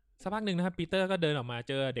สักพักหนึ่งนะครับปีเตอร์ก็เดินออกมา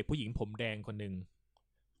เจอเด็กผู้หญิงผมแดงคนหนึ่ง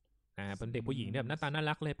เป็นเด็กผู้หญิงแบบหน้าตาน่า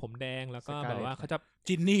รักเลยผมแดงแล้วก็แบบว่าเขาจะ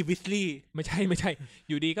จินนี่วิสลีย์ไม่ใช่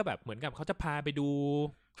อยู่ดีก็แบบเหมือนกับเขาจะพาไปดู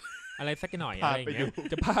อะไรสักหน่อยอะไรอย่างเงี้ย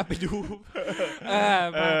จะพาไปดู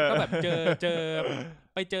ก็แบบเจอ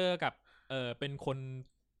ไปเจอกับเป็นคน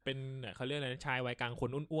เป็นเขาเรียกอะไรชายวัยกลางคน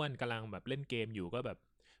อ้วนๆกำลังแบบเล่นเกมอยู่ก็แบบ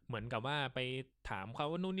เหมือนกับว่าไปถามเขา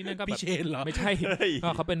ว่านู่นนี่นั่นก็แบบไม่ใช่ก็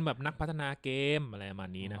เขาเป็นแบบนักพัฒนาเกมอะไรประมาณ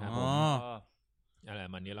นี้นะครับผมอะไรป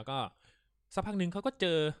ระมาณนี้แล้วก็สักพักนึงเขาก็เจ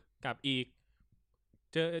อกับอีก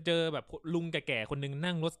เจอแบบลุงแก่ๆคนนึง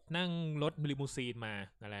นั่งรถลิมูซีนมา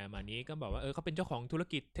อะไรประมาณนี้ก็บอกว่าเขาเป็นเจ้าของธุร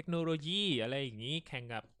กิจเทคโนโลยีอะไรอย่างนี้แข่ง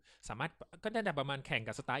กับสามารถก็ได้ประมาณแข่ง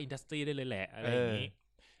กับ Star Industry ได้เลยแหละอะไรอย่างนี้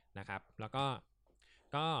นะครับแล้วก็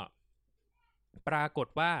ปรากฏ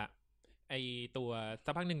ว่าไอตัวสั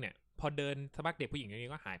กพักนึงเนี่ยพอเดินสักพักเด็กผู้หญิงอย่าง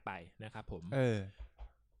นี้ก็หายไปนะครับผม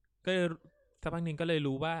ก็สักพักนึงก็เลย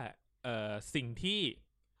รู้ว่าสิ่งที่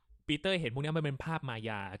ปีเตอร์เห็นพวกนี้มันเป็นภาพมา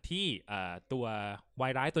ยาที่ตัววา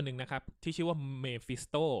ยร้ายตัวหนึ่งนะครับที่ชื่อว่าเมฟิส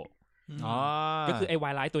โตก็คือไอ้วา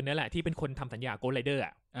ยร้ายตัวนี้แหละที่เป็นคนทำสัญญาโกลด์ไรเดอร์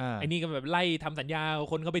ไอ้นี่ก็แบบไล่ทำสัญญา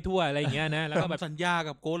คนเข้าไปทั่วอะไรอย่างเงี้ยนะแล้วก็แบบสัญญา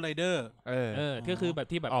กับโกลด์ไรเดอร์ก็คือแบบ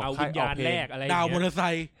ที่แบบเอาวิญญาณแรกอะไรดาวมอเตอร์ไซ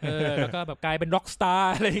ค์แล้วก็แบบกลายเป็นร็อกสตา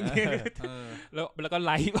ร์อะไรอย่างเงี้ยแล้วก็ไ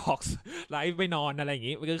ลฟ์ไลฟ์ไปนอนอะไรอย่าง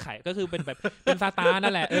งี้ก็คือเป็นแบบเป็นซาตาน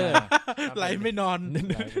นั่นแหละไลฟ์ไม่นอน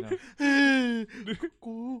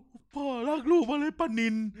กูพ่อรักลูกมาเลยปนิ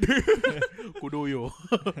นกูดูอยู่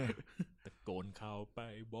ตะโกนเข้าไป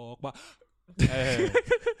บอกว่า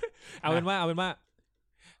เอาเป็นว่า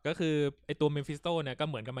ก็คือไอตัวเมฟิสโตเนี่ยก็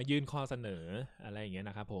เหมือนกับมายื่นข้อเสนออะไรอย่างเงี้ย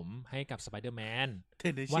นะครับผมให้กับสไปเดอร์แมน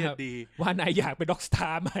ว่านายอยากเป็นด็อกสตา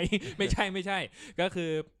ร์ไหมไม่ใช่ก็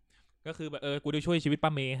คือแบบกูจะช่วยชีวิตป้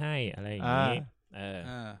าเมย์ให้อะไรอย่างงี้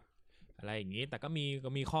อะไรอย่างงี้แต่ก็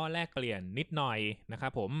มีข้อแลกเปลี่ยนนิดหน่อยนะครั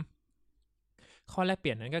บผมข้อแรกเป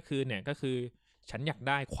ลี่ยนนั้นก็คือฉันอยาก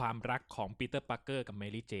ได้ความรักของปีเตอร์ปาร์เกอร์กับแม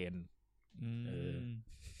รี่เจน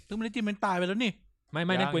ซึ่งแมรี่เจนมันตายไปแล้วนี่ไ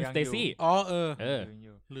ม่นั่นเกวนสเตซี่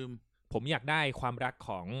ลืมผมอยากได้ความรักข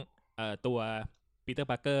องตัวปีเตอร์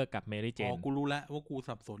ปาร์เกอร์กับแมรี่เจนกูรู้แล้วว่ากู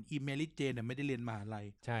สับสนอีแมรี่เจนเนี่ยไม่ได้เรียนมหาลัย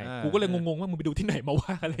ใช่กูก็เลยงงๆว่ามึงไปดูที่ไหนมา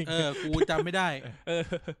ว่าอะไรกูจำไม่ได้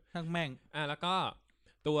ทั้งแม่งแล้วก็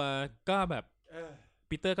ตัวก็แบบ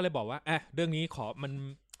ปีเตอร์ก็เลยบอกว่าเรื่องนี้ขอมัน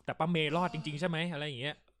แต่ป้าเมย์รอดจริงๆใช่ไหมอะไรอย่างเ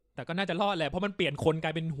งี้ยแต่ก็น่าจะรอดแหละเพราะมันเปลี่ยนคนกล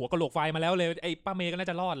ายเป็นหัวกะโหลกไฟมาแล้วเลยไอ้ป้าเมย์ก็น่า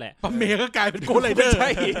จะรอดแหละป้าเมย์ก็กลายเป็นโกลด์ไรเดอร์ใช่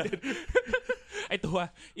ไอ้ตัว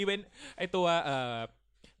อีเวนต์ไอ้ตัว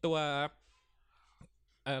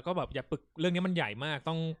ก็แบบอย่าปรึกเรื่องนี้มันใหญ่มาก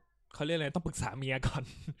ต้องเขาเรียกอะไรต้องปรึกษาเมียก่อน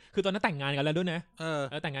คือตอนนั้นแต่งงานกันแล้วด้วยนะ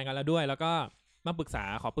แล้วแต่งงานกันแล้วด้วยแล้วก็มา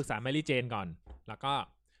ขอปรึกษาแมรี่เจนก่อนแล้วก็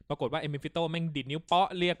ปรากฏว่าเอมิฟิโตแม่งดิดนิ้วเปาะ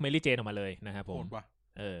เรียกแมรี่เจนออกมาเลยนะครับผม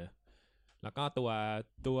แล้วก็ตั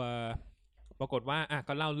วปรากฏว่า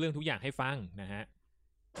ก็เล่าเรื่องทุกอย่างให้ฟังนะฮะ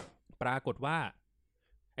ปรากฏว่า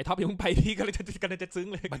ไอ้ท็อปยังไปที่ก็เลยจะซึ้ง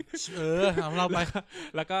เลยเราไป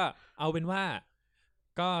แล้วก็เอาเป็นว่า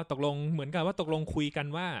ก็ตกลงเหมือนกับว่าตกลงคุยกัน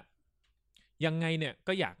ว่ายังไงเนี่ย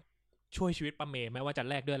ก็อยากช่วยชีวิตป้าเมย์แม้ว่าจะ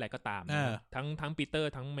แลกด้วยอะไรก็ตามทั้งปีเตอ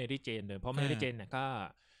ร์ทั้งเมรี่เจนเลยเพราะเมรี่เจนเนี่ย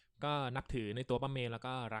ก็นับถือในตัวป้าเมย์แล้ว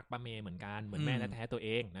ก็รักป้าเมย์เหมือนกันเหมือนแม่แท้ๆตัวเอ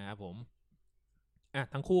งนะครับผม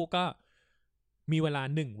ทั้งคู่ก็มีเวลา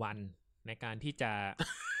1 วันในการที่จะ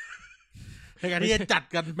จัด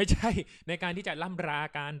กันไม่ใช่ในการที่จะร่ำลา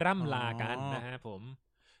กันนะฮะผม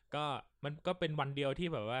ก็มันก็เป็นวันเดียวที่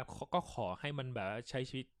แบบว่าก็ขอให้มันแบบใช้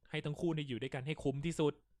ชีวิตให้ทั้งคู่ได้อยู่ด้วยกันให้คุ้มที่สุ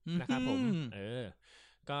ดนะครับผม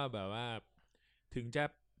ก็แบบว่าถึงจะ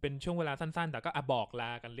เป็นช่วงเวลาสั้นๆแต่ก็บอกล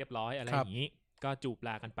ากันเรียบร้อยอะไรอย่างนี้ก็จูบล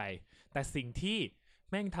ากันไปแต่สิ่งที่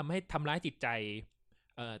แม่งทำร้ายจิตใจ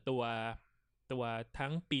ตัวทั้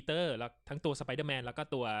งปีเตอร์แล้วทั้งตัวสไปเดอร์แมนแล้วก็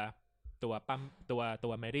ตั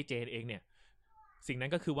วแมรี่เจนเองเนี่ยสิ่งนั้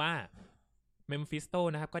นก็คือว่าเมมฟิสโต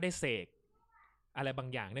นะครับก็ได้เสกอะไรบาง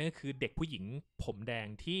อย่างนั่นก็คือเด็กผู้หญิงผมแดง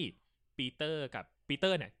ที่ปีเตอร์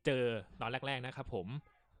เนี่ยเจอตอนแรกๆนะครับผม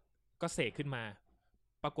ก็เสกขึ้นมา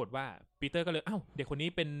ปรากฏว่าปีเตอร์ก็เลยเด็กคนนี้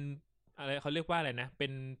เป็นอะไรเขาเรียกว่าอะไรนะเป็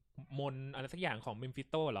นมนอะไรสักอย่างของเมมฟิส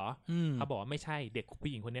โตเหรอเขาบอกว่าไม่ใช่เด็กผู้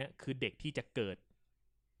หญิงคนนี้คือเด็กที่จะเกิด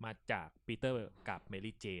มาจากปีเตอร์กับเม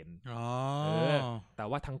รี่เจนแต่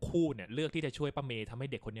ว่าทั้งคู่เนี่ยเลือกที่จะช่วยป้าเมย์ทำให้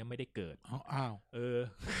เด็กคนนี้ไม่ได้เกิด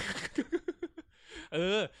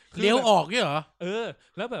เลี้ยวออกเนี่ยเหรอ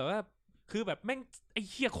แล้วแบบว่าคือแบบแม่งไอ้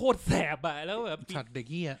เหี้ยโคตรแสบอะแล้วแบบสัตว์เด็ก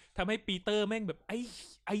เหี้ยทำให้ปีเตอร์แม่งแบบไ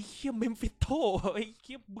อ้เหี้ยเมมฟิสโตไอ้เ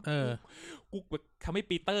หี้ยกูแบบทำให้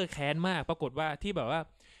ปีเตอร์แค้นมากปรากฏว่าที่แบบว่า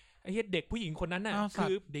ไอ้เหี้ยเด็กผู้หญิงคนนั้นน่ะ คื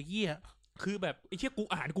อเด็กเหี้ยคือแบบไอ้เหี้ยกู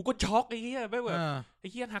อ่านกูก็ช็อกไอ้เหี้ยแบบไอ้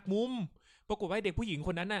เหี้ยหักมุมปรากฏว่าเด็กผู้หญิงค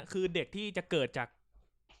นนั้นน่ะคือเด็กที่จะเกิดจาก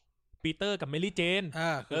ปีเตอร์กับเมลี่เจน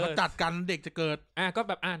เขาจัดกันเด็กจะเกิดก็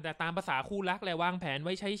แบบแต่ตามภาษาคู่รักแหละวางแผนไ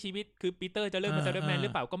ว้ใช้ชีวิตคือปีเตอร์จะเลิกเป็นสไปเดอร์แมนหรื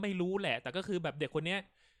อเปล่าก็ไม่รู้แหละแต่ก็คือแบบเด็กคนเนี้ย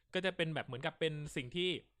ก็จะเป็นแบบเหมือนกับเป็นสิ่งที่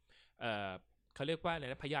เขาเรียกว่าอะไร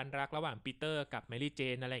นะพยานรักระหว่างปีเตอร์กับเมลี่เจ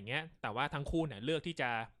นอะไรอย่างเงี้ยแต่ว่าทั้งคู่เนี่ยเลือกที่จะ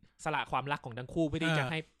สละความรักของทั้งคู่เพื่อที่จะ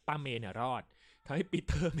ให้ป้าเมย์เนี่ยรอดทำให้ปีเ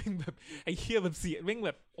ตอร์แม่งแบบไอ้เหี้ยแบบเสียแม่งแ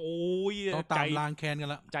บบโอ้ยต้องตามล้างแค้นกัน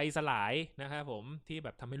ละใจสลายนะครับผมที่แบ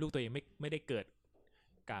บทำให้ลูกตัวเองไม่ได้เกิด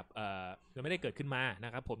กับไม่ได้เกิดขึ้นมาน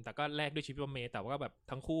ะครับผมแต่ก็แลกด้วยชีวิตป้าเมย์แต่ว่าแบบ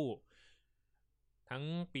ทั้งคู่ทั้ง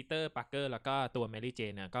ปีเตอร์ปาร์เกอร์แล้วก็ตัวแมรี่เจ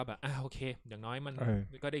นเนี่ยก็แบบโอเคอย่างน้อยมัน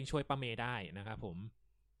ก็ได้ช่วยป้าเมย์ได้นะครับผม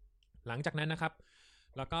หลังจากนั้นนะครับ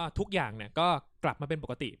แล้วก็ทุกอย่างเนี่ยก็กลับมาเป็นป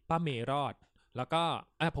กติป้าเมย์รอดแล้วก็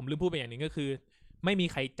ผมลืมพูดไปอย่างนึงก็คือไม่มี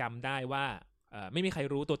ใครจำได้ว่าไม่มีใคร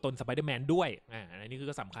รู้ตัวตนสไปเดอร์แมนด้วยอันนี้คือ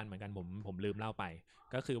ก็สำคัญเหมือนกันผมลืมเล่าไป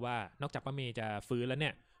ก็คือว่านอกจากป้าเมย์จะฟื้นแล้วเ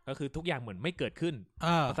นี่ยก็คือทุกอย่างเหมือนไม่เกิดขึ้น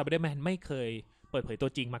สไปเดอร์แมนไม่เคยเปิดเผยตัว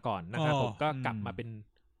จริงมาก่อนนะครับผมก็กลับมาเป็น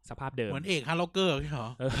สภาพเดิมเหมือนเอกฮาร์ล็อกเกอร์ใช่เหรอ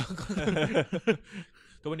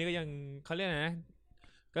ตัววันนี้ก็ยังเขาเรียกนะ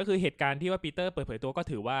ก็คือเหตุการณ์ที่ว่าปีเตอร์เปิดเผยตัวก็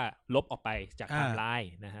ถือว่าลบออกไปจากไทม์ไล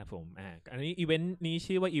น์นะครับผมอันนี้อีเวนต์นี้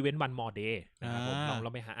ชื่อว่าอีเวนต์ One More Day นะครับผมล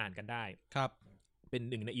องไปหาอ่านกันได้ครับเป็น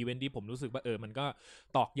หนึ่งในอีเวนต์ที่ผมรู้สึกว่ามันก็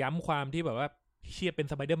ตอกย้ำความที่แบบว่าเชียร์เป็น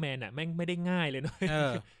สไปเดอร์แมนแม่งไม่ได้ง่ายเลยเนาะ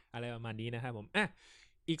อะไรประมาณนี้นะครับผม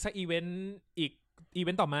อีกสักอีเวนต์อีเว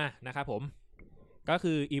นต์ต่อมานะครับผมก็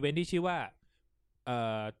คืออีเวนต์ที่ชื่อว่า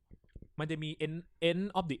มันจะมี end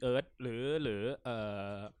of the earth หรือ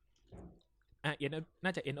end น่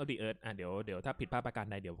าจะ end of the earth เดี๋ยวถ้าผิดพลาดประการ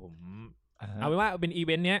ใดเดี๋ยวผมเอาไว้ว่าเป็นอีเ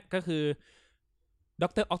วนต์เนี้ยก็คือด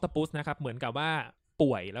ร.ออคโตปัสนะครับเหมือนกับว่า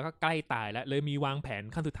ป่วยแล้วก็ใกล้ตายแล้วเลยมีวางแผน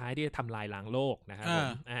ขั้นสุดท้ายที่จะทำลายล้างโลกนะครับ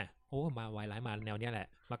ผมมาวายร้ายมาแนวเนี้ยแหละ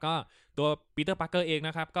แล้วก็ตัวปีเตอร์ปาร์เกอร์เองน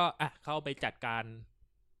ะครับก็เข้าไปจัดการ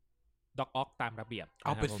ด็อกออกตามระเบียบเอ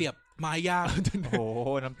าไปเสียบไม้ย่างโอ้โห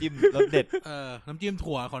น้ำจิ้มรสเด็ดน้ำจิ้ม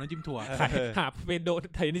ถั่วขอน้ำจิ้มถั่วหาบเป็นโดน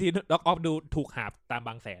ไทยนิทีด็อกออฟดูถูกหาบตามบ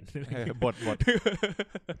างแสนบท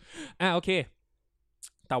โอเค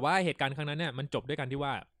แต่ว่าเหตุการณ์ครั้งนั้นเนี่ยมันจบด้วยกันที่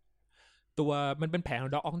ว่าตัวมันเป็นแผนขอ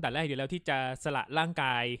งด็อกออกตั้งแต่แรกอยู่แล้วที่จะสละร่างก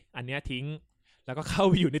ายอันเนี้ยทิ้งแล้วก็เข้า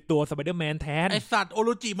ไปอยู่ในตัวสไปเดอร์แมนแทนไอสัตว์โอโร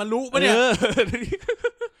จิมารุปะเนี่ย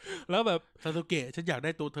แล้วแบบซาสึเกะฉันอยากไ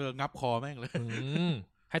ด้ตัวเธองับคอแม่งเลย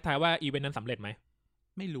ให้ทายว่าอีเวนต์นั้นสำเร็จไหม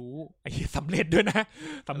ไม่รู้ไอ้สำเร็จด้วยนะ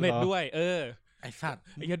สำเร็จด้วยไอสัตว์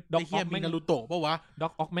ไอ้ด็อกออกแม่งนารูโตะปะวะด็อ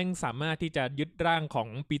กออกแม่งสามารถที่จะยึดร่างของ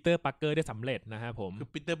ปีเตอร์ปาร์เกอร์ได้สำเร็จนะครับผมคือ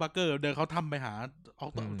ปีเตอร์ปาร์เกอร์เดินเขาทำไปหาออก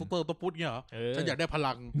ตัวพุทธเนี่ยเหรอฉันอยากได้พ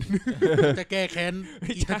ลังจะแก้แค้น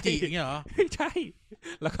อิตาจิอย่างเงี้ยเหรอไม่ใช่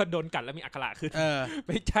แล้วก็โดนกัดแล้วมีอักขระขึ้นไ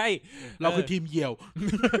ม่ใช่เราคือทีมเหยี่ยว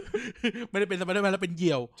ไม่ได้เป็นสไปเดอร์แมนแล้วเป็นเห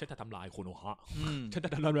ยี่ยวฉันจะทำลายคุณฮะฉันจ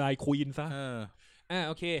ะทำลายควีนซะ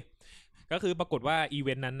โอเคก็คือปรากฏว่าอีเว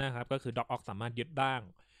นต์นั้นนะครับก็คือด็อกออกสามารถยึดร่าง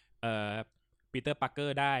ปีเตอร์ปาร์เกอ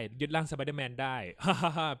ร์ได้ยึดร่างสไปเดอร์แมนได้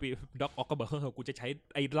ด็อกออกก็บอกกูจะใช้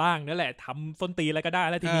ไอ้ร่างนั่นแหละทำส้นตีอะไรก็ได้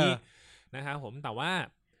แล้วทีนี้นะครับผมแต่ว่า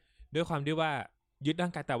ด้วยความที่ว่ายึดร่า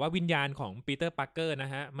งกายแต่ว่าวิญญาณของปีเตอร์ปาร์เกอร์น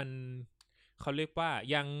ะฮะมันเขาเรียกว่า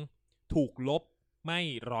ยังถูกลบไม่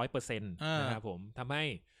 100% นะครับผมทำให้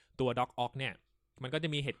ตัวด็อกออกเนี่ยมันก็จะ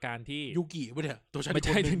มีเหตุการณ์ที่ยูกิป่ะเนี่ยตัวฉันไม่ใ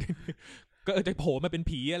ช่ก็จะโผล่มาเป็น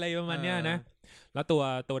ผีอะไรประมาณเนี้ยนะแล้วตั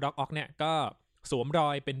วด็อกออกเนี่ยก็สวมรอ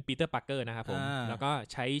ยเป็นปีเตอร์ปาร์เกอร์นะครับผมแล้วก็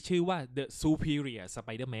ใช้ชื่อว่า The Superior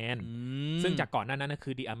Spider-Man ซึ่งจากก่อนหน้านั้นคื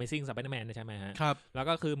อ The Amazing Spider-Man ใช่ไหมฮะครับแล้ว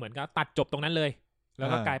ก็คือเหมือนกับตัดจบตรงนั้นเลยแล้ว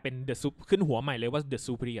ก็กลายเป็น The Sup ขึ้นหัวใหม่เลยว่า The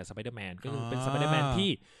Superior Spider-Man ก็คือเป็น Spider-Man ที่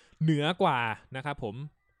เหนือกว่านะครับผม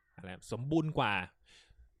อะไรสมบูรณ์กว่า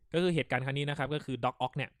ก็คือเหตุการณ์ครั้งนี้นะครับก็คือด็อกออ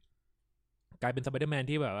กเนี่ยกลายเป็น Spider-Man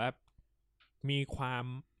ที่แบบว่ามีความ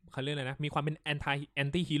เขาเรียกอะไรนะมีความเป็นแอน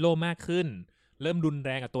ตี้ฮีโร่มากขึ้นเริ่มรุนแ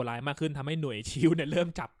รงกับตัวร้ายมากขึ้นทำให้หน่วยชิลเนี่ยเริ่ม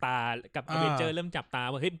จับตากับอเวนเจอร์เริ่มจับตา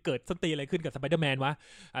ว่าเฮ้ยเกิดสตีอะไรขึ้นกับสไปเดอร์แมนวะ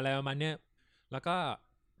อะไรประมาณเนี้ยแล้วก็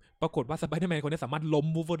ปรากฏว่าสไปเดอร์แมนคนนี้สามารถล้ม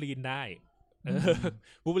วูล์ฟเวอรีนได้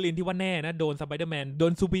วูล์ฟเวอรีนที่ว่าแน่นะโดนสไปเดอร์แมนโด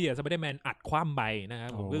นซูเปอร์สไปเดอร์แมนอัดคว่ำไปนะครับ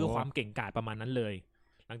ผมคือความเก่งกาจประมาณนั้นเลย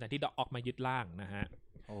หลังจากที่ด็อกออกมายึดร่างนะฮะ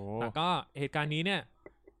แล้วก็เหตุการณ์นี้เนี่ย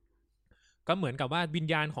ก็เหมือนกับว่าวิญ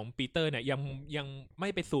ญาณของปีเตอร์เนี่ยยังไม่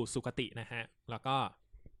ไปสู่สุคตินะฮะแล้วก็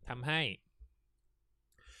ทำให้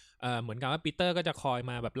เหมือนกับว่าปีเตอร์ก็จะคอย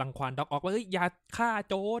มาแบบรังควานด็อกออกว่าเฮ้ยอย่าฆ่า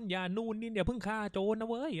โจรอย่านู่นนี่อย่าเพิ่งฆ่าโจรนะ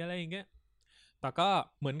เว้ยอะไรอย่างเงี้ยแต่ก็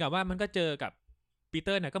เหมือนกับว่ามันก็เจอกับปีเต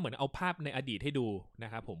อร์เนี่ยก็เหมือนเอาภาพในอดีตให้ดูนะ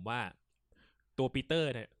ครับผมว่าตัวปีเตอร์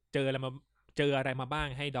เนี่ยเจออะไรมา เจออะไรมาบ้าง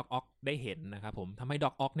ให้ด็อกออกได้เห็นนะครับผมทำให้ด็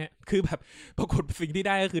อกออกเนี่ยคือแบบปรากฏสิ่งที่ไ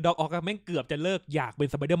ด้ก็คือด็อกออกแม่งเกือบจะเลิกอยากเป็น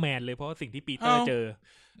สไปเดอร์แมนเลยเพราะสิ่งที่ปีเตอร์เจอ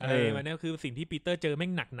อะไรมันเนี่ยคือสิ่งที่ปีเตอร์เจอแม่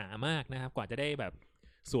งหนักหนามากนะครับกว่าจะได้แบบ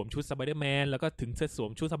สวมชุดสไปเดอร์แมนแล้วก็ถึงจะสว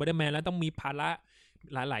มชุดสไปเดอร์แมนแล้วต้องมีภาระ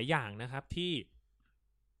หลายๆอย่างนะครับ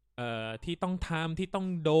ที่ต้องทำที่ต้อง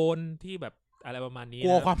โดนที่แบบอะไรประมาณนี้ก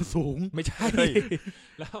ลัวความสูงไม่ใช่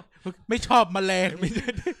แล้วไม่ชอบแมลงไม่ใ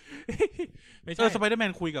ช่สไปเดอร์แม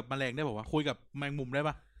นคุยกับแมลงได้ป่าวะคุยกับแมงมุมได้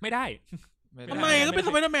ปะไม่ได้ทำไมก็เป็นส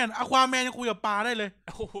ไปเดอร์แมนอควาแมนยังคุยกับปลาได้เลย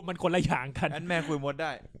มันคนละอย่างกันแอนแมนคุยมดไ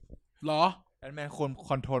ด้หรอแอนแมนค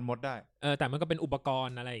อนโทรลมดได้แต่มันก็เป็นอุปกร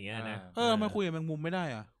ณ์อะไรอย่างเงี้ยนะมันคุยกับแมงมุมไม่ได้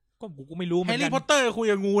อ่ะก็กูไม่รู้เหมือนกันแฮร์รี่พอตเตอร์คุย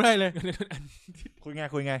กับงูได้เลยคุย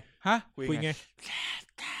ไงฮะคุยไง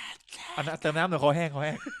อันเติมน้ำหน่อยคอแห้ง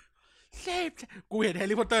กูเห็นแฮร์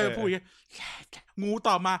รี่พอตเตอร์พูดงูต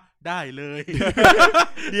อบมาได้เลย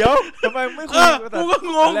เดี๋ยวทำไมไม่คุยกูก็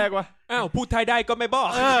งงแรกวะอ้าวพูดไทยได้ก็ไม่บอก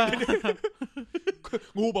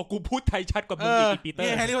งูบอกกูพูดไทยชัดกว่ามึงอีกปีเตอ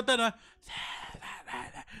ร์แฮร์รี่พอตเตอร์นะ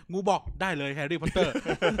งูบอกได้เลยแฮร์รี่พอตเตอร์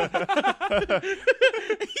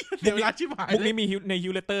เดี๋ยวชิบหายมุกนี้มีในฮิ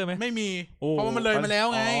วเลเตอร์ไหมไม่มีเพราะว่ามันเลยมาแล้ว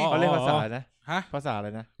ไงเขาเรียกภาษานะฮะภาษาอะไร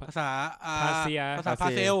นะภาษาพาเซียภาษาพา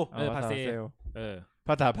เซลภาเซลภ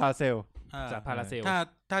าษาพาเซลภาษาพาราเซล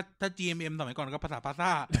ถ้า GMM สมัยก่อนก็ภาษาพาซ่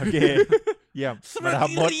าโอเคเยี่ยมมาดาม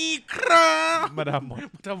มดครับมาดาม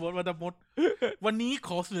มดวันนี้ข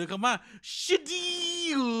อเสนอคำว่าชิดี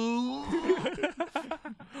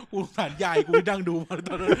อุสานใหญ่กูดังดูมาต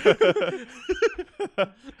อนนั้น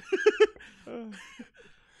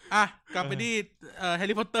กลับไปที่แฮร์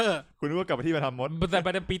รี่พอตเตอร์คุณนึกว่ากลับไปที่มาดามมดแต่ไป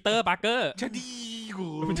ปีเตอร์ปาร์เกอร์ชิดีกู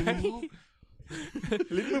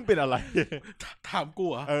ลิ้นมึงเป็นอะไรถามกู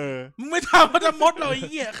อ่ะมึงไม่ถามมาดามมดเลยไอ้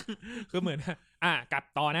เหี้ยคือเหมือนกลับ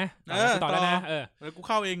ต่อนะต่อแล้วนะแล้วกูเ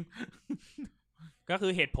ข้าเองก็คื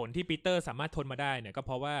อเหตุผลที่ปีเตอร์สามารถทนมาได้เนี่ยก็เ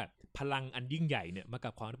พราะว่าพลังอันยิ่งใหญ่เนี่ยมา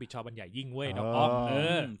กับความรับผิดชอบอันใหญ่ยิ่งเว้ยด็อกออก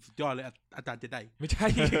สุดยอดเลยอาจารย์เจไดไม่ใช่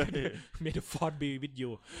May the Force be with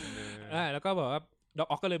you แล้วก็บอกว่าด็อก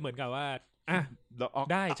ออกก็เลยเหมือนกับว่าด็อกออก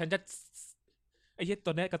ได้ฉันจะไอ้เหี้ย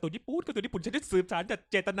ตัวนี้การ์ตูนญี่ปุ่นฉันได้สืบสานจาก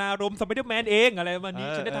เจตนารมณ์สไปเดอร์แมนเองอะไรประมาณนี้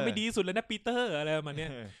ฉันได้ทำให้ดีสุดแล้วนะปีเตอร์อะไรประมาณนี้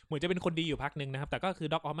เหมือนจะเป็นคนดีอยู่พักนึงนะครับแต่ก็คือ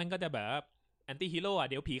ด็อกออกมันก็จะแบบแอนตี้ฮีโร่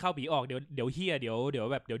เดี๋ยวผีเข้าผีออกเดี๋ยวเฮียเดี๋ยว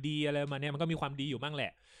แบบเดี๋ยวดีอะไรมาเนี่ยมันก็มีความดีอยู่มั่งแหล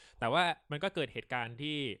ะแต่ว่ามันก็เกิดเหตุการณ์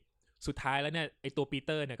ที่สุดท้ายแล้วเนี่ยไอตัวปีเ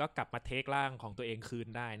ตอร์เนี่ยก็กลับมาเทคร่างของตัวเองคืน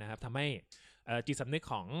ได้นะครับทำให้จิตสำนึก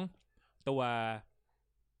ของตัว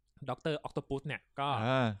ด็อกเตอร์ออกโตปัสเนี่ย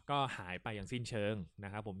ก็หายไปอย่างสิ้นเชิงน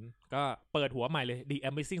ะครับผมก็เปิดหัวใหม่เลย The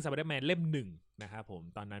Amazing Spider-Man เล่ม 1นะครับผม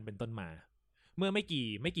ตอนนั้นเป็นต้นมาเมื่อไม่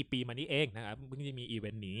กี่ปีมานี้เองนะครับเพิ่งจะมีอีเว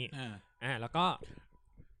นต์นี้แล้วก็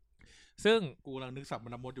ซึ่งกูกำลังนึกสับมั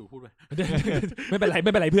นมดอยู่พูดไป ไม่เป็นไรเ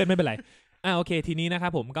พื่อนไม่เป็นไรโอเคทีนี้นะครั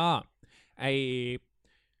บผมก็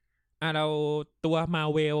เราตัว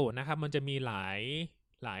Marvel นะครับมันจะมีหลา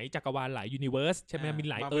ยจักรวาลหลายยูนิเวิร์สใช่ไหมมี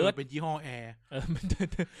หลายเอิร์ธเป็นยี่ห้อแอร์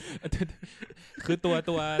คือ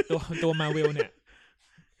ตัว Marvel เนี่ย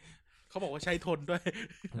เขาบอกว่าใช้ทนด้วย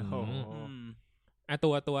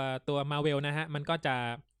ตัว Marvel นะฮะมันก็จะ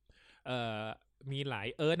มีหลาย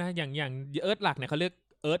เอิร์ธนะอย่างเอิร์ธหลักเนี่ยเขาเรียก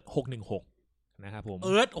เอิร์ธ616นะครับผมเ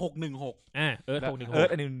อิร์ธ616เอิร์ธ616เอิร์ธ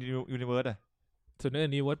อันนี้ยูนิเวิร์สส่วน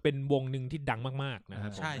นี้ว่าเป็นวงหนึ่งที่ดังมากๆนะครั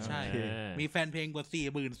บใช่มีแฟนเพลงกว่า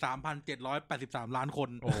 43,783 ล้านคน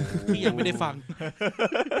ที่ยังไม่ได้ฟัง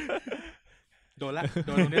โดนต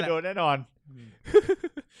รงนี้แหละโดนแน่นอน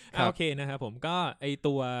โอเคนะครับผมก็ไอ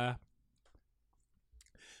ตัว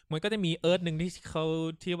มันก็จะมีเอิร์ธหนึ่งที่เขา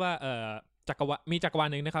ที่ว่าจักรวาล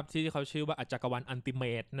หนึ่งนะครับที่เขาชื่อว่าจักรวาลอัลติเม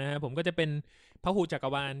ทนะครับผมก็จะเป็นพหุจักร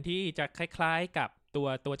วาลที่จะคล้ายๆกับ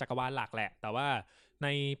ตัวจักรวาลหลักแหละแต่ว่า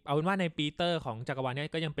เอาเป็นว่าในปีเตอร์ของจักรวาลนี้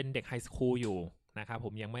ก็ยังเป็นเด็กไฮสคูลอยู่นะครับผ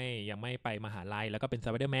มยังไม่ไปมหาลัยแล้วก็เป็นส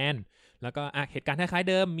ไปเดอร์แมนแล้วก็เหตุการณ์คล้ายๆ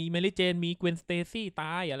เดิมมีเมลี่เจนมีเกวนสเตซี่ต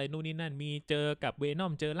ายอะไรนู่นนี่นั่นมีเจอกับเวนอ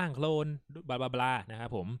มเจอร่างโคลนบลาบลานะครับ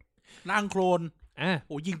ผมร่างโคลน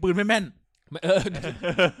ยิงปืนไม่แม่น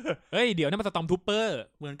เฮ้ยเดี๋ยวนั่นมันสตอมทูเปอร์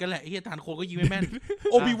เหมือนกันแหละไอ้เหี้ยทานโคก็ยิงไม่แม่น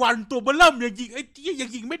โอบิวันตัวเบลเริ่มยังยิงไอ้เหี้ยยัง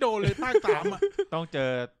ยิงไม่โดนเลยใต้3ต้องเจอ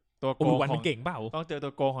ตัวโกงของเก่งเปล่าต้องเจอตั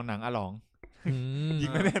วโกงของหนังอาหลองยิง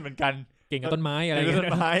ไม่แม่นเหมือนกันเก่งกับต้นไม้อะไรต้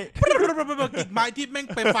นไม้กิ่งไม้ที่แม่ง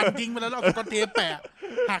ไปฟันยิงไปแล้วก็เทแปะ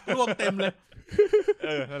หักล่วงเต็มเลย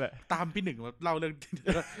นั่นแหละตามพี่หนึ่งเล่าเรื่อง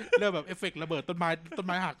แบบเอฟเฟกต์ระเบิดต้นไ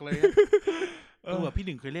ม้หักเลยแบบพี่ห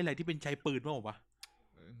นึ่งเคยเล่นอะไรที่เป็นใช้ปืนมั้งวะ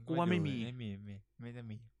กูว่าไม่จะ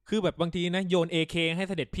มีคือแบบบางทีนะโยน AK ให้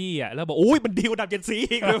เสด็จพี่แล้วบอกโอ้ยมันดีกว่าดาบเจ็ดสี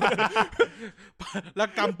อีกเลยแล้ว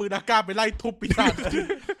กำปืนอากาศไปไล่ทุบปีศาจ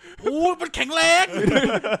โอ้ยมันแข็งแรง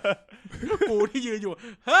กูที่ยืนอยู่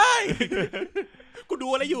เฮ้ย กูดู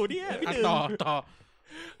อะไรอยู่เนี่ยพี่หนึ่งต่อ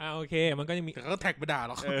โอเคมันก็จะมีก็แท็กไปด่า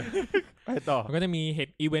หรอกไปต่อมันก็จะมีเห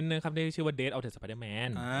ตุอีเวนต์นะครับที่ชื่อว่า Death of the Spider-Man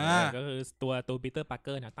ก็คือตัวปีเตอร์ปาร์เก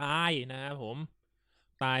อร์น่ะตายนะครับผม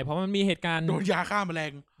ตายเพราะมันมีเหตุการณ์โดนยาฆ่าแมล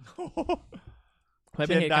งเ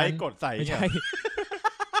ป็นเหตุการณ์กดใส่เนี่ย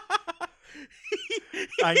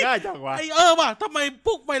ตายง่ายจังวะว่ะทำไมพ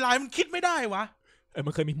วกไวรัสมันคิดไม่ได้วะมั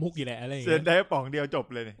นเคยมีมุกอยู่แหละอะไรอย่างเงี้ยเซนได้ป่องเดียวจบ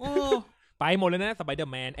เลยเนี่ยไปหมดเลยนะสไปเดอ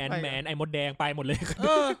ร์แมนแอนด์แมนไอ้มดแดงไปหมดเลย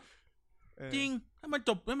จริงให้มันจ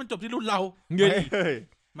บที่รุ่นเรา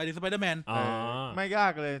ไม่ได้สไปเดอร์แมนไม่ยา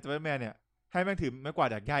กเลยสไปเดอร์แมนเนี่ยให้แม่งถือไม่กวาด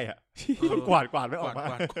จากใหญ่อ่ะกวาดไม่ออกมา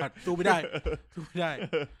กวาดสู้ไม่ได้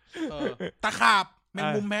ตะขาบแมง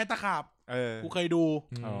มุมแพ้ตะขาบกูเคยดู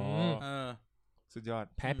สุดยอด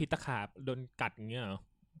แพ้พิษตะขาบโดนกัดอย่างเงี้ยเหรอ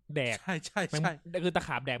แดกใช่คือตะข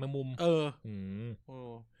าบแดกแมงมุม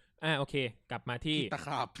โอเคกลับมาที่ตะข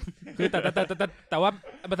าบคือแต่ว่า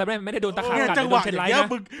ไม่ได้โดนตะขาบกัดโดนเชนไลท์นะ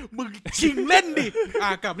มึงชิงเล่นดิ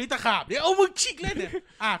กลับนี่ตะขาบเนี่ยมึงชิงเล่นเนี่ย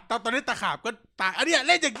ตอนนี้ตะขาบก็ตายอันเนี้ยเ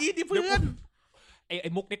ล่นอย่างงี้ที่เพื่อนไอ้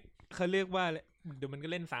มุกนี่เขาเรียกว่าเดี๋ยวมันก็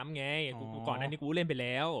เล่นซ้ำไงก่อนหน้านี้กูเล่นไปแ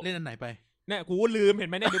ล้วเล่นอันไหนไปเนี่ยกูลืมเห็น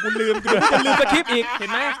ไหมเนี่ยเดี๋ยวกูลืมจะลืมสคริปต์อีกเห็น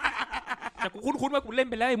ไหมแต่กูคุ้นว่ากูเล่น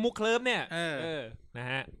ไปแล้วไอ้มุกเคลิ้มเนี่ยนะ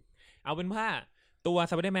ฮะเอาเป็นว่าตัว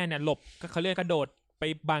สไปเดอร์แมนเนี่ยหลบเขาเรียกกระโดดไป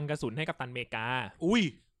บังกระสุนให้กัปตันอเมริกา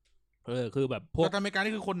คือแบบพวกกัปตันอเมริกา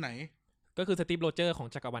นี่คือคนไหนก็คือสตีฟโรเจอร์ของ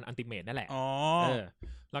จักรวาลอัลติเมทนั่นแหละ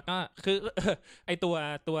แล้วก็คือไอ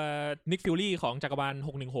ตัวนิกฟิลลี่ของจักรวาล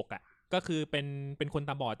616อ่ะก็คือเป็นคน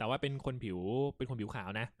ตาบอดแต่ว่าเป็นคนผิวขาว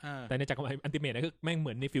นะแต่ในจักรวาลอัลติเมทนะคือแม่งเห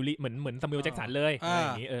มือนนิกฟิลลี่เหมือนซามูเอลแจ็คสันเลยอะไรอย่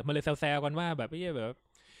างงี้มันเลยแซวๆกันว่าแบบ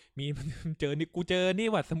มีเจอนี่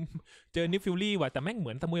ว่ะเจอนิกฟิลลี่ว่ะแต่แม่งเห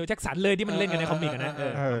มือนซามูเอลแจ็คสันเลยที่มันเล่นกันในคอมิกนะ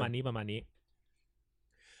ประมาณนี้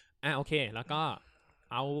โอเคแล้วก็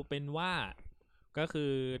เอาเป็นว่าก็คื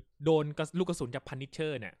อโดนลูกกระสุนจากพันนิชเชอ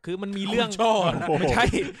ร์เนี่ยคือมันมีเรื่องไม่ใช่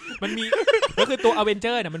มันมีก็คือตัวอเวนเจ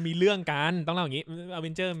อร์เนี่ยมันมีเรื่องกันต้องเล่าอย่างนี้อเว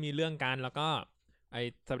นเจอร์มีเรื่องกันแล้วก็ไอ้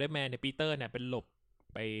สไปเดอร์แมนเนี่ยปีเตอร์เนี่ยเป็นหลบ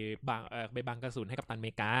ไปบังกระสุนให้กัปตันอเม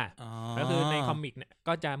ริกาก็คือในคอมิกเนี่ย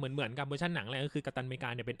ก็จะเหมือนกับเวอร์ชันหนังเลยก็คือกัปตันอเมริกา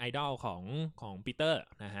เนี่ยเป็นไอดอลของปีเตอร์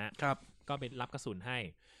นะฮะก็ไปรับกระสุนให้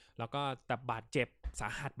แล้วก็แต่บาดเจ็บสา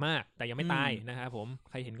หัสมากแต่ยังไม่ตายนะครับผม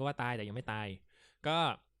ใครเห็นก็ว่าตายแต่ยังไม่ตายก็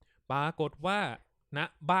ปรากฏว่าณ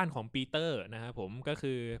บ้านของปีเตอร์นะครับผมก็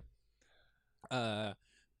คือ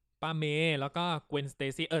ป้าเมย์แล้วก็เกวนสเต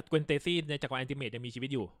ซี่ในจักรวาลอัลติเมทยังมีชีวิต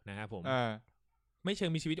อยู่นะครับผมไม่เชิ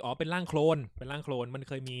งมีชีวิตเป็นร่างโคลนมัน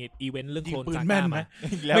เคยมีอีเวนต์เรื่องโคลนซาก้ามา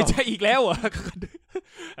ไม่ใช่อีกแล้วอ่ะ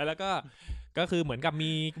แล้วก็คือเหมือนกับ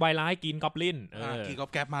มีไวไลท์กินกอบลินขี่กอบ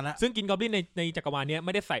แก๊ปมาแล้วซึ่งกินกอบลินในจักรวาลเนี้ยไ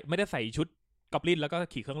ม่ได้ใส่ชุดกอบลินแล้วก็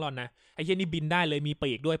ขี่เครื่องร่อนนะไอ้เหี้ยนี่บินได้เลยมี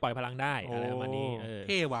ปีกด้วยปล่อยพลังได้อะไรประมาณนี้เ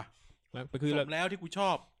ท่ว่ะคือแล้วที่กูช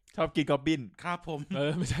อบกินกอบบินครับผม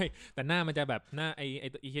ไม่ใช่แต่หน้ามันจะแบบหน้าไอ้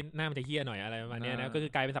หน้ามันจะเหี้ยหน่อยอะไรประมาณนี้นะก็คื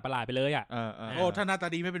อกลายเป็นสัตว์ประหลาดไปเลยอ่ะถ้าหน้าตา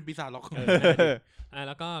ดีไม่เป็นปีศาจหรอกแ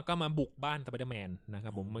ล้วก็มาบุกบ้านสไปเดอร์แมนนะครั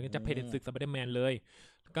บผมมันก็จะเพดศึกสไปเดอร์แมนเลย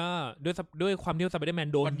ก็ด้วยความที่สไปเดอร์แมน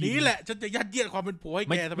โดนวันนี้แหละฉันจะยัดเยียดความเป็นผัวให้แก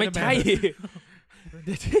ไม่ใช่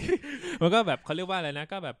มันก็แบบเขาเรียกว่าอะไรนะ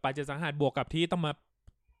ก็แบบปาเจสังหารบวกกับที่ต้อง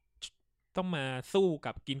มาสู้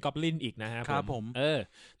กับกินกอบลินอีกนะครับผม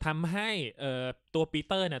ทำให้ตัวปี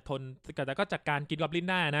เตอร์เนี่ยทนแต่ก็จัดการกินกอบลิน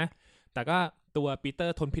ได้นะแต่ก็ตัวปีเตอ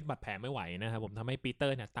ร์ทนพิษบาดแผลไม่ไหวนะครับผมทำให้ปีเตอ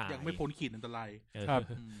ร์เนี่ยตายยังไม่พ้นขีดอันตราย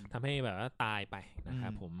ทำให้แบบว่าตายไปนะครั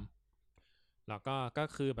บผมแล้วก็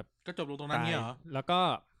คือแบบก็จบลงตรงนั้นเนี่ยเหรอแล้วก็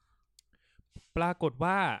ปรากฏ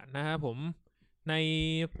ว่านะครับผมใน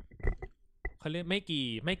เขาเรียกไม่กี่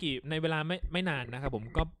ในเวลาไม่นานนะครับผม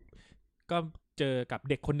ก็เจอกับ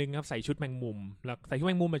เด็กคนนึงครับใส่ชุดแมงมุมแล้วใส่ชุดแ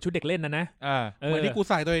มงมุมเป็นชุดเด็กเล่นนะเหมือนที่กู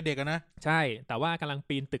ใส่ตัวเด็กนะใช่แต่ว่ากำลัง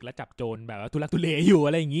ปีนตึกแล้วจับโจรแบบว่าทุลักทุเลอยู่อ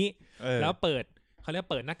ะไรอย่างนี้แล้วเปิด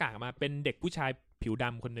หน้ากากมาเป็นเด็กผู้ชายผิวด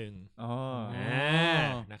ำคนนึง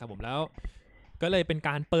นะครับผมแล้วก็เลยเป็นก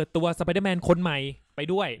ารเปิดตัวสไปเดอร์แมนคนใหม่ไป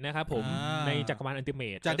ด้วยนะครับผมในจักรวาลอัลติเม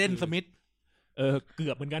ทจาเดนสมิธเกื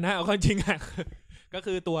อบเหมือนกันนะเอาจริงอ่ะก็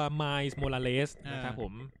คือตัว Miles Morales นะครับผ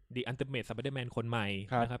ม The Ultimate Spider-Man คนใหม่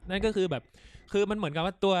นะครับนั่นก็คือแบบคือมันเหมือนกับ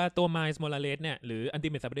ว่าตัว Miles Morales เนี่ยหรือ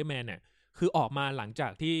Ultimate Spider-Man เนี่ยคือออกมาหลังจา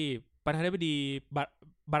กที่ประธานาธิบดี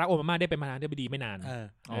บารักโอบามาได้เป็นประธานาธิบดีไม่นาน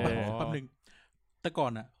แป๊บนึงแต่ก่อ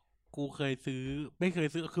นอ่ะกูเคยซื้อไม่เคย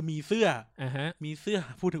ซื้อคือมีเสื้อมีเสื้อ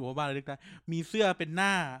พูดถึงโอบามาเลยได้มีเสื้อเป็นหน้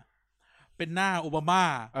าโอบามา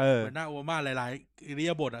เป็นหน้าโอบามาหลายๆอิริ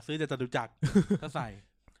ยาบถอ่ะซื้อจากจตุจักรก็ใส่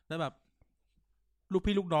แล้วแบบลูก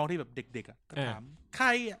พี่ลูกน้องที่แบบเด็กๆอ่ะก็ถามใคร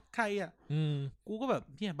อ่ะกูก็แบบ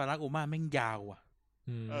เนี่ยบารักโอบามาแม่งยาวอ่ะ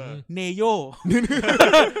เนโยเ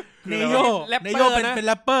ป็นแ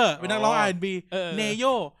รปเปอร์เป็นนักร้อง R&B เนโย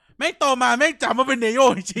แม่งโตมาแม่งจำว่าเป็นเนโย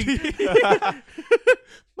จริง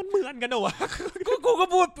มันเหมือนกันเหรอวะ กูก็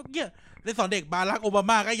พูดเนี่ยได้สอนเด็กบารักโอบา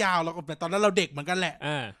มาก็ยาวแล้วแต่ตอนนั้นเราเด็กเหมือนกันแหละ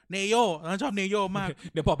เนโยเราชอบเนโยมาก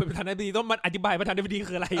เดี๋ยวพอเป็นประธานาธิบดีต้องมาอธิบายประธานาธิบดี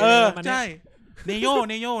คืออะไรใช่เนโย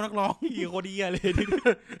นักร้องอีโคดีเลย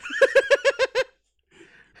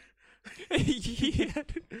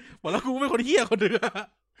บอกแล้วกูไม่คนเหี้ยคนเดือ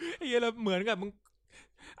ไอ้เหี้ยแล้วเหมือนกับมึง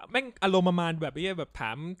แม่งอารมณ์ประมาณแบบไอ้เหี้ยแบบ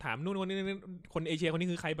ถามนู่นคนเอเชียคนนี้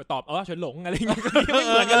คือใครแบบตอบเฉินหลงอะไรอย่างเงี้ยไม่เ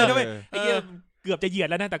หมือนกันเลยด้วยไอ้เหี้ยเกือบจะเหยียด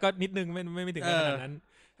แล้วนะแต่ก็นิดนึงไม่ถึงขนาดนั้น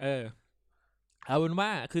เอาเป็นว่า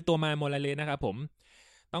คือตัวมาโมราเลสนะครับผม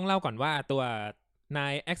ต้องเล่าก่อนว่าตัวนา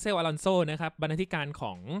ยแอ็กเซลอลอนโซนะครับบรรณาธิการข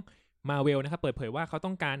องมาเวลนะครับเปิดเผยว่าเขาต้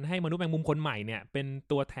องการให้มนุษย์แมงมุมคนใหม่เนี่ยเป็น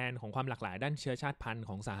ตัวแทนของความหลากหลายด้านเชื้อชาติพันธุ์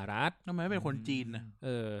ของสหรัฐทำไมไม่เป็นคนจีนนะ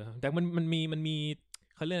แต่มันมี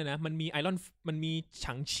เขาเรียกนะมันมีไอรอนมันมี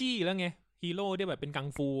ฉังชี่แล้วไงฮีโร่ที่แบบเป็นกัง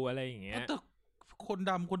ฟูอะไรอย่างเงี้ยแต่คน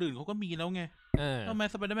ดำคนอื่นเขาก็มีแล้วไงทำไม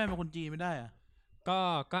สไปเดอร์แมนเป็นคนจีนไม่ได้อะ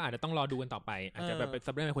ก็อาจจะต้องรอดูกันต่อไปอาจจะแบบเป็นส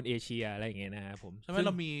ไปเดอร์แมนคนเอเชียอะไรอย่างเงี้ยนะครับผมใช่ไหมเร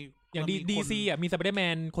ามีอย่างดีซีอ่ะมีสไปเดอร์แม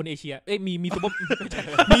นคนเอเชียมีซูเปอ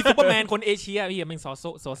ร์แมนคนเอเชียพี่มันซ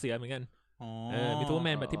อเสือเหมือนกันมีซูเปอร์แม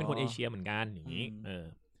นแบบที่เป็นคนเอเชียเหมือนกันอย่างนี้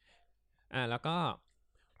แล้วก็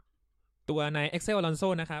ตัวนายเอ็กเซลอลอนโซ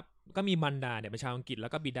นะครับก็มีมันดาเนี่ยเป็นชาวอังกฤษแล้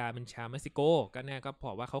วก็บิดาเป็นชาวเม็กซิโกก็แน่ก็บ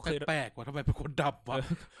อกว่าเขาเคยแปลกว่าทำไมเป็นคนดำวะ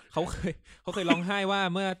เขาเคยร้องไห้ว่า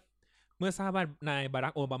เมื่อทราบว่านายบารั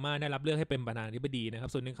กโอบามาได้รับเลือกให้เป็นประธานาธิบดีนะครับ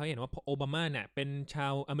ส่วนหนึ่งเขาเห็นว่าโอบามาเนี่ยเป็นชา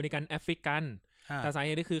วอเมริกันแอฟริกันแต่สาเห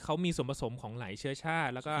ตุก็คือเขามีส่วนผสมของหลายเชื้อชา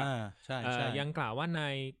ติแล้วก็ยังกล่าวว่านา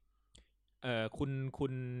ยคุ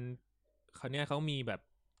ณเขาเนี่ยเขามีแบบ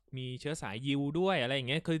มีเชื้อสายยิวด้วยอะไรอย่าง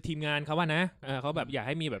เงี้ยคือทีมงานเขาว่านะเขาแบบอยากใ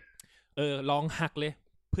ห้มีแบบลองหักเลย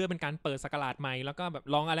เพื่อเป็นการเปิดสกราชใหม่แล้วก็แบบ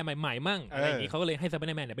ลองอะไรใหม่ๆมั่งอะไรอย่างงี้เขาก็เลยให้สไปเ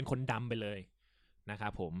ดอร์แมนเนี่ยเป็นคนดำไปเลยนะครั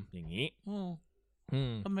บผมอย่างนี้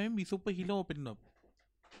ทำไมไม่มีซุปเปอร์ฮีโร่เป็นแบบ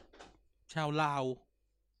ชาวลาว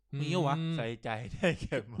มีเหรอวะใส่ใจได้แ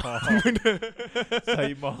ค่มองใส่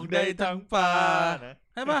มองได้ทั้งฟ้า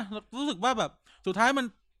ใช่ป่ะรู้สึกว่าแบบสุดท้ายมัน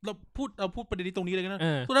เราพูดประเด็นนี้ตรงนี้เลยกันนะ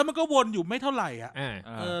สุดท้ายมันก็วนอยู่ไม่เท่าไหร่อ่ะ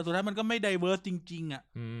สุดท้ายมันก็ไม่ไดเวิร์สจริงๆอ่ะ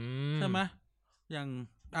ใช่ไหมอย่าง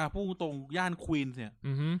พูดตรงย่านควีนส์เนี่ย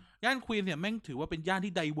ย่านควีนส์เนี่ยแม่งถือว่าเป็นย่าน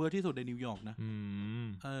ที่ไดเวิร์สที่สุดในนิวยอร์กนะ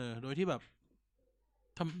โดยที่แบบ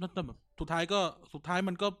ทำแบบสุดท้าย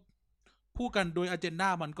มันก็พูดกันโดยอเจนดา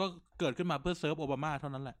มันก็เกิดขึ้นมาเพื่อเซิร์ฟโอบามาเท่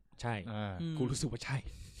านั้นแหละใช่กูรู้สึกว่าใช่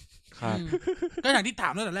ครับก็อย่างที่ถา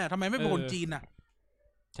มนั่นแหละทำไมไม่เป็นคนจีนน่ะ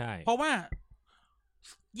ใช่เพราะว่า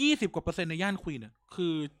20%ในย่านควีนน่ะคื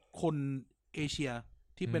อคนเอเชีย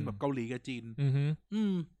ที่เป็นแบบเกาหลีกับจีน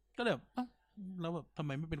ก็เลยแล้วแบบทำไ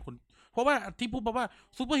มไม่เป็นคนเพราะว่าที่พูดว่า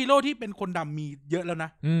ซูเปอร์ฮีโร่ที่เป็นคนดำมีเยอะแล้วนะ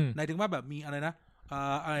หมายถึงว่าแบบมีอะไรนะ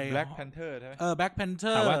Black Panther ใช่ไหมBlack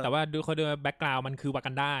Panther แต่ว่าดูเขาดูแบ็คกราวด์มันคือวา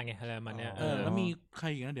กันดาไงอะไรมันเนี่ยแล้วมีใคร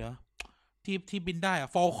อีกนะเดี๋ยวที่บินได้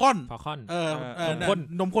ฟอลคอน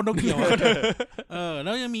นมข้นโตเกียวแล้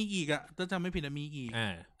วยังมีอีกถ้าจำไม่ผิดมีอีก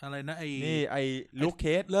อะไรนะไอ้ลูกเค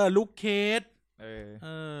ส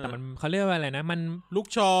แต่มันเขาเรียกว่าอะไรนะมันลูก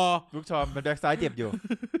ชอมันแบ็คซ้ายเจ็บอยู่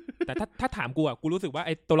แต่ถ้าถามกูรู้สึกว่าไ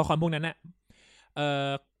อ้ตัวละครพวกนั้นน่ะ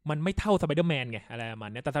มันไม่เท่าสไปเดอร์แมนไงอะไรประมา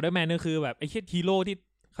ณนี้แต่สไปเดอร์แมนนี่คือแบบไอ้ฮีโร่ที่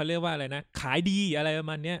เขาเรียกว่าอะไรนะขายดีอะไรประ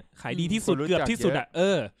มาณนี้ขายดีที่สุดเกือบที่สุด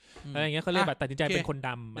อะไรอย่างเงี้ยเขาเรียกแบบตัดสินใจเป็นคนด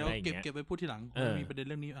ำอะไรอย่างเงี้ยเก็บไว้พูดทีหลังมีประเด็นเ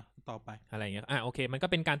รื่องนี้ต่อไปอะไรอย่างเงี้ยโอเคมันก็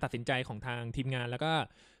เป็นการตัดสินใจของทางทีมงานแล้วก็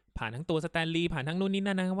ผ่านทั้งตัวสแตนลีย์ผ่านทั้งนู่นนี่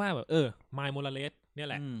นั่นนะว่าแบบไมล์โมราเลสเนี่ย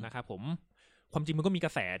แหละนะครับผมความจริงมันก็มีกร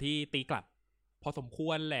ะแสที่ตีกลับพอสมค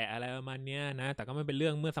วรแหละอะไรประมาณเนี้ยนะแต่ก็ไม่เป็นเรื่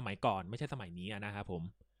องเมื่อสมัยก่อนไม่ใช่สมัยนี้นะครับผม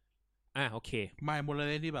โอเคไมล์โมราเ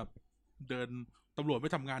ลสที่แบบเดินตำรวจไม่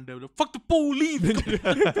ทำงานเดินแล้ว fuck the police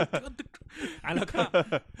แล้ว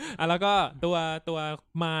ก็ตัว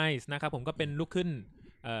ไมล์นะครับผมก็เป็นลูกขึ้น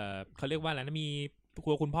เขาเรียกว่าอะไรนะมี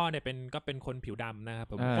คุณพ่อเนี่ยก็เป็นคนผิวดำนะครับ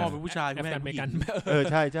ผมพ่อเป็นผู้ชายแม่เป็นผู้หญิง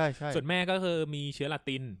ใช่ส่วนแม่ก็คือมีเชื้อลา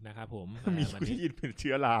ตินนะครับผมมีที่ยินเป็นเ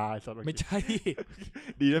ชื้อราไม่ใช่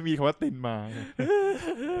ดีนะมีคำว่าตินมา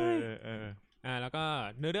แล้วก็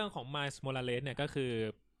เนื้อเรื่องของไมล์โมราเลสเนี่ยก็คือ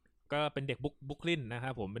ก็เป็นเด็กบุคลินนะครั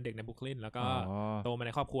บผมเป็นเด็กในบุคลินแล้วก็โตมาใน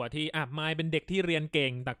ครอบครัวที่ไมล์เป็นเด็กที่เรียนเก่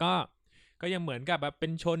งแต่ก็ยังเหมือนกับแบบเป็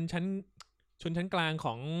นชนชั้นกลางข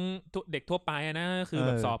องเด็กทั่วไปนะคือแ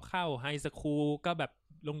บบสอบเข้าไฮสคูลก็แบบ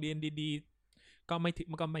โรงเรียนดีๆก็ไ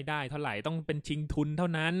ม่ได้เท่าไหร่ต้องเป็นชิงทุนเท่า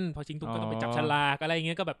นั้นพอชิงทุนก็ต้องไปจับฉลากอะไรอย่างเ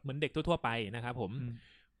งี้ยก็แบบเหมือนเด็กทั่วๆไปนะครับผม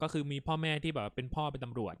ก็คือมีพ่อแม่ที่แบบเป็นพ่อเป็นต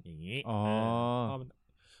ำรวจอย่างงี้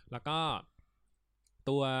แล้วก็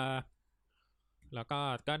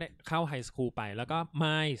ได้เข้าไฮสคูลไปแล้วก็ไม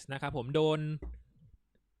ล์นะครับผมโดน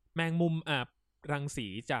แมงมุมรังสี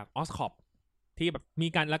จากออสคอป ที่แบบมี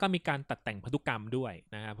การแล้วก็มีการตัดแต่งพันธุกรรมด้วย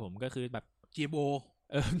นะครับผมก็คือแบบ GMO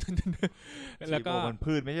แล้วก็มัน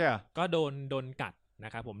พืชไม่ใช่ก็โดนกัดน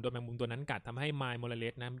ะครับผมโดนแมงมุมตัวนั้นกัดทำให้ไมล์โมราเล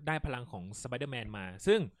สนะได้พลังของสไปเดอร์แมนมา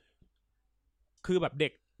ซึ่งคือแบบเ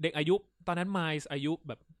ด็กอายุตอนนั้นไมล์อายุแ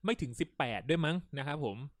บบไม่ถึง18ด้วยมั้งนะครับผ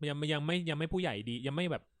มยังไม่ผู้ใหญ่ดียังไม่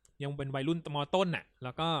แบบยังเป็นวัยรุ่นม.ต้นน่ะแ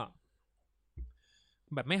ล้วก็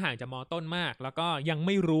แบบไม่ห่างจากม.ต้นมากแล้วก็ยังไ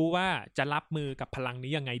ม่รู้ว่าจะรับมือกับพลัง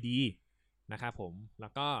นี้ยังไงดีนะครับผมแล้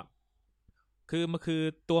วก็คือ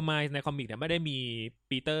ตัวไมล์ในคอมิกเนี่ยไม่ได้มี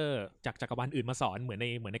ปีเตอร์จากจักรวาลอื่นมาสอนเหมือนใ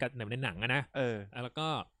นหนังนะแล้วก็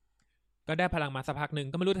ได้พลังมาสักพักหนึ่ง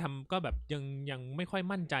ก็ไม่รู้จะทำก็แบบยังไม่ค่อย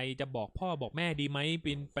มั่นใจจะบอกพ่อบอกแม่ดีไหมเ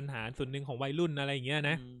ป็นปัญหาส่วนหนึ่งของวัยรุ่นอะไรอย่างเงี้ย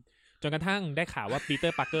นะจนกระทั่งได้ข่าวว่าปีเตอ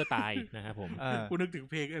ร์ปาร์เกอร์ตายนะครับผมกูนึกถึง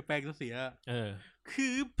เพลงแปลงเสียคื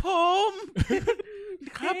อผม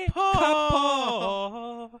ครับพ่อ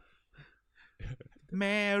แ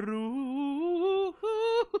ม่รู้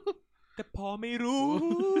แต่พอไม่รู้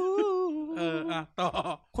ต่อ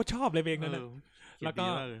โคตรชอบเลยเพลงนั้นนะแล้วก็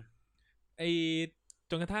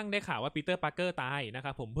จนกระทั่งได้ข่าวว่าปีเตอร์ปาร์เกอร์ตายนะค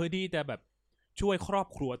รับผมเพื่อที่จะแบบช่วยครอบ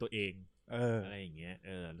ครัวตัวเองอะไรอย่างเงี้ย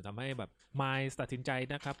ทำให้แบบไมล์ตัดสินใจ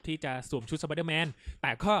นะครับที่จะสวมชุดสไปเดอร์แมนแ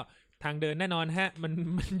ต่ก็ทางเดินแน่นอนฮะมัน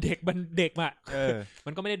เด็กอ่ะมั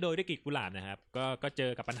นก็ไม่ได้โดยด้วยกลีบกุหลาบนะครับก็เจ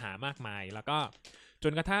อกับปัญหามากมายแล้วก็จ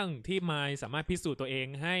นกระทั่งที่ไมล์สามารถพิสูจน์ตัวเอง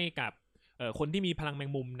ให้กับคนที่มีพลังแมง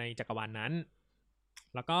มุมในจักรวาลนั้น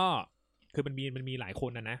แล้วก็คือมันมีหลายค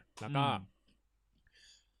นนะแล้ว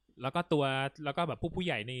ก็แบบผู้ใ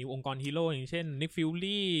หญ่ในองค์กรฮีโร่อย่างเช่นนิกฟิล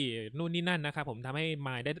ลี่นู่นนี่นั่นนะครับผมทำให้ไม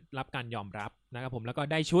ล์ได้รับการยอมรับนะครับผมแล้วก็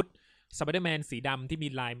ได้ชุดสไปเดอร์แมนสีดำที่มี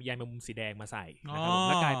ลายใยแมงมุมสีแดงมาใส่นะครับผมแ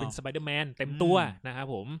ล้วกลายเป็นสไปเดอร์แมนเต็มตัวนะครับ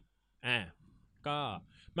ผมก็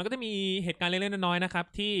มันก็จะมีเหตุการณ์เล็กๆน้อยๆนะครับ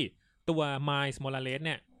ที่ตัวไมล์ โมราเลสเ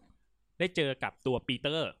นี่ยได้เจอกับตัวปีเต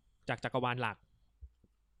อร์จากจักรวาลหลัก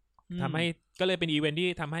ทำให้ก็เลยเป็นอีเวนท์ที่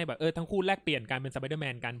ทำให้แบบทั้งคู่แลกเปลี่ยนการเป็นสไปเดอร์แม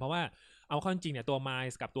นกันเพราะว่าเอาเข้าจริงเนี่ยตัวไม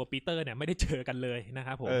ล์กับตัวปีเตอร์เนี่ยไม่ได้เจอกันเลยนะค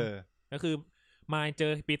รับผมก็คือไมล์เจ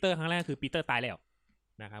อปีเตอร์ครั้งแรกคือปีเตอร์ตายแล้ว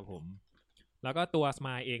นะครับผมแล้วก็ตัวไม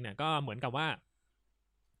ล์เองเนี่ยก็เหมือนกับว่า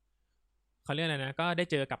เขาเรียกอะไรนะก็ได้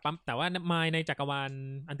เจอกับปั๊มแต่ว่าไมล์ในจักรวาล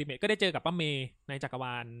อันติเมทก็ได้เจอกับปั๊มเมย์ในจักรว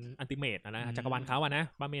าลอันติเมทนะจักรวาลเขาอะนะ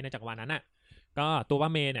ปั๊มเมย์ในจักรวาลนั้นน่ะก็ตัวปั๊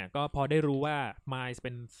มเมย์เนี่ยก็พอได้รู้ว่าไมล์เ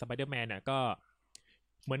ป็นสไปเดอร์แมนเนี่ยก็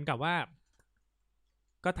เหมือนกับว่า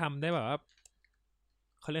ก็ทำได้แบบว่า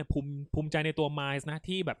เขาเรียกภูมิใจในตัวไมล์นะ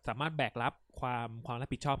ที่แบบสามารถแบกรับความรับ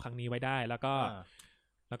ผิดชอบครั้งนี้ไว้ได้แล้ว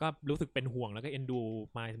ก็รู้สึกเป็นห่วงแล้วก็เอ็นดู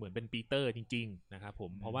ไมล์เหมือนเป็นปีเตอร์จริงๆนะครับผ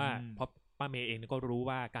มเพราะป้าเมย์เองก็รู้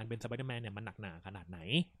ว่าการเป็นสไปเดอร์แมนเนี่ยมันหนักหนาขนาดไหน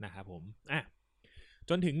นะครับผม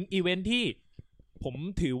จนถึงอีเวนท์ที่ผม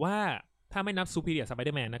ถือว่าถ้าไม่นับซูเปอร์เฮียร์สไปเด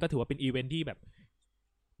อร์แมนนะก็ถือว่าเป็นอีเวนท์ที่แบบ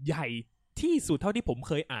ใหญ่ที่สุดเท่าที่ผมเ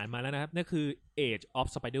คยอ่านมาแล้วนะครับนั่นคือ Age of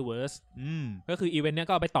Spider-Verse ก็คืออีเวนต์นี้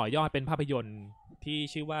ก็เอาไปต่อยอดเป็นภาพยนตร์ที่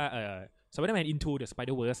ชื่อว่าSpider-Man Into the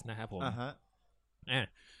Spider-Verse นะครับผม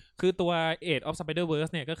คือตัว Age of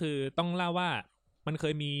Spider-Verse เนี่ยก็คือต้องเล่าว่ามันเค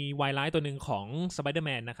ยมีไวรัสตัวหนึ่งของ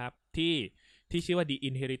Spider-Man นะครับที่ชื่อว่า The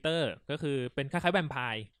Inheritor ก็คือเป็นคล้ายๆแวมไพ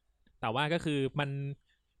ร์แต่ว่าก็คือ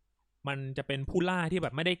มันจะเป็นผู้ล่าที่แบ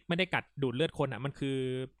บไม่ได้กัดดูดเลือดคนอ่ะมันคือ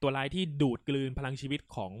ตัวร้ายที่ดูดกลืนพลังชีวิต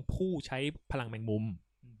ของผู้ใช้พลังแมงมุม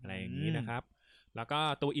อะไรอย่างนี้นะครับแล้วก็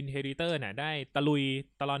ตัว Inheritor เนี่ยได้ตะ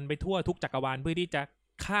ลอนไปทั่วทุกจักรวาลเพื่อที่จะ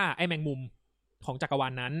ฆ่าไอ้แมงมุมของจักรวา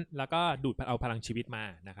ลนั้นแล้วก็ดูดเอาพลังชีวิตมา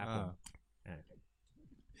นะครับ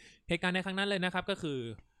เหตุการณ์ในครั้งนั้นเลยนะครับก็คือ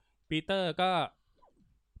ปีเตอร์ก็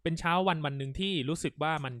เป็นเช้าวันหนึ่งที่รู้สึกว่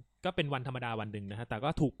ามันก็เป็นวันธรรมดาวันหนึ่งนะฮะแต่ก็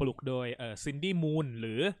ถูกปลุกโดยซินดี้มูนห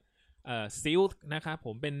รือซิลค์นะครับผ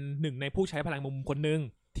มเป็นหนึ่งในผู้ใช้พลังแมงมุมคนหนึ่ง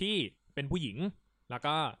ที่เป็นผู้หญิงแล้ว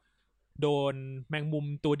ก็โดนแมงมุม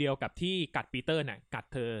ตัวเดียวกับที่กัดปีเตอร์เนี่ยกัด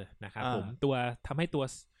เธอนะครับผมตัวทำให้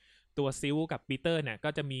ตัวซิลค์กับปีเตอร์เนี่ยก็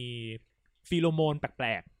จะมีฟีโรโมนแปล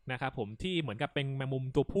กๆนะครับผมที่เหมือนกับเป็นแมงมุม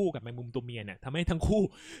ตัวผู้กับแมงมุมตัวเมียเนี่ยทำให้ทั้งคู่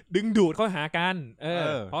ดึงดูดเข้าหากัน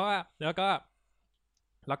เพราะว่าแล้ว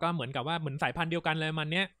ก็เหมือนกับว่าเหมือนสายพันธุ์เดียวกันเลยมัน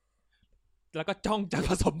เนี้ยแล้วก็จ้องจะผ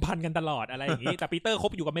สมพันธุ์กันตลอดอะไรอย่างนี้แต่ปีเตอร์ค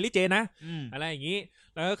บอยู่กับเมลี่เจนนะอะไรอย่างนี้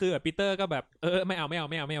แล้วก็คือแบบปีเตอร์ก็แบบไม่เอา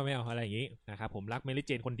อะไรอย่างนี้นะครับผมรักเมลี่เ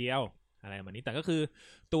จนคนเดียวอะไรแบบนี้แต่ก็คือ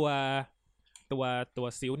ตัว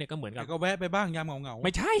ซิลเนี่ยก็เหมือนกับก็แวะไปบ้างยามเหงาไ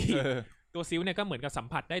ม่ใช่ตัวซิลเนี่ยก็เหมือนกับสัม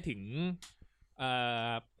ผัสได้ถึง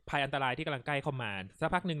ภัยอันตรายที่กำลังใกล้เข้ามาสัก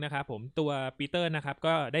พักนึงนะครับผมตัวปีเตอร์นะครับ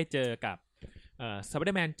ก็ได้เจอกับสไปเด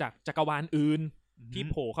อร์แมนจากจักรวาลอื่นที่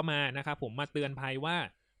โผล่เข้ามานะครับผมมาเตือนภัยว่า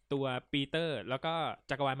ตัวปีเตอร์แล้วก็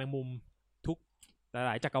จักรวาลแมงมุมทุกห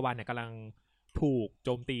ลายจักรวาลเนี่ยกำลังถูกโจ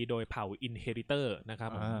มตีโดยเผ่า Inheritor นะครั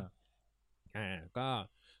บก็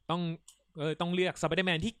ต้องเรียกสไปเดอร์แ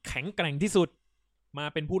มนที่แข็งแกร่งที่สุด มา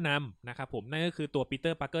เป็นผู้นำนะครับผมนั่นก็คือตัวปีเตอ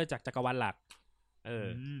ร์ปาร์เกอร์จากจักรวาลหลัก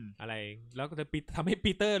อะไรแล้วก็จะทำให้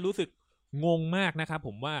ปีเตอร์รู้สึกงงมากนะครับผ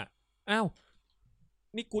มว่าอ้าว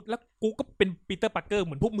นี่กูก็เป็นปีเตอร์ปาร์เกอร์เ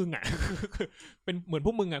หมือนพวกมึงอ่ะ เป็นเหมือนพ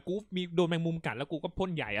วกมึงอ่ะกูมีโดนแมงมุมกัดแล้วกูก็พ่น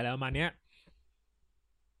ใหญ่อะไรประมาณเนี้ย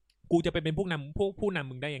กูจะไปเป็นผู้นำ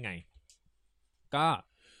มึงได้ยังไงก็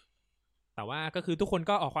แต่ว่าก็คือทุกคน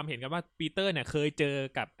ก็ออกความเห็นกันว่าปีเตอร์เนี่ยเคยเจอ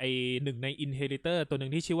กับไอ้หนึ่งในอินเฮริเตอร์ตัวหนึ่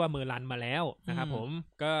งที่ชื่อว่าเมอร์ลันมาแล้วนะครับผม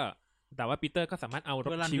ก็แต่ว่าปีเตอร์ก็สามารถเอา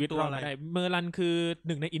ชีวิตรอดมาได้เมอร์ลันคือห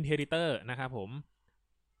นึ่งในอินเฮริเตอร์นะครับผม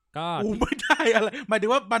ก็ไม่ได้อะไรหมายถึ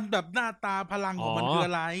งว่ามันแบบหน้าตาพลังของมันคือ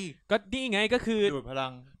อะไรก็นี่ไงก็คือดู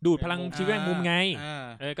ดพลังชีวิตแมงมุมไง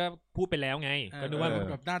ก็พูดไปแล้วไงก็นึกว่า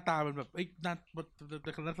แบบหน้าตามันแบบหน้า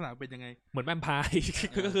ลักษณะเป็นยังไงเหมือนแวมไพร์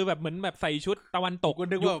ก็คือแบบเหมือนแบบใส่ชุดตะวันตกก็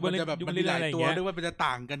นึกว่ามันจะแบบมันหลายตัวนึกว่ามันจะ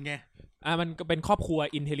ต่างกันไงมันก็เป็นครอบครัว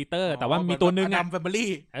อินเฮริเตอร์แต่ว่ามีตัวนึงอ่ะแฟมิ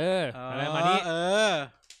ลี่อะไรมานี้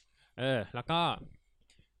แล้ว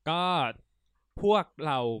ก็พวก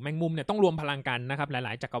เราแมงมุมเนี่ยต้องรวมพลังกันนะครับหล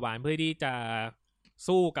ายๆจักรวาลเพื่อที่จะ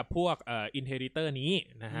สู้กับพวกอินเฮริเตอร์นี้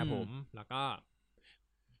นะครับผมแล้วก็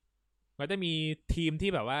จะมีทีมที่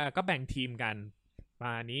แบบว่าก็แบ่งทีมกันม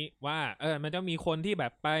านี้ว่ามันจะมีคนที่แบ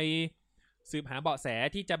บไปสืบหาเบาะแส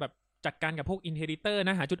ที่จะแบบจัดการกับพวกอินเฮริเตอร์น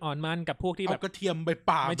ะหาจุดอ่อนมันกับพวกที่แบบกระเทียมไป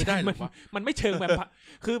ป่าไม่ได้หรอวะมันไม่เชิงแบบ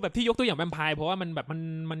คือแบบที่ยกตัวอย่างแวมไพร์เพราะว่ามันแบบ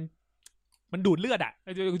มันดูดเลือดอ่ะ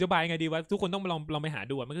จะบายไงดีวะทุกคนต้องลองไปหา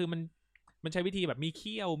ดูมันคือมันใช้วิธีแบบมีเ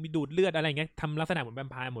ขี้ยวมีดูดเลือดอะไรเงี้ยทำลักษณะเหมือนแวม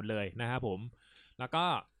ไพร์หมดเลยนะครับผมแล้วก็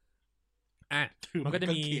มันก็จะ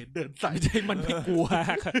มีเดินสายใช่มันไม่กลัว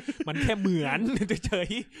มันแค่เหมือนเฉย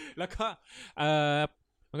ๆแล้วก็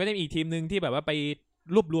มันก็จะมีอีกทีมนึงที่แบบว่าไป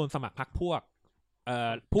รวบรวมสมัครพรรคพวก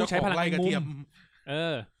ผู้ใช้พลังแมงมุม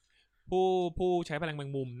ผู้ใช้พลังแม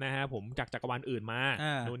งมุมนะฮะผมจากจักรวาลอื่นมา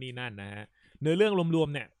โน่นนี่นั่นนะฮะเนื้อเรื่องรวม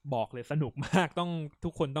ๆเนี่ยบอกเลยสนุกมากทุ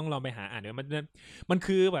กคนต้องลองไปหาอ่านเนี่ยมัน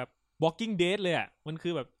คือแบบ Walking Dead เลยอ่ะมันคื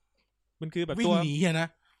อแบบวิ่งหนีนะ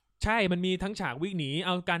ใช่มันมีทั้งฉากวิ่งหนีเอ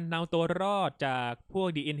าตัวรอดจากพวก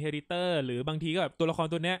The Inheritor หรือบางทีก็แบบตัวละคร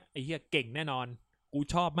ตัวเนี้ยไอ้เหี้ยเก่งแน่นอนกู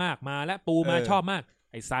ชอบมากมาและปูมาชอบมาก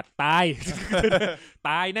ไอ้สัตว์ตาย ต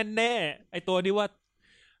ายแน่ๆไอ้ตัวนี้ว่า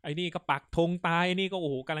ไอ้นี่ก็ปักธงตายนี่ก็โอ้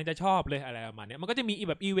โหกำลังจะชอบเลยอะไรประมาณนี้มันก็จะมี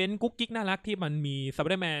แบบอีเวนต์กุ๊กกิ๊กน่ารักที่มันมีสไป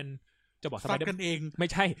เดอร์แมนจะบอกสไปเดอร์กันเองไม่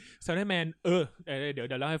ใช่สไปเดอร์แมนเดี๋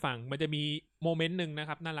ยวเล่าให้ฟังมันจะมีโมเมนต์นึงนะค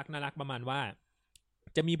รับน่ารักประมาณว่า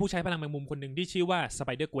จะมีผู้ใช้พลังแมงมุมคนหนึ่งที่ชื่อว่าสไป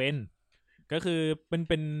เดอร์เกวนก็คือ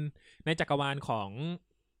เป็นในจักรวาลของ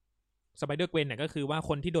สไปเดอร์เกวนเนี่ยก็คือว่า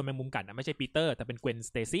คนที่โดนแมงมุมกัดไม่ใช่ปีเตอร์แต่เป็นเกวน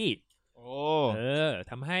สเตซี่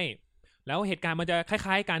ทำให้แล้วเหตุการณ์มันจะค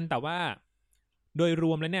ล้ายๆกันแต่ว่าโดยร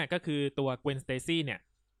วมแล้วเนี่ยก็คือตัวเกวนสเตซี่เนี่ย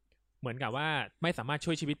เหมือนกับว่าไม่สามารถ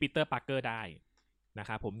ช่วยชีวิตปีเตอร์ปาร์เกอร์ได้นะค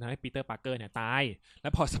รับผมทำให้ปีเตอร์ปาร์เกอร์เนี่ยตายแล้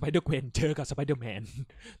วพอสไปเดอร์เกวนเจอกับสไปเดอร์แมน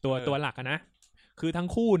ตัวหลักนะคือทั้ง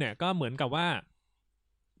คู่เนี่ยก็เหมือนกับว่า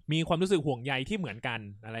มีความรู้สึกห่วงใยที่เหมือนกัน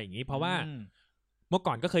อะไรอย่างนี้เพราะว่าเมื่อ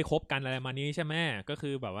ก่อนก็เคยคบกันอะไรมานี้ใช่ไหมก็คื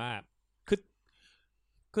อแบบว่า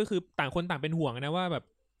คือต่างคนต่างเป็นห่วงนะว่าแบบ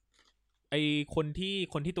ไอคน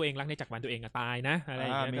ที่ตัวเองรักในจักรวาลตัวเองตายนะอะไรอ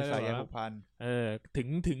ย่างเงี้ยมีสายผูกพัน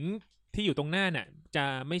ถึงที่อยู่ตรงหน้าเนี่ยจะ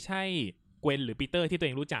ไม่ใช่เกวนหรือปีเตอร์ที่ตัวเอ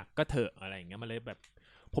งรู้จักก็เถอะอะไรอย่างเงี้ยมันเลยแบบ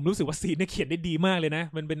ผมรู้สึกว่าซีนเนี่ยเขียนได้ดีมากเลยนะ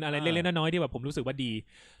มันเป็นอะไรเล็กๆน้อยๆที่แบบผมรู้สึกว่าดี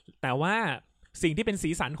แต่ว่าสิ่งที่เป็นสี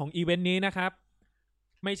สันของอีเวนต์นี้นะครับ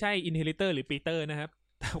ไม่ใช่ Inheritor หรือ Peter นะครับ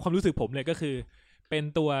ความรู้สึกผมเลยก็คือเป็น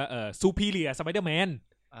ตัวSuperior Spider-Man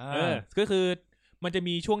ก็คือมันจะ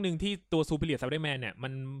มีช่วงหนึ่งที่ตัว Superior Spider-Man เนี่ย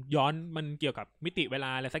มันเกี่ยวกับมิติเวล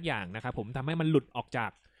าอะไรสักอย่างนะครับผมทำให้มันหลุดออกจา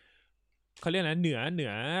กเขาเรียกนะเห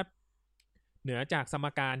นือจากสม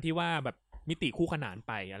การที่ว่าแบบมิติคู่ขนาน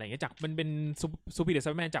ไปอะไรเงี้ยจากมันเป็น Superior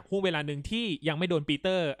Spider-Man จากห่วงเวลานึงที่ยังไม่โดน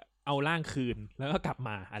Peter เอาร่างคืนแล้วก็กลับม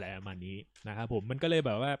าอะไรประมาณนี้นะครับผมมันก็เลยแ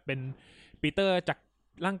บบว่าเป็น Peter จาก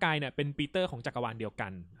ร่างกายเนี่ยเป็นปีเตอร์ของจักรวาลเดียวกั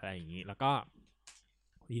นอะไรอย่างนี้แล้วก็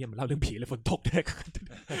นี่มันเล่าเรื่องผีเลยฝนตกด้วย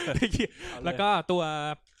แล้วก็ตั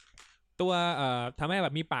วทำให้แบ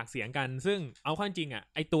บมีปากเสียงกันซึ่งเอาข้อจริงอ่ะ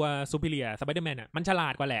ไอตัวซูเปอร์เรียสไปเดอร์แมนอ่ะมันฉลา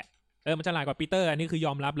ดกว่าแหละมันฉลาดกว่าปีเตอร์อันนี้คือย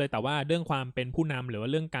อมรับเลยแต่ว่าเรื่องความเป็นผู้นำหรือว่า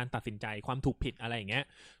เรื่องการตัดสินใจความถูกผิดอะไรอย่างเงี้ย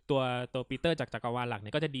ตัวปีเตอร์จากจักรวาลหลักเ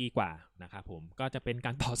นี่ยก็จะดีกว่านะครับผมก็จะเป็นก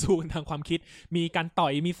ารต่อสู้ทางความคิดมีการต่อ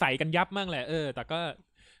ยมีใส่กันยับมั่งแหละแต่ก็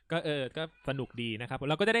สนุกดีนะครับ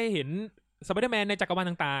เราก็จะได้เห็นสไปเดอร์แมนในจักรวาล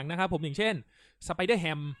ต่างๆนะครับผมอย่างเช่นสไปเดอร์แฮ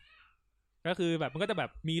มก็คือแบบมันก็จะแบบ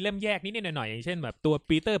มีเล่มแยกนิดๆหน่อยๆอย่างเช่นแบบตัว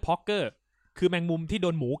ปีเตอร์พ็อกเกอร์คือแมงมุมที่โด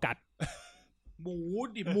นหมูกัดหมู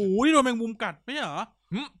ที่โดนแมงมุมกัดไม่เหรอ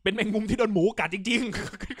เป็นแมงมุมที่โดนหมูกัดจริง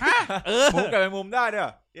ๆหมูกัดแมงมุมได้ด้วย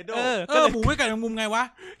หมูไม่กัดแมงมุมไงวะ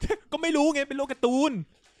ก็ไม่รู้ไงเป็นโลกการ์ตูน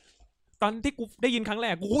ตอนที่กูได้ยินครั้งแร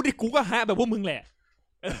กกูก็ฮะแบบพวกมึงแหละ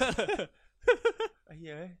ไอ้เหี้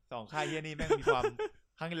ยสองค่ายเหี้ยนี่แม่งมีความ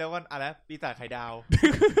ครั้งที่แล้วก็อะไรปีศาจไข่ดาว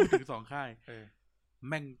พูดถึงสองค่าย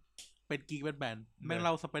แม่งเป็นกีกแบทแมนแม่งเ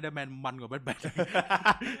ล่าสไปเดอร์แมนมันกว่าแบทแมน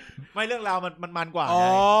ไม่เรื่องราวมันกว่าเ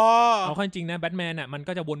อาจริงนะแบทแมนอ่ะมัน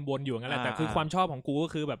ก็จะวนๆอยู่งั้นแหละแต่คือความชอบของกูก็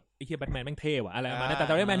คือแบบไอ้เหี้ยแบทแมนแม่งเท่ว่ะอะไรมาแต่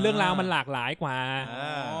สไปเดอร์แมนเรื่องราวมันหลากหลายกว่า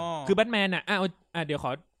คือแบทแมนอ่ะเดี๋ยวขอ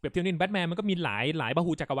เปรียบเทียบนิดแบทแมนมันก็มีหลายพ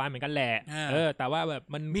หุจักรวาลเหมือนกันแหละแต่ว่าแบบ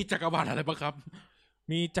มันมีจักรวาลอะไรบ้างครับ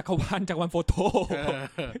มีจักรวาลโฟโต้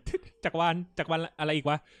จักรวาลอะไรอีก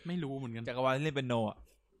วะไม่รู้เหมือนกันจักรวาลที่เล่นเป็นโน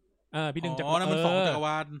พี่หนึ่งจักรวาลมัน2จักรว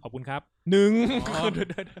าลขอบคุณครับ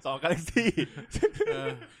2 Galaxy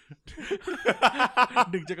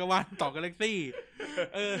 1จักรวาล2 Galaxy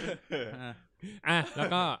แล้ว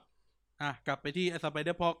ก็กลับไปที่สไปเด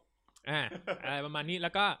อร์พ็อกอะไรประมาณนี้แล้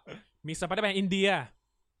วก็มีสไปเดอร์แมนอินเดีย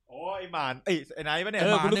โอ้ยหมานไอ้ไหนปะเนี่ย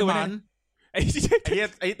หมานไ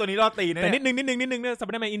อ้ตัวนี้รอดตีนะแต่นิดนึงเนี่ยสไป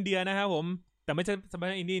เดอร์แมนอินเดียนะครับผมแต่ไม่ใช่สไปเด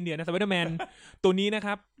อร์แมนอินเดียนะสไปเดอร์แมนตัวนี้นะค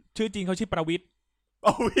รับชื่อจริงเขาชื่อประวิตร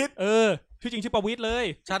ชื่อจริงชื่อประวิตรเลย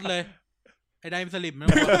ชัดเลยไอ้ไดมสลิม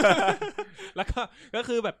แล้วก็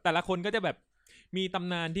คือแบบแต่ละคนก็จะแบบมีต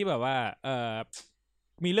ำนานที่แบบว่า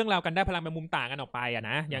มีเรื่องราวกันได้พลังแมงมุมต่างกันออกไปอ่ะ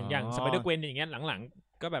นะอย่างสไปเดอร์เกวนอย่างเงี้ยหลัง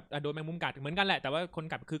ๆก็แบบโดนแมงมุมกัดเหมือนกันแหละแต่ว่าคน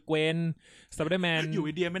กัดคือเกวนสไปเดอร์แมนอยู่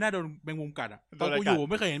อินเดียไม่น่าโดนแมงมุมกัดอ่ะตอนกูอยู่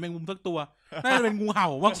ไม่เคยเห็นแมงมุมสักตัวน่าจะเป็นงูเห่า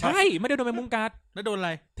ว่ะใช่ไม่ได้โดนแมงมุมกัดแล้วโดนอะไ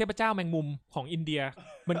รเทพเจ้าแมงมุมของอินเดีย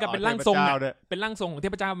เหมือนกับเป็นร่างทรงเป็นร่างทรงของเท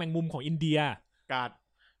พเจ้าแมงมุมของอินเดียกัด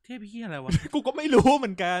เทพพี่อะไรวะกูก็ไม่รู้เหมื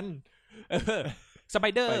อนกันสไป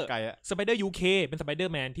เดอร์ยูเคเป็นสไปเดอ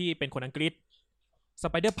ร์แมนที่เป็นคนอังกฤษส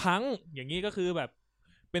ไปเดอร์พังอย่างนี้ก็คือแบบ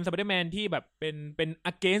เป็นสไปเดอร์แมนที่แบบเป็น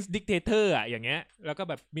against dictator อ่ะอย่างเงี้ยแล้วก็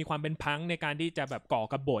แบบมีความเป็นพังในการที่จะแบบก่อ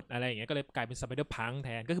กบฏอะไรอย่างเงี้ยก็เลยกลายเป็นสไปเดอร์พังแท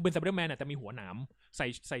นก็คือเป็นสไปเดอร์แมนแต่มีหัวหนามใ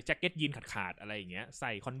ส่แจ็คเก็ตยีนขาดอะไรอย่างเงี้ยใ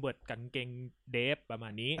ส่คอนเวิร์ตกางเกงเดฟประมา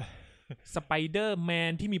ณนี้สไปเดอร์แม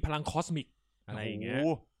นที่มีพลังคอสมิกอะไรอย่างเงี้ย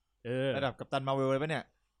ระดับกัปตันมาร์เวลเลยปะเนี่ย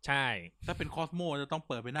ใช่ถ้าเป็นคอสโมจะต้อง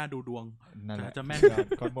เปิดไปหน้าดูดวงจะแม่น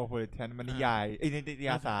คอสโมโพลิแทนมันนิยายนิต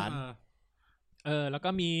ยสารแล้วก็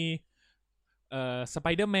มีสไป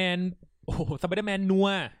เดอร์แมนสไปเดอร์แมนนัว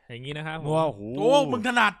อย่างงี้นะครับนัวโอ้มึงถ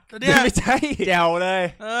นัดเนี่ยไม่ใช่แจ๋วเลย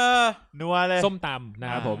นัวเลยส้มตำนะ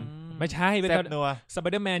ครับผมไม่ใช่เป็นนัวสไป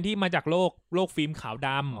เดอร์แมนที่มาจากโลกฟิล์มขาวด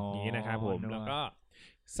ำอย่างนี้นะครับผมแล้วก็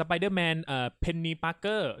สไปเดอร์แมนเพนนีพาร์เก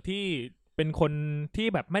อร์ที่เป็นคนที่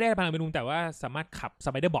แบบไม่ได้พลังเป็นลุงแต่ว่าสามารถขับส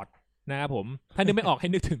ไปเดอร์บอทนะครับผมถ้านึกไม่ออกให้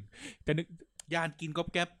นึกถึงจะนึกยานกินก๊อบ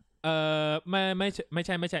แก๊บไม่ใ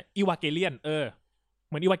ช่อีวาเกเลียนเ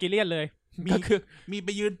หมือนอีวาเกเลียนเลยก็คือมีไป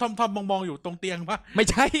ยืนท่อมๆมองๆอยู่ตรงเตียงปะไม่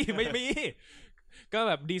ใช่ ไม่มีก็แ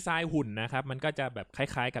บบดีไซน์หุ่นนะครับมันก็จะแบบค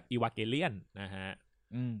ล้ายๆกับอีวาเกเลียนนะฮะ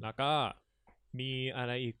แล้วก็มีอะไ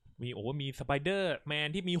รอีกมีสไปเดอร์แมน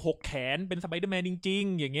ที่มี6แขนเป็นสไปเดอร์แมนจริง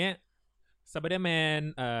ๆอย่างเงี้ยสไปเดอร์แมน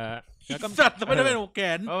แล้วก็สัตว์สไปเดอร์แมน6แข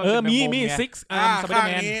นมี6อาร์มสไปเดอร์แ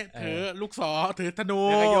มนถือลูกศรถือธนู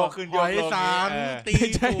หอยสารตี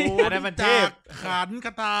ถูอันนั้นมันเทพขันค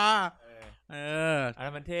าถาอัน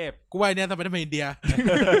นั้นมันเทพกูว่าเนี่ยสไปเดอร์แมนอินเดีย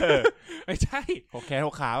ไม่ใช่6แขน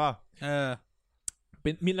6ขาเปล่าเป็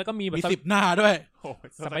นมินแล้วก็มีแบบ10หน้าด้วย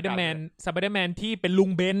สไปเดอร์แมนที่เป็นลุง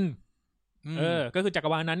เบนก็คือจัก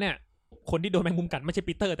รวาลนั้นเนี่ยคนที่โดนแมงมุมกัดไม่ใช่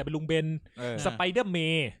ปีเตอร์แต่เป็นลุงเบนสไปเดอร์เม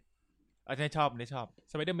ย์อันนี้ชอบ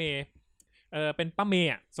สไปเดอร์เมย์เป็นป้าเมย์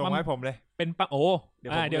อ่ะส่งให้ผมเลยเป็นป้าเดี๋ย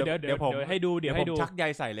วผมให้ดูผมชักใย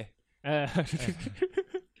ใส่เลย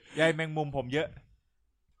ใยแมงมุมผมเยอะ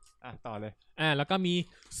ต่อเลยแล้วก็มี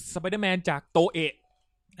สไปเดอร์แมนจากโตเอะ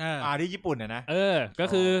ที่ญี่ปุ่นนะก็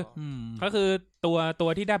คือตัว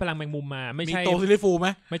ที่ได้พลังแมงมุมมาไม่ใช่มีโตซิลิฟูไหม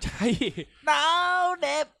ไม่ใช่หนาวเ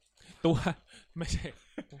ด็บตัวไม่ใช่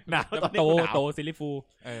หนาวโตซิลิฟู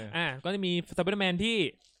ก็จะมีสไปเดอร์แมนที่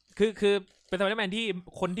คือเป็นสไปเดอร์แมนที่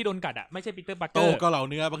คนที่โดนกัดไม่ใช่ปีเตอร์ปาร์เกอร์ก็เหล่า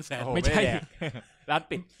เนื้อบางแสนไม่ใช่ร้าน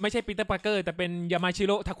ปิดไม่ใช่ปีเตอร์ปาร์เกอร์แต่เป็นยามาชิโ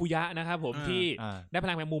ร่ทาคุยะนะครับผมที่ได้พ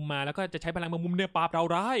ลังแมงมุมมาแล้วก็จะใช้พลังแมงมุมเนี่ยปราบเรา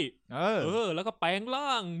ร้ายแล้วก็แปลงร่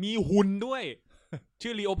างมีหุ่นด้วย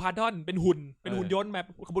ชื่อลีโอพาร์ดอนเป็นหุ่นยนต์แบบ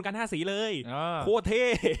ขบวนการ5 สีเลยโคตรเท่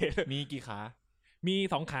มีกี่ขามี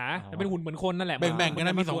2 ขาเป็นหุ่นเหมือนคนนั่นแหละแบ่งกันน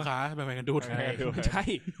ะมี2 ขาแบ่งกันดูใช่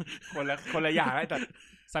คนละอย่างแต่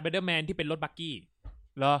สไปเดอร์แมนที่เป็นรถบักกี้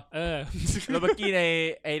เหรอรถบักกี้ใน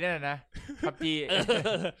ไอ้นั่นนะพับจี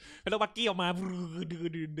เป็นรถบักกี้ออกมา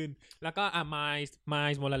ดืนแล้วก็ไม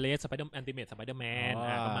ล์โมราเลสสไปเดอร์อัลติเมทสไปเดอร์แมน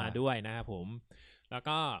ก็มาด้วยนะครับผมแล้ว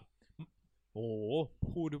ก็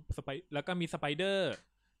พูดแล้วก็มีสไปเดอ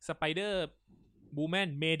ร์บูแมน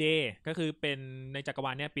เมเดย์ก็คือเป็นในจักรว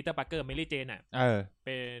าลเนี้ยปีเตอร์ปาร์เกอร์เมลี่เจนเ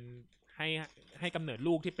ป็นให้กำเนิด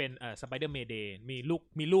ลูกที่เป็นสไปเดอร์เมเดย์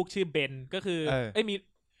มีลูกชื่อเบนก็คือมี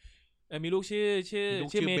มีลูกชื่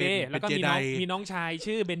อเมเดย์แล้วก็มีน้องชาย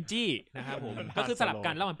ชื่อเบนจี้นะครับผมก็คือสลับ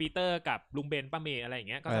กันระหว่างปีเตอร์กับลุงเบนป้าเมย์อะไรอย่าง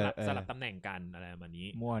เงี้ยก็สลับตำแหน่งกันอะไรประมาณนี้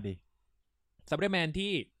มั่วดิสไปเดอร์แมน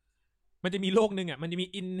ที่มันจะมีโลกนึงอ่ะมันจะมี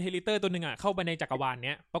อินเฮลิเตอร์ตัวนึงอ่ะเข้าไปในจักรวาลเ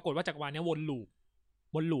นี้ยปรากฏว่าจักรวาลเนี้ยวนลูป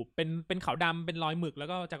เป็นขาวดำเป็นรอยหมึกแล้ว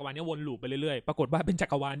ก็จักรวาลนี้วนลูปไปเรื่อยๆปรากฏว่าเป็นจั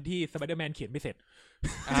กรวาลที่สไปเดอร์แมนเขียนไม่เสร็จ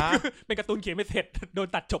เป็นการ์ตูนเขียนไม่เสร็จโดน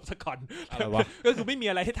ตัดจบซะก่อนก็คือไม่มี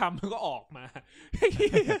อะไรให้ทำมันก็ออกมา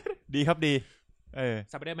ดีครับดี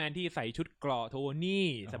สไปเดอร์แมนที่ใส่ชุดเกราะโทนี่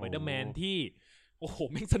สไปเดอร์แมนที่โอ้โห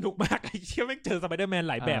แม่งสนุกมากไอ้เชี่ยแม่งเจอสไปเดอร์แมน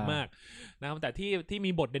หลายแบบมากนะครับแต่ที่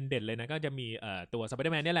มีบทเด่นๆเลยนะก็จะมีตัวสไปเดอ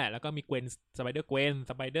ร์แมนนี่แหละแล้วก็มีเกวนสไปเดอร์เกวน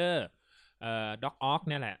สไปเดอร์ด็อกออก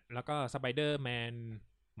เนี่ยแหละแล้วก็สไปเดอร์แมน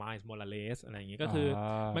ไมล์ส์ โมราเลสอะไรอย่างงี้ก็คือ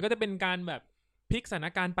มันก็จะเป็นการแบบพลิกสถาน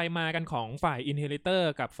การณ์ไปมากันของฝ่าย Inheritor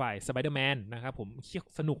กับฝ่าย Spider-Man นะครับผม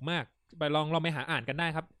สนุกมากไปลองไปหาอ่านกันได้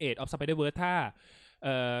ครับ Age of Spider-Verse ถ้า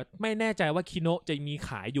ไม่แน่ใจว่าคิโนะจะมีข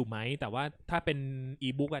ายอยู่ไหมแต่ว่าถ้าเป็นอี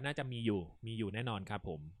บุ๊กน่าจะมีอยู่แน่นอนครับผ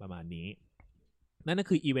มประมาณนี้นั่นก็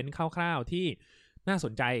คืออีเวนต์คร่าวๆที่น่าส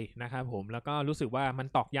นใจนะครับผมแล้วก็รู้สึกว่ามัน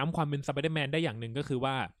ตอกย้ำความเป็น Spider-Man ได้อย่างหนึ่งก็คือ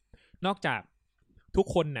ว่านอกจากทุก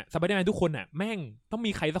คนน่ะสไปเดอร์แมนทุกคนน่ะแม่งต้อง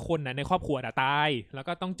มีใครสักคนน่ะในครอบครัวตายแล้ว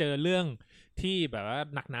ก็ต้องเจอเรื่องที่แบบว่า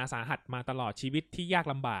หนักหนาสาหัสมาตลอดชีวิตที่ยาก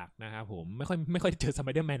ลำบากนะครับผมไม่ค่อยเจอสไป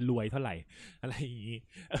เดอร์แมนรวยเท่าไหร่อะไรอย่างนี้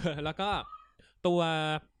แล้วก็ตัว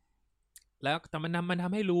แล้วแต่มันท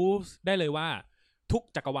ำให้รู้ได้เลยว่าทุก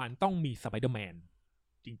จักรวาลต้องมีสไปเดอร์แมน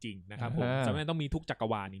จริงๆนะครับผมสไปเดอร์แมนต้องมีทุกจักร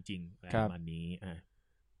วาลจริงๆประมาณนี้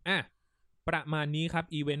ประมาณนี้ครับ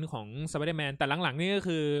อีเวนต์ของสไปเดอร์แมนแต่หลังๆนี่ก็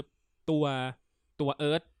คือตัวเ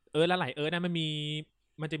อิร์ธและหลายเอิร์ธนะ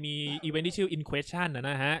มันจะมีอีเวนต์ที่ชื่อ In Question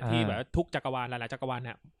นะฮะที่แบบทุกจักรวาลหลายๆจักรวาลเ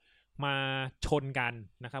นี่ยมาชนกัน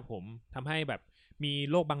นะครับผมทำให้แบบมี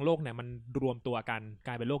โลกบางโลกเนี่ยมันรวมตัวกันก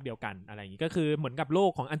ลายเป็นโลกเดียวกันอะไรอย่างนี้ก็คือเหมือนกับโล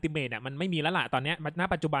กของอันติเมทเนี่ยมันไม่มีแล้วล่ะตอนนี้ณ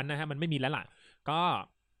ปัจจุบันนะฮะมันไม่มีแล้วล่ะก็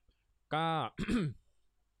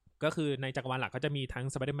ก็คือในจักรวาลหลักก็จะมีทั้ง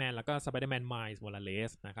Spider-Man แล้วก็ Spider-Man Miles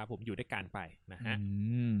Morales นะครับผมอยู่ด้วยกันไปนะฮะ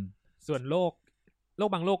ส่วนโลก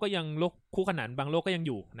บางโลกก็ยังโลกคู่ขนานบางโลกก็ยังอ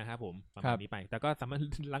ยู่นะครับผมประมาณนี้ไปแต่ก็สามารถ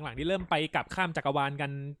หลังๆที่เริ่มไปกลับข้ามจักรวาลกั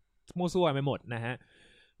นมั่วซั่วไปหมดนะฮะ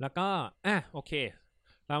แล้วก็โอเค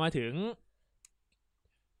เรามาถึง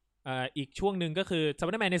อีกช่วงนึงก็คือ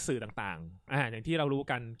Spider-Man ในสื่อต่างๆอย่างที่เรารู้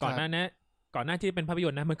กันก่อนหน้าที่เป็นภาพย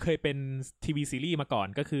นตร์นะมันเคยเป็นทีวีซีรีส์มาก่อน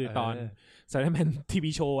ก็คือตอน Spider-Man ที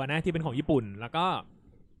วีโชว์นะที่เป็นของญี่ปุ่นแล้วก็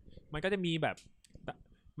มันก็จะมีแบบ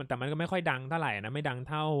แต่มันก็ไม่ค่อยดังเท่าไหร่นะไม่ดัง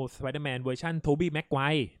เท่า Spider-Man เวอร์ชันโทบี้แม็กไกว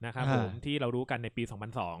ร์นะครับผมที่เรารู้กันในปี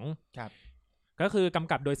 2002ครับก็คือก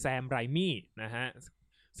ำกับโดยแซมไรมี่นะฮะ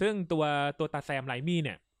ซึ่งตัวตาแซมไรมี่เ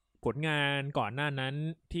นี่ยผลงานก่อนหน้านั้น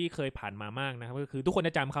ที่เคยผ่านมามากนะครับก็คือทุกคนจ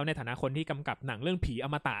ะจำเขาในฐานะคนที่กำกับหนังเรื่องผีอ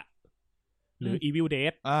มตะหรือ Evil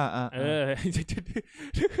Dead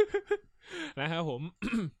นะครับผม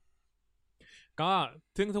ก็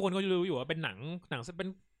ซึ่งทุกคนก็รู้อยู่ว่าเป็นหนังเป็น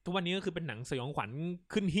ทุกวันนี้ก็คือเป็นหนังสยองขวัญ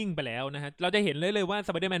ขึ้นหิ้งไปแล้วนะฮะเราจะเห็นเลยว่า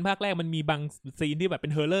Spider-Man ภาคแรกมันมีบางซีนที่แบบเป็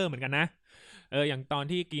นเฮอร์เรอร์เหมือนกันนะอย่างตอน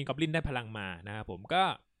ที่กรีนกอบลินได้พลังมานะครับผมก็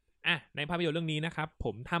ในภาพยนตร์เรื่องนี้นะครับผ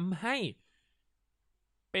มทำให้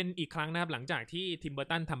เป็นอีกครั้งนะครับหลังจากที่ทิมเบอร์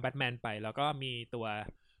ตันทำแบทแมนไปแล้วก็มีตัว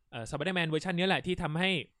Spider-Man เวอร์ชันนี้แหละที่ทำให้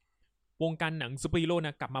วงการหนังซูเปอร์ฮีโร่น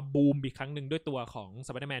ะกลับมาบูมอีกครั้งหนึ่งด้วยตัวของ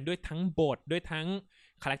Spider-Man ด้วยทั้งบทด้วยทั้ง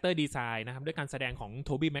คาแรคเตอร์ดีไซน์นะครับด้วยการแสดงของโท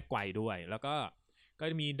บี้แม็กไกวร์ด้วยแล้วก็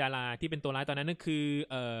มีดาราที่เป็นตัวร้ายตอนนั้นนั่นคือ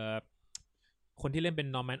คนที่เล่นเป็น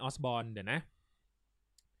นอร์แมนออสบอร์นเดี๋ยวนะ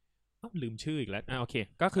ลืมชื่ออีกแล้วโอเค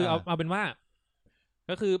ก็คือเอาเป็นว่า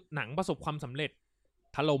ก็คือหนังประสบความสำเร็จ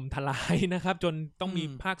ถล่มทลายนะครับจนต้องมี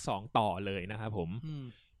ภาค2ต่อเลยนะครับผม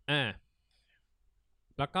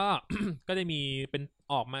แล้วก็ ก็จะมีเป็น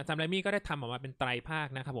ออกมาแซมไรมี่ก็ได้ทำออกมาเป็นไตรภาค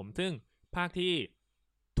นะครับผมซึ่งภาคที่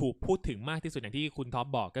ถูกพูดถึงมากที่สุดอย่างที่คุณท็อป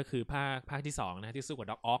บอกก็คือภาคที่2นะที่สู้กับ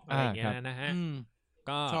ด็อกออกอะไรอย่างเงี้ยนะฮะ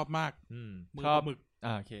ก็ชอบมากชอบหมึก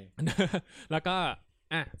โอเค แล้วก็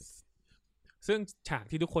ซึ่งฉาก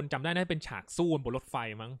ที่ทุกคนจำได้น่าเป็นฉากสู้บนรถไฟ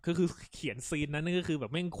มั้งคือเขียนซีนนั้นก็คือแบ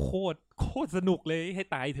บแม่งโคตรสนุกเลยให้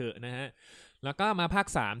ตายเถอะนะฮะแล้วก็มาภาค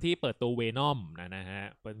3ที่เปิดตัวเวนอมนะฮะ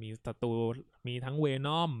มีศัตรูมีทั้งเวน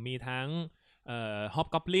อมมีทั้งฮอบ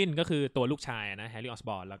กอบลินก็คือตัวลูกชายนะแฮร์รี่ออสบ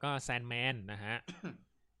อร์นแล้วก็แซนแมนนะฮะ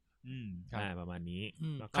ประมาณนี้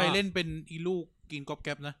ใครเล่นเป็นอีลูกกินก๊อบแ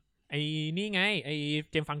ก๊บนะไอ้นี่ไงไอ้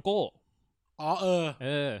เจมส์ฟังโก้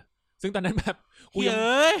ซึ่งตอนนั้นแบบกู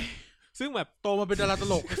ซึ่งแบบโตมาเป็นดาราต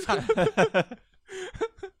ลกไอ้สัส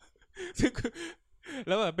ซึ่งแ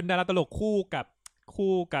ล้วแบบเป็นดาราตลกคู่กั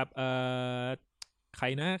บใคร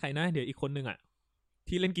นะเดี๋ยวอีกคนนึงอ่ะ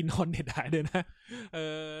ที่เล่นกินนอนเด็ดได้เลยนะ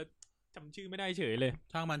จำชื่อไม่ได้เฉยเลย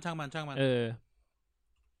ช่างมัน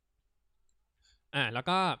แล้ว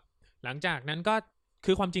ก็หลังจากนั้นก็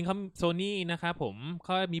คือความจริงเขาโซนี่นะครับผมเข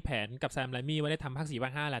ามีแผนกับแซมไรมี่ไว้ได้ทำภาค4ภา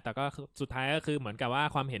ค5แหละแต่ก็สุดท้ายก็คือเหมือนกับว่า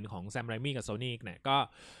ความเห็นของแซมไรมี่กับโซนี่เนี่ยก็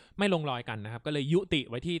ไม่ลงรอยกันนะครับก็เลยยุติ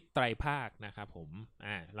ไว้ที่ไตรภาคนะครับผม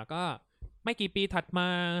แล้วก็ไม่กี่ปีถัดมา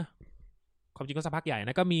ความจริงก็สักพักใหญ่น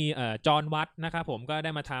ะก็มีจอห์นวัตนะครับผมก็ไ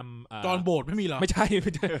ด้มาทำจอห์นโบสไม่มีเหรอไม่ใช่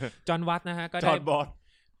จอห์นวัตนะฮะก็ได้จอห์นบอส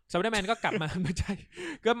สไปเดอร์แมนก็กลับมา ไม่ใช่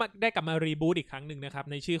ก็มาได้กลับมารีบูตอีกครั้งหนึ่งนะครับ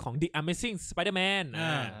ในชื่อของ The Amazing Spider-Man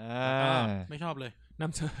ไม่ชอบเลย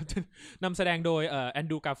นำแสดงโดยแอน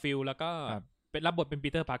ดรูว์ การ์ฟิลด์แล้วก็เป็นรับบทเป็นปี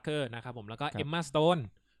เตอร์ พาร์เกอร์นะครับผมแล้วก็เอมมาสโตน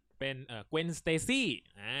เป็นเกวนสเตซี่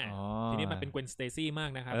ทีนี้มันเป็นเกวนสเตซี่มาก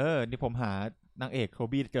นะครับนี่ผมหานางเอกโค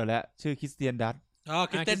บี้เจอแล้วชื่อคริสเตียนดัต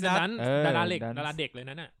คริสเตียนดัตดาราเด็กเลย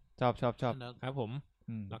นั่นน่ะชอบครับผม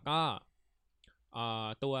แล้วก็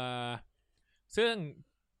ตัวซึ่ง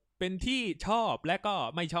เป็นที่ชอบและก็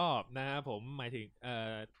ไม่ชอบนะครับผมหมายถึง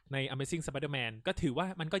ใน Amazing Spider-Man ก็ถือว่า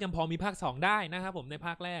มันก็ยังพอมีภาค2ได้นะครับผมในภ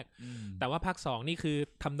าคแรกแต่ว่าภาค2นี่คือ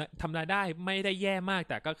ทำได้ไม่ได้แย่มาก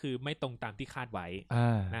แต่ก็คือไม่ตรงตามที่คาดไว้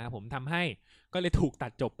นะครับผมทำให้ก็เลยถูกตั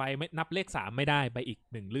ดจบไปไม่นับเลข3ไม่ได้ไปอีก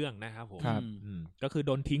1เรื่องนะครับผมก็คือโ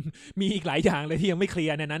ดนทิ้งมีอีกหลายอย่างเลยที่ยังไม่เคลีย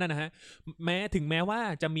ร์ในนั้นนะฮะถึงแม้ว่า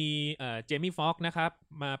จะมีเจมี่ ฟ็อกซ์นะครับ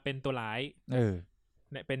มาเป็นตัวร้าย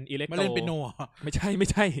เนี่ยเป็นอิเล็กโตรมาเล่นเปียโนไม่ใ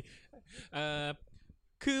ช่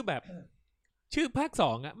คือแบบชื่อภาค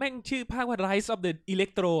2แม่งชื่อภาคว่า Rise of the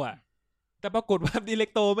Electro แต่ปรากฏว่าอิเล็ก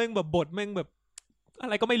โตรแม่งแบบบทแม่งแบบอะ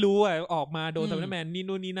ไรก็ไม่รู้ออกมาโดนสไปเดอร์แมนนี่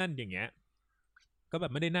นู่นนี่นั่นอย่างเงี้ยก็แบ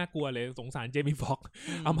บไม่ได้น่ากลัวเลยสงสารเจมี่ ฟ็อกซ์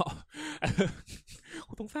เอามา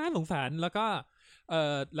สงสารแล้ว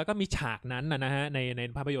ก็มีฉากนั้นนะฮะใน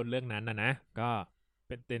ภาพยนตร์เรื่องนั้นนะก็เ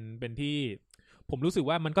ป็นที่ผมรู้สึก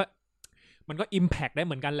ว่ามันก็อิมแพคได้เ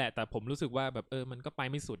หมือนกันแหละแต่ผมรู้สึกว่าแบบมันก็ไป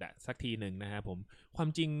ไม่สุดสักทีหนึ่งนะครับผมความ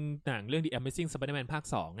จริงหนังเรื่อง The Amazing Spider-Man ภาค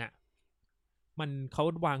2มันเขา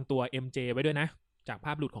วางตัว MJ ไว้ด้วยนะจากภ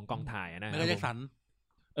าพหลุดของกองถ่ายนะไม่ได้แจ็คสัน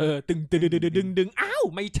ดึงอ้าว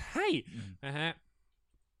ไม่ใช่นะฮะ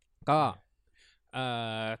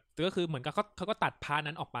ก็คือเหมือนกับเขาก็ตัดพาร์ท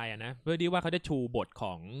นั้นออกไปนะเพื่อที่ว่าเขาจะชูบทข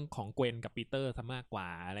องเกวนกับปีเตอร์ซะมากกว่า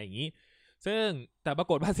อะไรอย่างนี้ซึ่งแต่ปรา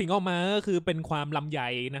กฏว่าสิ่งออกมาก็คือเป็นความลำใหญ่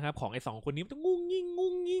นะครับของไอ้2คนนี้ต้องงุ้ง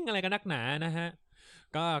งิ่งอะไรกันนักหนานะฮะ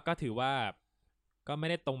ก็ถือว่าก็ไม่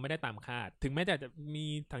ได้ตามคาดถึงแม้จะมี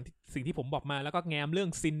ทางสิ่งที่ผมบอกมาแล้วก็แง้มเรื่อง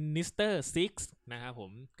Sinister Six นะครับผ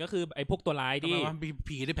มก็คือไอ้พวกตัวร้ายที่มี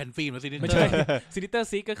ผีในแผ่นฟิล์มนะไม่ใช่ Sinister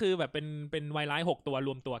Six ก็คือแบบเป็นวายร้าย6ตัวร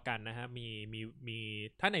วมตัวกันนะฮะมี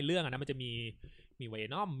ถ้าในเรื่องนะมันจะมีเว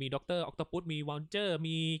นอมมีด็อกเตอร์ออกโตปัสมีวอลเจอร์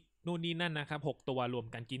มีนู่นนี่นั่นนะครับ6ตัวรวม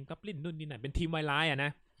กันกินกับลิ้นนู่นนี่นั่นเป็นทีมวายร้ายน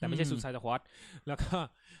ะแต่ไม่ใช่ซูไซด์สควอดแล้วก็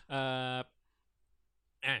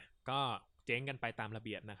ก็เจ๊งกันไปตามระเ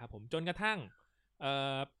บียบนะครับผมจนกระทั่ง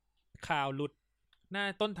ข่าวหลุดหน้า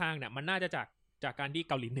ต้นทางเนี่ยมันน่าจะจากการที่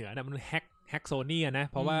เกาหลีเหนือนะมันแฮกโซนี่นะ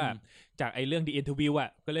เพราะว่าจากไอ้เรื่อง The Interview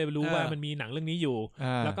ก็เลยรู้ว่ามันมีหนังเรื่องนี้อยู่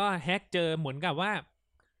แล้วก็แฮกเจอเหมือนกับว่า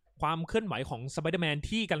ความเคลื่อนไหวของ Spider-Man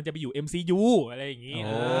ที่กำลังจะไปอยู่ MCU อะไรอย่างงี้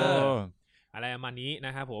อะไรประมาณนี้น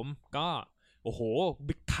ะครับผมก็โอ้โห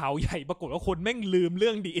ข่าวใหญ่ปรากฏว่าคนแม่งลืมเรื่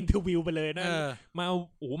อง The Interview ไปเลยนะ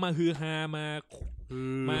มาฮือฮามา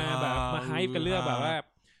แบบมาไฮป์กันเรื่องแบบว่า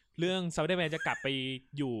เรื่อง Spider-Man จะกลับไป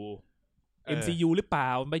อยู่ MCU หรือเปล่า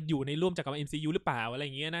ไปอยู่ในร่วมจักรวาล MCU หรือเปล่าอะไรอ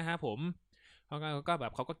ย่างเงี้ยนะครับผมเขาก็แบ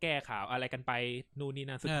บเขาก็แก้ข่าวอะไรกันไปนู่นนี่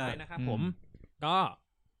นั่นสุดท้ายนะครับผม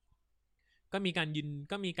ก็มีก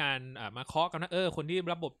ารมาเคาะกันนะคนที่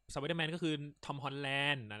รับบท Spider-Man ก็คือทอม ฮอลแล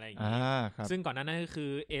นด์อะไรอย่างเงี้ยซึ่งก่อนหน้านั้นก็คื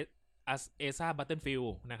อเอซ่า บัตเทิลฟิล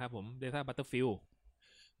ด์นะครับผมเอซ่า บัตเทิลฟิลด์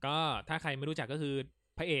ก็ถ้าใครไม่รู้จักก็คือ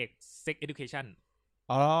พระเอก Sex Education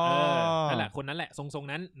นั่นแหละคนนั้นแหละทรง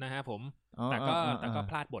ๆนั้นนะฮะผมแต่ก็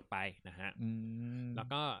พลาดบทไปนะฮะแล้ว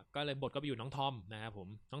ก็เลยบทก็ไปอยู่น้องทอมนะครับผม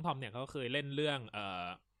น้องทอมเนี่ยเขาเคยเล่นเรื่อง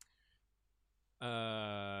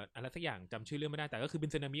อะไรสักอย่างจำชื่อเรื่องไม่ได้แต่ก็คือเป็น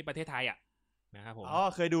สึนามิประเทศไทยนะครับผม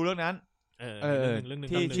เคยดูเรื่องนั้นเรื่องนึง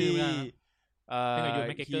ที่เป็นยูแ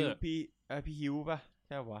มคเกอร์พี่ฮิวป่ะใ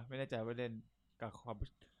ช่ป่ะไม่แน่ใจว่าเล่นกับความ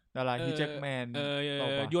ดาราฮิวแจ็คแมน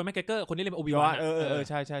ยูแมคเกอร์คนที่เล่นโอบิวาน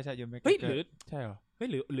ใช่ยูแมคเกอร์หรือใช่เหรอ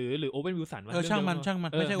หรือโอเวนวิลสันวะช่างมั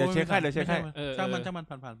นไม่ใช่เดี๋ยวเช็คให้ช่างมัน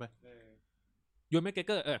ผ่านไปยูแมคเ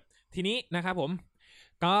กอร์ทีนี้นะครับผม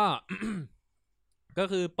ก็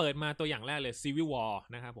คือเปิดมาตัวอย่างแรกเลย Civil War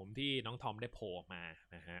นะครับผมที่น้องทอมได้โผล่มา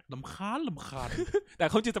นะฮะลำคาญ แต่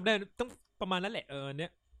เขาจะจำได้ต้องประมาณนั้นแหละเนี่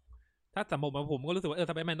ยถ้าสำหรับผมก็รู้สึกว่า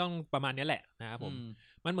สไปเดอร์แมนต้องประมาณนี้แหละนะครับผม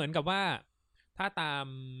มันเหมือนกับว่าถ้าตาม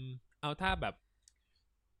ถ้าแบบ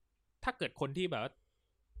ถ้าเกิดคนที่แบบ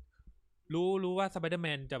รู้ว่าสไปเดอร์แม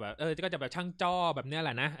นจะแบบก็จะแบบช่างจ้อแบบเนี้ยแห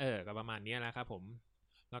ละนะก็ประมาณนี้นะครับผม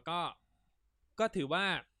แล้วก็ถือว่า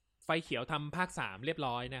ไฟเขียวทำภาค3เรียบ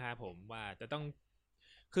ร้อยนะครับผมว่าจะต้อง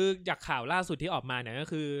คือจากข่าวล่าสุดที่ออกมาเนี่ยก็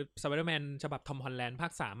คือ Spider-Man ฉบับทอมฮอลแลนด์ภา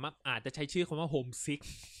ค3อาจจะใช้ชื่อคำว่า Homesick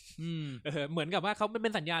เหมือนกับว่าเขาเป็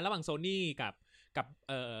นสัญญาณระหว่าง Sony กับ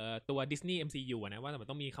ตัว Disney MCU นะว่ามัน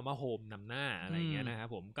ต้องมีคำว่า Home นำหน้าอะไรอย่างเงี้ยนะครับ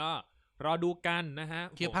ผมก็รอดูกันนะฮะ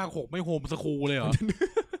เทียบภาค6ไม่โฮมสคูลเลยเหรอ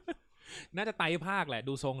น่าจะไตภาคแหละ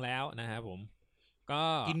ดูทรงแล้วนะครับผมก็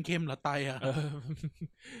กินเค็มเหรอไตอ่ะ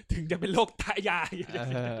ถึงจะเป็นโรคไตยา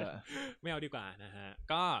ไม่เอาดีกว่านะฮะ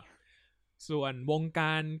ก็ส่วนวงก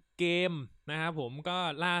ารเกมนะครับผมก็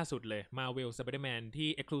ล่าสุดเลย Marvel Spider-Man ที่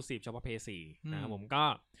Exclusive เฉพาะ PS4 นะครับผมก็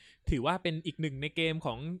ถือว่าเป็นอีกหนึ่งในเกมข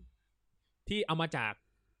องที่เอามาจาก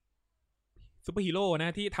ซูเปอร์ฮีโร่น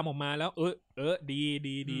ะที่ทำออกมาแล้ว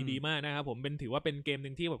ดีมากนะครับผมเป็นถือว่าเป็นเกมห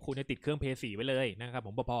นึ่งที่แบบคุณจะติดเครื่อง PS4 ไว้เลยนะครับผ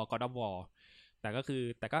มพอๆ God of War แต่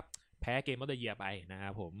ก็แพ้เกม of the Year ไปนะครั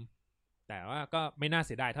บผมแต่ว่าก็ไม่น่าเ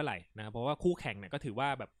สียดายเท่าไหร่นะเพราะว่าคู่แข่งเนี่ยก็ถือว่า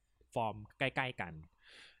แบบฟอร์มใกล้ๆกัน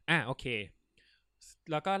โอเค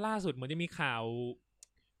แล้วก็ล่าสุดเหมือนจะมีข่าว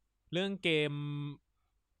เรื่องเกม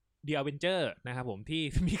The Avenger นะครับผมที่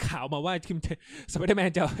มีข่าวมาว่า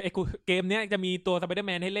Spider-Man จะเกมเนี้ยจะมีตัว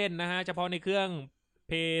Spider-Man ให้เล่นนะฮะเฉพาะในเครื่อง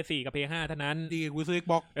PS4 กับ PS5 เท่านั้นดีกูซื้อ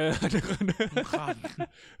Xbox ขาด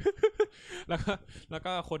แล้ว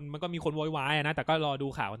ก็คนมันก็มีคนโวยวายนะแต่ก็รอดู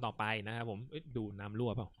ข่าวกันต่อไปนะครับผมดูน้ำรั่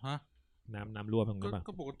วเปล่าฮะน้ำรั่วบ้างหรือเปล่า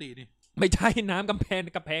ก็ปกตินี่ไม่ใช่น้ำกำแพ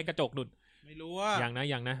งกระจกนุ่นไม่รู้ว่าอย่า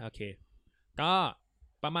งนะโอเคก็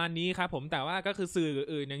ประมาณนี้ครับผมแต่ว่าก็คือสื่อ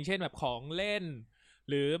อื่นอย่างเช่นแบบของเล่น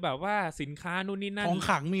หรือแบบว่าสินค้านู่นนี่นั่นของ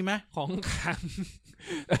ขังมีไหมของขัง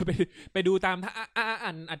ไปดูตามถ้า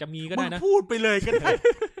อาจจะมีก็ได้นะพูดไปเลยก็ได้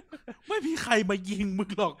ไม่มีใครมายิงมึง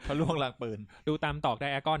หรอกทะลวงหลังปืนดูตามตอกได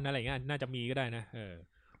อะกอนอะไรอย่างเงี้ยน่าจะมีก็ได้นะ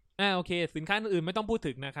โอเคสินค้าอื่นไม่ต้องพูด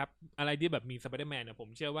ถึงนะครับอะไรที่แบบมี Spider-Man เนี่ยผม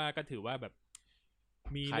เชื่อว่าก็ถือว่าแบบ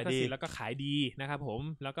มีลิขสิทธิ์แล้วก็ขายดีนะครับผม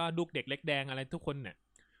แล้วก็ลูกเด็กเล็กแดงอะไรทุกคนเนี่ย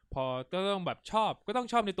พอก็ต้องแบบก็ต้อง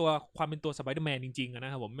ชอบในตัวความเป็นตัว Spider-Man จริงๆน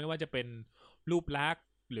ะครับผมไม่ว่าจะเป็นรูปลักษณ์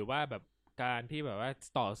หรือว่าแบบการที่แบบว่า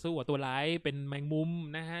ต่อสู้กับตัวร้ายเป็นแมงมุม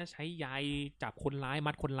นะฮะใช้ใยจับคนร้าย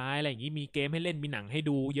มัดคนร้ายอะไรอย่างนี้มีเกมให้เล่นมีหนังให้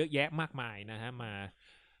ดูเยอะแยะมากมายนะฮะมา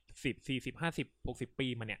10 40 50 60ปี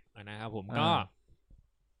มาเนี่ยนะครับผมก็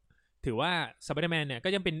ถือว่า Spider-Man เนี่ยก็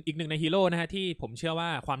ยังเป็นอีกหนึ่งในฮีโร่นะฮะที่ผมเชื่อว่า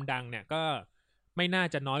ความดังเนี่ยก็ไม่น่า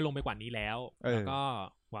จะน้อยลงไปกว่านี้แล้วแล้วก็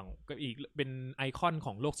หวังก็อีกเป็นไอคอนข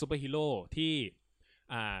องโลกซูเปอร์ฮีโร่ที่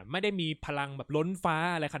ไม่ได้มีพลังแบบล้นฟ้า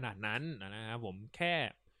อะไรขนาดนั้นนะครับผมแค่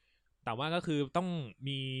แต่ว่าก็คือต้อง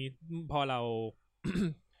มีพอเรา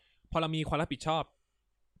พอเรามีความรับผิดชอบ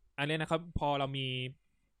อันนี้นะครับพอเรามี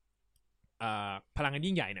พลังอัน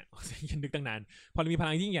ยิ่งใหญ่เนี่ยยังนึกตั้งนานพอเรามีพ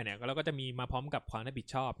ลังยิ่งใหญ่เนี่ยเราก็จะมีมาพร้อมกับความรับผิด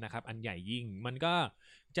ชอบนะครับอันใหญ่ยิ่งมันก็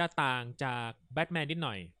จะต่างจากแบทแมนนิดห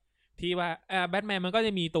น่อยที่ว่าแบทแมนมันก็จ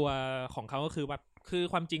ะมีตัวของเขาก็คือว่าคือ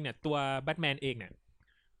ความจริงเนี่ยตัวแบทแมนเองเนี่ย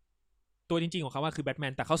ตัวจริงๆของเขาว่าคือแบทแม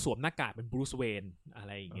นแต่เขาสวมหน้ากากเป็นบรูซเวนอะไ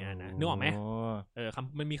รอย่างเงี้ยนะนึกออกไหม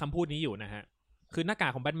มันมีคำพูดนี้อยู่นะฮะคือหน้ากา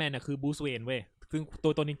กของแบทแมนน่ะคือบรูซเวนเว้ยซึ่งตั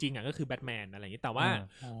วจริงๆก็คือแบทแมนอะไรอย่างงี้แต่ว่า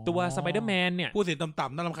ตัวสไปเดอร์แมนเนี่ยพูดเสียงต่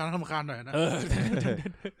ำๆน่ารำคาญหน่อยนะ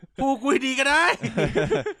พูดคุยดีก็ได้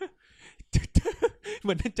เห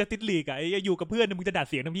มือนจะติดลีกอะอยู่กับเพื่อนมึงจะดัด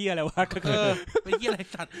เสียงทำพี่อะไรวะไม่เกี่ยอะไร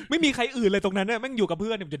จัดไม่มีใครอื่นเลยตรงนั้นเนี่ยแม่งอยู่กับเ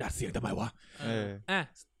พื่อนมึงจะดัดเสียงทำไมวะ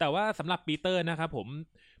แต่ว่าสำหรับปีเตอร์นะครับผม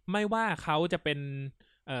ไม่ว่าเขาจะเป็น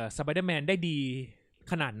สไปเดอร์แมนได้ดี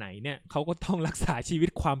ขนาดไหนเนี่ยเขาก็ต้องรักษาชีวิต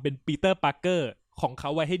ความเป็นปีเตอร์ปาร์เกอร์ของเขา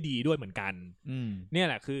ไว้ให้ดีด้วยเหมือนกันเนี่ยแ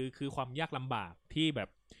หละคือความยากลำบากที่แบบ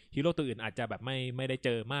ฮีโร่ตัวอื่นอาจจะแบบไม่ได้เจ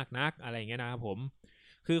อมากนักอะไรอย่างเงี้ยนะครับผม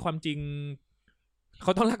คือความจริงเข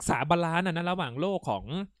าต้องรักษาบาลานซ์นะระหว่างโลกขอ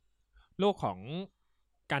ง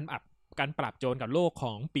การปราบโจรกับโลกข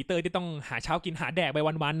องปีเตอร์ที่ต้องหาเช้ากินหาแดกไป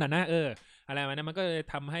วันๆนะอะไรแบบนั้นมันก็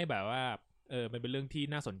ทำให้แบบว่ามันเป็นเรื่องที่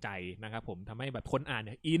น่าสนใจนะครับผมทำให้แบบคนอ่านเ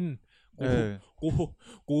นี่ยอิน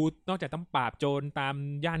กูนอกจากต้องปราบโจรตาม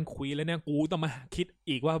ย่านคุยแล้วเนี่ยกูต้องมาคิด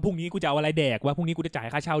อีกว่าพรุ่งนี้กูจะเอาอะไรแดกว่าพรุ่งนี้กูจะจ่าย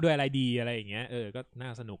ค่าเช่าด้วยอะไรดีอะไรอย่างเงี้ยก็น่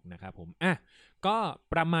าสนุกนะครับผมก็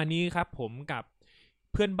ประมาณนี้ครับผมกับ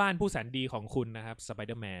เพื่อนบ้านผู้แสนดีของคุณนะครับสไปเ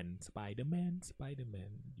ดอร์แมน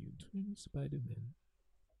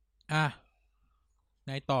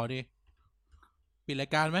ไงต่อดีปิดรา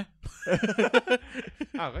ยการไหม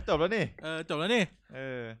ก็จบแล้วนี่จบแล้วนี่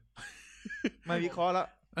ไม่วิเคราะห์แล้ว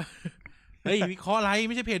เฮ้ยวิเคราะห์อะไรไ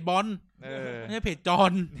ม่ใช่เพจบอลไม่ใช่เพจจอ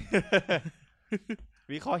น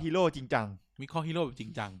วิเคราะห์ฮีโร่จริงจังวิเคราะห์ฮีโร่แบบจริ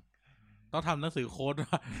งจังต้องทำหนังสือโค้ด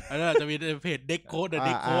จะมีเพจเด็กโค้ดเ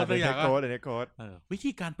ด็กโค้ดตัวอย่างวิ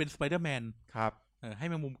ธีการเป็นสไปเดอร์แมนครับให้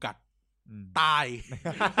แมงมุมกัดตาย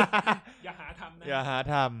อย่าหาทำนะอย่าหา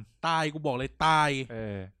ทำตายกูบอกเลยตาย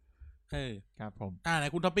ครับผมไหน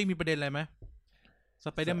คุณท็อปปิ้งมีประเด็นอะไรไหม ส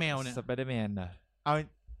ไปเดอร์แมนเนี่ยสไปเดอร์แมนนะเอา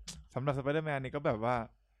สำหรับสไปเดอร์แมนนี่ก็แบบว่า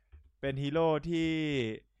เป็นฮีโร่ที่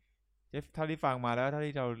เท่าที่ฟังมาแล้วเท่า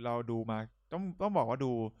ที่เราดูมาต้องบอกว่า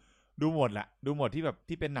ดูหมดแหละดูหมดที่แบบ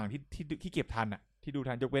ที่เป็นหนังที่เก็บทันอ่ะที่ดู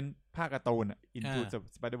ทันยกเว้นภาคการ์ตูนอ่ะ Into the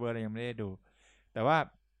Spider-Verse อะไรยังไม่ได้ดูแต่ว่า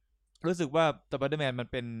รู้สึกว่าสไปเดอร์แมนมัน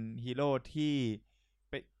เป็นฮีโร่ที่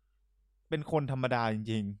เป็นคนธรรมดาจ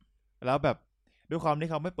ริงๆแล้วแบบด้วยความที่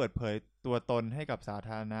เขาไม่เปิดเผยตัวตนให้กับสาธ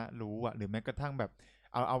ารณะรู้อ่ะหรือแม้กระทั่งแบบ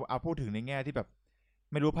เอาพูดถึงในแง่ที่แบบ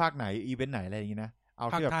ไม่รู้ภาคไหนอีเวนต์ไหนอะไรอย่างงี้นะเอา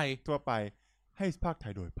ที่แบบทั่วไปให้ภาคไท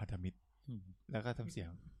ยโดยพันธมิตรแล้วก็ทำเสียง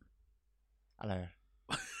อะไร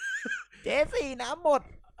เจสี่น้ำหมด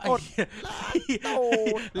กดโต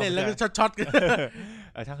เล่นแล้วก็ช็อตๆกัน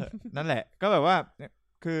ช่างเหอะนั่นแหละก็แบบว่า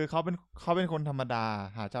คือเขาเป็นคนธรรมดา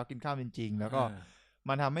หาเช้ากินข้าวจริงๆแล้วก็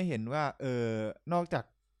มันทำให้เห็นว่านอกจาก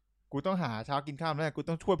กูต้องหาเช้ากินข้าวแล้วกู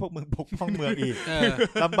ต้องช่วยพวกมึงปกป้องเมืองอีก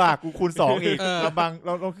ลำบากกูคูณ2อีกลำบากเร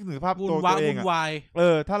าคิดถึงภาพตัวเอง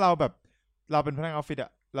ถ้าเราแบบเราเป็นพนักงานออฟฟิศอ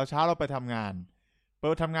ะเราเช้าเราไปทำงาน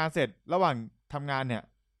ทำงานเสร็จระหว่างทำงานเนี่ย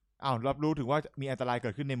รับรู้ถึงว่ามีอันตรายเกิ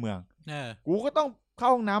ดขึ้นในเมืองกูก็ต้องเข้า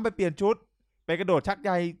ห้องน้ำไปเปลี่ยนชุดไปกระโดดชักใ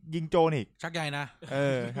ยยิงโจรอีกชักใยนะ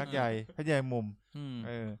ชักใยมุม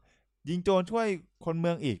ยิงโจรช่วยคนเมื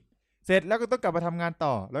องอีกเสร็จแล้วก็ต้องกลับมาทำงาน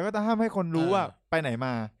ต่อแล้วก็ต้องห้ามให้คนรู้ว่าไปไหนม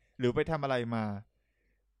าหรือไปทำอะไรมา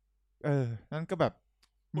นั่นก็แบบ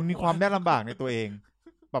มันมีความยากลำบากในตัวเอง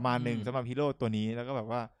ประมาณหนึ่งสำหรับฮีโร่ตัวนี้แล้วก็แบบ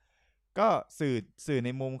ว่าก็สื่อใน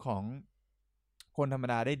มุมของคนธรรม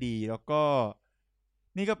ดาได้ดีแล้วก็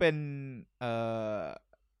นี่ก็เป็น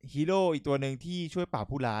ฮีโร่อีกตัวหนึ่งที่ช่วยปราบ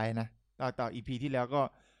ผู้ร้ายนะต่อ EP ที่แล้วก็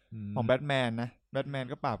ของแบทแมนนะแบทแมน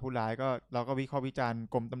ก็ปราบผู้ร้ายก็เราก็วิเคราะห์วิจารณ์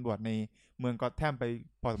กรมตำรวจในเมืองก็อตแทมไป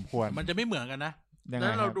พอสมควรมันจะไม่เหมือนกันนะแล้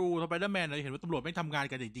วเราดูสไปเดอร์แมนเราเห็นว่าตำรวจไม่ทำงาน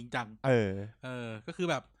กันจริงจังก็คือ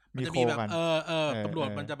แบบมันจะมีแบบตำรวจ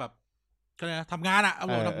มันจะแบบก็เลยทำงานอะตำ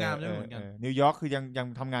รวจทำงานไม่เหมือนกันนิวยอร์กคือยัง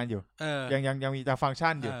ทำงานอยู่ยังมีฟังก์ชั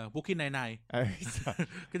นอยู่บุคคินไน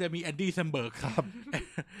ก็จะมีแอนดี้แซมเบิร์กครับ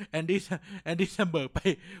แอนดี้แซมเบิร์ก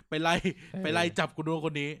ไปไล่จับค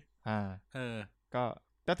นนี้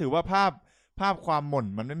ก็ถือว่าภาพความหม่น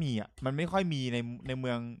มันไม่มีอ่ะมันไม่ค่อยมีในเมื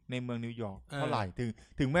องนิวยอร์กเท่าไหร่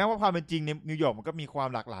ถึงแม้ว่าความเป็นจริงในนิวยอร์กมันก็มีความ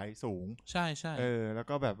หลากหลายสูงใช่แล้ว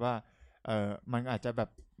ก็แบบว่ามันอาจจะแบบ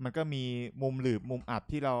มันก็มีมุมหลืบมุมอับ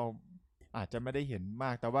ที่เราอาจจะไม่ได้เห็นม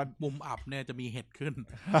ากแต่ว่ามุมอับเนี่ยจะมีเห็ดขึ้น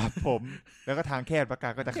ครับผมแล้วก็ทางแคบประกา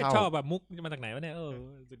ศก็จะเข้าชอบแบบมุกมาจากไหนวะเนี่ย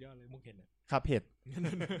สุดยอดเลยมุกเห็ดครับเห็ด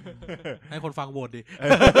ให้คนฟังโหวตดิ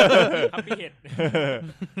ครับพี่เห็ด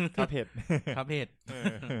ครับเห็ดครับเห็ด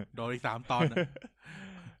โดนอีก3 ตอน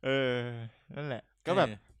นั่นแหละก็แบบ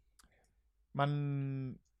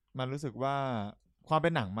มันรู้สึกว่าความเป็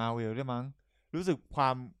นหนังมาเวลด้วยมั้งรู้สึกควา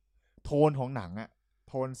มโทนของหนังอะ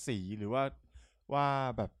โทนสีหรือว่า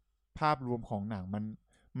แบบภาพรวมของหนัง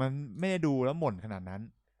มันไม่ได้ดูแล้วหม่นขนาดนั้น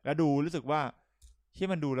แล้วดูรู้สึกว่าที่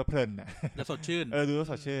มันดูแล้วเพลินอ่ะแล้วสดชื่นดูแล้ว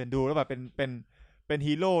สดชื่นดูแล้วแบบเป็น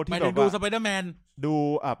ฮีโร่ที่แบบดูสไปเดอร์แมนดู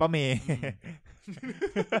ป้าเมย์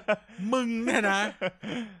มึงเนี่ยนะ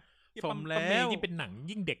สมแล้วที่เป็นหนัง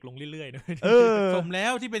ยิ่งเด็กลงเรื่อยๆนะสมแล้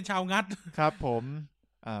วที่เป็นชาวงัดครับผม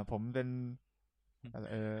เป็น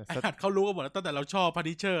หัดเขารู้กันหมดแล้วตั้งแต่เราชอบพาร์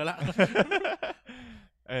ติเชอร์ละ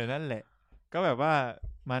นั่นแหละก็แบบว่า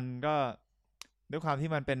มันก็ด้วยความที่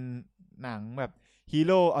มันเป็นหนังแบบฮีโ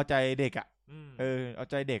ร่เอาใจเด็กอ่ะเอา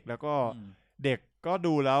ใจเด็กแล้วก็เด็กก็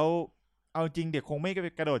ดูแล้วเอาจริงเด็กคงไม่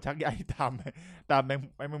กระโดดชักใยตามไ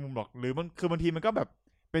ม่มุมหรอกหรือมันคือบางทีมันก็แบบ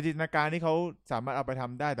เป็นจินตนาการที่เขาสามารถเอาไปท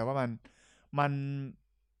ำได้แต่ว่ามั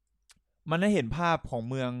นได้เห็นภาพของ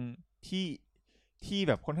เมืองที่แ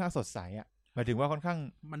บบค่อนข้างสดใสอ่ะหมายถึงว่าค่อนข้าง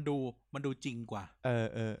มันดูจริงกว่า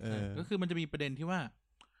ก็คือมันจะมีประเด็นที่ว่า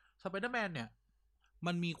สไปเดอร์แมนเนี่ย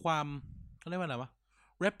มันมีความเขาเรียกว่าอะไรวะ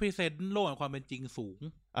represent โลกแห่งความเป็นจริงสูง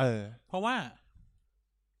เพราะว่า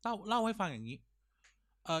เล่าให้ฟังอย่างนี้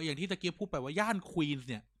อย่างที่ตะเกียบพูดไปว่าย่านควีนส์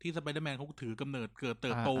เนี่ยที่สไปเดอร์แมนเขาถือกำเนิดเกิดเ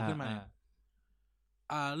ติบโตขึ้นมา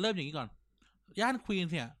เริ่มอย่างนี้ก่อนย่านควีน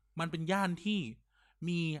ส์เนี่ยมันเป็นย่านที่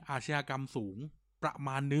มีอาชญากรรมสูงประม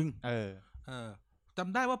าณนึงจ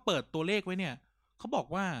ำได้ว่าเปิดตัวเลขไว้เนี่ยเขาบอก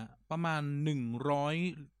ว่าประมาณ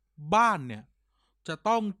100บ้านเนี่ยจะ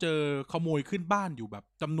ต้องเจอขโมยขึ้นบ้านอยู่แบบ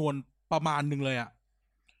จำนวนประมาณนึงเลยอะ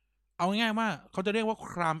เอาง่ายๆว่าเขาจะเรียกว่า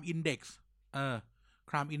crime index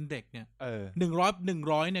crime index เนี่ย100เ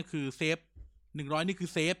นี่ยคือเซฟ100นี่คือ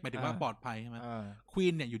เซฟหมายถึงว่าปลอดภัยใช่ไหมควี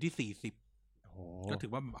นเนี่ยอยู่ที่40ก็ถื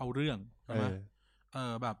อว่าเอาเรื่องใช่ไหม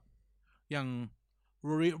แบบอย่าง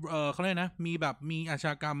เขาเรียกนะมีอาช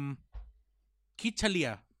ญากรรมคิดเฉลี่ย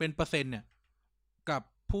เป็นเปอร์เซ็นต์เนี่ยกั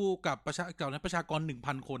บประชากร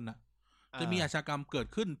 1,000 คนน่ะจะมีอาชญากรรมเกิด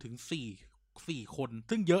ขึ้นถึง 4 คน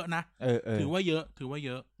ซึ่งเยอะนะถือว่าเยอะ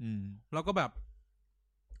แล้วก็แบบ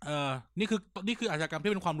นี่คืออาชญากรรม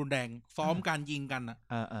ที่เป็นความรุนแรงซ้อมการยิงกันอ่ะ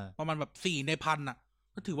ประมาณแบบ4 ใน 1,000อ่ะ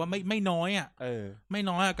ก็ถือว่าไม่น้อยอ่ะไม่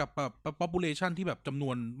น้อยกับแบบ population ที่แบบจำน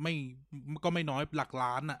วนก็ไม่น้อยหลัก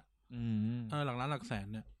ล้านอ่ะหลักล้านหลักแสน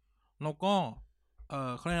เนี่ยแล้วก็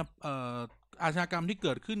เขาเรียกอาชญากรรมที่เ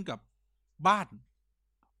กิดขึ้นกับบ้าน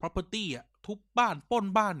property อ่ะทุบบ้านปล้น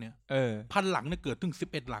บ้านเนี่ย1,000 หลังเนี่ยเกิดถึง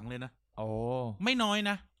11 หลังเลยนะโอ้ไม่น้อย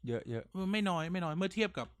นะเยอะไม่น้อยเมื่อเทียบ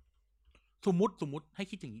กับสมมุติให้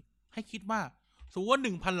คิดอย่างนี้ให้คิดว่าสมมติว่า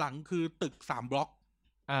 1,000 หลังคือตึก3 บล็อก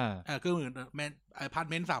ก็เหมือนอพาร์ต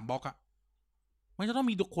เมนต์3 บล็อกอ่ะมันจะต้อง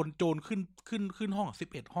มีคนโจรขึ้นห้อง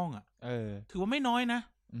11 ห้องอ่ะถือว่าไม่น้อยนะ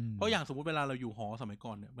เพราะอย่างสมมติเวลาเราอยู่หอสมัยก่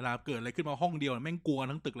อนเนี่ยเวลาเกิดอะไรขึ้นมาห้องเดียวแม่งกลัว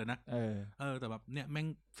ทั้งตึกเลยนะแต่แบบเนี่ยแม่ง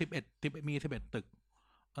11มี11 ตึก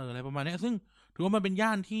อะไรประมาณนี้ซึ่งถือว่ามันเป็นย่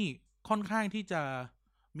านที่ค่อนข้างที่จะ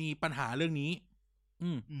มีปัญหาเรื่องนี้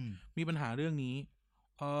มีปัญหาเรื่องนี้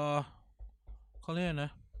เขาเรียกน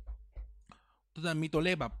ะจะมีตัวเล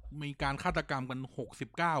ขแบบมีการฆาตกรรมกัน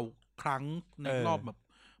69 ครั้งในรอบแบบ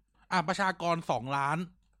ประชากร2 ล้าน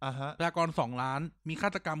ประชากร2 ล้านมีฆา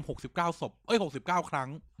ตกรรม69 ศพ69 ครั้ง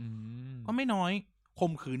ก็ไม่น้อยข่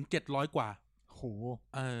มขืน700 กว่าโห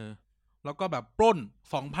แล้วก็แบบปล้น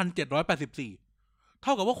 2,784 เท่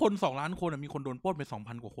ากับว่าคน 2 ล้านคนมีคนโดนปล้นไป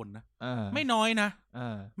 2,000 กว่าคนนะไม่น้อยนะ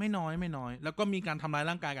ไม่น้อยแล้วก็มีการทำร้าย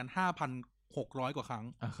ร่างกายกัน 5,600 กว่าครั้ง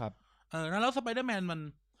ครับแล้วสไปเดอร์แมน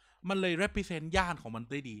มันเลย represent ย่านของมัน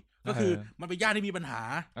ได้ดีก็คือมันเป็นย่านที่มีปัญหา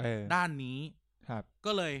ด้านนี้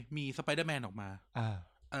ก็เลยมีสไปเดอร์แมนออกมา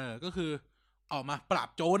ก็คือออกมาปราบ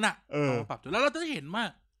โจรน่ะปราบโจรแล้วเราจะเห็นว่า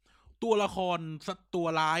ตัวละครตัว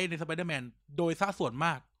ร้ายในสไปเดอร์แมนโดยซะส่วนม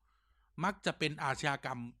ากมักจะเป็นอาช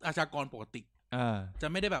ญากรปกติจะ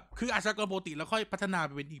ไม่ได้แบบคืออาชญากรปกติแล้วค่อยพัฒนาไ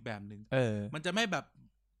ปเป็นอีกแบบนึงมันจะไม่แบบ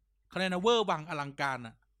คะแนนเวอร์วังอลังการ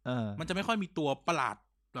อ่ะมันจะไม่ค่อยมีตัวประหลาด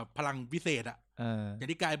แบบพลังวิเศษอ่ะอย่าง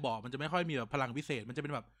ที่กายบอกมันจะไม่ค่อยมีแบบพลังวิเศษมันจะเป็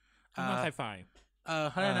นแบบไซไฟ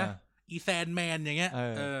เขาเรียกนะอีแซนแมนอย่างเงี้ย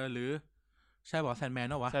หรือใช่บอกแซนแมน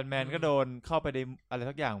เนอะวะแซนแมนก็โดนเข้าไปในอะไร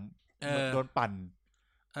สักอย่างโดนปั่น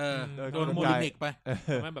โดนโมเลกุลไป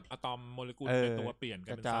ไม่แบบอะตอมโมเลกุลเป็นตัวเปลี่ยน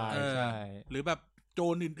กันเป็นใช่หรือแบบโจ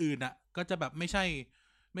รอื่นๆอ่ะก็จะแบบไม่ใ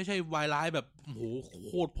ช่วายร้ายแบบโหโ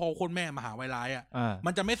คตรพ่อโคตรแม่มหาวายร้ายอ่ะมั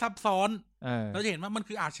นจะไม่ซับซ้อนเราจะเห็นว่ามัน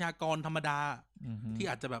คืออาชญากรธรรมดาที่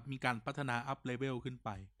อาจจะแบบมีการพัฒนาอัพเลเวลขึ้นไป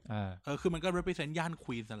คือมันก็ represent ย่านค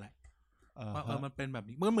วีนส์นั่นแหละว่ามันเป็นแบบ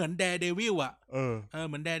นี้เหมือนแดร์เดวิลอ่ะเ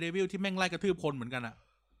หมือนแดร์เดวิลที่แม่งไล่กระทืบคนเหมือนกันอ่ะ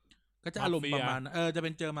ก็จะอารมณ์ประมาณจะเป็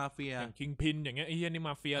นเจอมาเฟียอย่างคิงพินอย่างเงี้ยไอ้เหี้ยนี่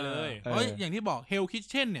มาเฟียเลยอย่างที่บอกเฮลคิท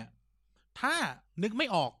เช่นเนี่ยถ้านึกไม่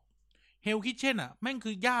ออกเฮลคิทเช่นอ่ะแม่ง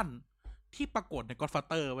คือย่านที่ปรากฏใน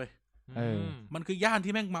Godfather เว้ยมันคือย่าน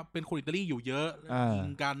ที่แม่งมาเป็นคนอิตาลีอยู่เยอะยิง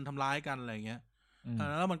กันทำร้ายกันอะไรเงี้ย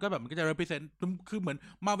แล้วมันก็แบบมันก็จะ represent คือเหมือน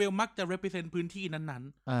Marvel มักจะ represent พื้นที่นั้น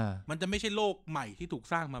ๆมันจะไม่ใช่โลกใหม่ที่ถูก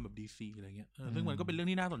สร้างมาแบบ DC อะไรเงี้ยซึ่งมันก็เป็นเรื่อง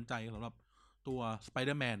ที่น่าสนใจสำหรับตัว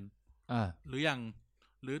Spider-Man หรืออย่าง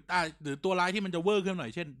หรือตัวร้ายที่มันจะเวอร์ขึ้นหน่อ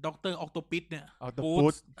ยเช่นด็อกเตอร์ออกโตปิสเนี่ย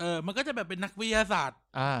มันก็จะแบบเป็นนักวิทยาศาสตร์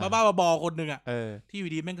บ้าๆบอๆคนนึงอ่ะที่อ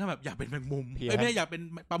ยู่ดีแม่งก็แบบอยากเป็นแมงมุมไม่ได้อยากเป็น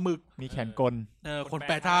ปลาหมึกมีแขนกลคนแ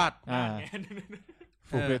ปรธาตุ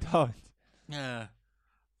ฟูเบทอล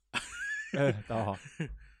ต่อ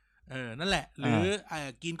นั่นแหละหรือ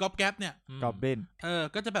กินก๊อบแก๊ปเนี่ยก๊อบเบน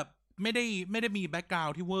ก็จะแบบไม่ได้มีแบ็คกราว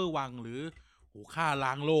ด์ที่เวอร์วังหรือโหฆ่าล้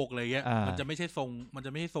างโลกอะไรเงี้ยมันจะไม่ใช่ทร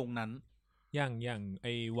งนั้นอย่างไ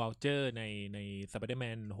อ้วอลเจอร์ใน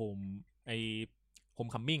Spider-Man Home ไอ้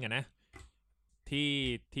Homecoming อะนะ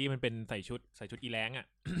ที่มันเป็นใส่ชุดอีแรงอ่ะ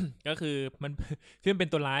ก็คือมันที่มันเป็น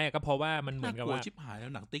ตัวร้ายอ่ะก็เพราะว่ามันเหมือนกับว่าชิบหายแล้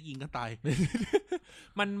วหนังติ๊กยิงก็ตาย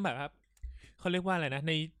มันแบบครับเขาเรียกว่าอะไรนะ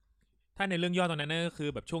ถ้าในเรื่องย่อตอนนั้นก็คือ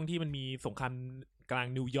แบบช่วงที่มันมีสงครามกลาง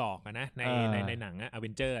นิวยอร์กอะนะในหนังอะอเว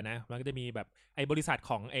นเจอร์นะมันก็จะมีแบบไอ้บริษัท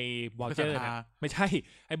ของไอ้วอลเจอร์นะไม่ใช่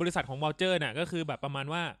ไอ้บริษัทของวอลเจอร์น่ะก็คือแบบประมาณ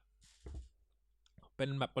ว่าเป็น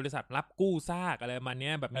แบบบริษัทรับกู้ซากอะไรประมาณ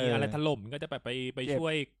นี้แบบมีอะไรถล่มก็จะไปช่ว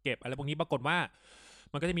ยเก็บอะไรพวกนี้ปรากฏว่า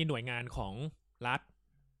มันก็จะมีหน่วยงานของรัฐ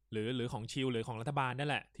หรือของชิลหรือของรัฐบาลนั่น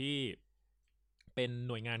แหละที่เป็น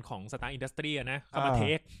หน่วยงานของสตาร์อินดัสทรีนะเข้ามาเท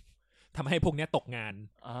คทำให้พวกนี้ตกงาน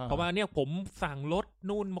เพราะว่าเนี่ยผมสั่งรถ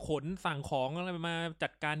นู่นมาขนสั่งของอะไรมาจั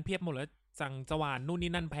ดการเพียบหมดแล้วสั่งสว่านนู่น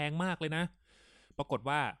นี่นั่นแพงมากเลยนะปรากฏ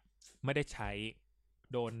ว่าไม่ได้ใช้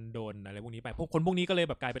โดนอะไรพวกนี้ไปพวกคนพวกนี้ก็เลย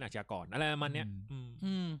แบบกลายเป็นอาชญากรอะไรประมาณเนี้ย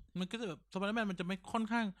มันก็จะแบบสไปเดอร์แมนมันจะไม่ค่อน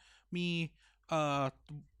ข้างมี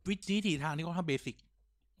วิธีทางที่ค่อนข้างเบสิก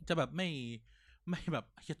จะแบบไม่แบบ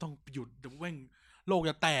จะต้องหยุดเดี๋ยวแม่งโลก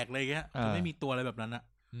จะแตกอะไรเงี้ยจะไม่มีตัวอะไรแบบนั้นอะ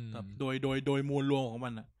แบบโดยมวลรวมของมั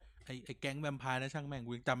นอะไอ ไอ้แก๊งแวมไพร์นะช่างแม่ง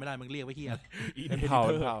กูยังจำไม่ได้มันเรียกว่าเหี้ย เป็นเผ่า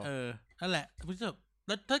นั่นแหละพี่เจ้าแ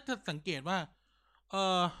ล้วถ้าสังเกตว่า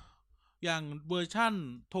อย่างเวอร์ชั่น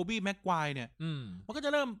โทบี้แม็กไกวร์เนี่ยมันก็จ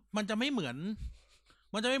ะมันจะไม่เหมือน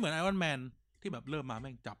ไอรอนแมนที่แบบเริ่มมาแ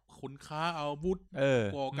ม่งจับคนค้าเอาวุธ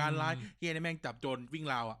ก่อการร้ายเฮียนี่แม่งจับโจรวิ่ง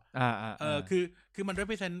ราวอ่ะคือมัน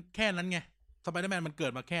represent แค่นั้นไงสไปเดอร์แมนมันเกิ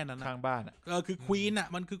ดมาแค่นั้นนะข้างบ้านคือควีนอ่ะ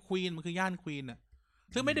มันคือควีนมันคือย่านควีนอ่ะ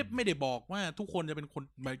ซึ่งไม่ได้บอกว่าทุกคนจะเป็น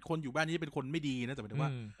คนอยู่บ้านนี้จะเป็นคนไม่ดีนะแต่หมายถึงว่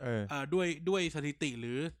าด้วยสถิติห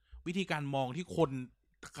รือวิธีการมองที่คน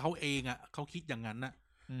เขาเองอ่ะเขาคิดอย่างนั้นน่ะ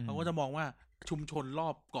เขาก็จะมองว่าชุมชนรอ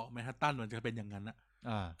บเกาะแมนฮัตตันมันจะเป็นอย่างนั้นน่ะ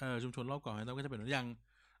ชุมชนรอบเกาะแมนฮัตตันก็จะเป็นอย่าง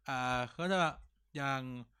ก็จะอย่าง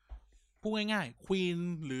พูดง่ายๆควีน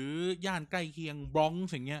หรือย่านใกล้เคียงบรอน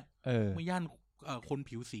ซ์อย่างเงี้ยไม่ย่านคน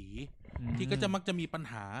ผิวสีที่ก็จะมักจะมีปัญ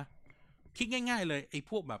หาคิดง่ายๆเลยไอ้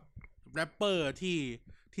พวกแบบแรปเปอร์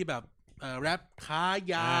ที่แบบแรปค้า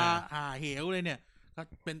ยาเหวเลยเนี่ยก็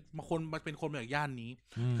เป็นคนมาจากย่านนี้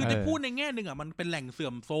คือได้พูดในแง่นึงอ่ะมันเป็นแหล่งเสื่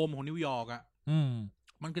อมโทรมของนิวยอร์กอ่ะ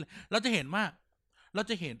มันคือเราจะเห็น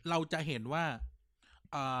ว่า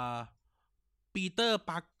ปีเตอร์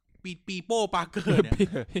ปาร์ปีโป้ปาร์เกอร์เนี่ย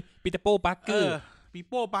ปีเตอร์โป้ปาร์เกอร์ปี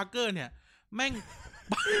โป้ปาร์เกอร์เนี่ยแม่ง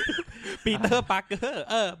ปีเตอร์ปาร์เกอร์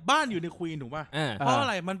บ้านอยู่ในควีนถูกป่ะเพราะอะ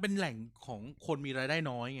ไรมันเป็นแหล่งของคนมีรายได้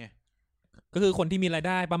น้อยไงก็คือคนที่มีรายไ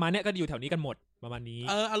ด้ประมาณเนี้ยก็อยู่แถวนี้กันหมดประมาณนี้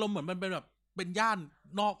อารมณ์เหมือนมันเป็นแบบเป็นย่าน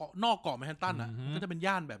นอกเกาะแมนฮัตตันอ่ะก็จะเป็น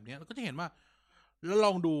ย่านแบบเนี้ยก็จะเห็นว่าแล้วล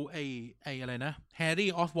องดูไอ้อะไรนะแฮร์รี่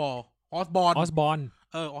ออสบอร์น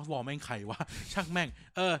แม่งไขวะช่างแม่ง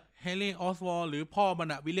แฮร์รี่ออสบอร์นหรือพ่อมัน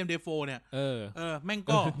อะวิลเลียมเดโฟเนี่ยแม่ง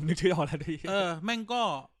ก็นึกชื่อออกแล้วดิแม่งก็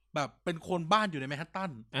แบบเป็นคนบ้านอยู่ในแมนฮัตตั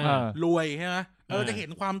นรวยใช่ไหมจะเห็น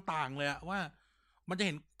ความต่างเลยอะว่ามันจะเ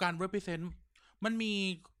ห็นการ represent มัน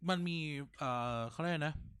มีเขาเรียกน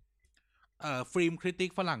ะฟิล์มคริติก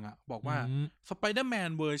ฝรั่งอะบอกว่าสไปเดอร์แมน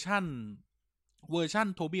เวอร์ชั่น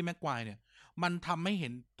โทบี้แม็กไกวร์เนี่ยมันทำให้เห็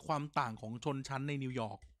นความต่างของชนชั้นในนิวย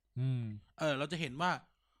อร์กเราจะเห็นว่า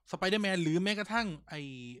สไปเดอร์แมนหรือแม้กระทั่งไ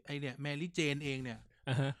อเนี่ยแมรี่เจนเองเนี่ย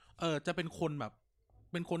จะเป็นคนแบบ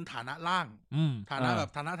เป็นคนฐานะล่างฐานะแบ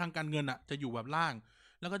บฐานะทางการเงินอ่ะจะอยู่แบบล่าง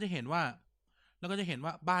แล้วก็จะเห็นว่า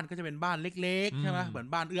บ้านก็จะเป็นบ้านเล็กๆใช่ไหมเหมือน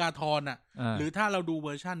บ้านเอื้ออาทรอ่ะหรือถ้าเราดูเว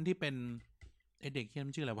อร์ชั่นที่เป็นไอเด็กที่มั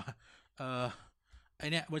นชื่ออะไรวะไอ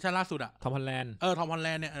เนี่ยเวอร์ชันล่าสุดอะทอมฮอลแลนด์ทอมฮอลแล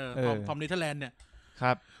นด์เนี่ยทอมเนเธอร์แลนด์เนี่ยค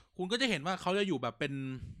รับคุณก็จะเห็นว่าเขาจะอยู่แบบเป็น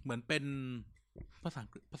เหมือนเป็นภาษา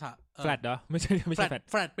แฟลตเหรอไม่ใช่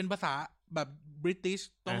แฟลตเป็นภาษาแบบบริติช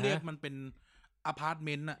ต้องเรียกมันเป็นอพาร์ตเม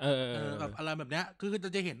นต์อะแบบอะไรแบบเนี้ยคือ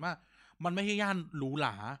จะเห็นว่ามันไม่ใช่ย่านหรูหร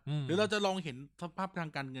าหรือเราจะลองเห็นสภาพทา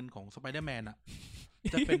งการเงินของสไปเดอร์แมนอะ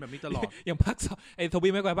จะเป็นแบบนี้ตลอดอย่างภาค2ไอ้โท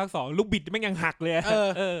บี้แม็กไกวร์ภาค2ลูกบิดแม่งยังหักเลย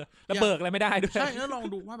แล้วเบิกอะไรไม่ได้ด้วยใช่แล้วลอง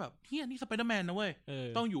ดูว่าแบบเฮียนี่สไปเดอร์แมนนะเว้ย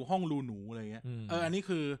ต้องอยู่ห้องรูหนูอะไรเงี้ยอันนี้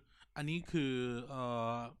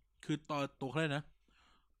คือตัวเขาเลยนะ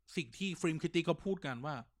สิ่งที่ฟิล์มคริติกเขาพูดกัน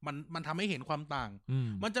ว่ามันทำให้เห็นความต่าง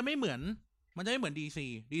มันจะไม่เหมือนดี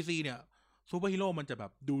ซีเนี่ยซูเปอร์ฮีโร่มันจะแบ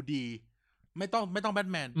บดูดีไม่ต้องแบท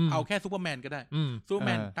แมนเอาแค่ซูเปอร์แมนก็ได้ซูเปอร์แม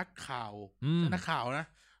นนักข่าวนะ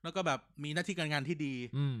แล้วก็แบบมีหน้าที่การงานที่ดี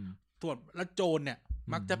ส่วนแล้วโจรเนี่ย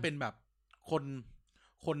มักจะเป็นแบบ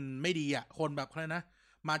คนไม่ดีอ่ะคนแบบอะไรนะ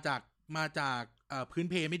มาจากพื้น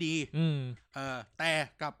เพไม่ดีแต่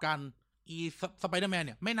กับการสไปเดอร์แมนเ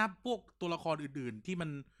นี่ยไม่นับพวกตัวละครอื่นๆที่มัน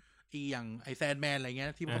อย่างไอแซนแมนอะไรเงี้ย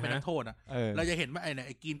ที่มันเป็นนักโทษอ่ะเราจะเห็นว่าไ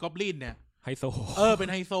อกรีนกอบลินเนี่ยไฮโซเป็น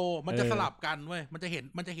ไฮโซมันจะสลับกันเว้ยมันจะเ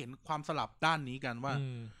ห็นความสลับด้านนี้กัน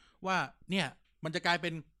ว่าเนี่ยมันจะกลายเป็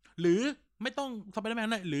นหรือไม่ต้องสไปเดอร์แมน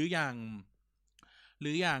เลยหรืออย่า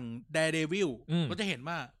งแดร์เดวิลก็จะเห็น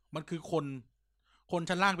ว่ามันคือคน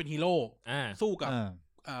ชั้นล่างเป็นฮีโร่สู้กับ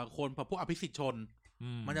คนพวกอภิสิทธิชน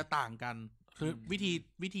มันจะต่างกันคือวิ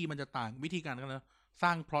ธีมันจะต่างวิธีการกันแล้วสร้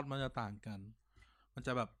างพล็อตมันจะต่างกันมันจ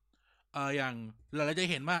ะแบบอย่างเราจะ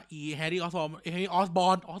เห็นว่าแฮร์รี่ออสบอ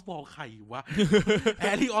ร์นใครวะ แฮ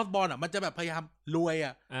ร์รี่ออสบอร์นอ่ะมันจะแบบพยายามรวย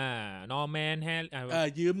อ่ะนอร์แมน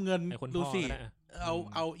ยืมเงินดูสิเ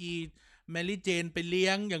อาแมรี่เจนไปเลี้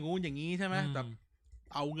ยงอย่างงู้นอย่างนี้ใช่ไหมแบบ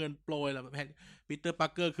เอาเงินโปรยแล้วแบบปีเตอร์ปา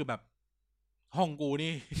ร์เกอร์คือแบบห้องกู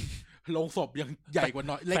นี่ลงศพยังใหญ่กว่า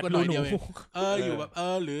น้อยเล็กกว่าน้อยเดียวเองอยู่แบบ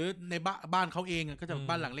หรือในบ้านเขาเองก็จะ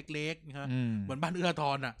บ้านหลังเล็กๆนะเหมือนบ้านเอื้อท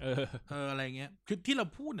รอ่ะอะไรเงี้ยคือที่เรา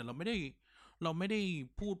พูดเนี่ยเราไม่ได้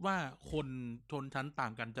พูดว่าคนชนชั้นต่า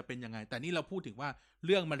งกันจะเป็นยังไงแต่นี่เราพูดถึงว่าเ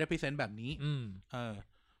รื่องมัน represent แบบนี้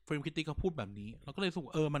ฟิล์มคริติกเขาพูดแบบนี้เราก็เลยรู้สึก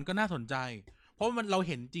มันก็น่าสนใจเพราะมันเรา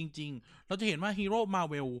เห็นจริงๆเราจะเห็นว่าฮีโร่มา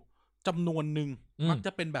เวลจำนวนหนึ่งมักจ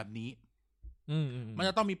ะเป็นแบบนี้มันจ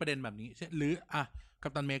ะต้องมีประเด็นแบบนี้หรือกั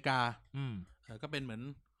ปตันอเมริกาก็เป็นเหมือน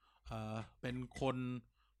เป็นคน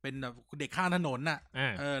เป็นแบบเด็กข้างถนนน่ะ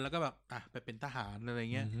แล้วก็แบบไปเป็นทหารอะไร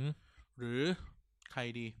เงี้ยหรือใคร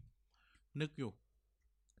ดีนึกอยู่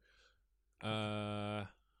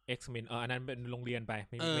X-Men อันนั้นเป็นโรงเรียนไป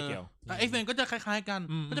ไม่เกี่ยวX-Men ก็จะคล้ายๆกัน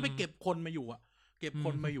ก็จะไปเก็บคนมาอยู่เก็บค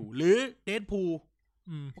นมาอยู่หรือเดดพูล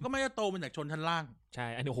ก็ไม่ได้โตมาจากชนชั้นล่างใช่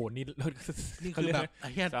อันนี้โหนี่คือแบบ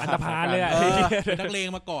อันธพาลเลยเป็นนักเลง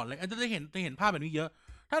มาก่อนเลยจะเห็นภาพแบบนี้เยอะ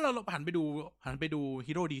ถ้าเราหันไปดู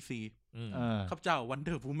ฮีโร่ดีซีข้าพเจ้าวันเด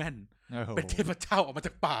อร์วูแมนเป็นเทพเจ้าออกมาจ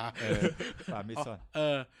ากป่าเมซอน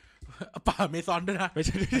ป่าเมซอนด้วยนะไม่ใ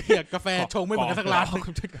ช่กาแฟชงไม่เหมือนกันสักร้าน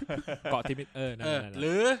เกาะที่ห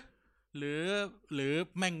รือ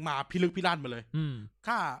แม่งมาพิลึกพิลั่นมาเลย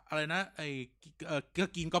ค่าอะไรนะไอ้ก็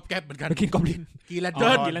กินก๊อบแก๊บเหมือนกันกินกอบลินกินแลนเทิ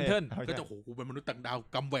ร์นก็จะโหกูเป็นมนุษย์ต่างดาว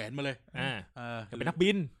กำแหวนมาเลยเป็นนักบิ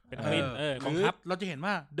นของทัพเราจะเห็น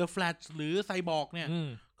ว่าเดอะแฟลชหรือไซบอร์กเนี่ย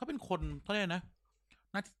เขาเป็นคนเขาเรียกนะ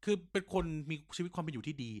คือเป็นคนมีชีวิตความเป็นอยู่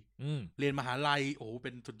ที่ดีเรียนมหาลัยโอ้เป็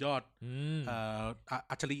นสุดยอด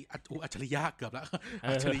อัจฉริยะเกือบแล้ว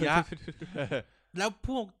อัจฉริยะแล้วพ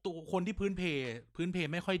วกตัวคนที่พื้นเพ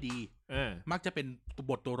ไม่ค่อยดีมักจะเป็น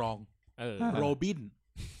บทตัวรองโรบิน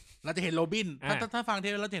เราจะเห็นโรบินถ้าฟังเท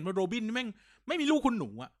ปเราจะเห็นว่าโรบินแม่งไม่มีลูกคุณหนู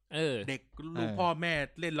อ่ะเด็กลูกพ่อแม่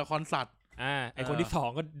เล่นละครสัตว์ไอคนที่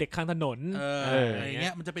2ก็เด็กข้างถนนอะไรเ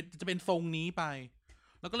งี้ยมันจะเป็นทรงนี้ไป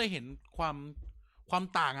แล้วก็เลยเห็นความ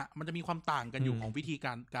ต่างอ่ะมันจะมีความต่างกันอยู่ของวิธีก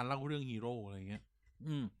ารเล่าเรื่องฮีโร่อะไรเงี้ย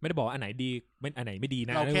ไม่ได้บอกอันไหนดีอันไหนไม่ดี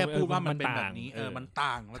นะเราแค่พูดว่ามันเป็นแบบนี้มัน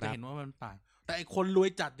ต่างเราจะเห็นว่ามันต่างแต่ไอคนรวย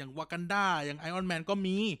จัดอย่างวากันดาอย่างไอออนแมนก็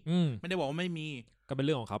มีไม่ได้บอกว่าไม่มีก็เป็นเ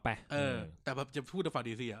รื่องของเขาไปแต่แบบจะพูดถึงฟา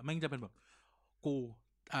ดิซีอ่ะแม่งจะเป็นแบบกู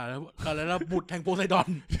แล้วบุตรแห่งโพไซดอน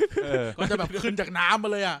ก็จะแบบขึ้นจากน้ำมา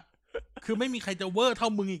เลยอ่ะคือไม่มีใครจะเวอร์เท่า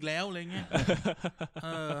มึงอีกแล้วอะไรเงี้ย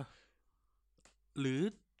หรือ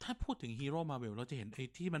ถ้าพูดถึงฮีโร่มาร์เวลเราจะเห็นไอ้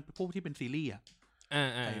ที่มันพวกที่เป็นซีรีส์อ่ะ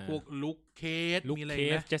ไอ้พวกลุคเคสมีอะไร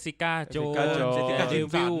นะเจสสิก้าโจนเด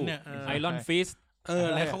วิลไอรอนฟิส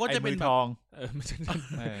อะไรเขาก็จะเป็นแบบ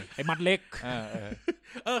ไอ้มัดเล็ก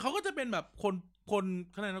เขาก็จะเป็นแบบค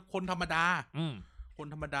นธรรมดาคน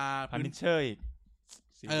ธรรมดาพันิเชอร์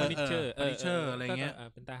พันิเชอร์อะไรเงี้ย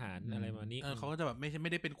เป็นทหารอะไรมานี้เขาก็จะแบบไ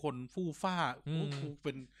ม่ได้เป็นคนฟู่ฟ้าเ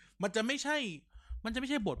ป็นมันจะไม่ใช่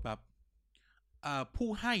บทแบบผู้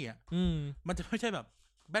ให้อ่ะมันจะไม่ใช่แบบ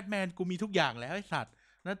แบทแมนกูมีทุกอย่างแล้วไอ้สัตว์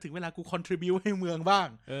นั่นถึงเวลากูคอนทริบิวให้เมืองบ้าง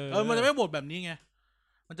มันจะไม่บทแบบนี้ไง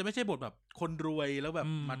มันจะไม่ใช่บทแบบคนรวยแล้วแบบ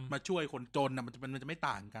มาช่วยคนจนนะมันจะไม่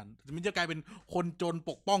ต่างกันมันจะกลายเป็นคนจน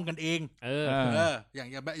ปกป้องกันเองอย่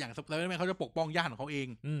างสไปเดอร์แมนเขาจะปกป้องญาติของเขาเอง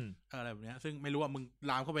อะไรแบบนี้ซึ่งไม่รู้ว่ามึง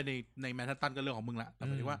ลามเข้าไปในแมนฮัตตันก็เรื่องของมึงละแต่ห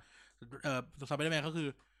มายถึงว่าสไปเดอร์แมนเขาคือ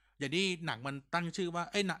อย่างที่หนังมันตั้งชื่อว่า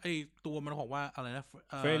ไอ้ตัวมันบอกว่าอะไรนะ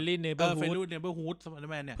Friendly Neighborhood สไปเดอ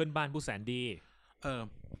ร์แมนเนี่ยเพื่อนบ้านผู้แสนดี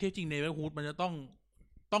ที่จริง Neighborhood มันจะต้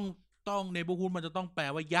อง Neighborhood มันจะต้องแปล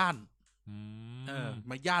ว่าย่าน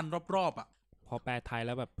มาย่านรอบๆอ่ะพอแปลไทยแ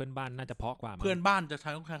ล้วแบบเพื่อนบ้านน่าจะเพาะกว่าเพื่อนบ้านจะใช้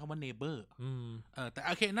คำว่า neighbor แต่โ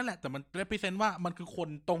อเคนั่นแหละแต่มัน represent ว่ามันคือคน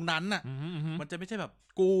ตรงนั้นน่ะมันจะไม่ใช่แบบ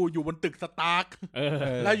กูอยู่บนตึกสตาร์ค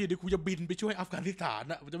แล้วอยู่ดีกูจะบินไปช่วยอัฟกานิสถาน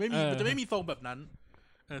อ่ะมันจะไม่มีทรงแบบนั้น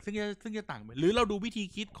ซึ่งจะต่างไปหรือเราดูวิธี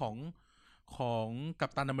คิดของกั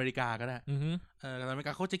ปตันอเมริกาก็ได้กัปตันอเมริก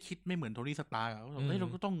าเขาจะคิดไม่เหมือนโทนี่สตาร์กเรา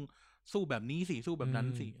ก็ต้องสู้แบบนี้สิสู้แบบนั้น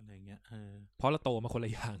สิอะไรเงี้ยเพราะเราโตมาคนล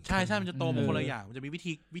ะอย่างใช่มันจะโตมาคนละอย่างมันจะมี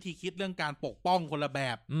วิธีคิดเรื่องการปกป้องคนละแบ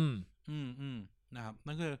บนะครับ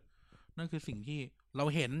นั่นคือสิ่งที่เรา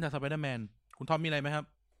เห็นจากสไปเดอร์แมนคุณท็อปมีอะไรไหมครับ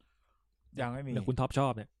ยังไม่มีแต่คุณท็อปชอ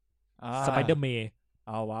บเนี่ยสไปเดอร์แมน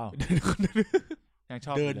ว้าวยังช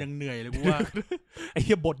อบเดินยังเหนื่อยเลยกูว่าไอ้เ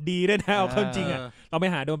หี้ยบทดีด้วยนะเอาเข้าจริงอ่ะเราไป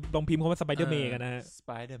หาลองพิมพ์คำว่าสไปเดอร์แมนกันนะสไป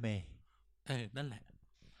เดอร์แมนนั่นแหละ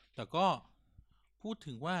แต่ก็พูด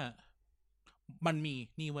ถึงว่ามันมี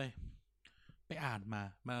นี่เว้ยไปอ่านมา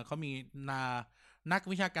เขามีนัก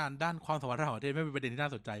วิชาการด้านความสัมพันธ์ระหว่างประเทศไม่เป็นประเด็นที่น่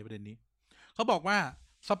าสนใจประเด็นนี้เขาบอกว่า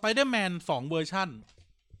สไปเดอร์แมน2เวอร์ชัน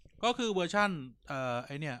ก็คือเวอร์ชันไ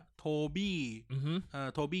อเนี่ยโทบี้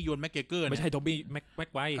ยวนแม็กเกเกอร์ไม่ใช่โทบี้แม็ก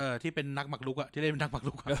ไวที่เป็นนักหมากรุกอะที่เล่นเป็นนักหมาก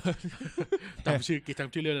รุกจำ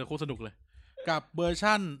ชื่อเรื่องเลยโคตรสนุกเลยกับเวอร์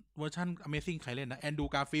ชัน Amazing ใครเล่นนะแอนดู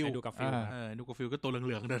การ์ฟิลก็ตัวเ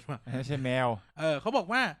หลืองๆเดินมาใช่แมวเขาบอก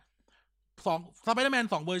ว่าสไปเดอร์แมน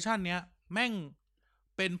2เวอร์ชันเนี้ยแม่ง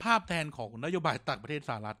เป็นภาพแทนของนโยบายต่างประเทศ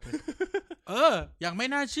สหรัฐอย่างไม่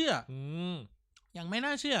น่าเชื่ออย่างไม่น่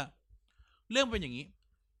าเชื่อเรื่องเป็นอย่างนี้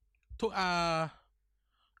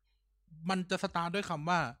มันจะสตาร์ทด้วยคำ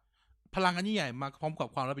ว่าพลังอันยิ่งใหญ่มาพร้อมกับ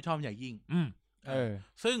ความรับผิดชอบใหญ่ยิ่ง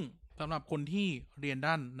ซึ่งสำหรับคนที่เรียน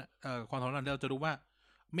ด้านความสัมพันธ์เราจะรู้ว่า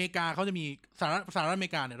อเมริกาเขาจะมีสหรัฐอเม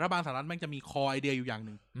ริกาเนี่ยรัฐบาลสหรัฐแม่งจะมีคอไอเดียอยู่อย่างห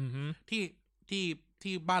นึ่งที่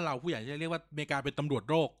ที่บ้านเราผู้ใหญ่จะเรียกว่าอเมริกาเป็นตำรวจ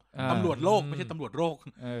โรคตำรวจโรคไม่ใช่ตำรวจโรค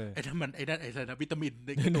ไอ้นั่นมันไอ้นะวิตามินใน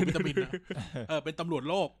ตัววิตามินนะเป็นตำรวจ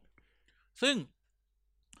โรค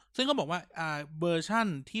ซึ่งก็บอกว่าเวอร์ชั่น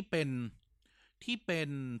ที่เป็น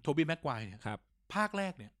โทบี้แม็กไกวร์เนี่ยภาคแร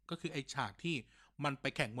กเนี่ยก็คือไอ้ฉากที่มันไป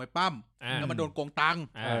แข่งมวยปั้มแล้วมันโดนโกงตังค์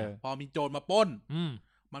พอมีโจรมาปล้น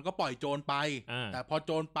มันก็ปล่อยโจรไปแต่พอโ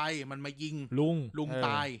จรไปมันมายิงลุงต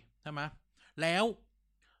ายใช่ไหมแล้ว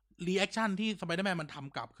รีแอคชั่นที่สไปเดอร์แมนมันท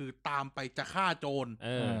ำกลับคือตามไปจะฆ่าโจร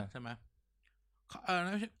ใช่ไหม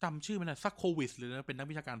จำชื่อมันนะซักโควิสหรือเป็นนัก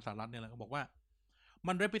วิชาการสหรัฐเนี่ยแหละเขาบอกว่า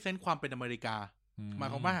มัน represent ความเป็นอเมริกาหมาย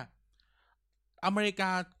ความว่าอเมริกา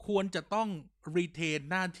ควรจะต้องรีเทน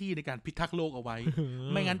หน้าที่ในการพิทักษ์โลกเอาไว้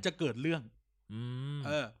ไม่งั้นจะเกิดเรื่อง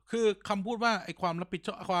คือคำพูดว่าไอ้ความรับผิดช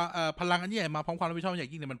อบพลังอันใหญ่มาพร้อมความรับผิดชอบอย่า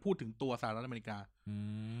งยิ่งเนี่ยมันพูดถึงตัวสหรัฐอเมริกา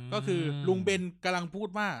ก็คือลุงเบนกำลังพูด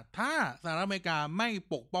ว่าถ้าสหรัฐอเมริกาไม่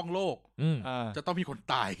ปกป้องโลกจะต้องมีคน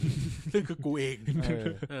ตาย ซึ่งคือกูเอง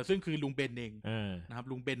ซึ่งคือลุงเบนเองนะครับ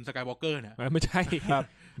ลุงเบนสกายวอล์กเกอร์เนี่ยไม่ใช่ครับ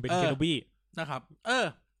เบนเคโนบี้นะครับ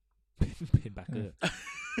เป็นบาร์เกอร์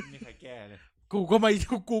ไม่ใครแก้เลยกูก็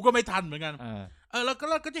ไม่ทันเหมือนกันแล้ว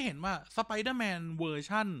ก็จะเห็นว่าสไปเดอร์แมนเวอร์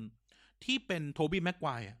ชั่นที่เป็นโทบี้แม็กไกว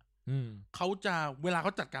ร์เขาจะเวลาเข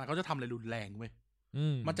าจัดการเขาจะทำอะไรรุนแรงเว้ย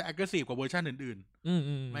มันจะ aggressive กว่าเวอร์ชันอื่น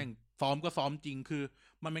ๆแม่งซ้อมก็ซ้อมจริงคือ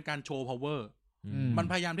มันเป็นการโชว์ power มัน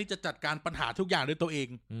พยายามที่จะจัดการปัญหาทุกอย่างด้วยตัวเอง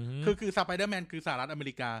คือสไปเดอร์แมนคือสหรัฐอเม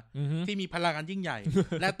ริกาที่มีพลังอันยิ่งใหญ่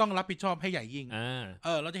และต้องรับผิดชอบให้ใหญ่ยิ่ง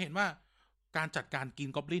เราจะเห็นว่าการจัดการกิน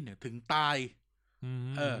กอบลินเนี่ยถึงตาย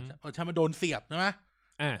ใช่มาโดนเสียบใช่ไหม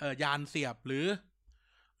ยานเสียบหรื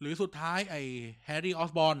อสุดท้ายไอ้แฮร์รี่ออ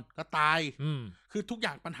สบอร์นก็ตายคือทุกอ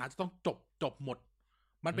ย่างปัญหาจะต้องจบหมด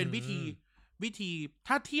มันเป็นวิธี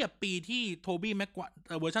ถ้าเทียบปีที่โทบี้แม็กไกวร์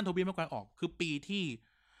เวอร์ชันโทบี้แม็กไกวร์ออกคือปีที่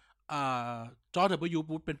จอร์จ W.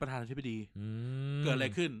 บุชเป็นประธานาธิบดีเกิดอะไร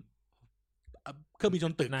ขึ้นเครื่องบินช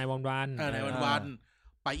นตึกนายวัน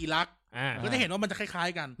ไปอิรักก็จะเห็นว่ามันจะคล้าย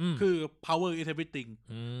ๆกันคือ power is everything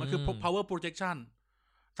มันคือ power projection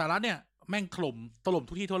สหรัฐเนี่ยแม่งถล่ม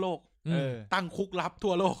ทุกที่ทั่วโลกตั้งคุกลับ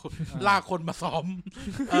ทั่วโลกลากคนมาซ้อม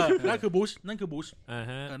นั่นคือบุชนั่นคือบุ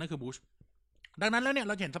ชดังนั้นแล้วเนี่ยเ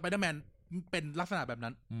ราเห็นสไปเดอร์แมนเป็นลักษณะแบบ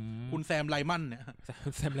นั้นคุณแซมไลมันเนี่ย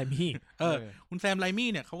แซมไลมี่คุณแซมไลมี่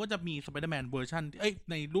เนี่ยเขาก็จะมีสไปเดอร์แมนเวอร์ชัน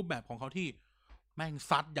ในรูปแบบของเขาที่แม่ง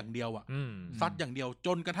ซัดอย่างเดียวซัดอย่างเดียวจ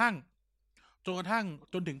นกระทั่ง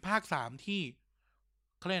จนถึงภาค3ที่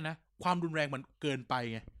เขาเรียกนะความรุนแรงมันเกินไป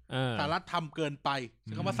ไงสหรัฐทำเกินไปใ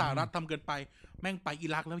ช้คำว่าสหรัฐทำเกินไปแม่งไปอิ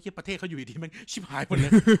รักแล้วที่ประเทศเขาอยู่ดีแม่งชิบหายหมดเล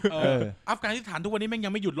ยอัฟกานิสถานทุกวันนี้แม่งยั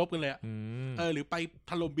งไม่หยุดรบกันเลยหรือไป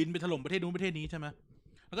ถล่มบินไปถล่มประเทศนู้นประเทศนี้ใช่ไหม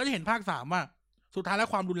แล้วก็จะเห็นภาค3ว่าสุดท้ายแล้ว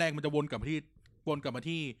ความรุนแรงมันจะวนกลับมา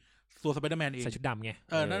ที่ตัวสไปเดอร์แมนเองใส่ชุดดำไง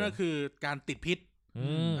นั่นก็คือการติดพิษ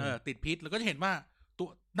ติดพิษแล้วก็จะเห็นว่าตัว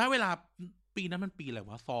ณเวลาปีนั้นมันปีอะไร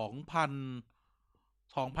วะ2007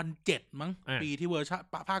มั้งปีที่เวอร์ชัน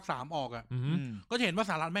ภาค3ออกก็จะเห็นว่า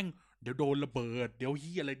สหรัฐแม่งเดี๋ยวโดนระเบิดเดี๋ยว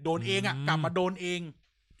อะไรโดนเองกลับมาโดนเอง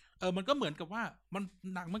มันก็เหมือนกับว่ามัน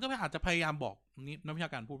หนังมันก็อาจจะพยายามบอกนี่นักวิช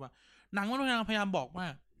าการพูดว่าหนังมันพยายามบอกว่า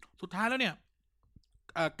สุดท้ายแล้วเนี่ย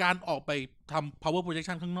การออกไปทำ power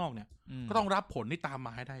projection ข้างนอกเนี่ยก็ต้องรับผลที่ตามม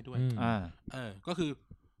าให้ได้ด้วยก็คือ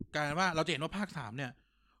การว่าเราจะเห็นว่าภาค3เนี่ย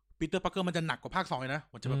ปีเตอร์ ปาร์เกอร์มันจะหนักกว่าภาค2เลยนะ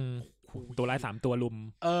มันจะแบบตัวร้าย3ตัวลุม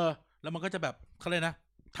แล้วมันก็จะแบบเขาเลยนะ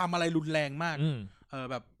ทำอะไรรุนแรงมาก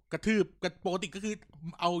แบบกระทืบปกติก็คือ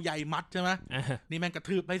เอาใยมัดใช่ไหมนี่แม่งกระ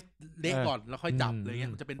ทืบให้เละก่อนแล้วค่อยจับอะไรเงี้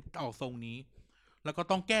ยมันจะเป็นออกทรงนี้แล้วก็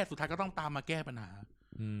ต้องแก้สุดท้ายก็ต้องตามมาแก้ปัญหา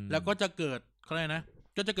แล้วก็จะเกิดเขาเลยนะ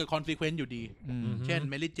ก็จะเกิดคอนซีเควนซ์อยู่ดีเช่น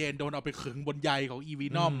เมลี่เจนโดนเอาไปขึงบนใยของอีวี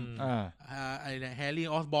นอมไอ้แฮร์รี่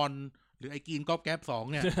ออสบอร์นหรือไอ้กีนก๊อบแก๊ป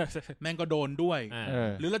2เนี่ยแม่งก็โดนด้วย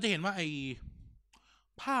หรือเราจะเห็นว่าไอ้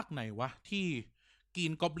ภาคไหนวะที่กี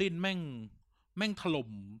นก๊อบลินแม่งถล่ม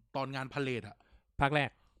ตอนงานพาเลทภาคแรก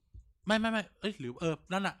ไม่หรือ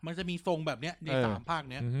นั่นอ่ะมันจะมีทรงแบบเนี้ยใน3ภาค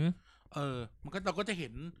เนี้ยมันก็เราก็จะเ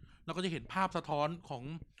ห็นภาพสะท้อน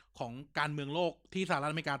ของการเมืองโลกที่สหรั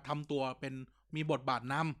ฐอเมริกาทำตัวเป็นมีบทบาท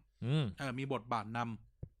นำมีบทบาทน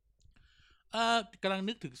ำกำลัง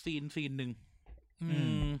นึกถึงซีนหนึ่ง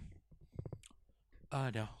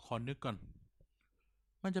เดี๋ยวขอนึกก่อน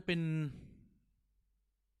มันจะเป็น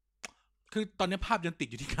คือตอนนี้ภาพยังติด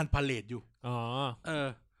อยู่ที่การพาเลทอยู่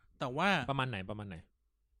แต่ว่าประมาณไหน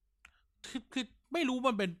คือไม่รู้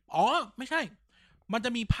มันเป็นไม่ใช่มันจะ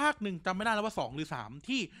มีภาคหนึ่งจำไม่ได้แล้วว่า2หรือ3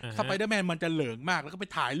ที่สไปเดอร์แมนมันจะเหลิงมากแล้วก็ไป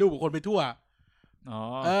ถ่ายรูปกับคนไปทั่ว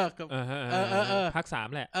ภาค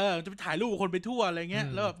3แหละจะไปถ่ายรูปกับคนไปทั่วอะไรเงี้ย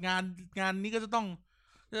แล้วแบบงานนี้ก็จะต้อง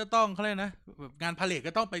เขาเรียกนะแบบงานพาเลท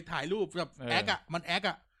ก็ต้องไปถ่ายรูปแบบแอคมันแอค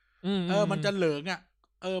มันจะเหลิง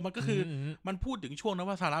มันก็คือมันพูดถึงช่วงนั้น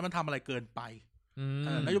ว่าสหรัฐมันทำอะไรเกินไป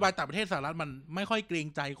นโยบายต่างประเทศสหรัฐมันไม่ค่อยเกรง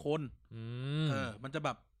ใจคนมันจะแบ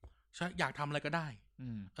บอยากทำอะไรก็ได้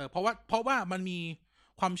เพราะว่ามันมี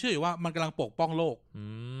ความเชื่อว่ามันกำลังปกป้องโลก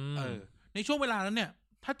ในช่วงเวลานั้นเนี่ย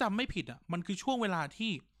ถ้าจำไม่ผิดอ่ะมันคือช่วงเวลา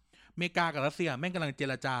ที่อเมริกากับรัสเซียแม่งกำลังเจ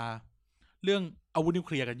รจาเรื่องอาวุธนิวเ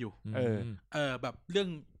คลียร์กันอยู่แบบเรื่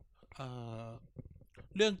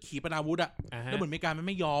องขีปนาวุธอ่ะแล้วเหมือนอเมริกามัน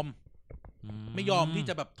ไม่ยอมที่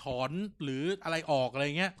จะแบบถอนหรืออะไรออกอะไร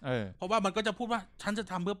เงี้ยเพราะว่ามันก็จะพูดว่าฉันจะ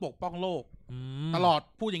ทำเพื่อปกป้องโลกตลอด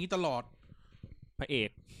พูดอย่างนี้ตลอดพระเอก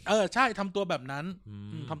ใช่ทำตัวแบบนั้น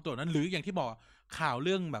ทำตัวนั้นหรืออย่างที่บอกข่าวเ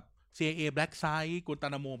รื่องแบบ CIA Black Site กัวตา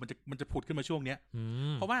นาโมมันจะผุดขึ้นมาช่วงเนี้ย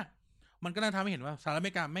เพราะว่ามันก็น่าทำให้เห็นว่าสหรัฐอเม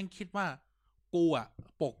ริกาแม่งคิดว่ากูอ่ะ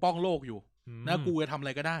ปกป้องโลกอยู่นะกูจะทำอะไ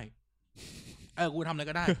รก็ได้กูทำอะไร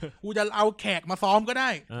ก็ได้กูจะเอาแขกมาซ้อมก็ได้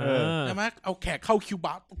ใช่ไหมเอาแขกเข้าคิวบ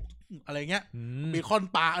าอะไรเงี้ยเบคอน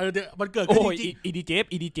ป่ามันเกิดขึ้นจริงอีดีเจฟ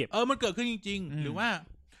มันเกิดขึ้นจริงๆหรือว่า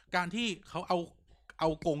การที่เขาเอา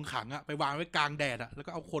กรงขังอะไปวางไว้กลางแดดอะแล้ว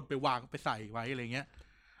ก็เอาคนไปวางไปใส่ไว้อะไรเงี้ย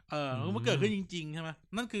มันเกิดขึ้นจริงๆใช่ไหม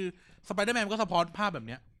นั่นคือสไปเดอร์แมนก็สะท้อนภาพแบบเ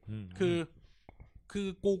นี้ยคือ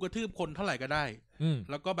กูกระทืบคนเท่าไหร่ก็ได้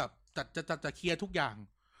แล้วก็แบบจะเคลียร์ทุกอย่าง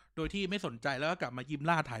โดยที่ไม่สนใจแล้วก็กลับมายิ้ม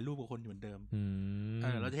ล่าถ่ายรูปกับคนอยู่เหมือนเดิม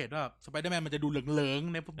เราจะเห็นว่าสไปเดอร์แมนมันจะดูเหลิง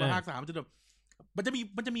ๆในภาค 3มันจะแบบมันจะ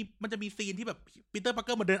มีซีนที่แบบปีเตอร์ปาร์เก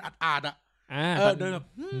อร์มาเดินอาดๆอ่ะเดินแบบ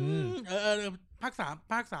ภ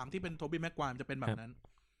าค 3ที่เป็นโทบี้แม็กควายจะเป็นแบบนั้น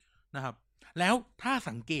นะครับแล้วถ้า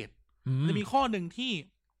สังเกตจะมีข้อหนึ่งที่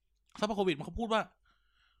ซัพพอร์ตโควิดมันเขาพูดว่า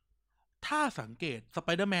ถ้าสังเกตสไป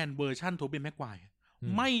เดอร์แมนเวอร์ชันโทบี้แม็กควาย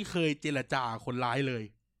ไม่เคยเจรจาคนร้ายเลย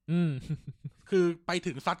คือไป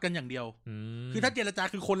ถึงซัดกันอย่างเดียวคือถ้าเจรจา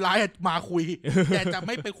คือคนร้ายมาคุยแต่จะไ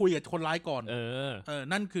ม่ไปคุยกับคนร้ายก่อน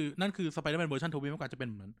นั่นคือสไปเดอร์แมนเวอร์ชันโทบี้แม็กควายจะเป็น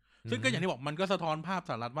เหมือนซึ่งก็อย่างที่บอกมันก็สะท้อนภาพ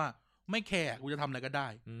สหรัฐว่าไม่แคร์กูจะทำอะไรก็ได้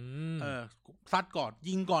ซัดก่อน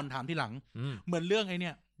ยิงก่อนถามทีหลังเหมือนเรื่องไอ้เ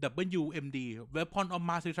นี่ย WMD Weapon of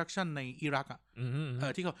Mass Destruction ในอิรักอ่ะ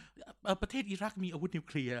ที่เขาประเทศอิรักมีอาวุธนิว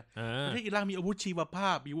เคลียร์ประเทศอิรักมีอาวุธชีวภ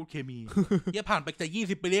าพมีอาวุธเคมีเนี่ยผ่านไปแต่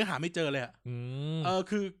20 ปีเลี้ยงหาไม่เจอเลยอ่ะ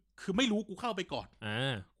คือไม่รู้กูเข้าไปก่อน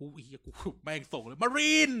กูแม่งส่งเลยมา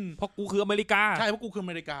รีนเพราะกูคืออเมริกาใช่เพราะกูคืออ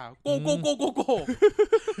เมริกาโก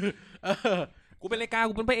กูเป็นอเมริกา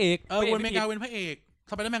กูเป็นพระเอกกูเป็นอเมริกาเป็นพระเอก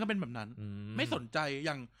สไปเดอร์แมนก็เป็นแบบนั้นไม่สนใจอ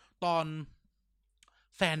ย่างตอน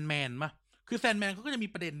แซนแมนมาคือแซนแมนเขาก็จะมี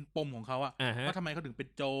ประเด็นปมของเขาอะว่าทำไมเขาถึงเป็น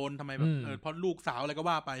โจรทำไมแบบเพราะลูกสาวอะไรก็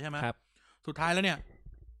ว่าไปใช่ไหมสุดท้ายแล้วเนี่ย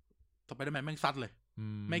สไปเดอร์แมนแม่งซัดเลย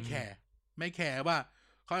ไม่แคร์ว่า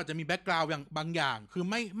เขาอาจจะมีแบ็กกราวด์อย่างบางอย่างคือ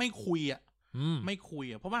ไม่คุยอะไม่คุย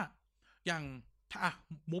อะเพราะว่าอย่าง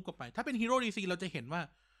มูฟกลับไปถ้าเป็นฮีโร่ดีซีเราจะเห็นว่า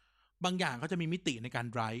บางอย่างเขาจะมีมิติในการ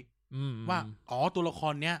ไดรฟ์ว่าตัวละค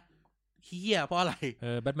รเนี้ยเฮียเพราะอะไร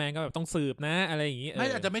แบทแมนก็แบบต้องสืบนะอะไรอย่างงี้ไม่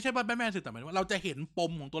อาจจะไม่ใช่ว่าแบทแมนสืบแต่หมายว่าเราจะเห็นป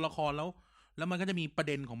มของตัวละครแล้วมันก็จะมีประ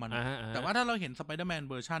เด็นของมันแต่ว่าถ้าเราเห็นสไปเดอร์แมน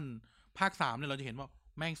เวอร์ชั่นภาค 3เนี่ยเราจะเห็นว่า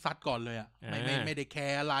แม่งซัดก่อนเลยอ่ะไม่ได้แค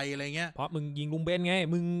ร์อะไรเงี้ยเพราะมึงยิงลุงเบนไง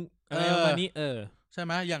มึงอะไรประมาณนี้ใช่ไ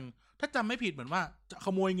หมอย่างถ้าจำไม่ผิดเหมือนว่าจะข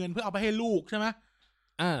โมยเงินเพื่อเอาไปให้ลูกใช่ไหม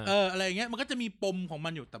อะไรเงี้ยมันก็จะมีปมของมั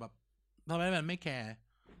นอยู่แต่แบบทำไมมันไม่แคร์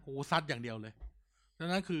โหซัดอย่างเดียวเลย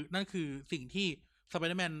นั่นคือสิ่งที่สไปเ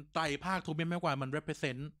ดอร์แมนไตรภาคโทบี้แม็กควายมัน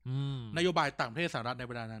represent นโยบายต่างประเทศสหรัฐใน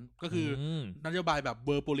เวลานั้นก็คือนโยบายแบบเบ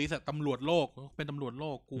อร์โพลิสตำรวจโลกเป็นตำรวจโล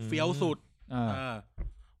กกูเฟี้ยวสุด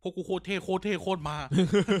พวกกูโคตรเท่โคตรมา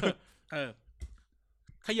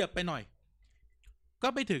ขยับไปหน่อยก็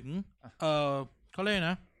ไปถึงเขาเรียก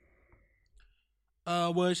นะ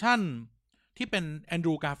เวอร์ชั่นที่เป็นแอนด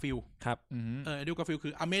รูว์การ์ฟิลด์ครับแอนดรูว์การ์ฟิลด์คื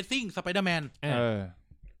อ Amazing Spider-Man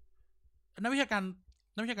นักวิชากา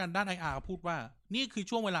รด้าน IR พูดว่านี่คือ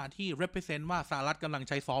ช่วงเวลาที่ represent ว่าสหรัฐกำลังใ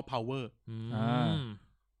ช้ soft power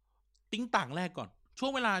ติ้งต่างแรกก่อนช่ว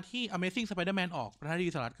งเวลาที่ Amazing Spider-Man ออกประธานาธิบ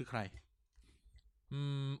ดีสหรัฐคือใคร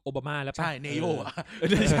โอบามาแล้วป่ะใช่เนโอ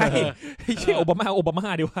ใช่โอบาม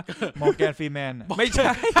าดีวะมอร์แกนฟรีแมนไม่ใช่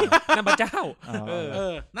นั่นพระเจ้า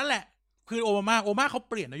นั่นแหละคือโอบามาเขา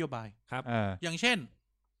เปลี่ยนนโยบายครับอย่างเช่น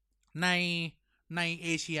ในเอ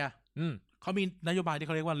เชียเขามีนโยบายที่เ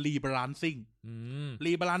ขาเรียกว่า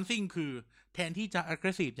rebalancing คือแทนที่จะ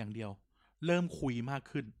aggressive อย่างเดียวเริ่มคุยมาก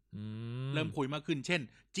ขึ้นเช่น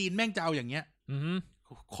จีนแม่งจะเอาอย่างเงี้ย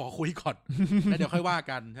ขอคุยก่อนแล้วเดี๋ยวค่อยว่า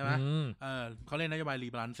กันใช่ไหมเขาเรียกนโยบาย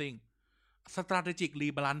rebalancing strategic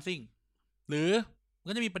rebalancing หรือ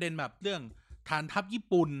ก็จะมีประเด็นแบบเรื่องฐานทัพญี่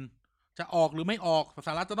ปุ่นจะออกหรือไม่ออกส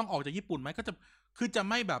หรัฐจะต้องออกจากญี่ปุ่นไหมก็จะคือจะ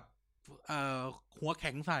ไม่แบบหัวแ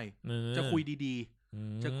ข็งใส่จะคุย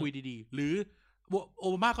ดีๆหรือโอ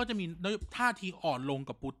บามาเขาจะมีท่าทีอ่อนลง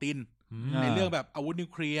กับปูตินในเรื่องแบบอาวุธนิ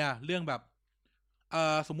วเคลียร์เรื่องแบบ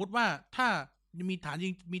สมมุติว่าถ้ามี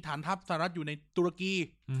ฐานทัพสหรัฐอยู่ในตุรกี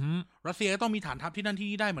รัสเซียก็ต้องมีฐานทัพที่นั่นที่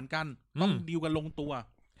นี่ได้เหมือนกันต้องดีลกันลงตัว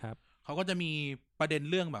ครับเขาก็จะมีประเด็น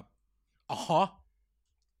เรื่องแบบ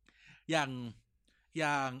อย่าง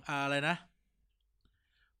อะไรนะ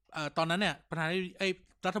ตอนนั้นเนี่ยประธานาธิบดี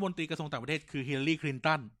รัฐมนตรีกระทรวงต่างประเทศคือฮิลลารีคลิน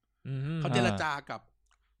ตันเขาเจรจากับ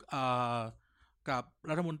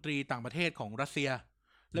รัฐมนตรีต่างประเทศของรัสเซีย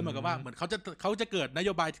แล้วเหมือนกับว่าเหมือนเขาจะเกิดนโย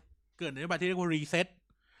บายที่เรียกว่ารีเซ็ต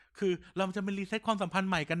คือเราจะเป็นรีเซ็ตความสัมพันธ์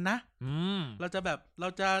ใหม่กันนะเรา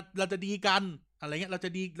จะดีกันอะไรเงี้ยเราจ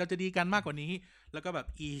ะดีกันมากกว่านี้แล้วก็แบบ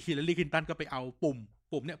ฮิลลารีคลินตันก็ไปเอาปุ่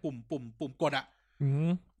มเนี่ยปุ่มกด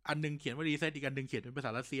อันนึงเขียนว่ารีเซ็ตอีกอันนึงเขียนเป็นภาษ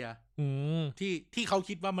ารัสเซียที่เขา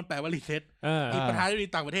คิดว่ามันแปลว่ารีเซ็ตอีกประธานาธิบดี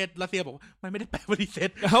ต่างประเทศรัสเซียบอกมันไม่ได้แปลว่ารีเซ็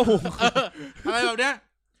ตอะไรแบบเนี้ย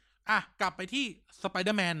กลับไปที่สไปเด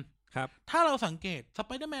อร์แมนครับถ้าเราสังเกตสไป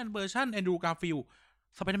เดอร์แมนเวอร์ชันแอนดรูว์ การ์ฟิลด์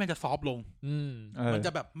สไปเดอร์แมนจะซอฟต์ลงมันจ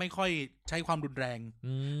ะแบบไม่ค่อยใช้ความรุนแรง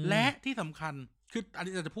และที่สำคัญคืออัน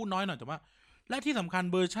นี้จะพูดน้อยหน่อยแต่ว่าและที่สำคัญ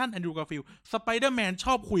เวอร์ชันแอนดรูว์ การ์ฟิลด์สไปเดอร์แมนช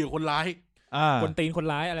อบคุยกับคนร้ายกวนตีนคน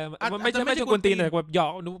ร้ายอะไรไม่ใช่กวนตีนแต่แบบหยอ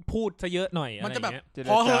กพูดซะเยอะหน่อยมันจะแบบ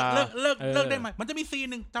พอเลิกได้ไหมมันจะมีซีน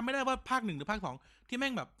นึงจำไม่ได้ว่าภาค1หรือภาค2ที่แม่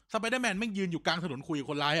งแบบสไปเดอร์แมนแม่งยืนอยู่กลางถนนคุยกับ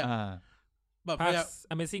คนร้ายแบบภาค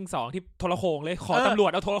Amazing 2ที่โทรโขงเลยขอตำรว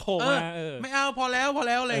จเอาโทรโขงมาไม่เอาพอแล้ว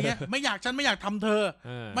อะไรเงี้ยฉันไม่อยากทำเธอ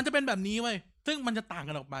มันจะเป็นแบบนี้เว้ยซึ่งมันจะต่าง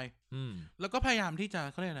กันออกไปแล้วก็พยายามที่จะ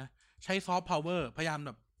เขาเรียกนะใช้ซอฟต์พาวเวอร์พยายามแ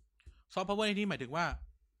บบซอฟต์พาวเวอร์ในที่หมายถึงว่า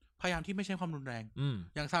พยายามที่ไม่ใช่ความรุนแรง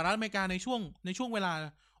อย่างสหรัฐอเมริกาในช่วงเวลา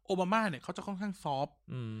โอบามาเนี่ยเขาจะค่อนข้างซอฟต์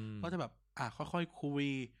เขาจะแบบค่อยๆคุย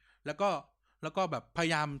แล้วก็แบบพย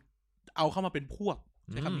ายามเอาเข้ามาเป็นพวก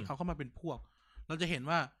ใช้คำนี้เอาเข้ามาเป็นพวกเราจะเห็น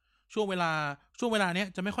ว่าช่วงเวลาเนี้ย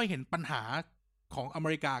จะไม่ค่อยเห็นปัญหาของอเม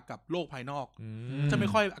ริกากับโลกภายนอกจะไม่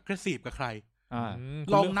ค่อย aggressive กับใคร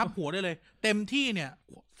ลองนับหัวได้เลยเต็มที่เนี่ย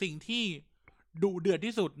สิ่งที่ดุเดือด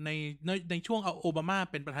ที่สุดในช่วงโอบามา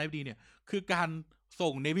เป็นประธานาธิบดีเนี่ยคือการ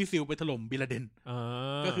ส่งเนวี่ซีลไปถล่มบินลาเดน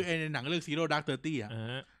ก็คือในหนังเรื่อง Zero Dark 30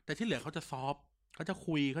แต่ที่เหลือเขาจะซอฟเขาจะ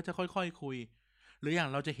คุยเขาจะค่อยๆคุยหรืออย่าง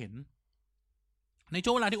เราจะเห็นในช่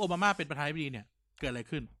วงเวลาที่โอบามาเป็นประธานาธิบดีเนี่ยเกิดอะไร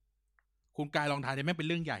ขึ้นคุณกายลองทายเนี่ยแม่งเป็น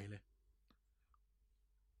เรื่องใหญ่เลย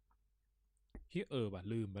ที่ว่ะ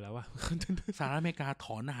ลืมไปแล้วว่าสหรัฐอเมริกาถ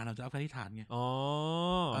อนทหารออกจากอัฟกานิสถานไง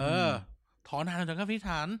ถอนทหารออกจากอัฟกานิสถ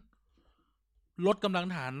านลดกำลัง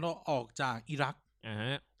ทหารเราออกจากอิรัก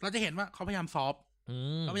เราจะเห็นว่าเขาพยายามซอฟ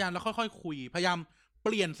เขาพยายามแล้วค่อยๆคุยพยายามเป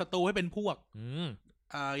ลี่ยนศัตรูให้เป็นพวก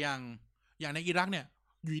อย่างในอิรักเนี่ย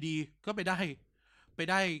อยู่ดีก็ไป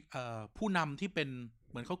ได้ผู้นำที่เป็น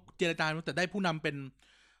เหมือนเขาเจรจาแต่ได้ผู้นำเป็น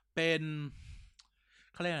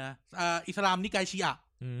เขาเรียกนะอิสลามนิกายชีอะ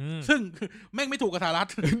ซึ่งแม่งไม่ถูกกับสหรัฐ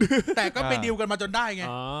แต่ก็ไปดีลกันมาจนได้ไง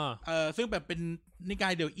ซึ่งแบบเป็นนิกา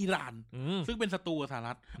ยเดียวอิหร่านซึ่งเป็นศัตรูกับสห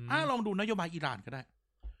รัฐลองดูนโยบายอิหร่านก็ได้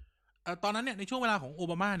ตอนนั้นเนี่ยในช่วงเวลาของโอ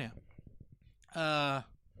บามาเนี่ย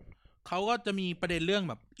เขาก็จะมีประเด็นเรื่อง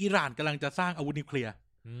แบบอิหร่านกำลังจะสร้างอาวุธนิวเคลียร์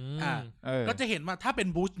ก็จะเห็นว่าถ้าเป็น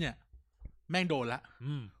บุชเนี่ยแม่งโดนละ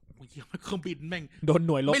เครื่องบินแม่งโดนห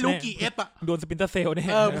น่วยลบไม่รู้กี่ F โดนสปินเตอร์เซลแน่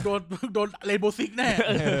โดนเรนโบว์ซิกแน่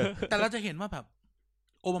แต่เราจะเห็นว่าแบบ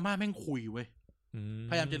โอบามาแม่งคุยเว้ย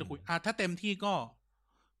พยายามจะคุยถ้าเต็มที่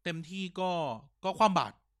ก็ความบา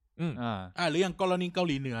ตรหรืออย่างกรณีเกา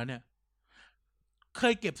หลีเหนือเนี่ยเค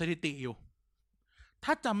ยเก็บสถิติอยู่ถ้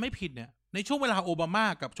าจำไม่ผิดเนี่ยในช่วงเวลาโอบามา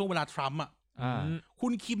กับช่วงเวลาทรัมป์คุ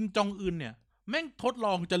ณคิมจองอึนเนี่ยแม่งทดล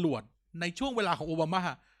องจรวดในช่วงเวลาของโอบามา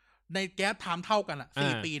ในแก๊สไทม์เท่ากัน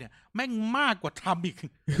4 ปีเนี่ยแม่งมากกว่าทรัมป์อีก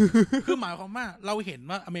คือหมายความว่าเราเห็น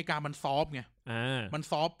ว่าอเมริกามันซอฟต์ไงมัน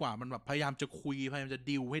ซอฟต์กว่ามันแบบพยายามจะคุยพยายามจะ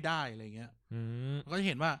ดีลให้ได้อะไรเงี้ยก็จะ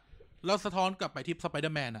เห็นว่าเราสะท้อนกลับไปที่สไปเดอ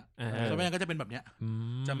ร์แมนสไปเดอร์แมนก็จะเป็นแบบเนี้ย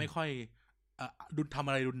จะไม่ค่อยทำ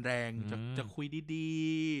อะไรรุนแรงจะคุย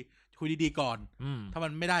ดีๆก่อนถ้ามั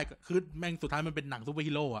นไม่ได้คือแม่งสุดท้ายมันเป็นหนังซูเปอร์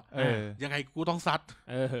ฮีโร่ยังไงกูต้องซัด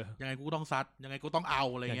ยังไงกูต้องเอา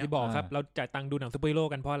อะไรเงี้ยอย่างที่บอกครับเราจ่ายตังค์ดูหนังซูเปอร์ฮีโร่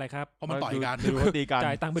กันเพราะอะไรครับเพราะมันต่อยกัน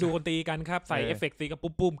จ่ายตังค์ไปดูคนตีกันครับใส่เอฟเฟกต์ตีกัน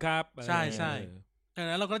ปุ้มๆครับใช่ๆดัง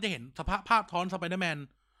นั้นเราก็จะเห็นสภาพท้อนสไปเดอร์แมน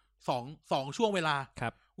2ช่วงเวลา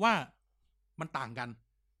ว่ามันต่างกัน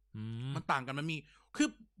มันมีคือ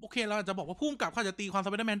โอเคเราจะบอกว่าพุ่งกับเขาจะตีความส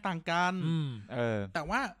ไปเดอร์แมนต่างกันแต่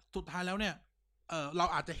ว่าสุดท้ายแล้วเนี่ยเรา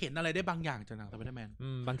อาจจะเห็นอะไรได้บางอย่างจากหนังสไปเดอร์แมน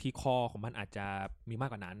บางทีคอของมันอาจจะมีมาก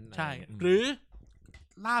กว่านั้นใช่หรือ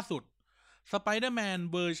ล่าสุดสไปเดอร์แมน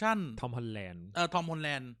เวอร์ชั่นทอมฮอลแลน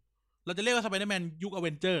ด์เราจะเรียกว่าสไปเดอร์แมนยุคอเว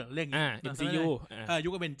นเจอร์เรียกอย่างนี้MCU ยุ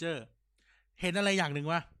คอเวนเจอร์เห็นอะไรอย่างหนึ่ง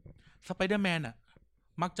ว่าสไปเดอร์แมน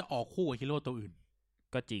มักจะออกคู่กับฮีโร่ตัวอื่น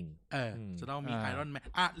ก็จริงจะต้องมีไอรอนแมน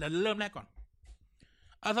แล้วเริ่มแรกก่อน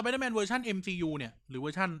Spider-Man เวอร์ชัน MCU เนี่ยหรือเวอ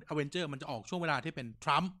ร์ชัน Avenger มันจะออกช่วงเวลาที่เป็นท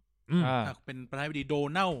รัมป์เป็นประธานาธิบดีโด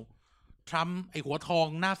นัลด์ทรัมป์ไอหัวทอง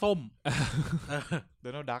หน้าส้มโด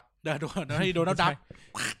นัลด์ดักโดนัลด์ดัก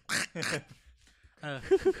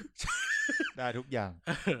ได้ทุกอย่าง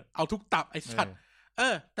เอาทุกตับไอสัตว์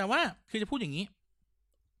แต่ว่าคือจะพูดอย่างนี้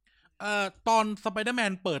ตอน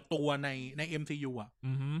Spider-Man เปิดตัวใน MCU อ่ะ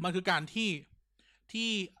มันคือการที่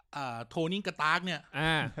โทนี่กระตากเนี่ย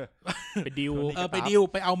ไปดิว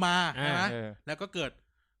ไปเอามาใช่ไหมแล้วก็เกิด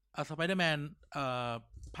Spider-Man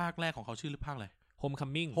ภาคแรกของเขาชื่อหรือภาคอะไร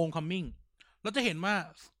Homecoming เราจะเห็นว่า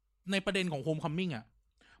ในประเด็นของ Homecoming อ่ะ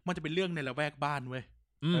มันจะเป็นเรื่องในละแวกบ้านเว้ย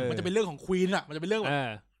มันจะเป็นเรื่องของควีนอ่ะมันจะเป็นเรื่องแบบ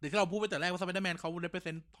เดี๋ยวที่เราพูดไปแต่แรกว่า Spider-Man เขา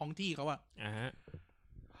represent ท้องที่เขาอ่ะ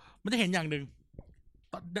มันจะเห็นอย่างหนึ่ง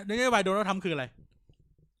นโยบายโดนัลด์ทรัมป์คืออะไร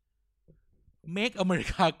Make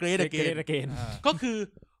America Great Again ก็คือ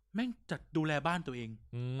แม่งจัดดูแลบ้านตัวเอง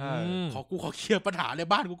ขอเคลียร์ปัญหาใน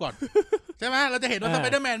บ้านกูก่อน ใช่ไหมเราจะเห็นว่า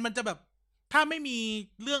Spider-Man มันจะแบบถ้าไม่มี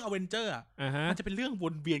เรื่อง Avenger อ่ะมันจะเป็นเรื่องว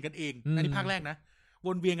นเวียนกันเองอันนี้ภาคแรกนะว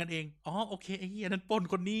นเวียนกันเองอ๋อโอเคไอ้เหี้ยนั้นปล้น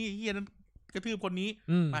คนนี้ไอ้เหี้ยนั้นกระทืบคนนี้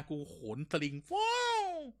มากูโขนสลิงฟ้าว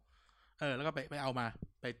แล้วก็ไปเอามา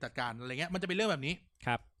ไปจัดการอะไรเงี้ยมันจะเป็นเรื่องแบบนี้ค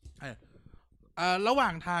รับระหว่า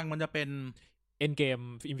งทางมันจะเป็น Endgame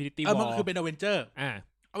Infinity War มันก็คือเป็น Avenger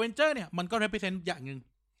เนี่ยมันก็ represent อย่างนึง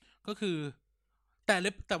ก็คือ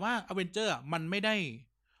แต่ว่า Avenger อ่ะมันไม่ไ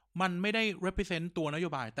ด้ represent ตัวนโย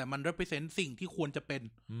บายแต่มัน represent สิ่งที่ควรจะเป็น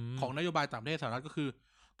ของนโยบายต่างประเทศสหรัฐก็คือ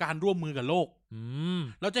การร่วมมือกับโลก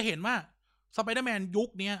เราจะเห็นว่า Spider-Man ยุค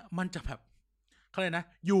นี้มันจะแบบเขาเรียกนะ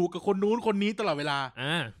อยู่กับคนนู้นคนนี้ตลอดเวลา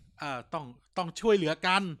ต้องช่วยเหลือ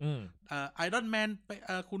กันIron Man ไป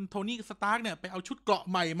คุณโทนี่สตาร์กเนี่ยไปเอาชุดเกราะ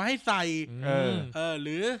ใหม่มาให้ใส่ห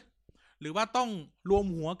รือว่าต้องรวม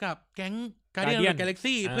หัวกับแก๊งGuardians of the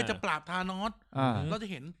Galaxy เพื่อจะปราบธานอสเราจะ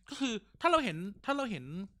เห็นก็คือถ้าเราเห็น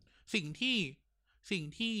สิ่ง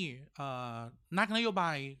ที่นักนโยบ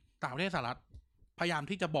ายต่างประเทศสหรัฐพยายาม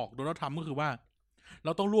ที่จะบอกโดนัลด์ทรัมป์ก็คือว่าเร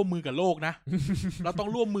าต้องร่วมมือกับโลกนะ เราต้อง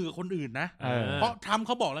ร่วมมือกับคนอื่นนะเพราะทรัมป์เ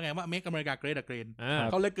ขาบอกแล้วไงว่า Make America Great Again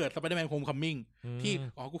เขาเลยเกิด Spider-Man Homecoming ที่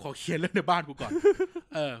กูขอเคลียร์เรื่องในบ้านกูก่อน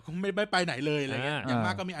คงไม่ไปไหนเลยอะไรเงี้ยอย่างม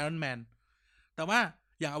ากก็มี Iron Man แต่ว่า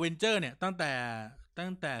อย่าง Avenger เนี่ยตั้งแ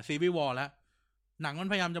ต่ Civil War แล้วหนังมัน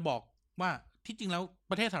พยายามจะบอกว่าที่จริงแล้ว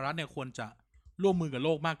ประเทศสหรัฐเนี่ยควรจะร่วมมือกับโล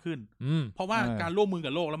กมากขึ้นเพราะว่าการร่วมมือ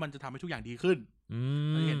กับโลกแล้วมันจะทำให้ทุกอย่างดีขึ้น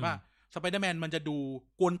เราเห็นว่าSpider-Man มันจะดู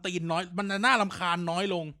กวนตีนน้อยมันน่ารำคาญน้อย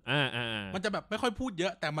ลงมันจะแบบไม่ค่อยพูดเยอ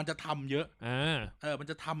ะแต่มันจะทำเยอะมัน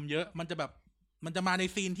จะทำเยอะมันจะแบบมันจะมาใน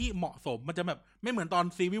ซีนที่เหมาะสมมันจะแบบไม่เหมือนตอน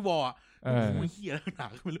Civil War โอ้โหเหี้ยหนั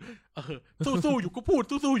กไม่รู้สู้อยู่ก็พูด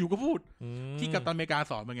สู้อยู่ก็พูดที่กัปตันอเมริกา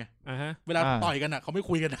สอนมันไงเวลาต่อยกันอ่ะเขาไม่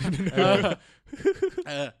คุยกันนะ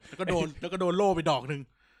แล้วก็โดนโล่ไปดอกนึง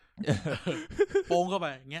โป้งเข้าไป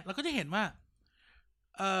อย่างเงี้ยแล้วก็จะเห็นว่า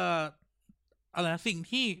อะไรนะสิ่ง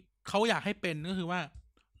ที่เขาอยากให้เป็นก็คือว่า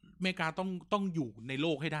อเมริกาต้องอยู่ในโล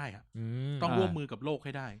กให้ได้อะต้องร่วมมือกับโลกใ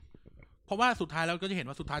ห้ได้เพราะว่าสุดท้ายแล้วก็จะเห็น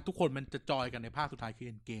ว่าสุดท้ายทุกคนมันจะจอยกันในภาคสุดท้ายคื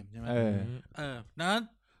อ Endgame ใช่ไหมนั้น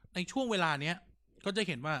ในช่วงเวลาเนี้ยก็จะ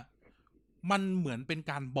เห็นว่ามันเหมือนเป็น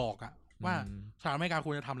การบอกอะว่าสหรัฐอเมริกาค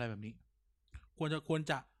วรจะทำอะไรแบบนี้ควร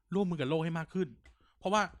จะร่วมมือกับโลกให้มากขึ้นเพรา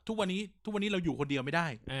ะว่าทุกวันนี้เราอยู่คนเดียวไม่ได้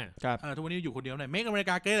ทุกวันนี้อยู่คนเดียวไหนMake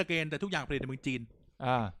America Great Againแต่ทุกอย่างผลิตในเมืองจีน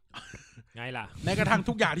ไงล่ะแม้กระทั่ง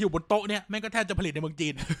ทุกอย่างที่อยู่บนโต๊ะเนี่ยแม่งก็แทบจะผลิตในเมืองจี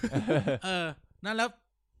นนั่นแล้ว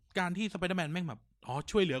การที่สไปเดอร์แมนแม่งแบบ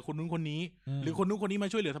ช่วยเหลือคนนู้นคนนี้หรือคนนู้นคนนี้มา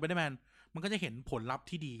ช่วยเหลือสไปเดอร์แมนมันก็จะเห็นผลลัพธ์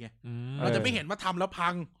ที่ดีไงเราจะไม่เห็นว่าทำแล้วพั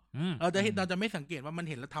งเราจะไม่สังเกตว่ามัน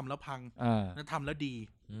เห็นแล้วทำแล้วพังแล้วทำแล้วดี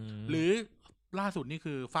หรือล่าสุดนี่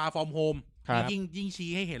คือ Far From Home ยิ่งชี้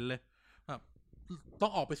ให้เห็นเลยต้อ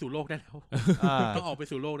งออกไปสู่โลกได้แล้วต้องออกไป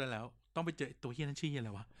สู่โลกได้แล้วต้องไปเจอตัวเฮียนั่นชื่ออะไร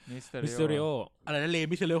วะมิสเตอริโออะไรนะ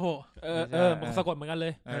มิสเตอริโอสะกดเหมือนกันเล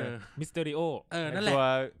ยมิสเตอริโอนั่นแหละตัว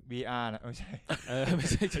VR นะไม่ใช่ไม่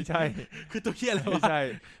ใช่คือตัวเฮียอะไรวะใช่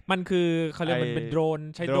มันคือเขาเรียกมันเป็นโดรน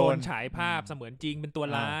ใช้โดรนฉายภาพเสมือนจริงเป็นตัว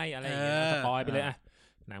ร้ายอะไรอย่างเงี้ยสปอยไปเลยอ่ะ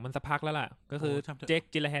หนังมันสักพักแล้วล่ะก็คือเจค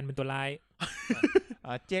จิลแฮนเป็นตัวร้าย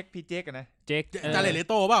เจคพี่เจคนะเจคจาเล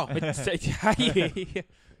โต้เปล่าไม่ใช่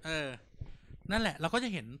นั่นแหละเราก็จะ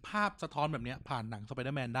เห็นภาพสะท้อนแบบนี้ผ่านหนังสไปเด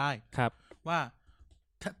อร์แมนได้ครับว่า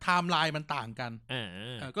ไทม์ไลน์มันต่างกัน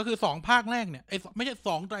ก็คือ2ภาคแรกเนี่ยไม่ใช่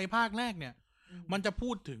2ไตรภาคแรกเนี่ยมันจะพู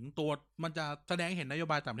ดถึงตัวมันจะแสดงให้เห็นนโย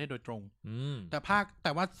บายต่างประเทศโดยตรงแ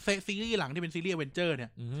ต่ว่าซีรีส์หลังที่เป็นซีรีส์เวนเจอร์เนี่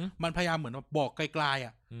ยมันพยายามเหมือนบอกไกล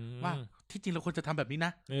ๆว่าที่จริงเราควรจะทำแบบนี้น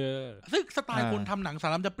ะซึ่งสไตล์คนทำหนังสา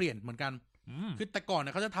รคดีจะเปลี่ยนเหมือนกัน คือแต่ก่อนเ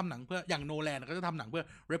นี่ยเขาจะทำหนังเพื่ออย่างโนแลนเขาจะทำหนังเพื่อ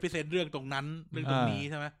represent เรื่องตรงนั้นเรื่องตรงนี้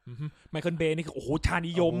ใช่ไหมไมเคิลเบย์นี่คือโอ้โหชา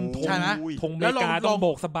นิยมธงอเมริกาต้องโบ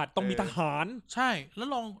กสะบัดต้องมีทหารใช่แล้ว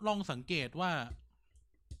ลองสังเกตว่า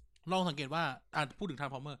พูดถึงทราน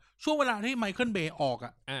ส์ฟอร์เมอร์ช่วงเวลาที่ไมเคิลเบย์ออก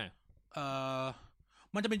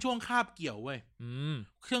มันจะเป็นช่วงคาบเกี่ยวเว้ย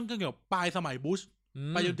เครื่องเกี่ยวปลายสมัยบุช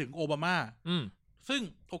ไปจนถึงโอบามาซึ่ง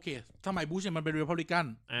โอเคสมัยบุชเนี่ยมันเป็นรีพับลิกัน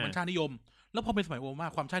มันชาตินิยมแล้วพอเป็นสมัยโอบามา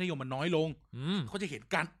ความชาตินิยมมันน้อยลงเขาจะเห็น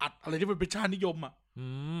การอัดอะไรที่มันเป็นชาตินิยม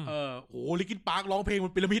โอ้ลิกินปาร์คร้องเพลงมั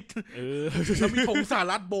นพีระมิดแล้วมีธงสห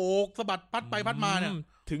รัฐโบกสะบัดพัดไปพัดมาเนี่ย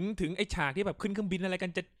ถึงไอ้ฉากที่แบบขึ้นเครื่องบินอะไรกั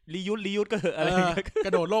นจะรียุทธ์ก็เหอะอะไรกร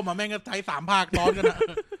ะโดดร่มมาแม่งก็ใช้3 ภาคซ้อนกัน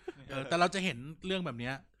แต่เราจะเห็นเรื่องแบบ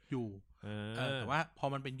นี้อยู่แต่ว่าพอ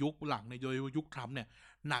มันเป็นยุคหลังในโดยยุคทรัมป์เนี่ย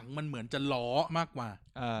หนังมันเหมือนจะล้อมากกว่า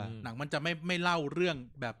หนังมันจะไม่เล่าเรื่อง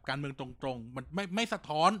แบบการเมืองตรงๆมันไม่สะ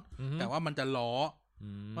ท้อนแต่ว่ามันจะล้อ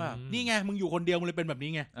ว่านี่ไงมึงอยู่คนเดียวมึงเลยเป็นแบบนี้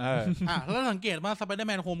ไงแล้วสังเกตว่าสไปเดอร์แ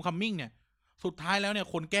มนโฮมคัมมิ่งเนี่ยสุดท้ายแล้วเนี่ย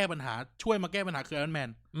คนแก้ปัญหาช่วยมาแก้ปัญหาคือไอรอนแมน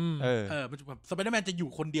สไปเดอร์แมนจะอยู่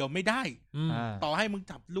คนเดียวไม่ได้ต่อให้มึง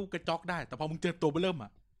จับลูกกระจอกได้แต่พอมึงเจอตัวเริ่ม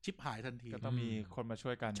ชิบหายทันทีก็ต้องมีคนมาช่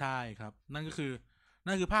วยกันใช่ครับนั่น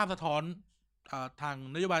คือภาพสะท้อนทาง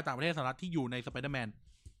นโยบายต่างประเทศสหรัฐที่อยู่ในสไปเดอร์แมน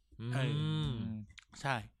ใ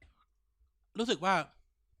ช่รู้สึกว่า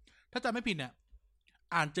ถ้าจำไม่ผิดเนี่ย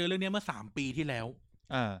อ่านเจอเรื่องนี้เมื่อ3 ปีที่แล้ว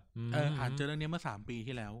อ่านเจอเรื่องนี้เมื่อ3 ปี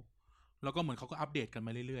ที่แล้วแล้วก็เหมือนเขาก็อัปเดตกันม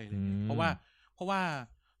าเรื่อยๆเลยเพราะว่า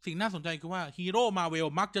สิ่งน่าสนใจคือว่าฮีโร่มาเวล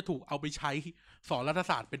มักจะถูกเอาไปใช้สอนรัฐ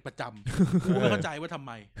ศาสตร์เป็นประจำกูไม่เข้าใจว่าทำไ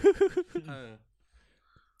ม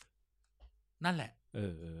นั่นแหละ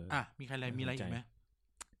มีใครมีอะไรอีกไหม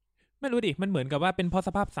ไม่รู้ดิมันเหมือนกับว่าเป็นเพราะส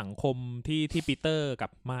ภาพสังคมที่ปีเตอร์กับ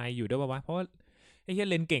ไมล์อยู่ด้วยวะเพราะว่าไอ้เหี้ย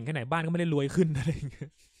เรียนเก่งแค่ไหนบ้านก็ไม่ได้รวยขึ้นอะไรอย่างเงี้ย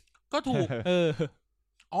ก็ถูก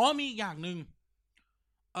มีอีกอย่างนึง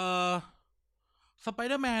สไปเ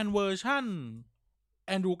ดอร์แมนเวอร์ชั่นแ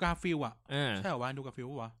อนดรูการ์ฟิลด์ใช่เหรอวะแอนดรูการ์ฟิล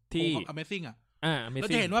ด์วะที่ Amazing แล้ว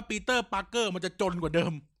จะเห็นว่าปีเตอร์ปาร์เกอร์มันจะจนกว่าเดิ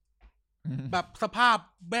มแบบสภาพ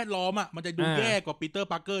แวดล้อมมันจะดูแย่กว่าปีเตอร์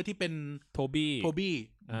ปาร์เกอร์ที่เป็นโทบี้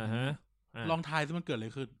ลองทายซิมันเกิดอะไร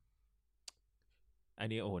ขึ้นอั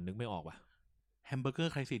นนี้โอ้นึกไม่ออกว่ะแฮมเบอร์เกอ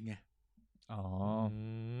ร์ไครซิสไง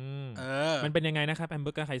มันเป็นยังไงนะครับแฮมเบ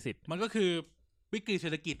อร์เกอร์ไครซิสมันก็คือวิกฤตเศร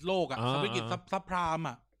ษฐกิจโลกวิกฤตซับพราม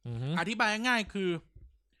อธิบายง่ายคือ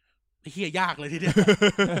เหี้ยยากเลยทีเดียว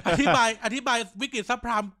อธิบายวิกฤตซับพ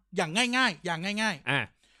รามอย่างง่าย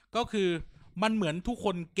ก็คือมันเหมือนทุกค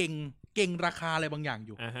นเก่งราคาอะไรบางอย่างอ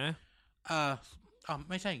ยู่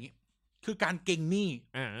ไม่ใช่อย่างงี้คือการเก่งหนี้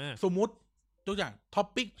สมมุติตัวอย่างท็อป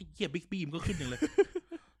ปิ้งเหี้ยบิ๊กบีมก็ขึ้นอย่างเลย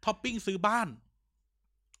ท็อปปิ้งซื้อบ้าน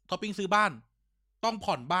ต้อง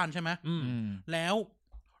ผ่อนบ้านใช่ไหมแล้ว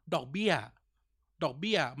ดอกเบี้ย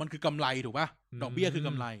มันคือกำไรถูกป่ะดอกเบี้ยคือก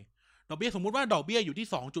ำไรดอกเบี้ยสมมุติว่าดอกเบี้ยอยู่ที่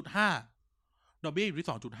 2.5 ดอกเบี้ยอยู่ที่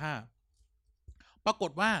 2.5 ปราก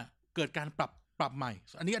ฏว่าเกิดการปรับใหม่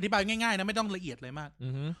อันนี้อธิบายง่ายๆนะไม่ต้องละเอียดเลยมาก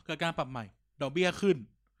เกิดการปรับใหม่ดอกเบี้ยขึ้น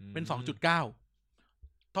เป็น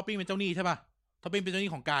 2.9 ท็อปปิ้งเป็นเจ้าหนี้ใช่ป่ะท็อปปิ้งเป็นเจ้าห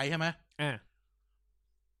นี้ของกายใช่ไหม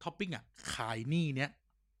ท็อปปิ้งขายหนี้เ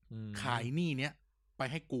นี้ยไป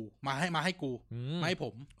ให้กูมาให้กูมาให้ผ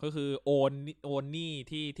มก็คือโอนหนี้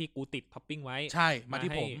ที่กูติดท็อปปิ้งไว้ใช่มา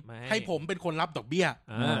ที่ผมให้ผมเป็นคนรับดอกเบี้ย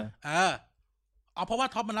เอาเพราะว่า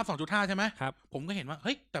ท็อปมันรับ 2.5 ใช่ไหมครับผมก็เห็นว่าเ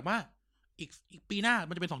ฮ้ยแต่ว่าอีกปีหน้า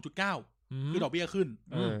มันจะเป็น 2.9 คือดอกเบี้ยขึ้น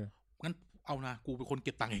งั้นเอานะกูเป็นคนเ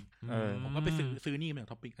ก็บตังค์เองผมก็ไปซื้อหนี้มาจาก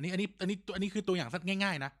ท็อปปิ้งอันนี้คือตัวอย่างสั้นง่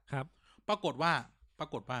ายๆนะครับปรากฏว่า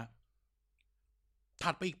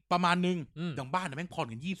ถัดไปอีกประมาณนึงอย่างบ้านเนี่ยแม่งผ่อน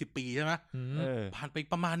กัน20 ปีใช่ไหมผ่านไป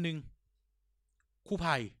ประมาณนึงคู่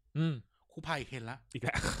ภัยเห็นละอีกแ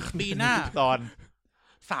ล้วปีหน้าตอน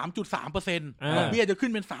 3.3% ดอกเบี้ยจะขึ้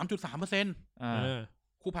นเป็น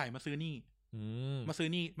 3.3% คู่ภัยมาซื้อห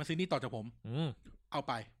นี้ต่อจากผมเอา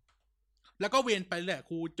ไปแล้วก็เวียนไปแหละ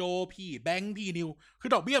ครูโจพี่แบงค์พี่นิวคือ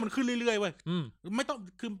ดอกเบี้ยมันขึ้นเรื่อยๆเว้ยไม่ต้อง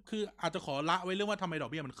คืออาจจะขอละไว้เรื่องว่าทำไมดอ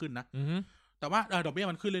กเบี้ยมันขึ้นนะแต่ว่าดอกเบี้ย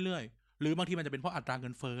มันขึ้นเรื่อยๆหรือบางทีมันจะเป็นเพราะอัตราเงิ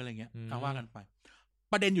นเฟ้ออะไรเงี้ยเอาว่ากันไป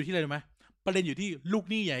ประเด็นอยู่ที่อะไรรู้ไหมประเด็นอยู่ที่ลูก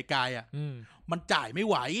หนี้ใหญ่กายมันจ่ายไม่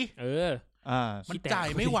ไหวมันจ่าย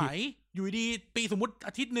ไม่ไหวอยู่ดีปีสมมติ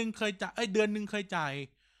อาทิตย์นึงเคยจ่ายเดือนนึงเคยจ่าย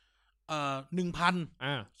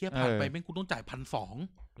 1,000 เทียบผ่านไปแม่งกูต้องจ่าย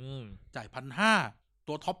 1,200 จ่าย 1,500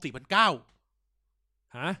 ตัวท็อป 4,900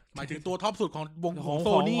 หมายถึงตัวท็อปสุดของวงของโซ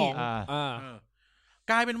นี่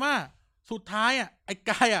กลายเป็นว่าสุดท้ายไอ้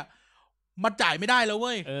กายมันจ่ายไม่ได้แล้วเ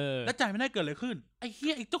ว้ยแล้วจ่ายไม่ได้เกิดอะไรขึ้นไอ้เหี้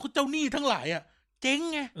ยไอ้เจ้าหนี้ทั้งหลายเจ๊ง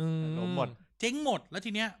ไงเจ๊งหมดแล้วที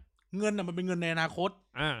เนี้ยเงินมันเป็นเงินในอนาคต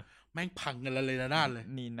แม่งพังกันเลยนะด้านเลย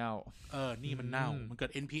นี่เน่านี่มันเน่ามันเกิ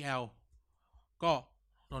ด NPL ก็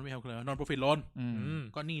non withheld คือ non profit loan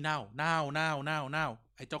ก็หนี้เน่า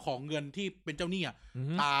ไอ้เจ้าของเงินที่เป็นเจ้าหนี้อ่ะ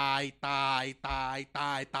ตา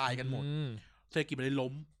ยกันหมดเศรษฐกิจมันเลยล้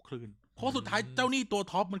มคลืนเพราะสุดท้ายเจ้าหนี้ตัว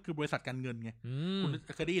ท็อปมันคือบริษัทการเงินไงคุณ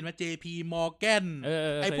เคยได้ยินไหม JP Morgan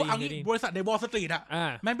ไอ้พวกอังกฤษบริษัทใน Wall Street อ่ะ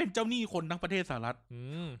แม่งเป็นเจ้าหนี้คนทั้งประเทศสหรัฐ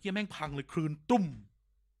ที่แม่งพังเลยคลืนตุ้ม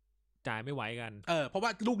จ่ายไม่ไหวกันเพราะว่า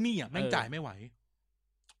ลูกหนี้อ่ะแม่งจ่ายไม่ไหว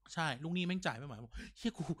ใช่ลูกหนี้แม่งจ่ายไม่ไหวเฮี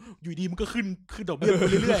ยกูอยู่ดีมันก็ขึ้นดอกเบี้ยไป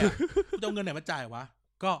เรื่อยๆจะเอาเงินไหนมาจ่ายวะ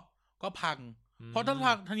ก็พังเพราะถ้า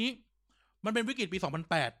พังทีนี้มันเป็นวิกฤตปี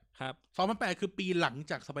2008ครับ2008คือปีหลัง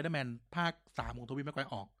จาก Spider-Man ภาค3ของโทบี้แม็กไกว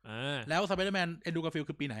ร์ออกแล้ว Spider-Man Andrew Garfield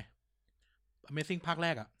คือปีไหน Amazing ภาคแร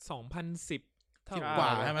กอ่ะ2010กว่า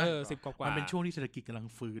ใช่มั้ย10กว่ามันเป็นช่วงที่เศรษฐกิจกำลัง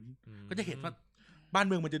ฟื้นก็จะเห็นว่าบ้าน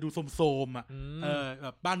เมืองมันจะดูโทรมๆอ่ะแบ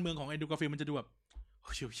บบ้านเมืองของ Andrew Garfield มันจะดูแบบ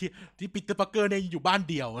เชี่ยที่ปีเตอร์ ปาร์เกอร์เนี่ยอยู่บ้าน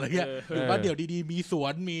เดี่ยวอะไรเงี้ยอยู่บ้านเดี่ยวดีๆมีสว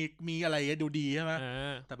นมีอะไรดูดีใช่มั้ย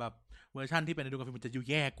แต่แบบเวอร์ชั่นที่เป็น Andrew Garfield มันจะอยู่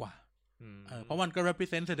แย่กว่าเพราะมันก็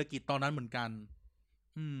represent เศรษฐกิจตอนนั้นเหมือนกัน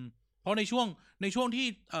เพราะในช่วง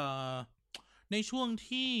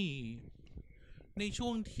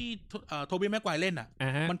ที่โทบี้แม็กไกวร์เล่นอ่ะ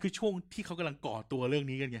มันคือช่วงที่เขากำลังก่อตัวเรื่อง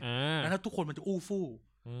นี้กันไงแล้วทุกคนมันจะอู้ฟู่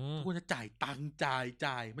ทุกคนจะจ่ายตังค์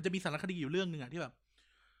จ่ายมันจะมีสารคดีอยู่เรื่องนึงอ่ะที่แบบ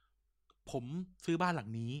ผมซื้อบ้านหลัง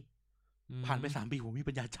นี้ผ่านไป3 ปีผมมี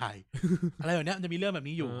ปัญญาจ่าย อะไรแบบเนี้ยมันจะมีเรื่องแบบ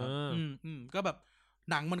นี้อยู่ครับก็แบบ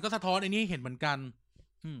หนังมันก็สะท้อนไอ้นี่เห็นเหมือนกัน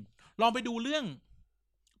ลองไปดูเรื่อง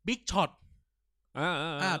Big Shot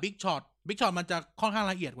Big Shot มันจะค่อนข้าง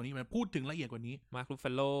ละเอียดกว่านี้มันพูดถึงละเอียดกว่านี้มาร์ค รูฟฟ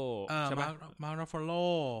าโลใช่ป่ะมาร์ค รูฟฟาโล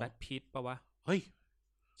แบทพิตป่ะวะเฮ้ย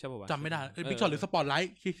ใช่ป่ะวะจำไม่ได้Big Shot หรือสปอตไล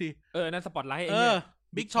ท์คิดสินั่นสปอตไลท์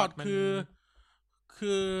Big Shot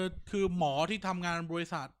คือหมอที่ทำงานบริ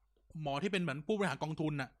ษัทหมอที่เป็นเหมือนผู้บริหารกองทุ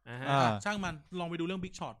นน่ะช่างมันลองไปดูเรื่อง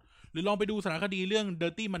Big Shot หรือลองไปดูสารคดีเรื่อง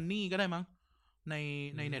Dirty Money ก็ได้มั้ง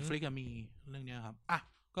ใน Netflix มีเรื่องนี้ครับ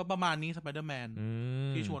ก็ประมาณนี้ Spider-Man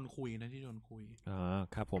ที่ชวนคุย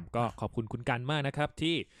ครับผมก็ขอบคุณคุณกันมากนะครับ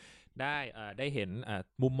ที่ได้เห็น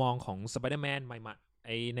มุมมองของ Spider-Man ใหม่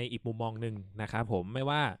ๆในอีกมุมมองนึงนะครับผมไม่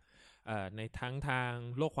ว่าในทั้งทาง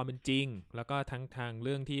โลกความเป็นจริงแล้วก็ทั้งทางเ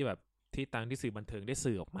รื่องที่แบบที่ทางที่สื่อบันเทิงได้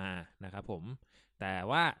สื่อออกมานะครับผมแต่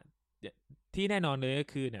ว่าที่แน่นอนเลยก็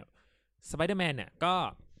คือเนี่ย Spider-Man เนี่ยก็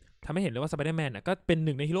ทำให้เห็นเลยว่า Spider-Man ก็เป็นห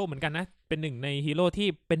นึ่งในฮีโร่เหมือนกันนะเป็นหนึ่งในฮีโร่ที่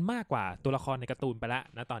เป็นมากกว่าตัวละครในการ์ตูนไปแล้ว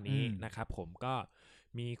นะตอนนี้นะครับผมก็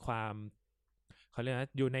มีความเขาเรียกนะ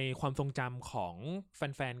อยู่ในความทรงจำของแ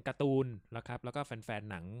ฟนๆการ์ตูนนะครับแล้วก็แฟนๆ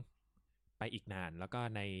หนังไปอีกนานแล้วก็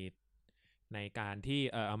ในการที่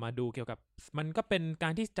เอามาดูเกี่ยวกับมันก็เป็นกา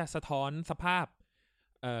รที่จะสะท้อนสภาพ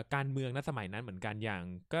การเมืองณสมัยนั้นเหมือนกันอย่าง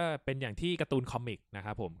ก็เป็นอย่างที่การ์ตูนคอมิกนะค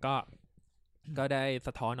รับผมก็ได้ส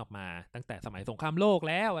ะท้อนออกมาตั้งแต่สมัยสงครามโลก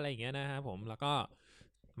แล้วอะไรอย่างเงี้ยนะครับผมแล้วก็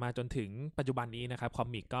มาจนถึงปัจจุบันนี้นะครับคอ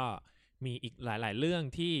มิกก็มีอีกหลายๆเรื่อง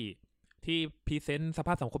ที่พรีเซนต์สภ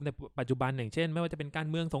าพสังคมในปัจจุบันอย่างเช่นไม่ว่าจะเป็นการ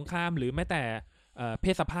เมืองสงครามหรือแม้แต่เพ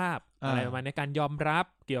ศสภาพอะไรประมาณในการยอมรับ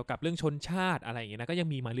เกี่ยวกับเรื่องชนชาติอะไรอย่างเงี้ยนะก็ยัง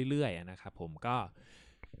มีมาเรื่อยๆนะครับผมก็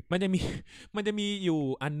มันจะมีอยู่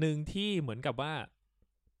อันนึงที่เหมือนกับว่า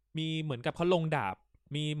มีเหมือนกับเขาลงดาบ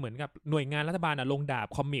มีเหมือนกับหน่วยงานรัฐบาลลงดาบ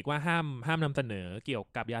คอมิกว่าห้ามนำเสนอเกี่ยว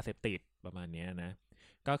กับยาเสพติดประมาณนี้นะ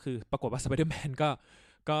ก็คือปรากฏว่า Spider-Man ก็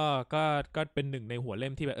เป็นหนึ่งในหัวเล่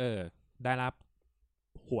มที่แบบได้รับ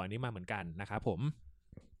หัวนี้มาเหมือนกันนะครับผม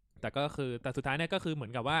แต่สุดท้ายเนี่ยก็คือเหมือ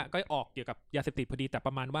นกับว่าก็ออกเกี่ยวกับยาเสพติดพอดีแต่ป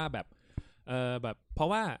ระมาณว่าแบบแบบเพราะ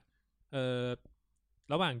ว่า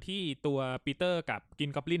ระหว่างที่ตัวปีเตอร์กับกิน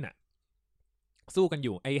กอบลินสู้กันอ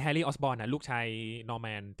ยู่ไอ้แฮร์รี่ออสบอร์นลูกชายนอร์แม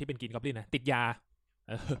นที่เป็นกินกอบลินติดยา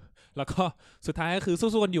แล้วก็สุดท้ายก็คือ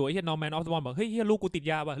สู้ๆกันอยู่ไอ้นอร์แมนออฟบอลบอกเฮ้ยลูกกูติด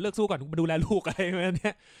ยาว่ะเลิกสู้ก่อนมาดูแลลูกอะไรแบบ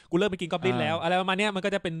นี้กูเลิกไปกินกอบลินแล้วอะไรประมาณนี้มันก็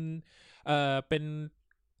จะเป็น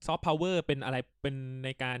ซอฟต์พาวเวอร์เป็นอะไรเป็นใน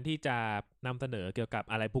การที่จะนำเสนอเกี่ยวกับ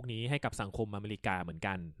อะไรพวกนี้ให้กับสังคมอเมริกาเหมือน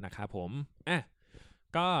กันนะครับผม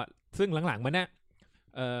ก็ซึ่งหลังๆมันเนี่ย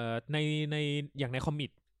ในอย่างในคอมิ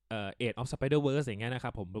กAge of Spider-Verse อย่างเงี้ยนะค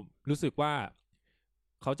รับผมรู้สึกว่า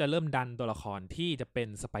เขาจะเริ่มดันตัวละครที่จะเป็น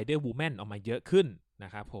Spider-Woman ออกมาเยอะขึ้นน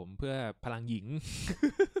ะครับผมเพื่อพลังหญิง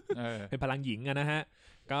เป็นพลังหญิงนะฮะ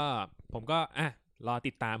ก็ผมก็รอ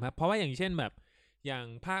ติดตามครับเพราะว่าอย่างเช่นแบบอย่าง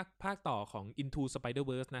ภาคต่อของ Into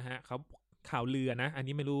Spider-Verse นะฮะเขาข่าวลือนะอัน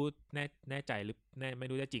นี้ไม่รู้แน่ใจหรือไม่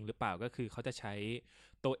รู้จะจริงหรือเปล่าก็คือเขาจะใช้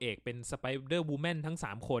ตัวเอกเป็น Spider-Woman ทั้ง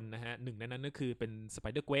3คนนะฮะหนึ่งในนั้นก็คือเป็น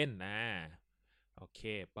Spider-Gwen โอเค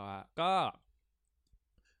ก็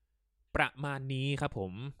ประมาณนี้ครับผ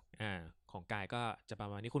มของกายก็จะประ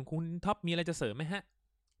มาณนี้คุณท็อปมีอะไรจะเสริมไหมฮะ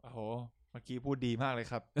โอ้โหเมื่อกี้พูดดีมากเลย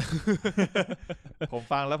ครับ ผม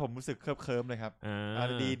ฟังแล้วผมรู้สึกเคลิ้มเลยครับ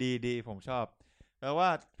ดีผมชอบ แล้วว่า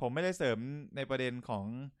ผมไม่ได้เสริมในประเด็นของ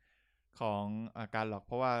การหรอกเ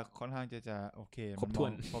พราะว่าค่อนข้างจะโอเคครบ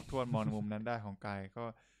ถ้วนมองในมุมนั้นได้ของกายก็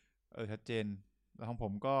ชัดเจนแล้วของผ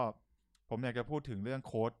มอยากจะพูดถึงเรื่อง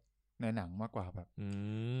โค้ดในหนังมากกว่าแบบ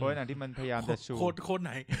โค้ดหนังที่มันพยายามจะชูโค้ดไห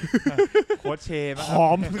นโค้ดเชมั้งหอ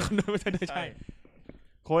มไม่ใช่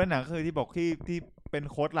โค้ดในหนังคือที่บอกที่เป็น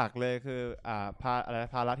โค้ดหลักเลยคือ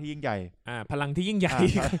ภาระที่ยิ่งใหญ่พลังที่ยิ่งใหญ่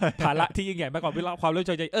ภาระที่ยิ่งใหญ่มากกว่าความรู้ใ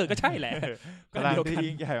จก็ใช่แหละพลังที่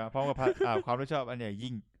ยิ่งใหญ่พร้อมกับความรู้ชอบอันใหญ่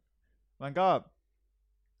ยิ่งมันก็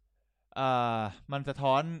มันสะ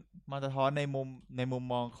ท้อนในมุม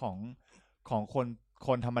มองของค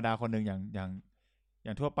นธรรมดาคนหนึ่งอ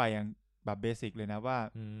ย่างทั่วไปอย่างแบบเบสิกเลยนะว่า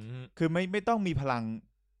คือไม่ต้องมีพลัง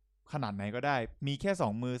ขนาดไหนก็ได้มีแค่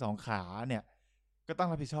2 มือ 2 ขาเนี่ยก็ต้อง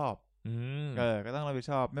รับผิดชอบก็ต้องรับผิด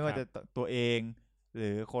ชอบไม่ว่าจะตัวเองหรื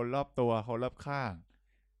อคนรอบตัวคนรอบข้าง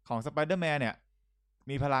ของสไปเดอร์แมนเนี่ย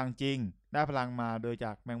มีพลังจริงได้พลังมาโดยจ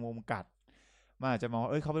ากแมงมุมกัดมันอาจจะมอง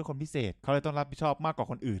เขาเป็นคนพิเศษเขาเลยต้องรับผิดชอบมากกว่า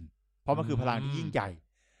คนอื่นเพราะมันคือพลังที่ยิ่งใหญ่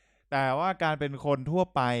แต่ว่าการเป็นคนทั่ว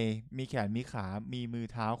ไปมีแขนมีขามีมือ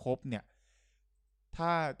เท้าครบเนี่ยถ้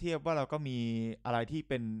าเทียบว่าเราก็มีอะไรที่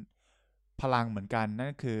เป็นพลังเหมือนกันนั่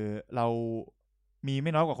นคือเรามีไ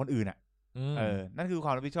ม่น้อยกว่าคนอื่นนั่นคือคว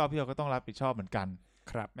ามรับผิดชอบที่เราก็ต้องรับผิดชอบเหมือนกัน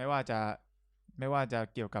ครับไม่ว่าจะ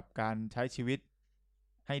เกี่ยวกับการใช้ชีวิต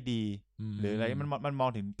ให้ดีหรืออะไรมันมอง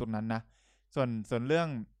ถึงตรงนั้นนะส่วนเรื่อง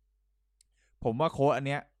ผมว่าโค้ดอันเ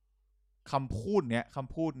นี้ยคำพูดเนี้ย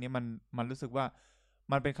มันรู้สึกว่า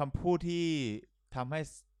มันเป็นคำพูดที่ทำให้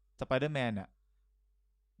สไปเดอร์แมน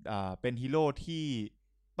เป็นฮีโร่ที่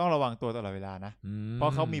ต้องระวังตัวตลอดเวลานะเพรา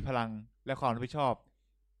ะเขามีพลังและความรับผิดชอบ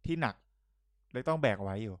ที่หนักเลยต้องแบกไ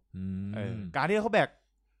ว้อยู่การที่เขาแบก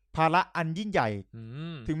ภาระอันยิ่งใหญ่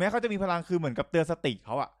ถึงแม้เขาจะมีพลังคือเหมือนกับเตือนสติเข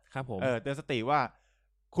าอะครับผมเตือนสติว่า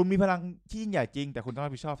คุณมีพลังที่ยิ่งใหญ่จริงแต่คุณต้องรั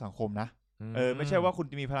บผิดชอบสังคมนะไม่ใช่ว่าคุณ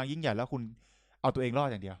จะมีพลังยิ่งใหญ่แล้วคุณเอาตัวเองรอด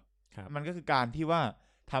อย่างเดียวมันก็คือการที่ว่า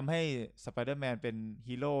ทำให้สไปเดอร์แมนเป็น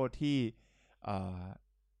ฮีโร่ที่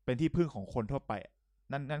เป็นที่พึ่งของคนทั่วไป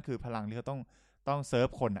นั่นคือพลังที่เขาต้องเซิร์ฟ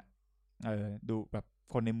คนอ่ะดูแบบ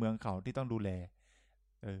คนในเมืองเขาที่ต้องดูแล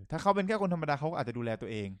ถ้าเขาเป็นแค่คนธรรมดาเขาอาจจะดูแลตัว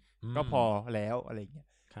เองก็พอแล้วอะไรอย่างเงี้ย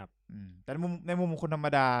ครับแต่ในมุมคนธรรม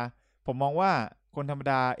ดาผมมองว่าคนธรรม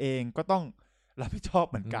ดาเองก็ต้องรับผิดชอบ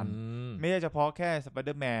เหมือนกันไม่ใช่เฉพาะแค่สไปเด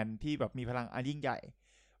อร์แมนที่แบบมีพลังอันยิ่งใหญ่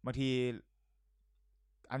บางที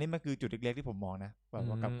อันนี้มันคือจุดเล็กๆที่ผมมองนะแบบ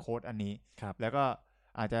ว่ากับโค้ดอันนี้แล้วก็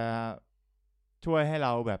อาจจะช่วยให้เร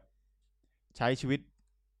าแบบใช้ชีวิต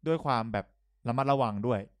ด้วยความแบบระมัดระวัง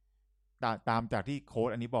ด้วยตามจากที่โค้ด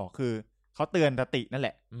อันนี้บอกคือเขาเตือนสตินั่นแห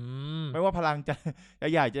ละไม่ว่าพลังจะ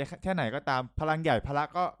ใหญ่จะแค่ไหนก็ตามพลังใหญ่พละ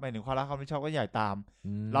ก็หมายถึงความรับผิดชอบก็ใหญ่ตาม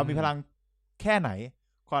เรามีพลังแค่ไหน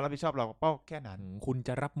ความรับผิดชอบเราก็แค่นั้นคุณจ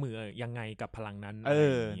ะรับมือยังไงกับพลังนั้น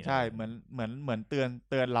ใช่เหมือนเ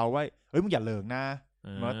ตือนเราว่าเฮ้ยมึงอย่าเหลิงนะ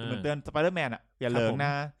เหมือนเตือนสไปเดอร์แมนอย่าเหลิงน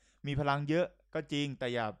ะมีพลังเยอะก็จริงแต่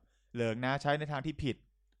อย่าเหลิงนะใช้ในทางที่ผิด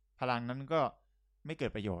พลังนั้นก็ไม่เกิ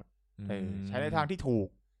ดประโยชน์ใช้ในทางที่ถูก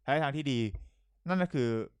ใช้ในทางที่ดีนั่นก็คือ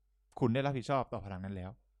คุณได้รับผิดชอบต่อพลังนั้นแล้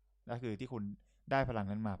วนั่นคือที่คุณได้พลัง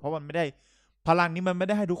นั้นมาเพราะมันไม่ได้พลังนี้มันไม่ไ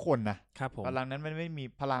ด้ให้ทุกคนนะพลังนั้นมันไม่มี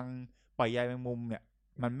พลังปล่อยใยแมงมุมเนี่ย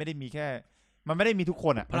มันไม่ได้มีแค่มันไม่ได้มีทุกค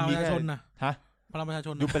นพลังประชาชนนะพลังประชาช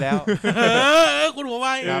นยุบไปแล้วคุณหัวไว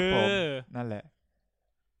ครับผมนั่นแหละ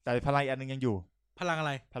แต่พลังอีกอันนึงยังอยู่พลังอะไ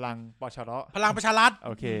รพลังปชรพลังประชารัฐโ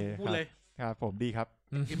อเคพูดเลยครับผมดีครับ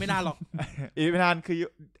อีกไม่นานหรอกอีกไม่นานคือ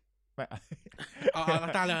เอาอา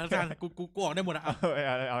จารย์เลยอาจารย์กูออกได้หมดอะเ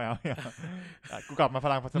อากูกลับมาพ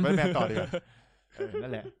ลังสไปเดอร์แมนต่อดีกว่านั่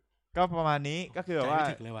นแหละก็ประมาณนี้ก็คือแบบว่า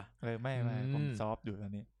ไม่ผมซอฟต์อยู่ตอ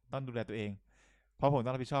นนี้ต้องดูแลตัวเองเพราะผมต้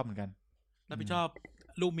องรับผิดชอบเหมือนกันรับผิดชอบ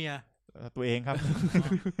ลูกเมียตัวเองครับ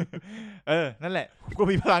นั่นแหละผมก็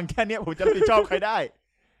มีพลังแค่นี้ผมจะรับผิดชอบใครได้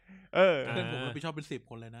เพื่อนผมรับผิดชอบเป็น10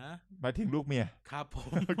 คนเลยนะมาถึงลูกเมียครับผม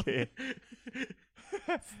โอเค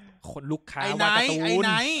คนลูกค้าว่าการ์ตูนไอ้ไ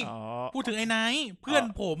หนพูดถึงไอ้ไหนเพื่อน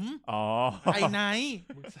ผมไอ้ไหน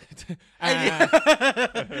ไอ้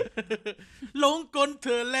ลงกลเธ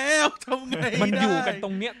อแล้วทำไงมันอยู่กันตร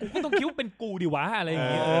งเนี้ยกูก็ต้องคิดว่าเป็นกูดิวะอะไรอย่าง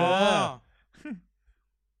เงี้ย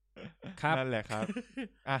ครับนั่นแหละครับ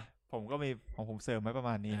ผมก็มีของผมเสริมไว้ประม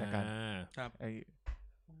าณนี้นะครับครับ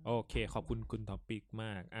โอเคขอบคุณคุณท็อปิกม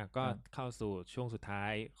ากก็เข้าสู่ช่วงสุดท้า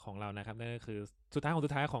ยของเรานะครับนั่นก็คือสุดท้า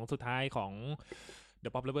ยของThe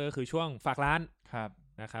Pop Lover ก็คือช่วงฝากร้านครับ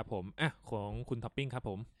นะครับผมของคุณท็อปปิ้งครับ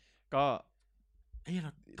ผมก็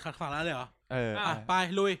เราฝากร้านเลยเหรอไป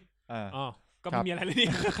ลุยก็ไม่มีอะไรเลยนี่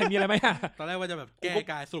ใครมีอะไรไหมตอนแรกว่าจะแบบแก้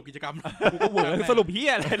กายสรุปกิจกรรมกูก็เวอร์สรุปเหี้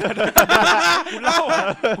ยอะไรกูเล่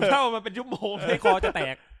ามาเป็นชั่วโมงให้คอจะแต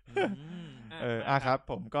ก ครับ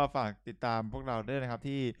ผมก็ฝากติดตามพวกเราด้วยนะครับ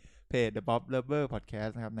ที่เพจ The Bob Lover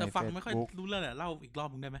Podcast นะครับใน แต่ฟังไม่ค่อย Facebook รู้เรื่องแหละเล่าอีกรอบ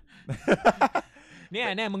มึงได้ไหม เ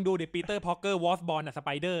นี่ยมึงดูดิปีเตอร์พอกเกอร์วอสบอลสไป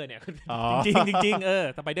เดอร์เนี่ย อ๋อ จริง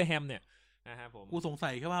สไปเดอร์แฮมเนี่ยนะครับผม กูสงสั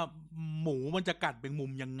ยแค่ว่าหมูมันจะกัดเป็นมุ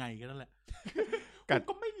มยังไงแค่นั้นแหละ กัด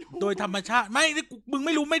ก็ไม่รู้ โดยธรรมชาติไม่มึงไ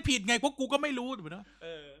ม่รู้ไม่ผิดไงพวกกูก็ไม่รู้ถูกไหมนะ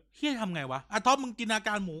เฮียทำไงวะอ่ะท็อปมึงจินตนาก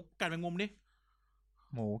ารหมูกัดเป็นมุมดิ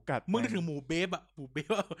หมูกัด มึงนึกถึงหมูเบฟอะหมูเบ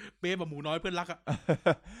ฟอะเบฟแบบหมูน้อยเพื่อนรักอะ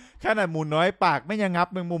ขนาดหมูน้อยปากไม่ยังงับ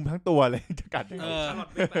แมงมุมทั้งตัวเลย จะกัดยังไง ชาลอต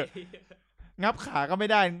ไม่ไป งับขาก็ไม่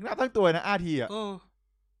ได้งับทั้งตัวนะทีอ่ะ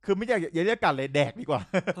คือไม่อยากอย่าเรียกกัดเลยแดกดีกว่า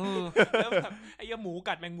แล้วแบบไอ้หมู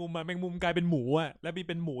กัดแมงมุมอะแมงมุมกลายเป็นหมูอะแล้วมี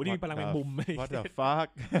เป็นหมูที่มีพลังแมงมุม What the fuck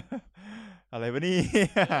อะไรวะนี่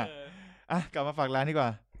อ่ะกลับมาฝากร้านดีกว่า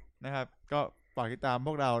นะครับก็ฝากติดตามพ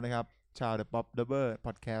วกเรานะครับชาว The Bob Lover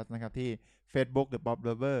Podcast นะครับที่ Facebook The Bob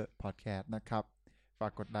Lover Podcast นะครับฝา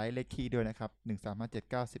กกดไลค์เลขคีย์ด้วยนะครับ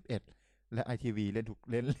1357911และ ITV เล่น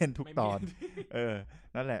ทุกตอน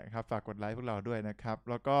นั่นแหละครับฝากกดไลค์พวกเราด้วยนะครับ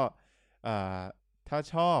แล้วก็ถ้า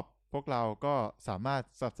ชอบพวกเราก็สามารถ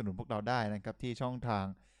สนับสนุนพวกเราได้นะครับที่ช่องทาง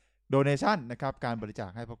Donation นะครับการบริจาค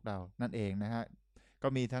ให้พวกเรานั่นเองนะฮะก็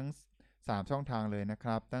มีทั้ง3ช่องทางเลยนะค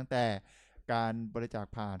รับตั้งแต่การบริจาค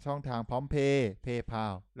ผ่านช่องทางพร้อมเพย์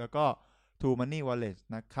PayPal แล้วก็ True Money Wallet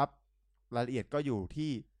นะครับรายละเอียดก็อยู่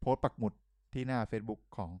ที่โพสต์ปักหมุดที่หน้า Facebook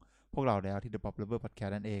ของพวกเราแล้วที่ The Bob Lover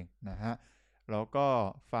Podcast นั่นเองนะฮะแล้วก็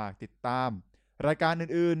ฝากติดตามรายการ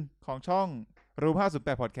อื่นๆของช่องรูป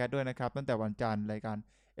508 Podcast ด้วยนะครับตั้งแต่วันจันทร์รายการ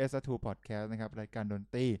S2 Podcast นะครับรายการดน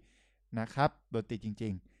ตรีนะครับดนตรีจริ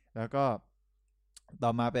งๆแล้วก็ต่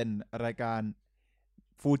อมาเป็นรายการ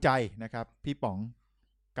ฟูใจนะครับพี่ป๋อง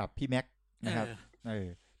กับพี่แม็กนะครับ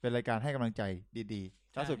เป็นรายการให้กำลังใจดี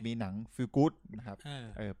ๆล่าสุดมีหนังฟีลกู๊ดนะครับ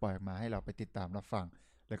ปล่อยมาให้เราไปติดตามรับฟัง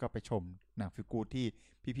แล้วก็ไปชมหนังฟีลกู๊ดที่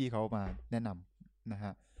พี่ๆเขามาแนะนำนะฮ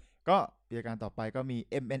ะก็รายการต่อไปก็มี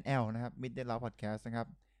MNL นะครับ Midnight Lounge Podcast นะครับ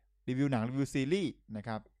รีวิวหนังรีวิวซีรีส์นะค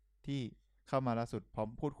รับที่เข้ามาล่าสุดพร้อม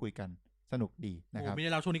พูดคุยกันสนุกดีนะครับไม่ไ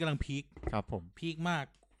ด้เราช่วงนี้กำลังพีคครับผมพีคมาก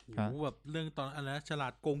โอ้แบบเรื่องตอนอะไรนะฉลา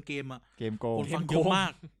ดโกงเกมอะเกมโกงคนฟังเยอะมา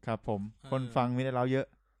กครับผมคนฟังมีได้เราเยอะ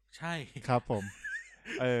ใช่ครับผม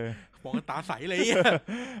บอกกันตาใสเลย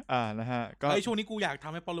นะฮะก็ช่วงนี้กูอยากท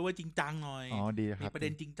ำให้followerจริงจังหน่อยดีครับมีประเด็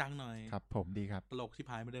นจริงจังหน่อยครับผมดีครับตลกชิบ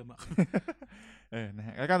หายเหมือนเดิมอะนะฮ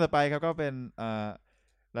ะรายการต่อไปครับก็เป็น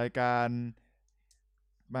รายการ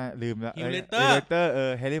มาลืมแล้วElector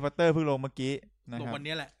Harry Potter เพิ่งลงเมื่อกี้ลงวัน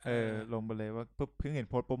นี้แหละลงไปเลยว่าเพิ่งเห็น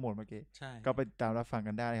โพสต์โปรโมทเมื่อกี้ใช่ก็ไปตามรับฟัง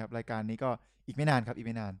กันได้ครับรายการนี้ก็อีกไม่นานครับอีกไ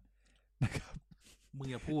ม่นานนะครับมึง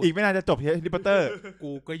อย่าพูดอีกไม่นานจะจบ Harry Potter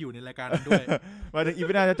กูก็อยู่ในรายการนั้นด้วยมาถึงอีก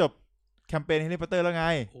ไม่นานจะจบแคมเปญ Harry Potter แล้วไง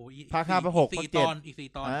ภาค5ภาค6ภาค7อีก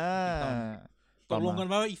4ตอนตกลงกัน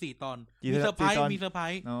ว่าอีก4ตอนมีเซอร์ไพรส์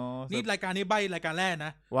นี่รายการนี้ใบรายการแรกน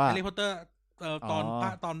ะแฮร์รี่พอตเตอร์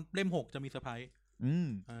ตอนเล่ม6จะมีเซอร์ไพรส์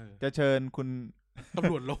จะเชิญคุณต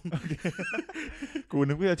ำรวจลงกู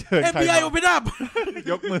นึกว่าจะเชิญใคร FBI Open Up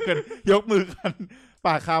ยกมือกันป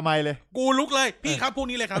ากคาไมค์เลยกูลุกเลยพี่ครับพวก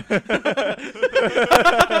นี้เลยครับ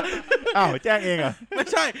อ้าวแจ้งเองเหรอไม่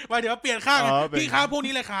ใช่ว่าเดี๋ยวเปลี่ยนข้างพี่ครับพวก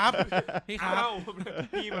นี้เลยครับพี่ครับ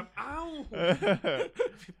พี่แบบ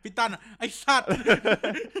พี่ตั้นไอ้สัตว์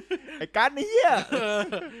ไอ้การนี้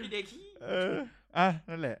พี่เด็กขี้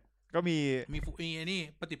นั่นแหละก็มีนี่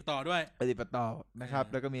ปฏิปต่อด้วยนะครับ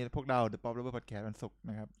แล้วก็มีพวกเรา The Bob Lover Podcast วันศุกร์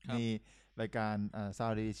นะครับมีรายการ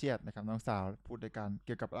Sound Delicious นะครับน้องสาวพูดรายการเ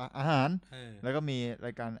กี่ยวกับอาหารแล้วก็มีร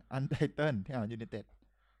ายการ Untitled ที่อ่าน United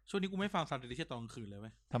ช่วงนี้กูไม่ฟัง Sound Delicious ตอนกลางคืนเลยเว้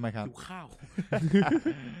ยทำไมครับหิวข้าว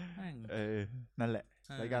นั่นแหละ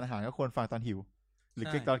รายการอาหารก็ควรฟังตอนหิวหรือ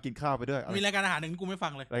ตอนกินข้าวไปด้วยมีรายการอาหารนึงกูไม่ฟั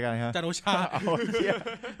งเลยรายการครับจันโอชา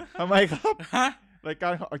ทำไมครับรายกา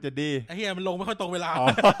รออกจะดีไอ้เหี้ยมันลงไม่ค่อยตรงเวลา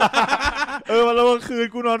มาลงคืน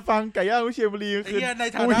กูนอนฟังไก่ย่างวิเชียรบุรีคืนใน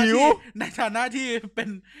ฐานะที่เ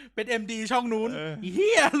ป็น MD ช่องนู้นเ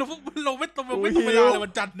หี้ยลงไม่ตรงเวลาเลยวั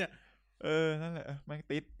นจันทร์เนี่ยนั่นแหละมัน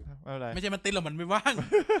ติดไม่ใช่มันติดหรอกมันไม่ว่าง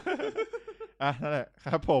นั่นแหละ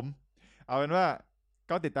ครับผมเอาเป็นว่า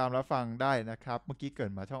ก็ติดตามรับฟังได้นะครับเมื่อกี้เกิ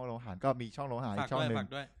ดมาช่องโรงอาหารก็มีช่องโรงอาหารอีกช่องนึง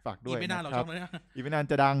ฝากด้วยอีกไม่นานเราช่องนี้อีกไม่นาน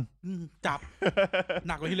จะดังจับห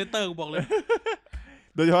นักกว่าฮิลเลเตอร์กูบอกเลย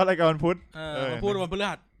โดยเฉพาะรายการวันพุธพูดวันพฤ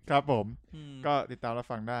หัสครับผมก็ติดตามรับ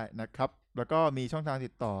ฟังได้นะครับแล้วก็มีช่องทางติ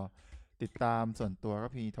ดตามส่วนตัวก็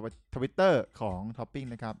มี Twitter ของ Topping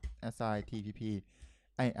นะครับ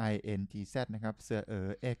 @TPP_IINGZ นะครับ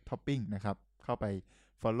x Topping นะครับเข้าไป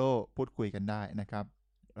follow พูดคุยกันได้นะครับ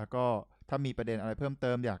แล้วก็ถ้ามีประเด็นอะไรเพิ่มเ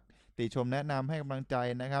ติมอยากติชมแนะนำให้กำลังใจ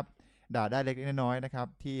นะครับด่าได้เล็กน้อยนะครับ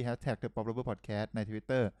ที่ #The Bob Lover Podcast ใน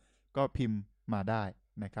Twitter ก็พิมพ์มาได้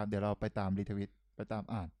นะครับเดี๋ยวเราไปตามรีทวิตไปตาม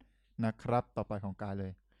อ่าน นะครับต่อไปของกายเล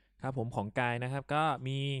ยครับผมของกายนะครับก็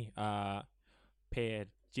มีเพจ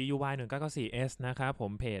GUY 1994S นะครับผ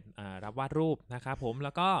มเพจรับวาดรูปนะครับผมแ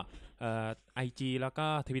ล้วก็IG แล้วก็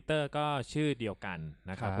Twitter ก็ชื่อเดียวกัน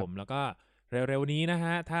นะครับผมแล้วก็เร็วๆนี้นะฮ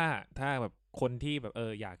ะถ้าแบบคนที่แบบ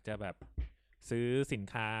อยากจะแบบซื้อสิน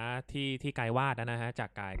ค้าที่กายวาดนะฮะจาก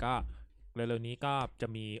กายก็เร็วๆนี้ก็จะ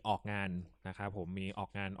มีออกงานนะครับผมมีออก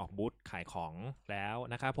งานออกบูธขายของแล้ว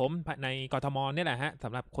นะครับผมในกทมนี่แหละฮะส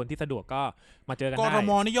ำหรับคนที่สะดวกก็มาเจอกันได้กท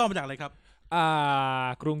มนี่ย่อมาจากอะไรครับ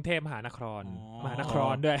กรุงเทพมหานค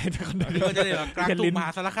รด้วยนี่ก็จะได้กลางกรุงมหา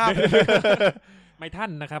สารคามไม่ท่า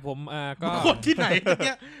นนะครับผมก็คนที่ไหนเ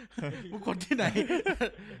นี่ยคนที่ไหน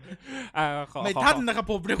ไม่ท่านนะครับ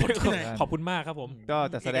ผมเป็นคนที่ไหนขอบคุณมากครับผมก็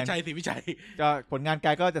จะแสดงชัยศรีวิชัยก็ผลงานก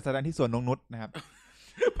ายก็จะแสดงที่สวนนงนุชนะครับ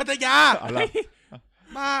พัทยา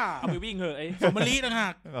บ้าเอาไปวิ่งเหอะไอ้สมมลีนะฮะ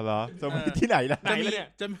เหรอสมมลีที่ไหนล่ะ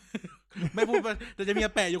จะไม่พูดแต่จะมีอ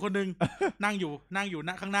าแปะอยู่คนนึงนั่งอยู่ณ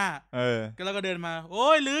ข้างหน้าก็แล้วก็เดินมาโอ้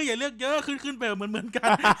ยลืออย่าเลือกเยอะขึ้นไปเหมือนกัน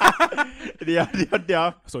เดี๋ยว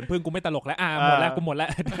ส่วนพึ่งกูไม่ตลกแล้วหมดแล้วกูหมดแล้ว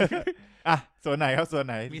ส่วนไหนครับส่วน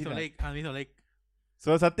ไหนมีส่วนเล็กมีส่วนเล็ก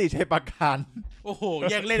ส่วนสันติชัยปราการโอ้โห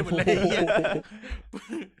แยกเล่นหมดเลย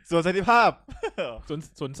ส่วนสันติภาพส่วน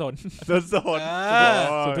ส่วน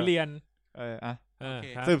ทุเรียน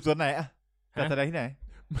สืบส่วนไหนจะแสดงที่ไหน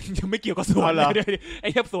มันยังไม่เกี่ยวกับสวนเลยไอ้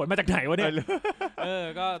เทปสวนมาจากไหนวะเนี่ย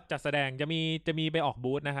ก็จัดแสดงจะมีไปออก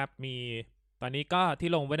บูธนะครับมีตอนนี้ก็ที่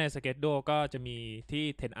ลงไว้ในสเก็ตโดก็จะมีที่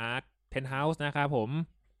10 Art 10 House นะครับผม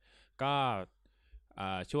ก็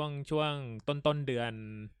ช่วงต้นเดือ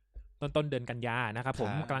นกันยานะครับผ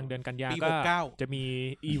มกลางเดือนกันยาก็จะมี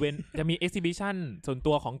อีเวนต์จะมีเอ็กซิบิชันส่วน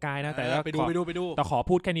ตัวของกายนะแต่ไปดูแต่ขอ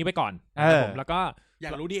พูดแค่นี้ไปก่อนผมแล้วก็อย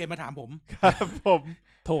ากรู้ดีมาถามผมครับผม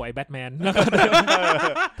โถไอ้แบทแมน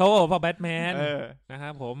โถพอแบทแมนนะครั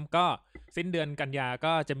บผมก็สิ้นเดือนกันยา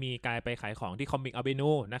ก็จะมีกายไปขายของที่คอมิกอเว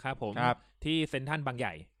นูนะครับผมที่เซ็นทรัลบางให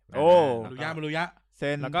ญ่มารุยะเ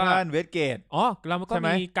ซ็นทรัลเวสเกตเราก็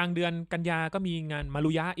มีกลางเดือนกันยาก็มีงานมา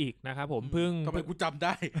รุยะอีกนะครับผมเพิ่งทำไมกูจำไ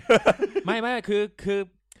ด้ไม่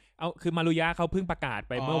คือมารุยะเขาเพิ่งประกาศ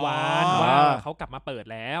ไปเมื่อวานว่าเขากลับมาเปิด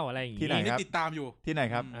แล้วอะไรอย่างงี้ที่ไหนครับติดตามอยู่ที่ไหน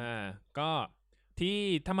ครับก็ที่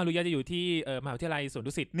ถ้ามารุยะจะอยู่ที่มหาวิทยาลัยสวน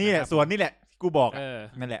ดุสิตนี่แหละสวนนี่แหละกูบอก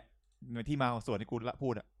นั่นแหละที่มาของสวนที่กูพู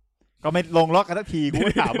ดก็ไม่ลงล็อกกันสักทีกู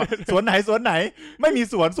ถามว่าสวนไหนไม่มี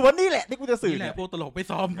สวนนี่แหละที่กูจะสื่อนี่แหละพวกตลกไป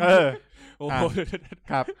ซ้อมโอ้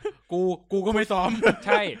ครับกูก็ไม่ซ้อมใ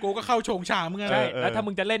ช่กูก็เข้าโฉงฉางมึงไงใช่แล้วถ้า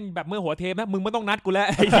มึงจะเล่นแบบเมื่อหัวเทปนะมึงไม่ต้องนัดกูแล้วไ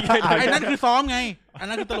อ้นั่นคือซ้อมไงอัน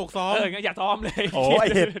นั้นคือตลกซ้อมงั้นอย่าซ้อมเลยโอ้ย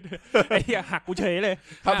ไอ้เหี้ยหักกูเฉยเลย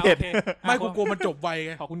ครับเผ็ดไม่กูกลัวมันจบไวไ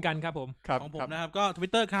งขอบคุณกันครับผมของผมนะครับก็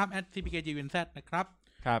Twitter ครับ @cpkgwnz นะครับ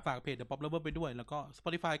ครับฝากเพจ The Pop Lover ไปด้วยแล้วก็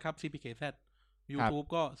Spotify ครับ CPKZ YouTube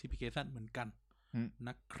ก็ CPKZ เหมือนกันน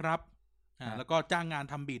ะครับแล้วก็จ้างงาน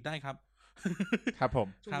ทำบีทได้ครับครับผม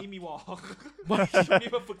ช่วงนี้มีวอล์กมี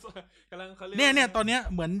มาฝึกกำลังเขาเรียกเนี่ยตอนเนี้ย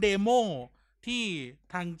เหมือนเดโมที่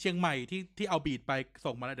ทางเชียงใหม่ที่เอาบีทไป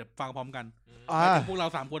ส่งมาแล้วเดี๋ยวฟังพร้อมกันพวกเรา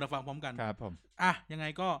3คนฟังพร้อมกันครับผมยังไง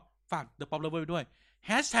ก็ฝาก The Pop Lover ไปด้วย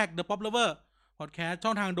 #The Pop Lover Podcast ช่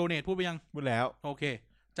องทาง Donate พูดไปยังพูดแล้วโอเค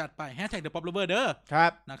จัดไป #The Pop Lover เด้อครั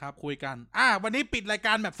บนะครับคุยกันวันนี้ปิดรายก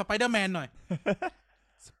ารแบบ Spider-Man หน่อย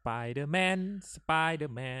Spider-Man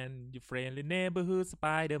your friendly neighborhood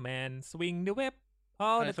Spider-Man swing the web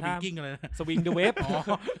all the time swing the web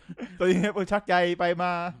ตัวนี้ชักใจไปม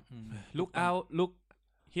า look out look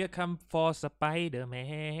here come for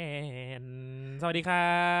Spider-Man สวัสดีค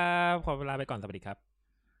รับขอเวลาไปก่อนสวัสดีครับ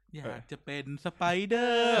อยากจะเป็น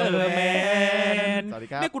Spider-Man สวัสดี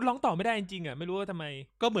ครับเนี่ยกูร้องต่อไม่ได้จริงๆไม่รู้ว่าทำไม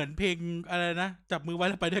ก็เหมือนเพลงอะไรนะจับมือไว้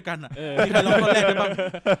แล้วไปด้วยกันที่ใครร้องตอนแรกได้บ้าง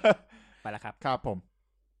ไปแล้วครับครับผม